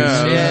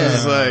 motherfuckers. Yeah.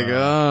 It's Yeah. like,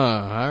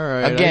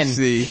 alright. Again, I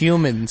see.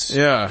 humans.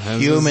 Yeah. It's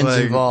just Humans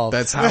like, involved.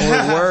 That's how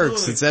it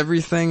works. It's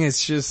everything.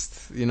 It's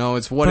just, you know,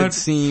 it's what it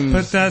seems.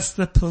 But that's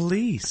the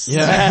police.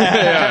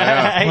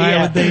 yeah.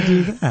 Why would they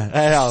do that?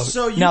 I know.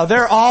 So you- now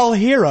they're all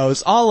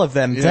heroes, all of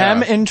them. Yeah.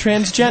 Them and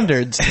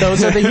transgenders.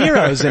 Those are the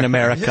heroes in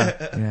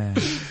America. Yeah.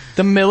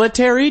 The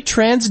military,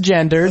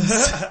 transgenders,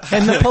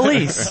 and the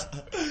police.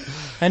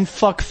 And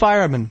fuck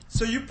firemen.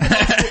 So you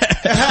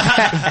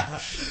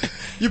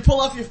you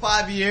pull off your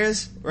 5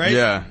 years, right?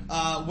 Yeah.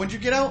 When'd you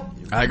get out?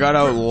 I got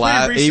out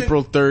Pretty recent.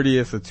 April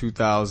 30th of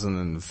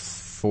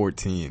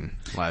 2014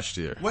 last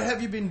year. What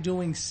have you been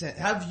doing since?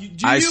 Have you Being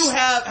actually,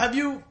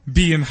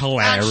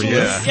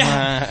 hilarious.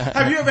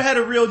 have you ever had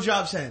a real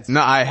job since?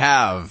 No, I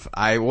have.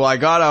 I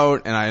got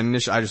out and I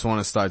just want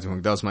to start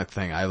doing, that was my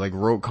thing. I like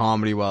wrote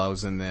comedy while I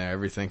was in there,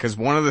 everything. Cause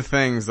one of the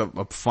things, a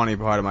funny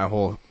part of my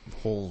whole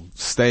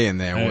stay in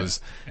there was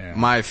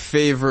my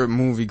favorite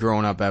movie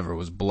growing up ever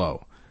was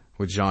Blow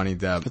with Johnny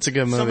Depp. It's a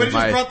good movie. Somebody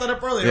just brought that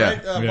up earlier, Yeah.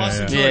 right?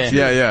 Boston yeah. George.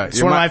 Yeah.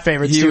 It's one of my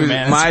favorites he too, was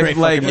man. It's My, a great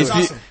like, fucking if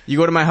movie. you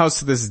go to my house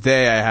to this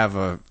day, I have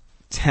a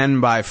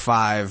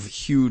 10x5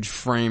 huge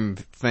frame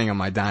thing in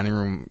my dining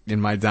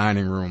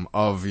room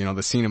of, you know,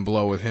 the scene in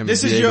Blow with him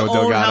This and is Diego your own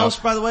Delgado. house,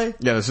 by the way?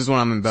 Yeah, this is when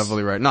I'm in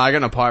Beverly, right? No, I got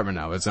an apartment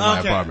now. It's in my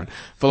Okay. apartment.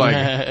 But like,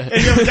 And you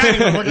have a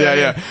dining room. Okay.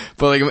 yeah.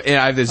 But like, and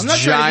I have this I'm not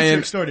trying to get too giant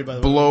extorted, by the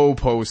way. Blow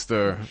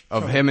poster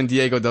of him and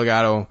Diego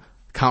Delgado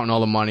counting all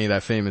the money,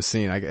 that famous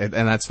scene. And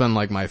that's been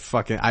like my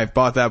fucking, I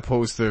bought that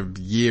poster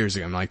years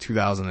ago, like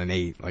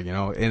 2008, like, you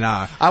know, and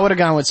I would have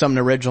gone with something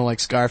original like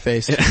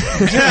Scarface.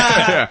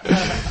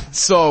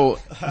 So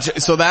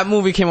that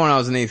movie came out when I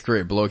was in 8th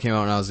grade. Blow came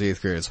out when I was in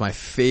 8th grade. It's my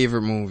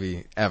favorite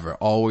movie ever.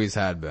 Always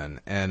had been.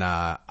 And,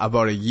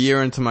 about a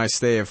year into my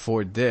stay at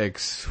Fort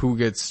Dix, who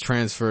gets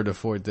transferred to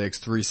Fort Dix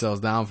 3 cells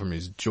down from me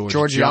is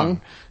George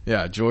Young?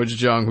 Yeah,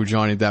 George Young, who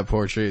Johnny Depp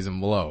portrays in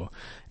Blow.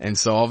 And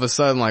so all of a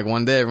sudden, like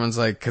one day everyone's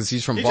like, cause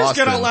he's from He Boston.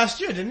 just got out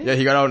last year, didn't he? Yeah,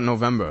 he got out in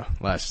November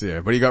last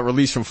year, but he got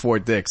released from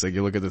Fort Dix. Like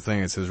you look at the thing,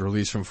 it says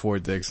released from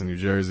Fort Dix in New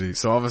Jersey.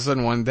 So all of a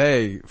sudden one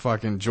day,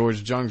 fucking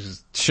George Young's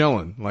just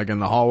chilling, like in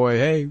the hallway.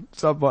 Hey,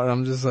 what's up, bud?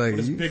 I'm just like, With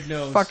his you big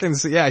nose. fucking,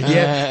 he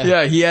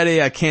had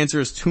a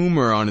cancerous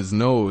tumor on his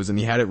nose and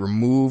he had it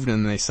removed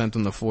and they sent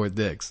him to Fort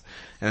Dix.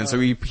 And so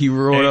he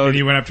wrote out, And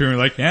you went up to him and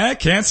like, yeah,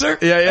 cancer?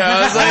 yeah,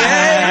 I was like,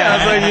 hey, I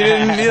was like, you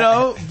didn't, you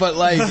know, but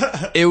like,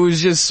 it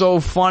was just so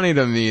funny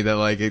to me that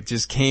like, it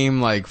just came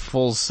like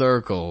full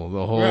circle,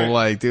 the whole Right.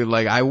 like, dude,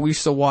 like, I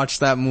used to watch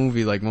that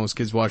movie like most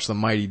kids watch The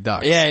Mighty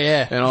Ducks.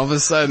 Yeah. And all of a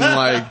sudden,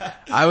 like,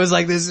 I was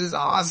like, this is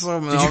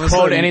awesome. And Did all you of a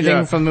quote sudden, anything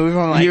yeah. from the movie?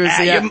 I'm like, He was-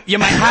 yeah. you're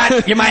my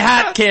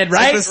hot kid,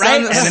 right? the sun-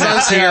 Right? And then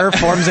a tear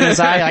forms in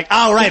his eye, like,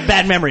 oh right,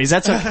 bad memories.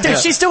 That's dude,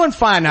 she's doing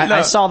fine.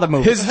 I saw the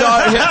movie. His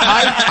daughter,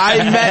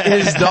 I met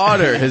his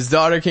daughter. His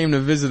daughter came to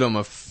visit him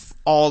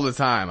all the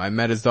time. I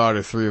met his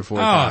daughter 3 or 4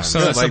 times. so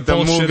that's like a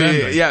bullshit movie,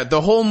 ending. yeah,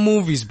 the whole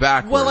movie's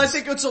backwards. Well, I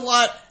think it's a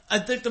lot. I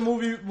think the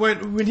movie,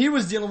 when he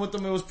was dealing with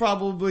them, it was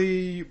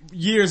probably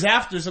years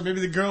after, so maybe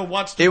the girl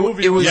watched the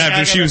movie. It was, Yeah,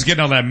 after she was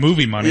getting all that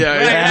movie money.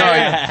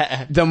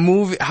 Yeah, the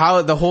movie,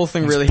 how the whole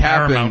thing really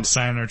Paramount happened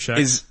signing her checks.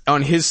 is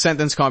on his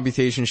sentence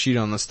computation sheet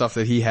on the stuff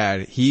that he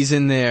had. He's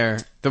in there.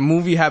 The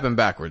movie happened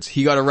backwards.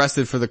 He got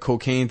arrested for the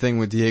cocaine thing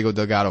with Diego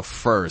Delgado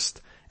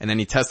first, and then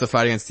he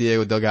testified against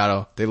Diego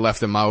Delgado. They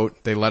left him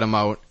out. They let him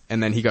out.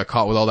 And then he got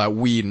caught with all that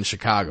weed in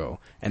Chicago.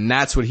 And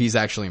that's what he's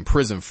actually in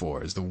prison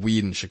for, is the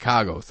weed in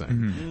Chicago thing.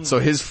 Mm-hmm. So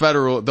his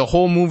the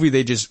whole movie,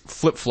 they just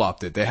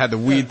flip-flopped it. They had the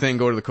weed thing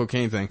go to the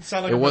cocaine thing.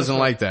 Like it wasn't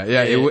like that.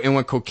 Yeah, it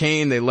went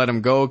cocaine, they let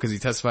him go because he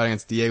testified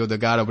against Diego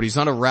Delgado. But he's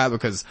not a rat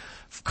because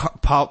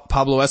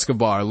Pablo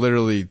Escobar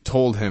literally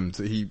told him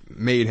he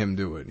made him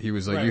do it. He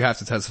was like, you have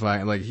to testify.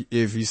 And like,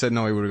 if he said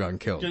no, he would have gotten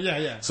killed.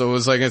 Yeah. So it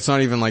was like, it's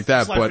not even like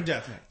that. It's life or But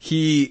death, man.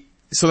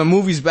 so the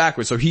movie's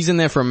backwards. So he's in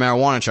there for a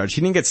marijuana charge.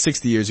 He didn't get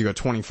 60 years, he got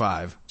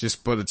 25.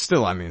 But it's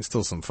still, I mean, it's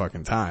still some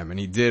fucking time. And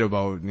he did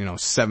about,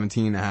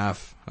 17 and a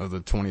half of the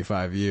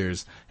 25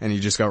 years. And he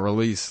just got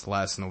released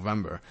last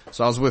November.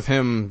 So I was with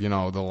him,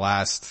 the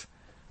last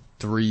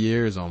 3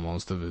 years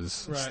almost of his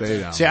stay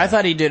down. See, I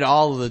thought he did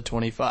all of the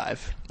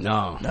 25.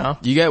 No.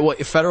 You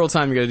get federal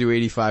time, you gotta do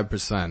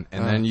 85%.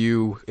 And then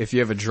if you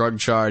have a drug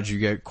charge, you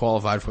get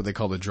qualified for what they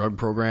call the drug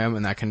program,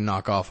 and that can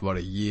knock off about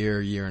a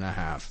year and a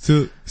half.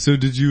 So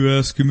did you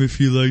ask him if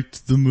he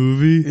liked the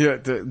movie? Yeah,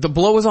 the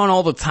Blow is on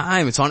all the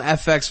time. It's on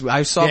FX.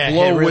 I saw Yeah,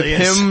 Blow it with really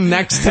is. him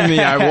next to me.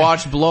 I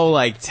watched Blow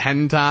like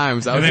 10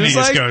 times. I was And then he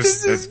just like, goes,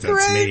 this is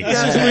 "That's great. me."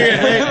 That's weird.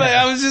 Like,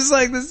 I was just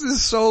like, this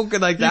is so good.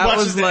 Like, He that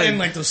watches was the like, end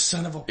like those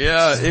son of a...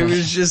 yeah, it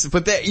was just,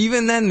 but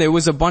even then there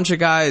was a bunch of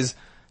guys,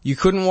 you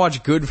couldn't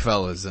watch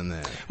Goodfellas in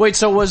there. Wait,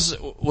 so was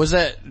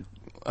that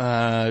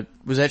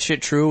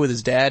shit true with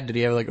his dad? Did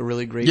he have like a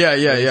really great...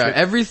 Yeah.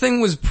 Everything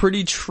was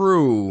pretty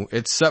true,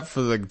 except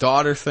for the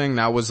daughter thing.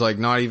 That was like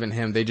not even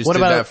him. They just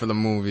did that for the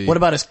movie. What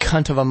about his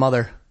cunt of a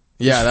mother?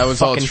 Yeah, that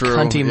was all Fucking true.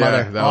 cunty mother.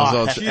 Yeah, that was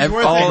all She's true.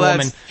 worth All it, that,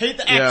 woman. Hate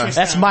the Yeah. actress.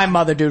 That's my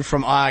mother, dude,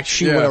 from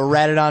she Yeah. would have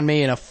ratted on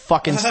me in a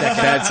fucking second.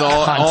 that's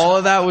all. Cunt. All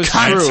of that was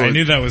true. I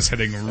knew that was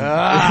hitting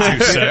way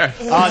too sick.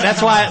 That's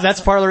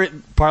part of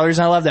the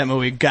reason I love that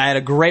movie. Guy had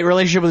a great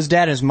relationship with his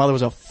dad, and his mother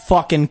was a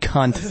fucking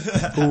cunt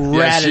who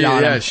ratted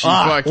on him. she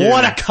fucking-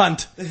 What a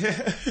cunt.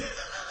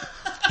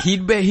 He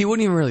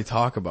wouldn't even really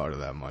talk about it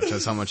that much.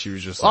 That's how much he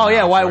was just. Oh, like,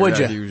 yeah, nah, why fuck would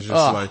that. you? He was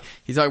just like,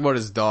 he talked about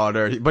his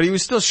daughter, but he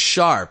was still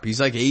sharp. He's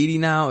like 80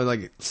 now,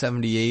 like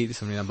 78,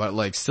 79, but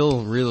like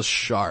still real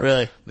sharp.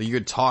 Really? Like you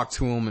could talk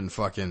to him and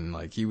fucking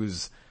like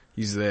he's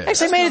there.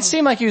 Actually, they made it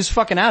seem like he was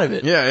fucking out of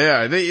it.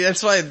 Yeah.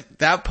 That's why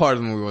that part of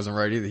the movie wasn't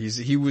right either.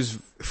 He was,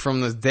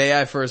 from the day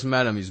I first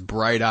met him, he's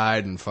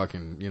bright-eyed and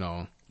fucking,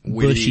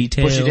 witty. Bushy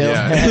tail.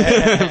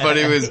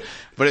 Yeah.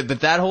 but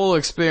that whole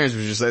experience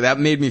was just like, that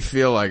made me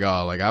feel like,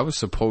 oh, like I was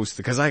supposed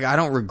to, cause like I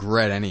don't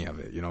regret any of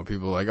it.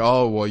 People are like,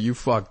 oh, well you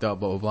fucked up,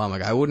 blah, blah, blah. I'm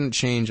like, I wouldn't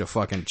change a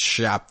fucking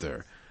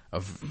chapter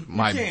of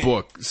my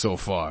book so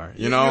far.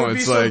 It would be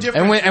It's so like,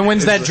 different. And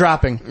when's that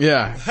dropping?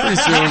 yeah, pretty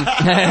soon.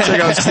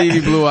 Check out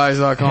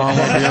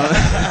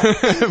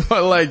StevieBlueEyes.com.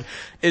 But like,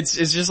 it's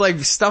just like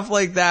stuff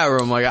like that where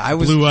I'm like, I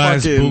was Blue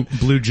eyes, fucking,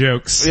 blue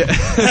jokes.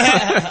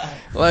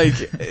 like,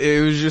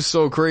 it was just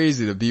so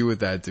crazy to be with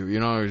that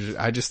dude.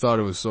 I just thought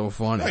it was so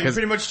funny. Oh, you 'Cause-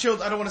 pretty much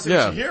chilled. I don't want to say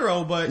Yeah. he's your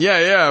hero, but...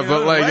 yeah, in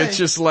but a like, way. it's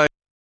just like,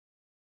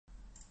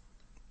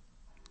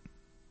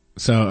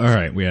 So,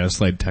 alright, we had a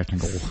slight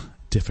technical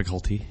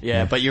difficulty.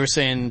 Yeah, but you were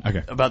saying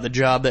Okay. about the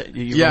job that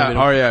you yeah, wanted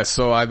to- oh yeah,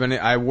 so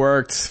I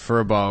worked for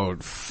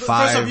about First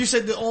off, 5, you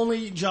said the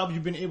only job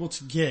you've been able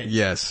to get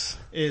yes,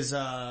 is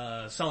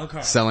selling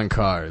cars. selling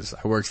cars.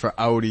 I worked for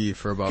Audi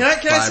for about Can I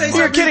 5 say months.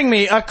 You're kidding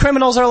me.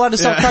 Criminals are allowed to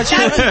sell cars.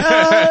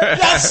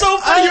 That's so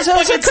funny you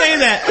fucking say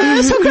that.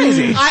 That's so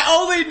crazy. I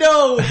only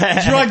know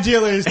drug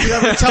dealers to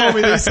ever tell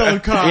me they sell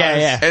cars.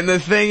 Yeah. And the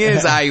thing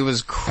is, I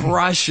was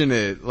crushing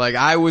it. Like,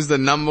 I was the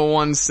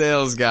 #1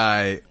 sales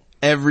guy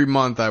every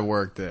month I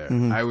worked there.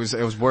 I was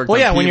working. Well,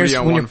 yeah, on when you're PV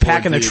on when you're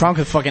packing the 114. trunk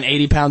with fucking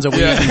 80 pounds of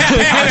weed and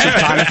bunch of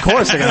time, of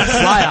course they're gonna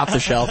fly off the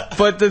shelf.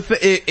 But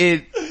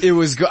it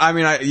was good. I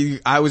mean,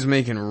 I was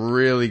making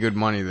really good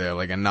money there,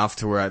 like enough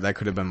to where that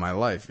could have been my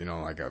life.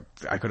 Like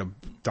I could have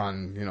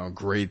done,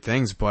 great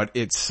things, but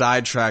it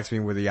sidetracked me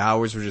where the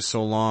hours were just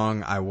so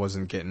long. I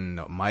wasn't getting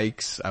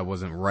mics. I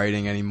wasn't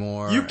writing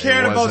anymore. You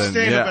cared It about wasn't-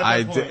 stand-up yeah,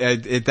 at that point.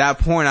 at that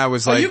point I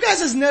was Are like, you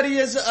guys as nutty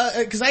as,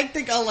 cause I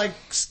think I'll like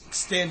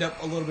stand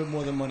up a little bit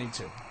more than money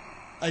too.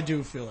 I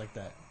do feel like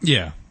that.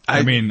 Yeah.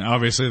 I mean,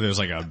 obviously there's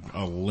like a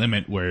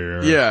limit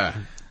where... yeah.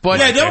 But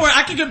Yeah, don't worry,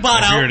 I can get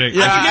bought if out. you're to- I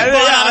can get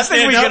bought out. I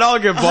think we can all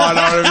get bought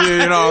out of you,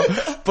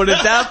 But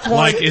at that point,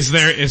 Like, is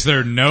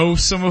there no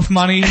sum of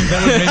money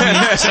that would make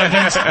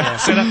me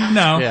sit up?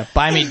 No. Yeah,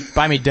 buy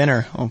me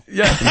dinner. Oh,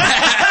 yeah.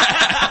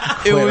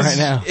 quit right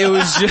now. It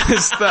was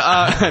just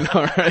I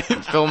know, right?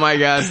 Fill my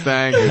gas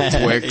tank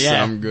with Twix, Yeah.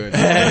 and I'm good.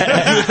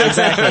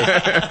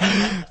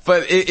 Exactly.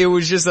 But it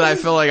was just that I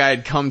felt like I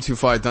had come too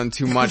far, I'd done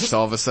too much to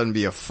all of a sudden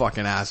be a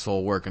fucking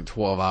asshole working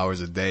 12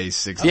 hours a day,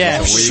 6 Yeah,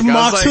 days a week.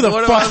 schmucks, who the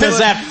fuck is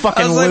that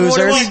fucking loser? What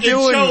are we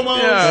doing? Fucking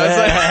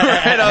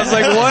chomo. I was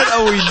like, what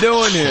are we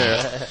doing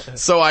here?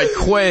 So I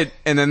quit,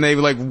 and then they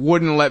like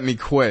wouldn't let me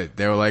quit.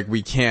 They were like,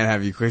 we can't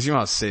have you quit. 'Cause you know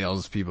how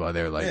sales people are.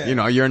 They're like, you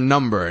know, you're a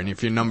number, and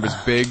if your number's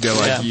big, they're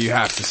like, you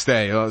have to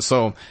stay.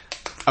 So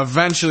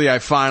eventually I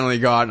finally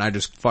got, and I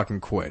just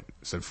fucking quit. I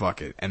said,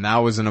 fuck it. And that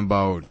was in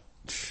about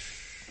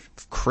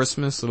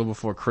Christmas, a little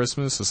before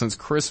Christmas. So since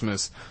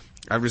Christmas,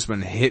 I've just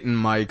been hitting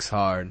mics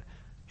hard,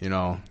 you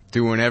know,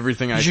 doing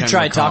everything I can. You should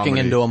try with talking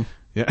comedy. into them.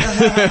 Yeah.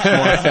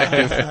 More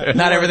effective.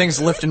 Not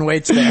everything's lifting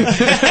weights there.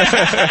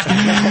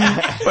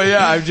 But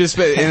yeah, I've just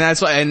been, and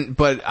that's why,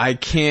 but I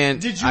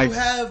can't. Did you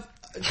have?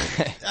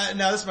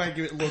 Now this might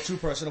get a little too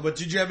personal, but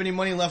did you have any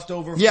money left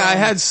over? Yeah, from I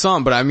had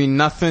some, but I mean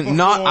nothing, before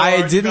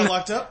you got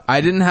locked up? I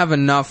didn't have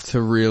enough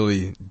to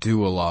really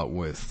do a lot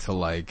with, to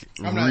like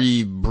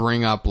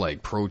bring up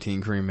like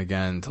protein cream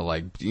again, to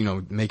like, you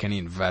know, make any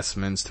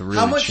investments to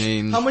really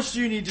change. How much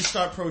do you need to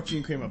start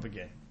protein cream up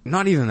again?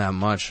 Not even that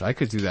much. I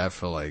could do that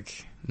for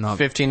like, not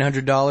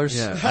 $1,500.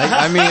 Yeah.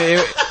 I mean,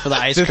 For the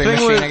ice The cream thing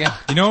machine with- again.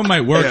 You know what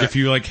might work Yeah. if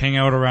you like hang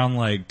out around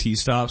like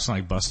T-stops and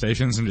like bus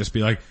stations and just be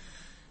like,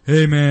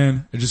 hey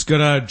man, I just got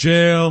out of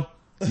jail.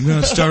 I'm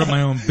gonna start up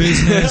my own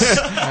business.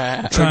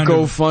 Trying to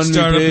GoFundMe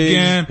start up page.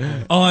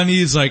 again. All I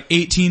need is like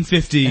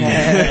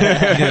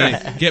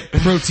 $18.50. Get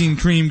protein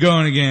cream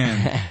going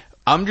again.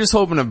 I'm just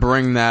hoping to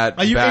bring that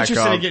Are you back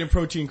interested up. in getting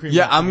protein cream?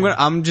 Yeah, up I'm again?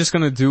 I'm just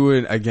gonna do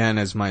it again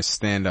as my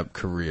stand-up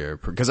career.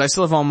 Because I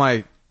still have all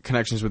my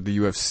connections with the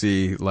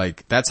UFC.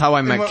 Like, that's how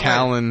I met what way?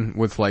 Callan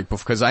with like,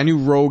 because I knew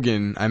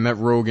Rogan. I met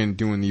Rogan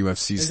doing the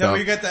UFC Is stuff. that where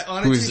you got that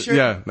on a Who's- t-shirt?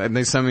 Yeah, and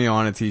they send me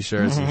on a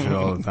t-shirts and shit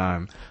all the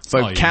time.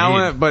 all But you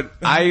Callan, need. but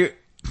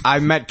I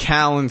met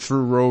Callan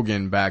through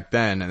Rogan back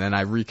then, and then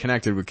I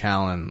reconnected with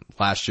Callan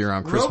last year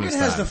on Christmas Rogan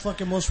has time. the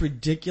fucking most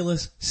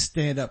ridiculous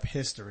stand-up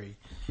history.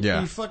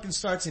 Yeah. He fucking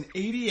starts in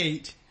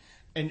 '88,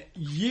 and a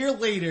year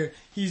later,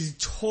 he's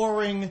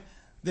touring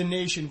the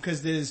nation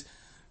because there's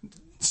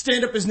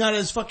stand-up is not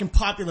as fucking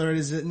popular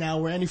as it now,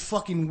 where any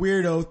fucking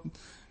weirdo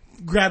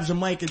grabs a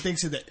mic and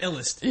thinks they're the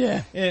illest.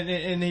 Yeah.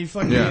 And he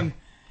fucking, Yeah.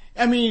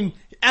 I mean,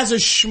 as a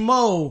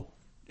schmo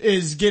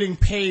is getting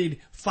paid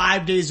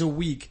 5 days a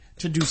week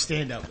to do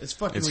stand-up. It's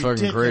fucking ridiculous.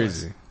 fucking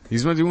crazy.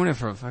 He's been doing it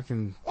for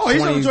fucking Oh,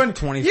 he's 20, been doing,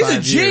 25 he's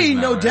a G, years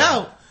now, no right?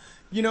 doubt.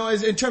 You know,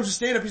 as in terms of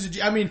stand-up, he's a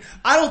G. I mean,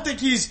 I don't think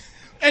he's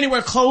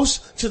anywhere close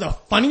to the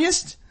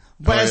funniest,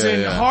 but Oh, as yeah,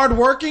 in yeah.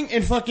 hardworking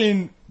and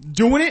fucking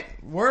doing it,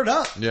 word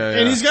up. Yeah,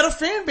 And yeah. he's got a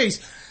fan base.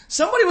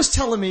 Somebody was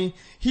telling me,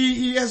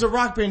 he has a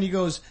rock band, he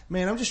goes,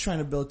 man, I'm just trying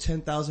to build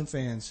 10,000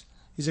 fans.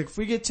 He's like, if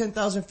we get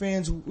 10,000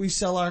 fans, we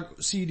sell our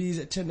CDs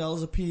at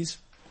 $10 a piece,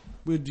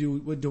 we're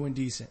doing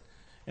decent.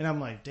 And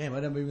I'm like, damn, I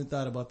never even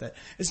thought about that.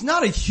 It's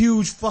not a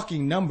huge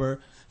fucking number. It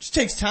just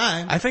takes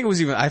time. I think it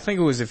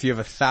was if you have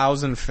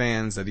 1,000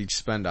 fans that each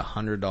spend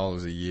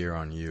 $100 a year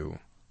on you,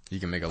 you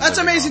can make a That's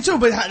living amazing off too,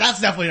 but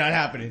that's definitely not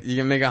happening. You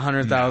can make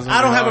 100,000.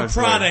 I don't have a it's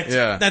like- product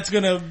yeah. that's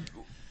gonna,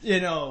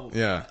 you know,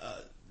 Yeah.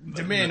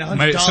 demand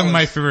 $100. Some of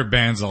my favorite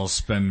bands I'll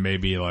spend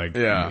maybe like,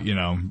 Yeah. you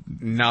know,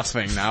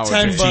 Nothing now.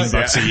 $10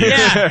 $15 a year.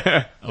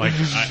 Yeah, Like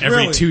every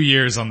Really? 2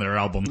 years on their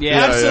album.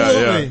 Yeah.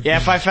 absolutely. Yeah,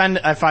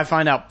 if I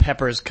find out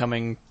Pepper's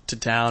coming to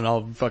town,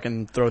 I'll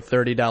fucking throw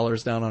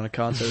 $30 down on a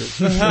concert.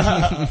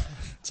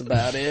 That's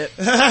about it.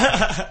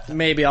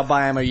 Maybe I'll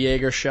buy him a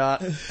Jaeger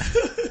shot.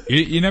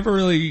 You never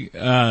really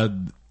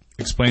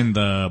explained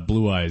the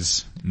Blue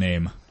Eyes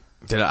name.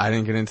 I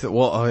didn't get into.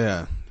 Well, oh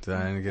yeah.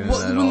 I didn't get into Well,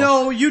 that at all.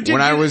 no, you did.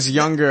 When I you- was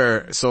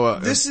younger, so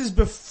this is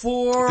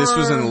before. this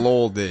was in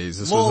Lowell days.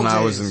 This Lowell was when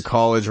I was days. in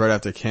college, right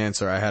after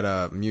cancer. I had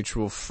a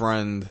mutual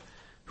friend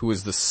who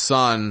was the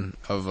son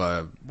of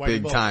a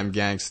Whitey big time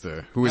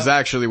gangster who was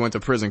actually went to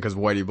prison because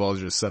Whitey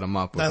Bulger set him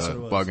up with That's a what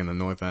it was. bug in the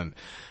North End.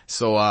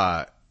 So,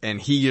 and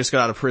he just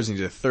got out of prison.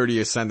 He did a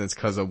 30-year sentence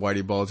because of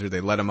Whitey Bulger.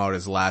 They let him out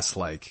his last,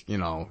 like, you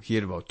know, he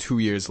had about 2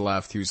 years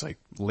left. He was like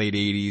late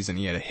 80s and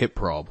he had a hip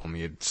problem.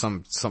 He had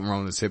something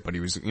wrong with his hip, but he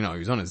was, you know, he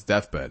was on his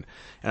deathbed.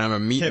 And I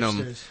remember meeting him.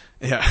 Hipsters.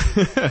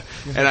 Yeah.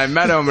 And I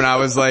met him and I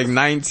was like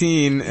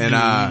 19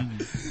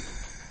 and,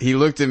 he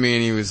looked at me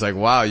and he was like,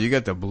 wow, you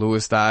got the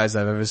bluest eyes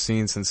I've ever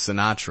seen since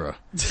Sinatra.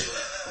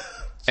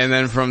 And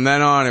then from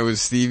then on, it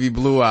was Stevie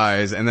Blue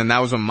Eyes. And then that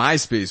was when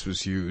MySpace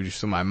was huge.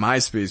 So my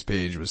MySpace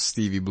page was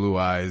Stevie Blue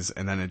Eyes.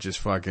 And then it just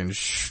fucking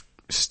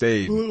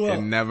stayed Blew up.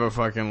 and never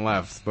fucking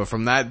left. But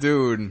from that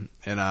dude,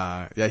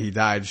 and yeah, he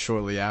died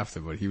shortly after,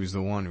 but he was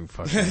the one who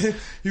fucking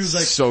He was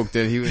like, soaked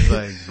it. He was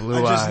like,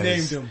 Blue I just Eyes.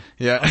 named him.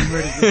 Yeah. I'm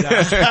ready to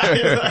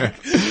die.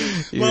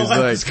 He My was life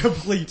like, is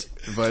complete.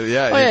 but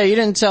yeah. Oh yeah, you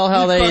didn't tell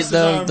how He crossed his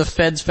arms. the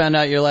feds found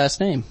out your last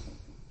name.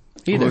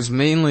 It Either. was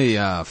mainly,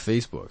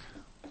 Facebook.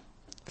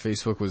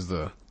 Facebook was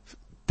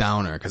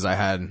downer because I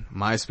had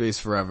MySpace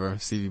forever,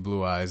 Stevie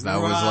Blue Eyes.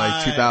 That was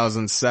Right. like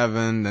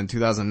 2007, then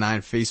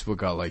 2009 Facebook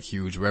got like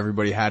huge where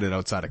everybody had it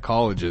outside of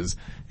colleges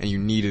and you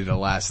needed a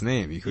last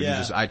name. You couldn't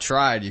Yeah. I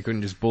tried, you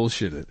couldn't just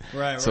bullshit it.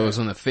 Right, So it was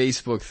on the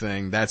Facebook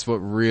thing, that's what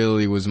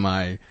really was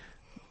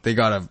they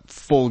got a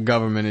full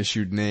government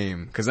issued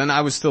name. Cause then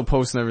I was still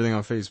posting everything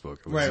on Facebook.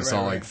 It was Right, just right,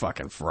 all right. like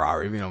fucking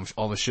Ferrari,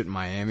 all the shit in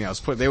Miami.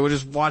 They were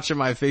just watching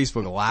my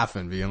Facebook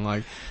laughing, being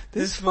like,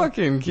 this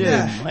fucking kid.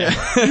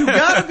 Yeah. You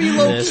gotta be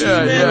low key, Yeah,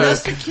 man. yeah.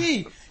 That's the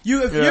key.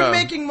 If Yeah. you're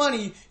making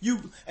money,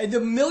 and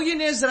the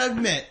millionaires that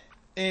I've met,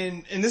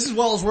 and this is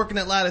while I was working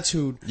at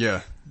Latitude,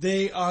 Yeah.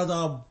 they are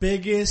the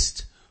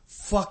biggest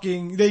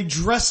they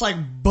dress like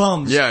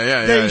bums.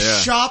 Yeah, They yeah.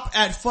 shop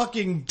at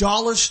fucking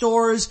dollar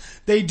stores.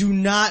 They do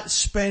not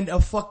spend a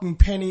fucking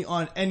penny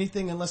on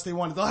anything unless they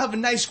want it. They'll have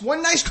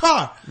one nice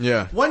car.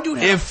 Yeah. One dude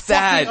had If a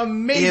fucking that.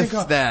 amazing If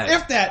car. that.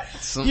 If that.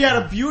 He had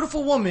a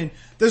beautiful woman.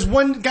 There's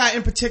one guy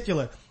in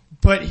particular,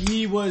 but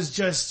he was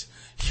just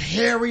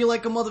hairy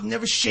like a mother,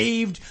 never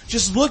shaved,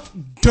 just looked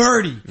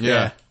dirty.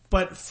 Yeah.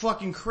 But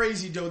fucking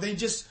crazy, though.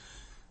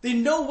 They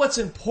know what's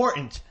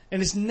important.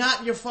 And it's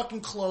not your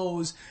fucking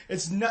clothes.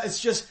 It's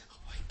just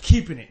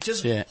keeping it.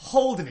 Just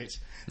holding it.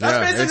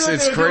 That's basically what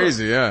it's they're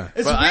crazy, doing. yeah.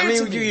 It's but I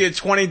weird mean, to me. you're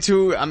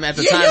 22, I'm at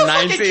the Yeah, time you're a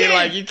fucking 19, kid.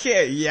 like you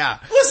can't, yeah.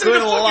 Listen Good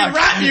to fucking luck.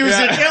 rap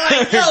music. Yeah. You're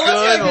like, yo,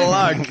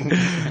 let's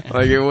Good luck.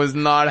 Like it was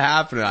not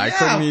happening. I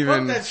couldn't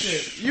even. Fuck that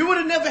shit. You would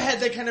have never had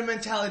that kind of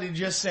mentality to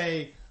just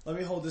say, let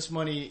me hold this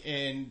money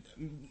and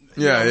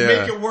Yeah, yeah.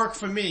 make it work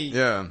for me.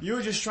 Yeah. You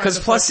were just trying to Cause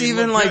plus fucking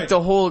even look like good.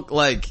 the whole,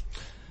 like,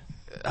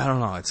 I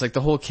don't know, it's like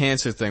the whole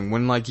cancer thing.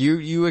 When like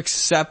you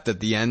accept that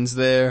the end's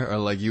there, or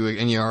like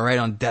and you're right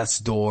on death's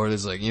door,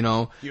 there's like,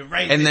 You're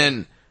right and there.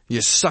 then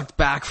you're sucked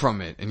back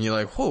from it, and you're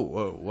like, whoa,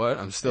 what?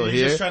 I'm still You're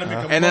here. just trying to make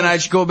a And then I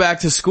bunch. go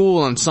back to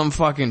school, and some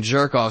fucking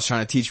jerk off's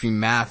trying to teach me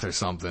math or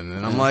something,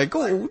 and I'm like,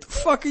 oh, what the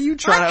fuck are you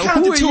trying to?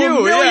 counted Who are to you?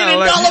 $1 million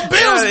like,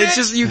 bills, it's bitch.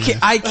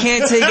 just I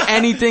can't take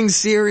anything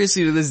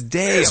seriously to this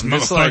day. This I'm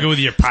just motherfucker like, with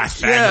your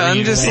Pythagorean. yeah,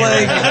 I'm just theorem.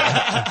 like,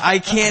 I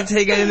can't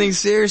take anything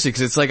seriously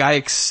because it's like I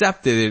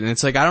accepted it, and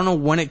it's like I don't know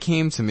when it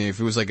came to me,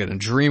 if it was like in a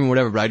dream or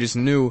whatever, but I just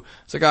knew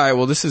it's like, all right,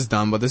 well, this is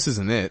done, but this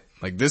isn't it.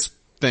 Like this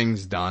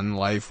thing's done,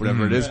 life,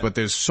 whatever it is, but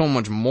there's so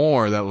much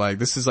more that like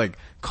this is like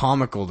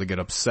comical to get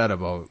upset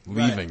about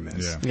leaving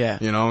this. Yeah.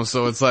 You know,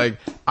 so it's like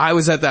I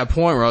was at that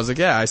point where I was like,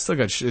 yeah, I still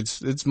got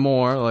it's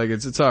more like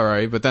it's all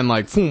right, but then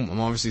like boom, I'm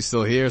obviously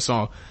still here,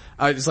 so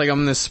it's like I'm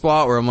in this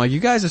spot where I'm like, you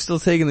guys are still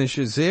taking this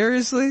shit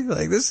seriously?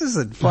 Like this is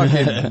a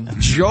fucking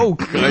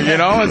joke. Like, you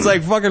know, it's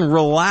like fucking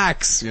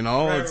relax, you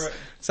know? Right, Let's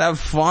right. have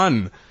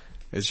fun.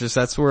 It's just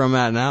that's where I'm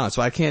at now.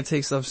 So I can't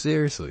take stuff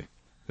seriously.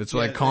 That's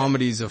why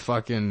comedy's a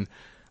fucking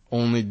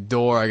only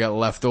door I got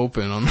left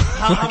open on.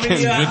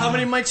 How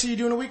many mics are you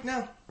doing a week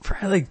now?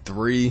 Probably like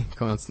 3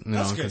 That's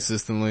good.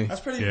 consistently.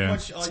 That's pretty Yeah,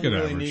 much all it's you good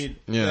really average. need.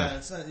 Yeah.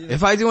 It's not,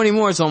 If I do any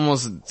more, it's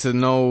almost to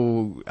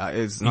know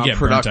it's not get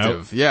burnt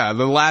productive. out? Yeah,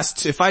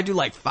 if I do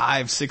like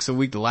 5, 6 a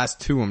week, the last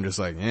 2 I'm just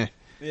like, Yeah.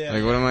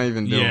 Like what am I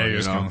even doing? Yeah, you're you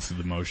just know? going through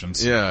the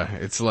motions. Yeah,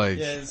 it's like,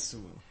 it's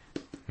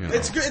you know.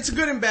 it's good. It's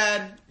good and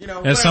bad. You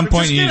know. At some whatever.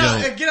 point Just you get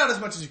need out, get out as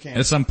much as you can.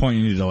 At some point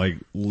you need to like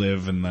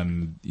live and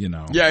then, you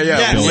know. yeah,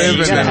 Yes. live Yeah, you and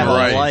gotta then have a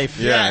right. life.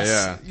 Yeah, Yes.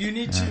 yeah. You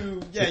need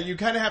to. Yeah, you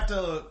kind of have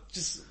to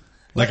just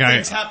Like let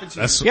things happen to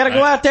that's- you. You gotta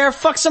go out there,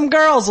 fuck some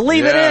girls,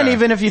 leave it Yeah. in,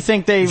 even if you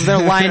think they're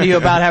lying to you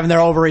about having their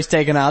ovaries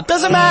taken out.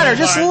 Doesn't matter,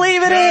 just my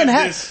leave it God, in.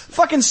 this-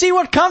 Fucking see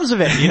what comes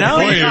of it, you know?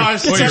 Boy,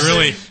 gosh, you it's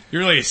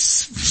really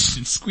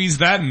squeezed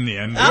that in the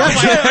end. I was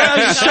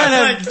just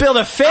trying to build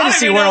a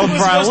fantasy even know world who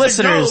for our was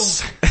supposed to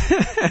listeners.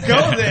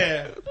 Go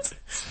there.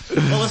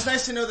 Well, it's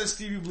nice to know that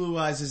Stevie Blue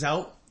Eyes is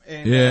out.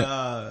 And,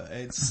 Yeah.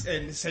 it's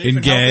and safe In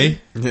and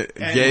gay. healthy.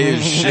 Gay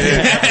as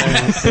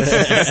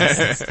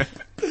shit.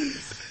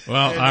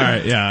 Well,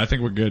 alright, yeah, I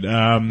think we're good.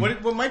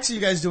 What mics are you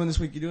guys doing this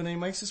week? You doing any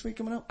mics this week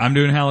coming up? I'm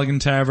doing Halligan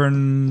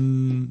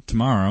Tavern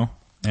tomorrow,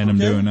 and I'm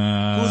doing,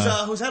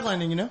 Who's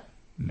headlining? You know?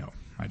 no,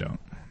 I don't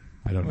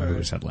know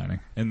who's headlining.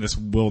 And this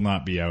will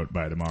not be out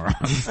by tomorrow.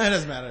 That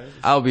doesn't matter.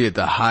 I'll be at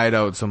the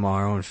Hideout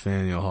tomorrow in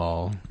Faneuil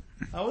Hall.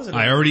 How was it?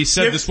 I already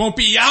said this won't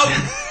be out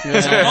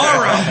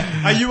tomorrow.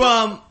 Are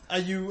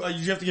you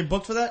you have to get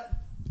booked for that?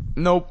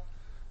 Nope.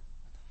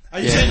 Are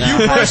you saying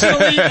you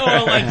personally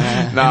or like?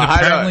 No,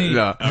 Hideout, apparently-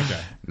 no.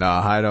 Okay. No,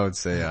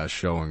 Hideout's a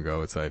show and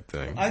go type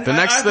thing. I- The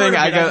next I've heard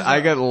thing of it.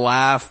 I got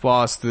Laugh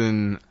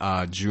Boston,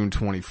 June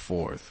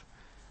 24th,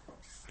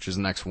 which is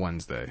next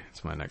Wednesday.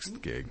 It's my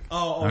next gig.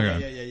 Oh,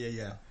 Okay.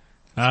 yeah.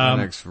 My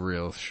next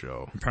real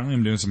show. Apparently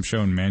I'm doing some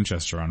show in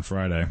Manchester on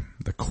Friday.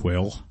 The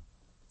Quill.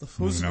 I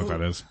don't even know what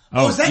that is.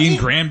 Oh, Oh, is that Ian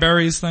Ian-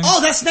 Granberry's thing?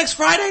 Oh, that's next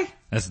Friday?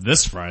 That's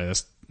this Friday.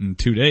 That's in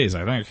 2 days,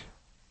 I think.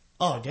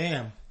 Oh,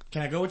 damn.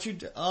 Can I go with you?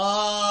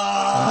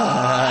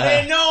 I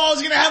didn't know I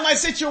was gonna have my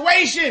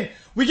situation.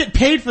 We get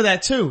paid for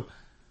that too.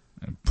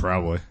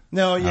 Probably.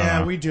 No, yeah,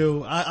 know. we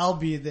do. I'll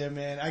be there,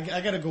 man. I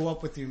gotta go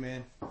up with you,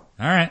 man.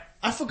 Alright.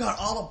 I forgot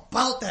all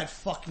about that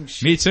fucking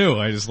shit. Me too.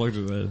 I just looked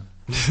at the...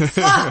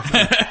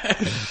 I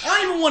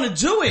don't even want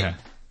to do it. Yeah.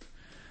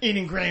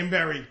 Eating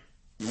Granberry.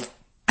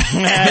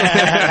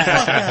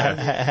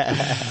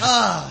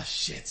 Oh,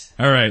 shit.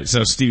 All right,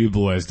 so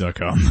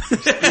StevieBlueEyes.com.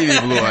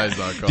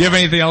 StevieBlueEyes.com. Do you have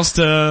anything else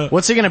to?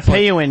 What's he gonna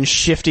pay you in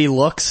shifty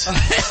looks?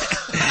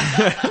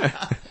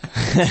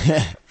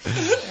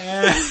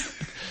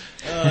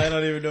 I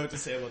don't even know what to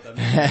say about that,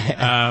 man.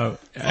 Follow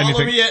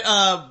Anything me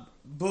at,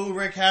 Boo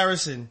Rick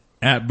Harrison.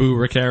 at Boo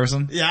Rick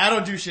Harrison? Yeah, I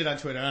don't do shit on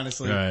Twitter,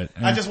 honestly. Right.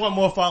 I just want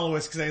more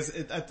followers because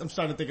I'm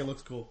starting to think it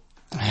looks cool.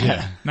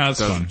 Yeah, no, it's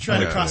fun.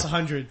 Trying to cross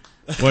 100.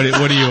 What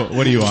are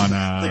you on?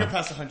 I think I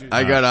passed 100.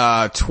 I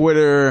got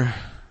Twitter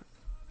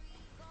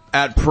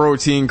at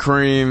Protein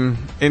Cream,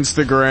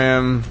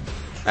 Instagram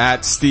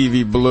at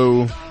Stevie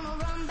Blue,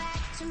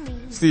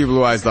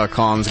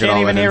 StevieBlueEyes.com's got Can't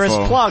all even that hear info.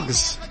 his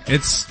plugs.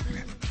 It's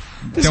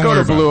Just don't go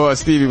worry to about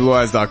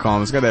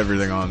StevieBlueEyes.com. It's got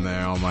everything on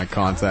there, all my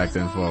contact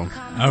info. it.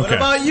 What Okay.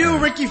 about you,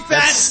 Ricky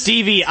Fats?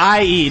 Stevie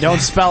IE. Don't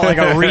spell it like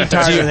a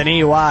retard with an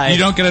EY. You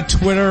don't get a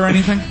Twitter or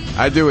anything?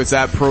 I do. It's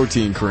at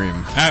Protein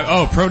Cream.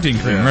 Protein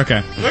cream. Yeah.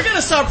 Okay. We're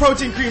gonna start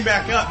Protein Cream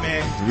back up,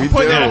 man. We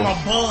Put do. that on my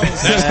balls.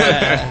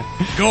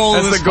 Goal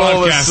of That's this the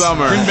goal this podcast.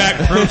 summer. Bring back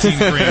protein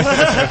cream.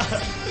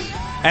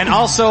 And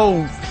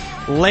also,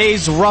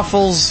 Lay's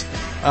Ruffles,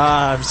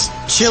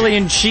 chili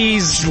and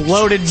cheese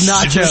loaded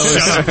nachos.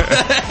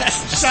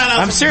 Shout out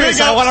I'm to serious.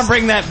 Big I Ups. want to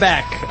bring that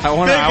back.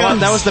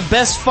 That was the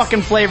best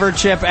fucking flavored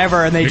chip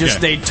ever, and they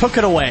Okay. took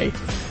it away.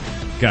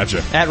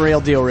 Gotcha. At Real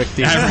Deal Rick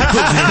D. That's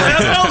what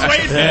I was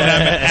waiting for. And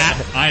I'm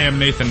at I am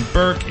Nathan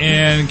Burke,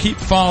 and keep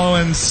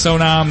following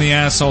Sonam the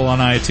Asshole on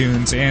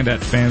iTunes and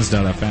at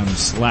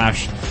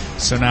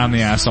fans.fm/Sonam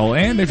the Asshole.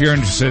 And if you're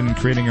interested in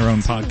creating your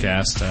own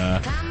podcast,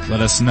 let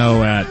us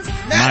know at my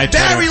Matt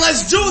Twitter. Barry,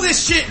 let's do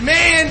this shit,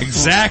 man.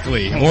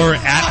 Exactly. Or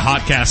at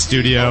Hotcast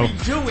Studio.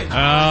 Do it.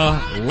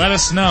 Let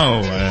us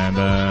know, and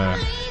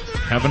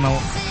have a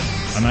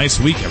nice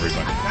week,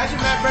 everybody. Imagine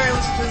Matt Barry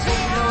listens to this whole